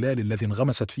لتلافي الاختلال الذي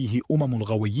انغمست فيه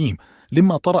الغويين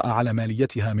لما طرأ على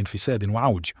ماليتها من فساد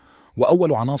وعوج.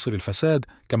 وأول عناصر الفساد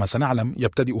كما سنعلم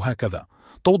يبتدئ هكذا: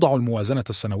 توضع الموازنة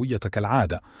السنوية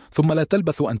كالعادة، ثم لا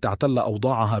تلبث أن تعتل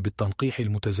أوضاعها بالتنقيح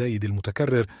المتزايد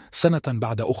المتكرر سنة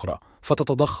بعد أخرى،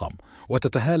 فتتضخم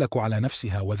وتتهالك على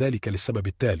نفسها، وذلك للسبب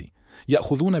التالي: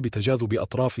 يأخذون بتجاذب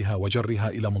أطرافها وجرها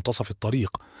إلى منتصف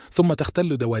الطريق، ثم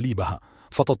تختل دواليبها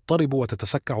فتضطرب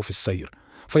وتتسكع في السير،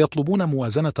 فيطلبون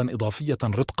موازنة إضافية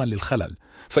رتقا للخلل،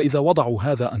 فإذا وضعوا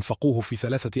هذا أنفقوه في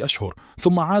 3 أشهر،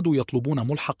 ثم عادوا يطلبون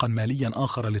ملحقا ماليا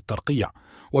آخر للترقيع،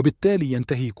 وبالتالي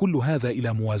ينتهي كل هذا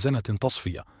إلى موازنة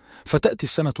تصفية. فتأتي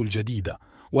السنة الجديدة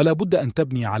ولا بد أن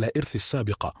تبني على إرث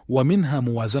السابقة، ومنها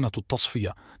موازنة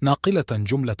التصفية ناقلة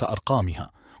جملة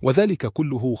أرقامها، وذلك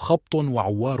كله خبط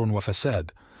وعوار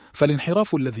وفساد.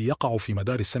 فالانحراف الذي يقع في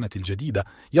مدار السنة الجديدة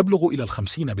يبلغ إلى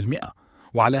 50%،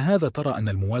 وعلى هذا ترى أن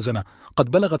الموازنة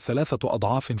قد بلغت 3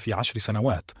 أضعاف في 10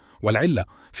 سنوات، والعلة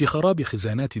في خراب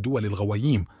خزانات دول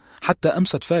الغويين حتى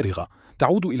أمست فارغة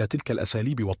تعود إلى تلك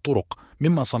الأساليب والطرق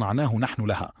مما صنعناه نحن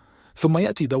لها. ثم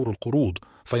يأتي دور القروض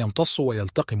فيمتص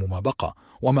ويلتقم ما بقى،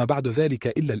 وما بعد ذلك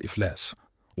إلا الإفلاس.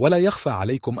 ولا يخفى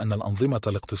عليكم أن الأنظمة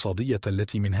الاقتصادية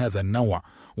التي من هذا النوع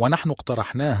ونحن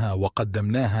اقترحناها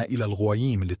وقدمناها إلى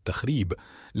الغويين للتخريب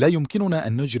لا يمكننا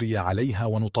أن نجري عليها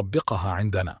ونطبقها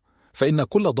عندنا، فإن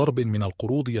كل ضرب من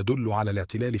القروض يدل على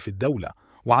الاعتلال في الدولة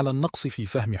وعلى النقص في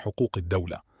فهم حقوق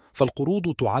الدولة،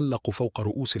 فالقروض تعلق فوق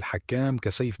رؤوس الحكام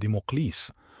كسيف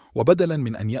ديموقليس، وبدلا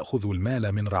من أن يأخذوا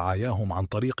المال من رعاياهم عن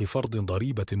طريق فرض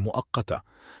ضريبة مؤقتة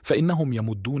فإنهم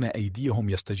يمدون أيديهم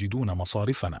يستجدون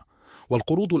مصارفنا.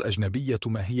 والقروض الأجنبية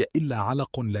ما هي إلا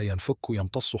علق لا ينفك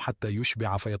يمتص حتى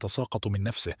يشبع فيتساقط من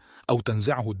نفسه، أو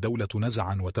تنزعه الدولة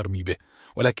نزعا وترمي به،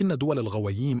 ولكن دول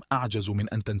الغويين أعجز من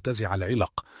أن تنتزع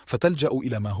العلق، فتلجأ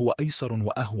إلى ما هو أيسر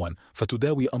وأهون،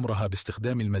 فتداوي أمرها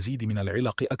باستخدام المزيد من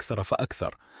العلق أكثر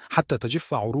فأكثر حتى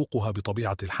تجف عروقها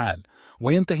بطبيعة الحال،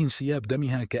 وينتهي انسياب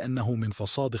دمها كأنه من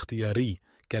فصاد اختياري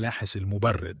كلاحس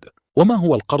المبرد. وما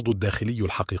هو القرض الداخلي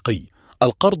الحقيقي؟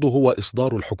 القرض هو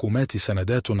إصدار الحكومات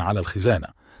سندات على الخزانة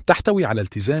تحتوي على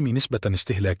التزام نسبة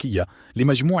استهلاكية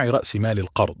لمجموع رأس مال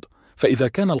القرض، فإذا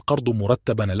كان القرض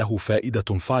مرتبا له فائدة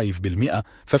 5%،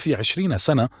 ففي 20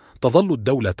 سنة تظل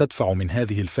الدولة تدفع من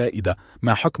هذه الفائدة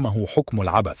ما حكمه حكم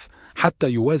العبث حتى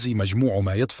يوازي مجموع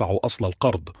ما يدفع أصل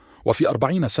القرض، وفي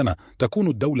 40 سنة تكون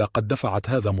الدولة قد دفعت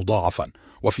هذا مضاعفا،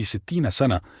 وفي 60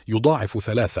 سنة يضاعف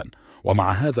 3،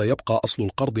 ومع هذا يبقى أصل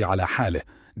القرض على حاله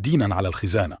دينا على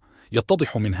الخزانة.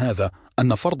 يتضح من هذا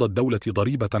أن فرض الدولة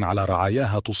ضريبة على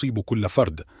رعاياها تصيب كل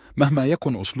فرد مهما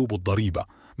يكن أسلوب الضريبة،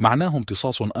 معناه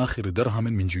امتصاص آخر درهم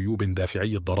من جيوب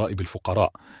دافعي الضرائب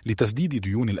الفقراء لتسديد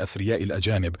ديون الأثرياء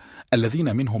الأجانب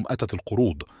الذين منهم أتت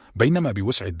القروض، بينما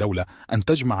بوسع الدولة أن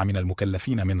تجمع من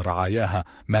المكلفين من رعاياها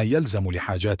ما يلزم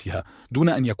لحاجاتها دون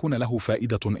أن يكون له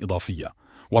فائدة إضافية.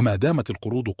 وما دامت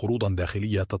القروض قروضا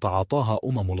داخلية تتعاطاها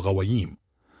الغويين،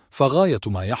 فغاية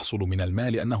ما يحصل من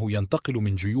المال أنه ينتقل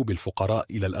من جيوب الفقراء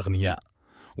إلى الأغنياء.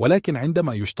 ولكن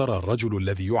عندما يشترى الرجل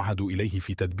الذي يعهد إليه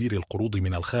في تدبير القروض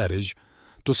من الخارج،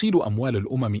 تسيل أموال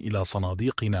الأمم إلى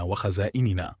صناديقنا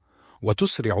وخزائننا،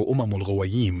 وتسرع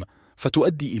الغويين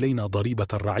فتؤدي إلينا ضريبة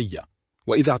الرعية.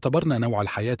 وإذا اعتبرنا نوع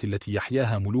الحياة التي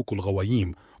يحياها ملوك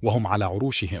الغويين وهم على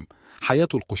عروشهم حياة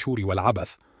القشور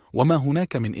والعبث، وما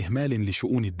هناك من إهمال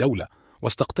لشؤون الدولة،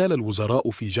 واستقتال الوزراء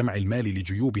في جمع المال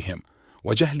لجيوبهم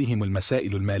وجهلهم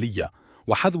المسائل المالية،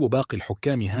 وحذو باقي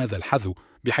الحكام هذا الحذو،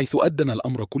 بحيث أدنى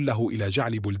الأمر كله إلى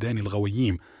جعل بلدان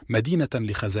الغويين مدينة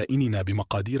لخزائننا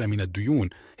بمقادير من الديون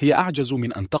هي أعجز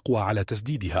من أن تقوى على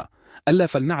تسديدها. ألا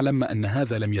فلنعلم أن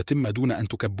هذا لم يتم دون أن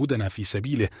تكبدنا في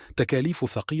سبيله تكاليف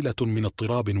ثقيلة من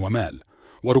اضطراب ومال،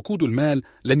 وركود المال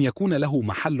لن يكون له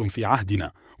محل في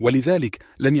عهدنا، ولذلك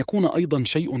لن يكون أيضا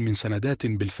شيء من سندات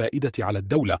بالفائدة على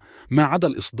الدولة ما عدا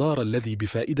الإصدار الذي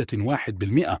بفائدة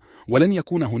 1%، ولن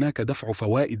يكون هناك دفع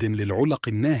فوائد للعلق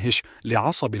الناهش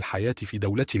لعصب الحياة في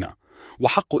دولتنا.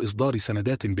 وحق إصدار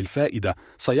سندات بالفائدة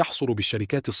سيحصر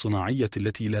بالشركات الصناعية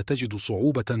التي لا تجد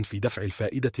صعوبة في دفع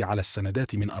الفائدة على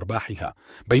السندات من أرباحها،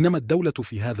 بينما الدولة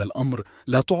في هذا الأمر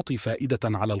لا تعطي فائدة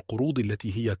على القروض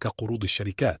التي هي كقروض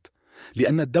الشركات،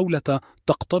 لأن الدولة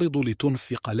تقترض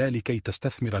لتنفق لا لكي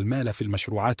تستثمر المال في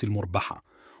المشروعات المربحة،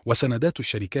 وسندات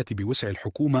الشركات بوسع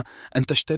الحكومة أن تشتري